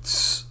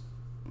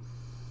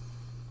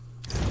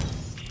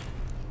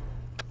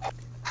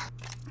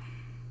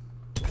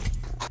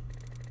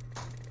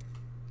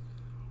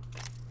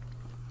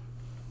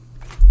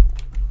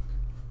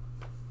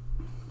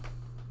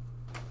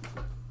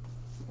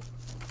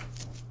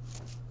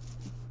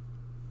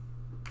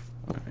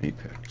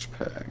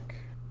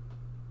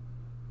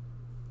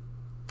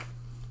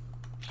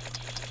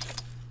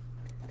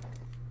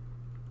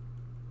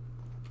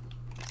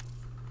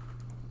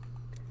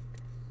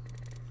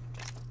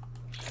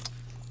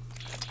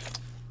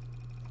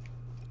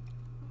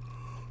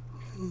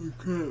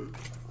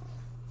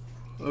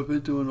 I've been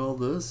doing all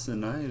this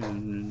and I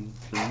haven't been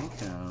looking at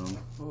them.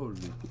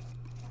 Holy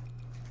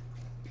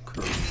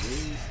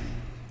crazy.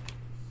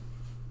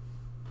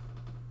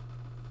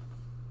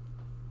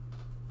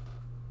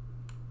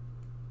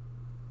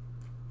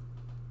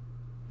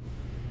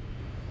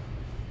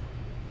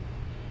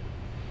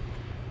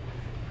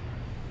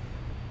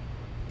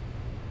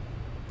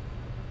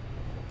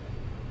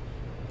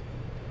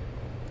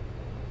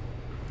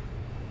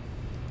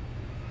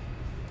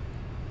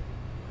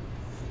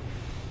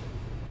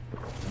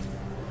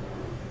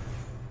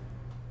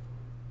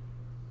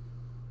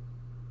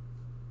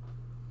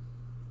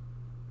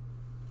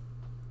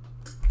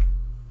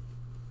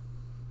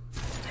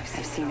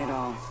 I've seen it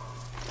all.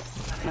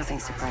 Nothing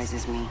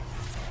surprises me.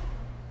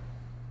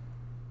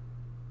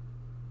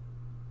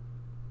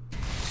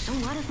 So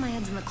what if my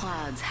head's in the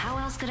clouds? How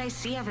else could I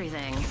see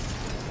everything?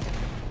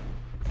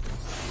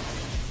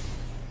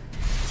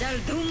 Chal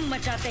dhoom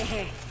machate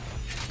hai.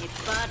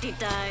 It's party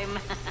time.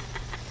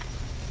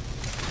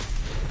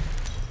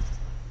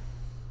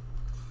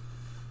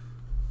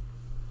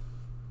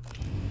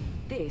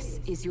 This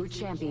is your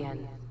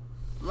champion.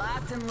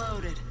 Locked and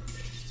loaded.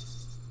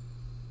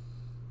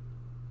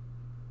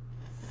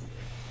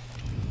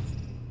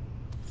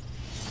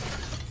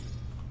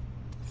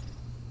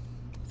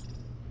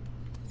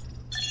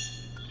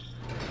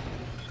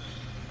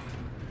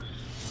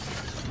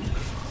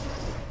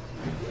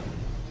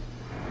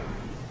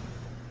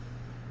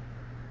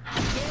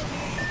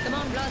 Come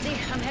on, Blasey.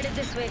 I'm headed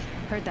this way.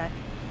 Heard that.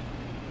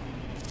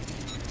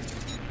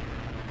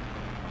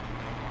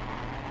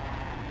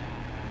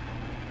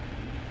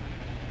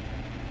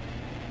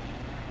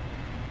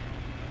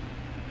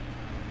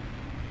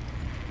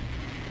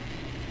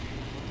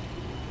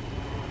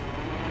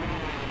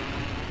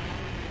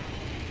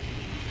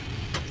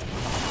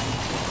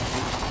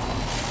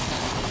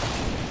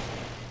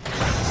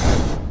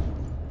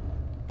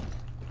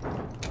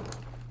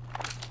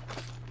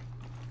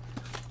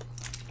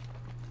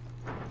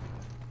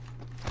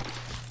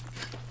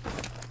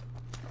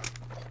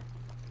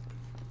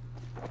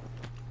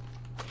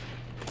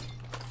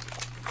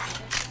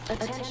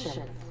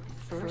 Attention.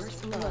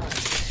 First blood.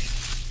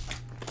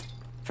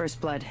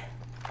 First blood.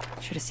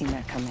 Should have seen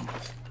that coming.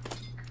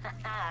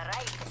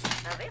 Right.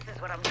 Now this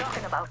is what I'm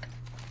talking about.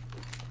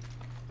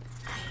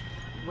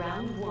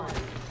 Round 1.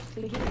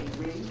 Beginning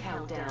ring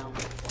countdown.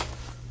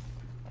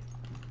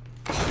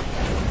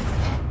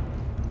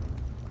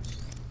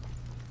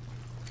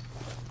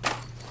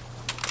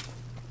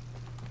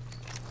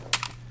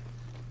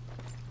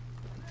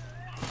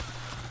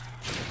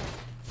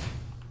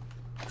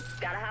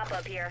 Gotta hop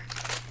up here.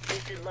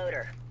 Boosted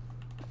loader.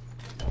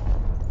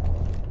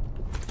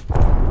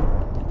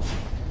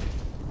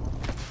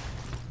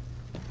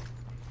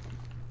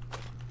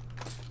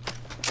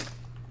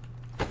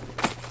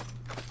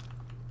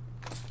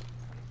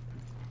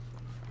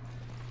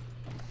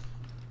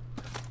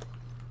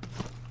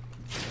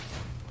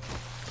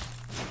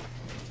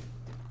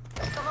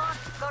 Come on,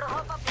 gotta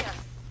hop up here.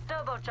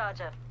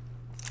 Turbocharger.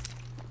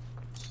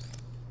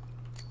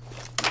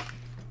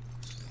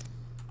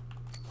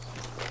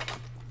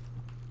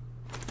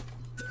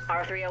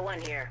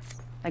 R301 here.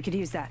 I could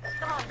use that.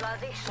 Come on,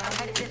 Blasey. I'm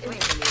headed this way.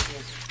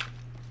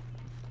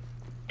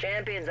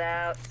 Champion's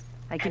out.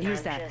 I could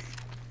use that. Just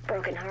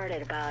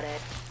brokenhearted about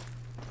it.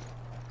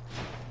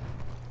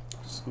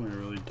 It's gonna be a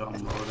really dumb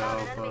Found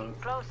loadout, an enemy.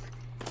 but Close.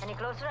 Any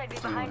closer, I'd be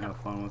I'm gonna behind him. have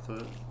fun with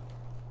it.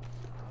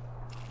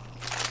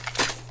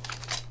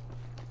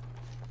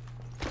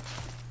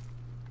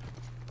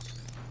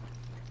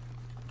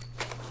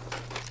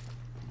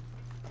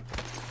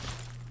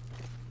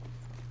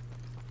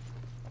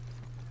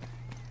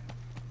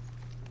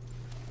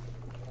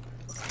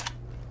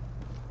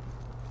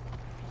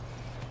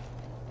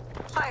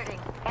 Firing.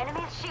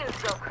 Enemy's shield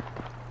broke.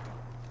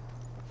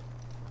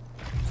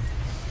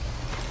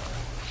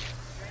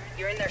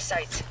 You're in their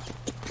sights.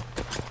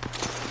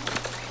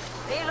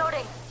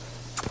 Reloading.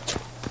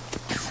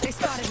 They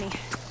spotted me.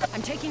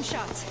 I'm taking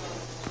shots.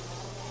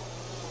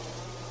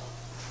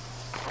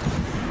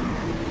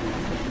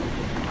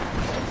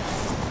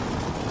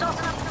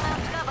 Tossing up some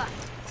out cover.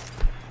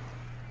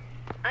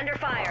 Under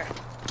fire.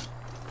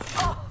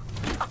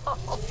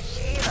 Oh,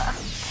 Sheila.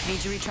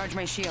 Need to recharge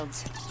my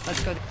shields.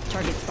 Let's go.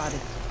 Target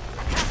spotted.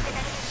 Attacking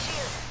enemy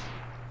shield.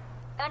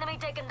 Enemy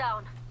taken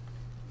down.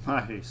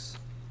 Nice.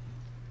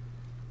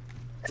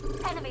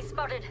 Enemy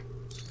spotted.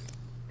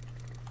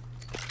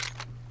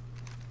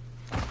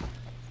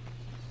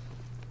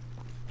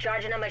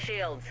 Charging on my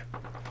shields.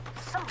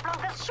 Some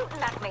flunkers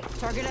shooting at me.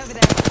 Target over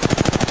there.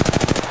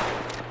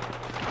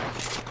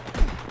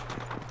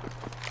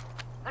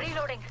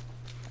 Reloading.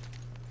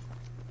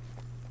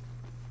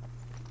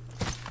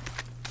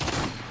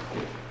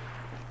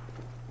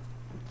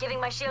 Giving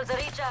my shields a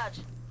recharge.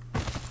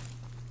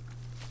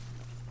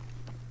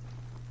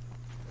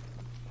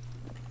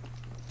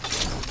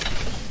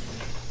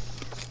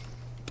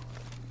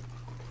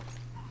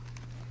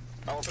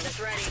 Ultimate's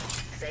ready.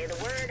 Say the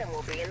word and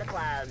we'll be in the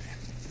clouds.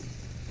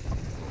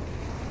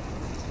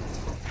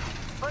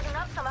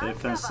 They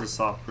fenced this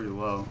off pretty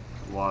well.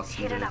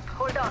 Watson did.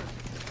 Hold on.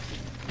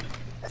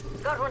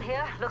 Got one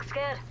here. Looks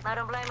scared. I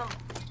don't blame him.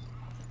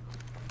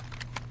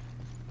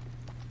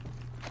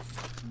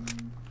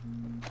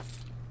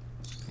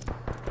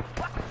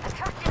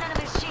 Attacked an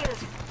enemy's shield.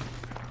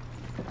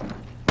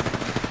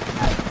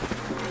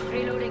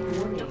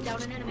 Reloading. Took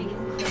down an enemy.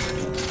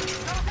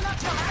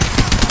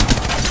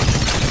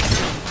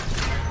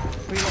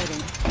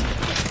 Reloading.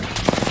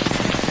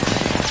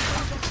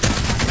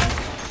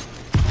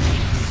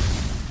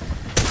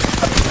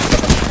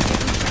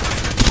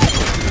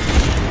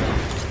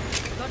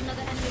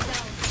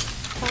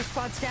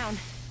 Squad's down.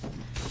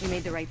 We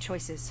made the right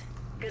choices.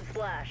 Good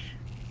splash.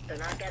 They're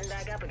not getting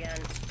back up again.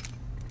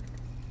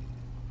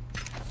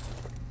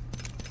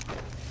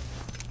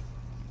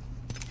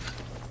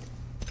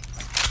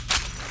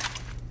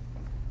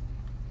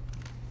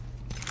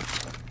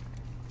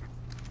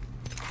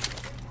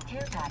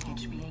 Care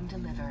package being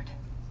delivered.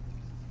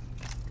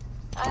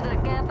 Either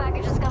the care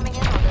package is coming in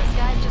or this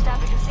guy's just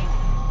happy to see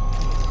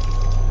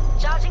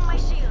me. Charging my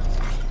shields.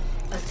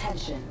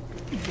 Attention.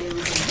 There is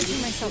a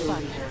Picking myself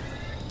up.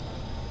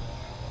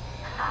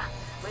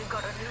 We've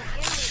got a new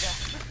kill leader.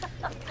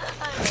 I'm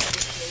ready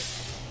to sleep.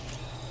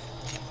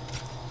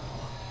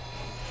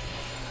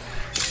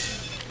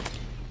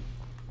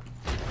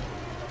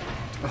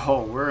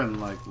 Oh, we're in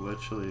like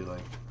literally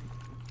like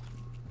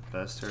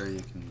best area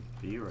you can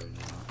be right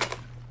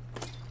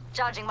now.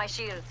 Charging my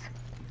shields.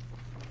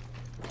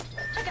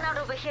 Checking out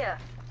over here.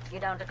 You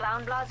down to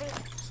clown, Blasey?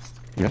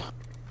 Yeah.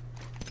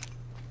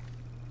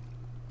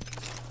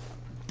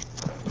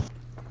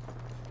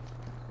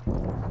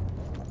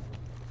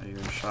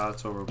 Your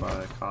shots over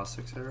by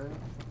Caustic's area.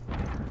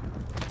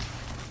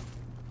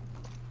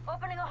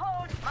 Opening a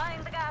hold,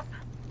 mind the gap.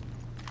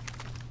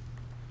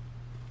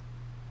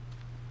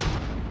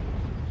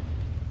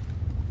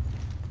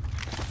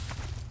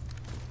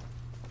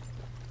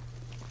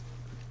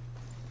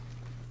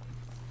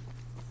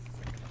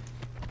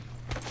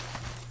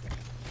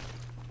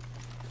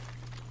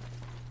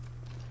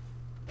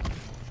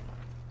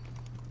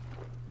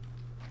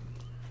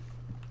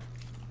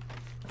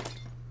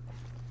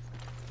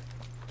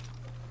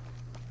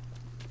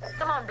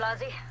 Come on,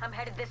 Blasey. I'm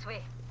headed this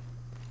way.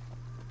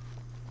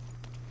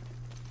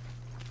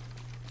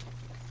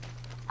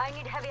 I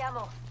need heavy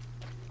ammo.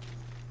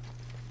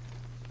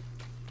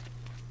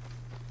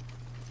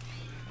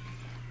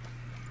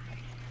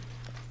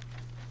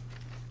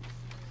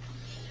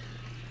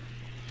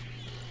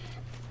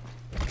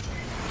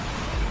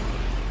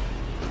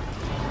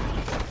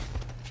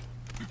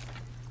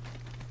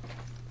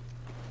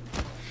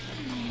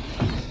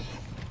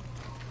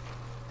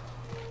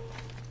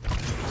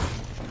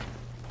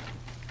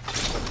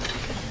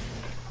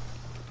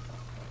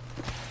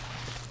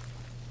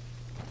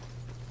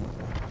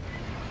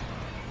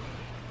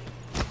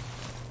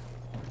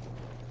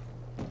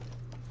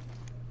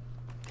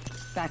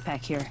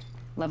 Backpack here.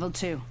 Level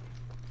 2.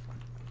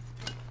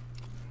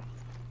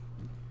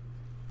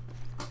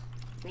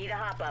 Need a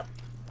hop up.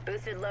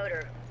 Boosted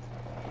loader.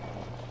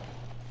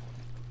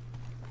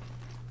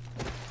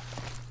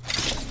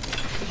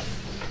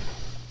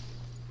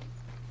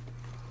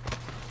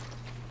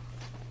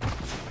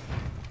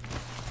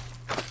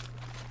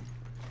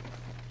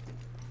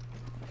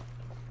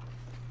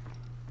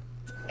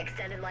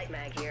 Extended light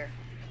mag here.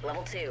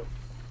 Level 2.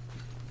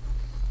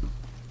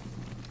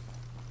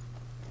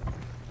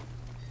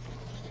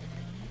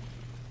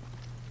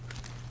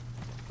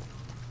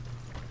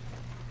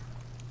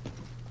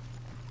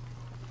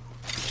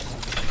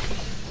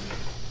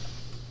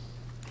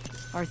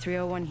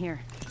 R301 here.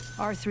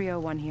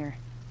 R301 here.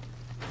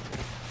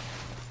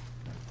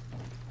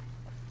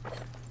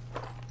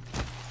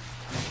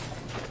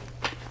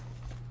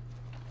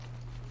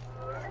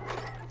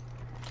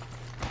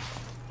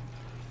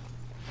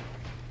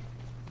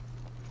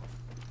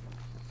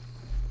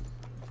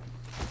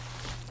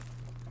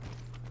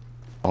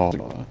 Oh,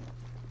 God.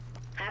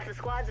 Half the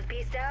squads have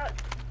pieced out.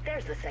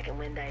 There's the second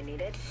wind I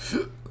needed.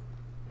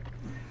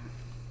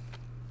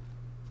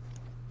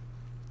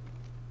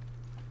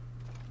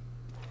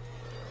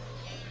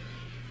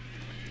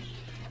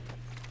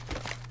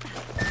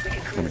 We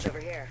can cruise over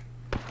here.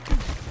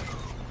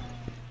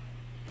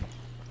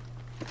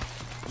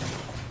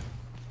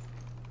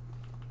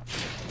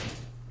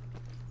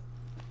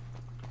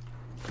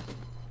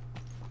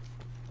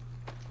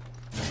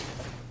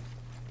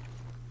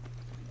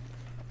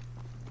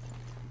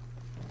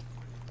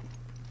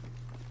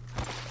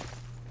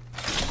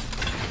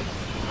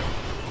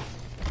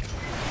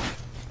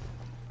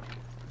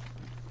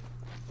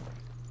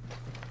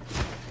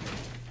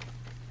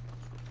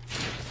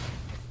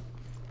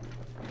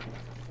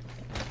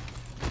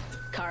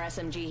 Car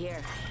SMG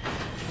here.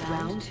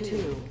 Round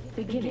 2.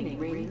 Beginning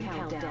ring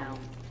countdown.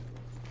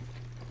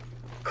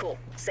 Cool.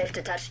 Safe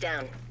to touch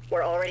down.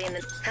 We're already in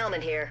the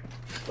helmet here.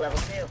 Level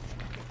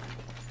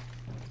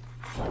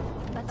 2.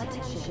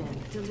 Attention.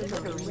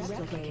 Delivering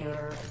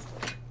replicator.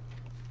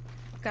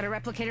 Got a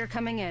replicator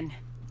coming in.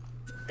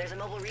 There's a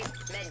mobile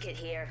medkit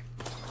here.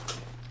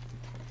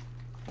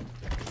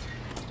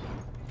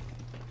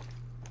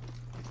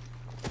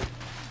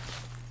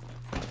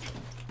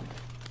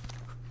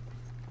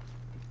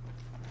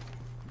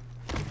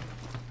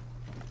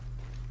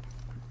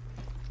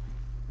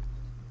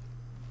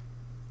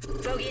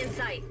 Bogey in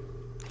sight.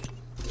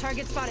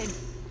 Target spotted.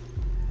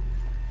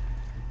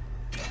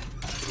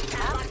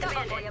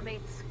 Cover for you,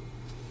 mates.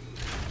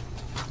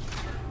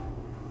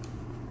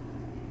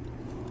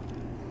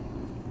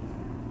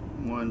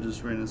 One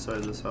just ran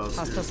inside this house.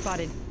 Hostile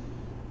spotted.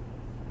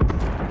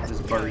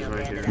 His buddy's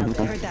right here.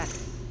 Heard that.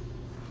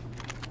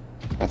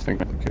 I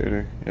think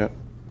locator. Yep.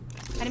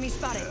 Enemy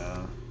spotted.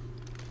 Yeah.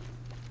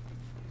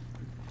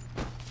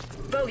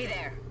 Bogey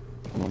there.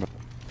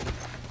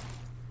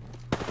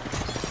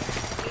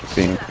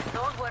 Seen.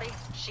 Don't worry,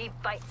 she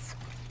bites.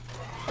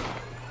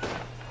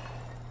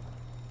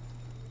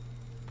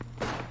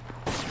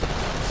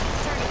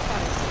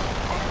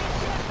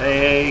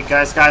 Hey,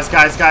 guys,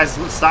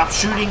 stop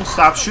shooting,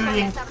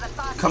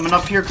 Coming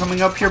up here,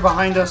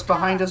 behind us.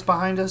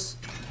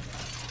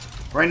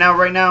 Right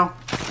now.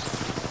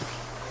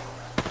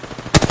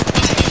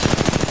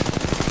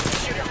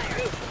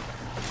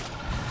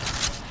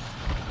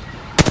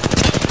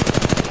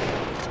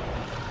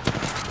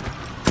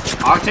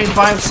 Octane's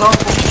by himself.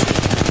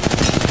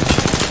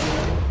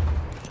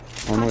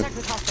 Contact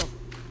with hostile.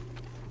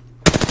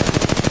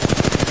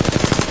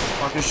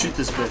 Fucking shoot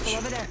this bitch.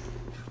 Over there.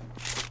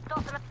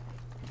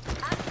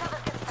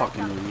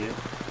 Fucking idiot.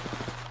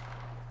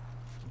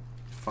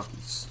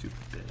 Fucking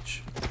stupid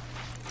bitch.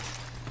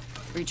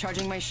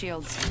 Recharging my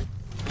shields.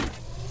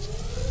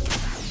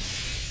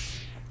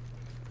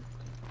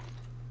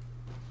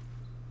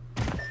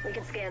 We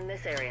can scan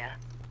this area.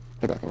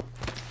 Get back up.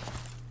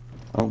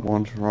 Oh,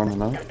 one's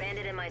running out.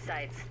 Bandit in my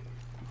sights.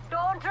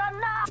 Don't run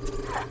now!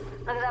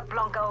 Look at that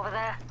Blanca over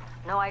there.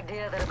 No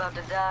idea they're about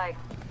to die.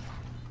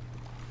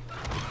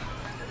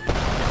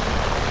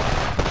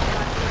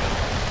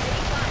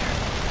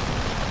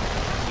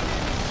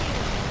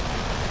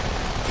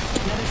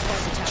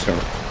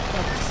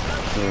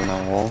 They're in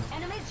that wall.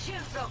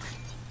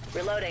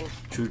 Reloading.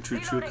 True,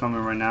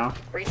 coming right now.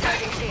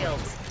 Recharging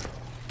shields.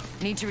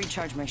 Need to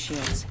recharge my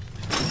shields.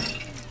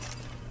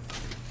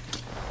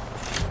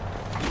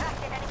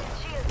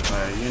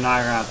 Alright, you're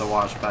not gonna have to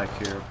watch back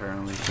here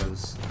apparently,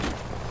 because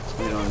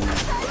we don't need.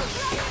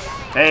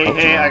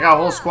 Hey, I got a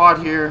whole squad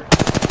here.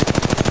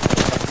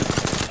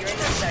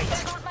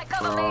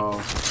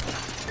 Bro.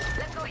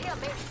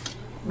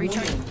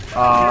 Recharging.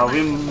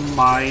 We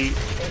might.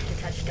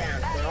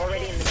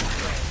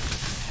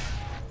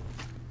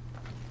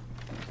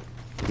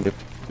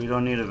 We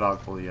don't need a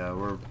Valkyrie yet.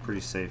 We're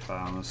pretty safe,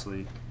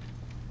 honestly.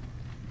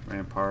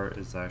 Rampart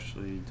is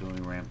actually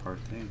doing Rampart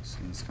things,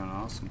 and it's kind of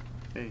awesome.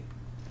 Hey.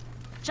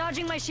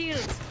 Charging my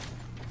shields.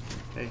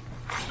 Hey.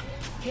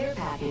 Care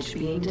package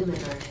being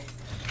delivered.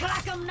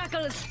 Crack 'em,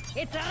 Knuckles!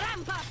 It's a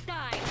ramp-up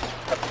time!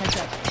 Heads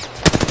up.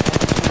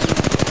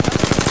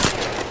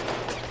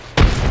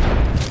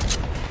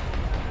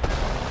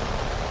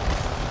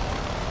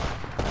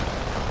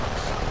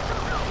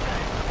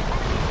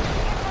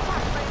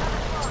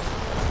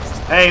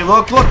 Hey,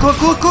 look!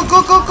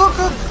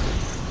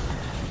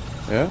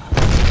 Yeah?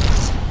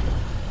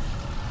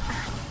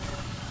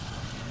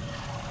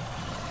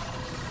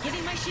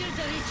 Giving my shields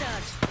a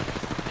recharge.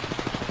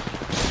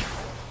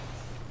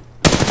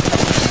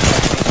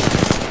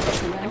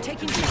 I'm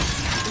taking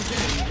shots.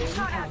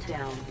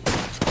 Countdown.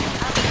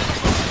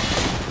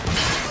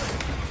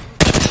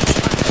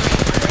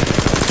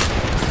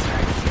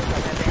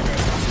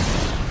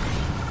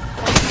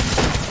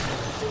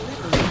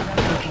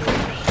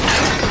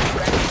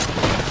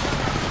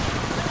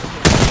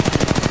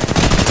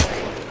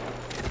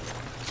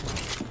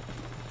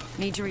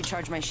 Need to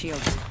recharge my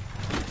shields.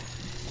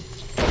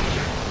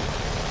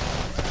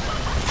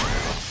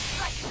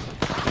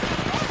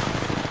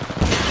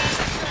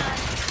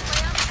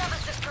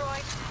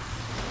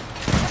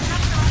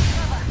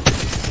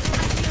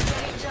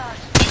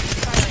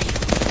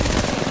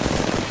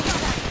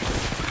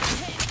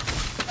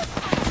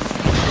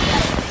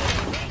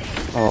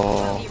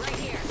 Oh.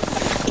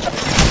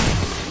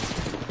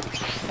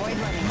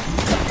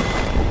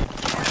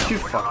 You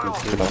fucking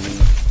kidding me?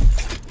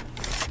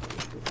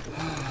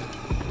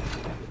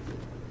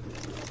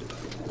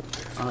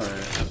 Alright,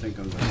 I think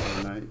I'm done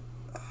for the night.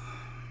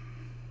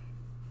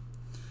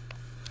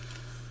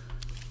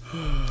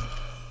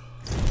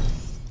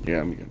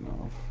 Yeah, I'm getting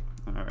off.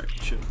 Alright,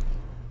 chill.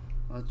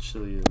 I'll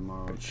chill you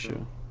tomorrow.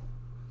 Chill.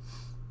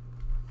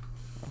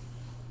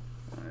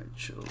 Alright,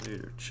 chill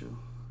later. Chill.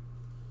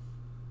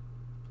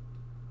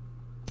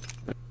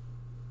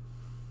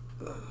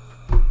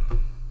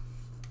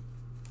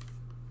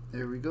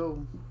 There we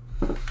go.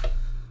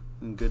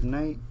 And good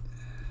night.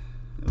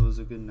 It was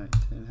a good night.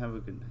 And have a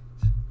good night.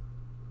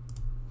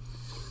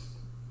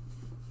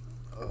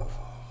 Oh.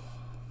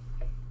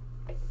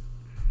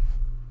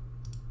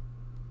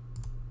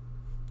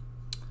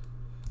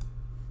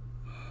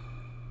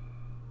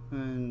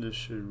 And this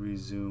should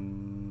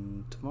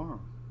resume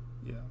tomorrow.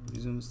 Yeah,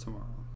 resumes tomorrow.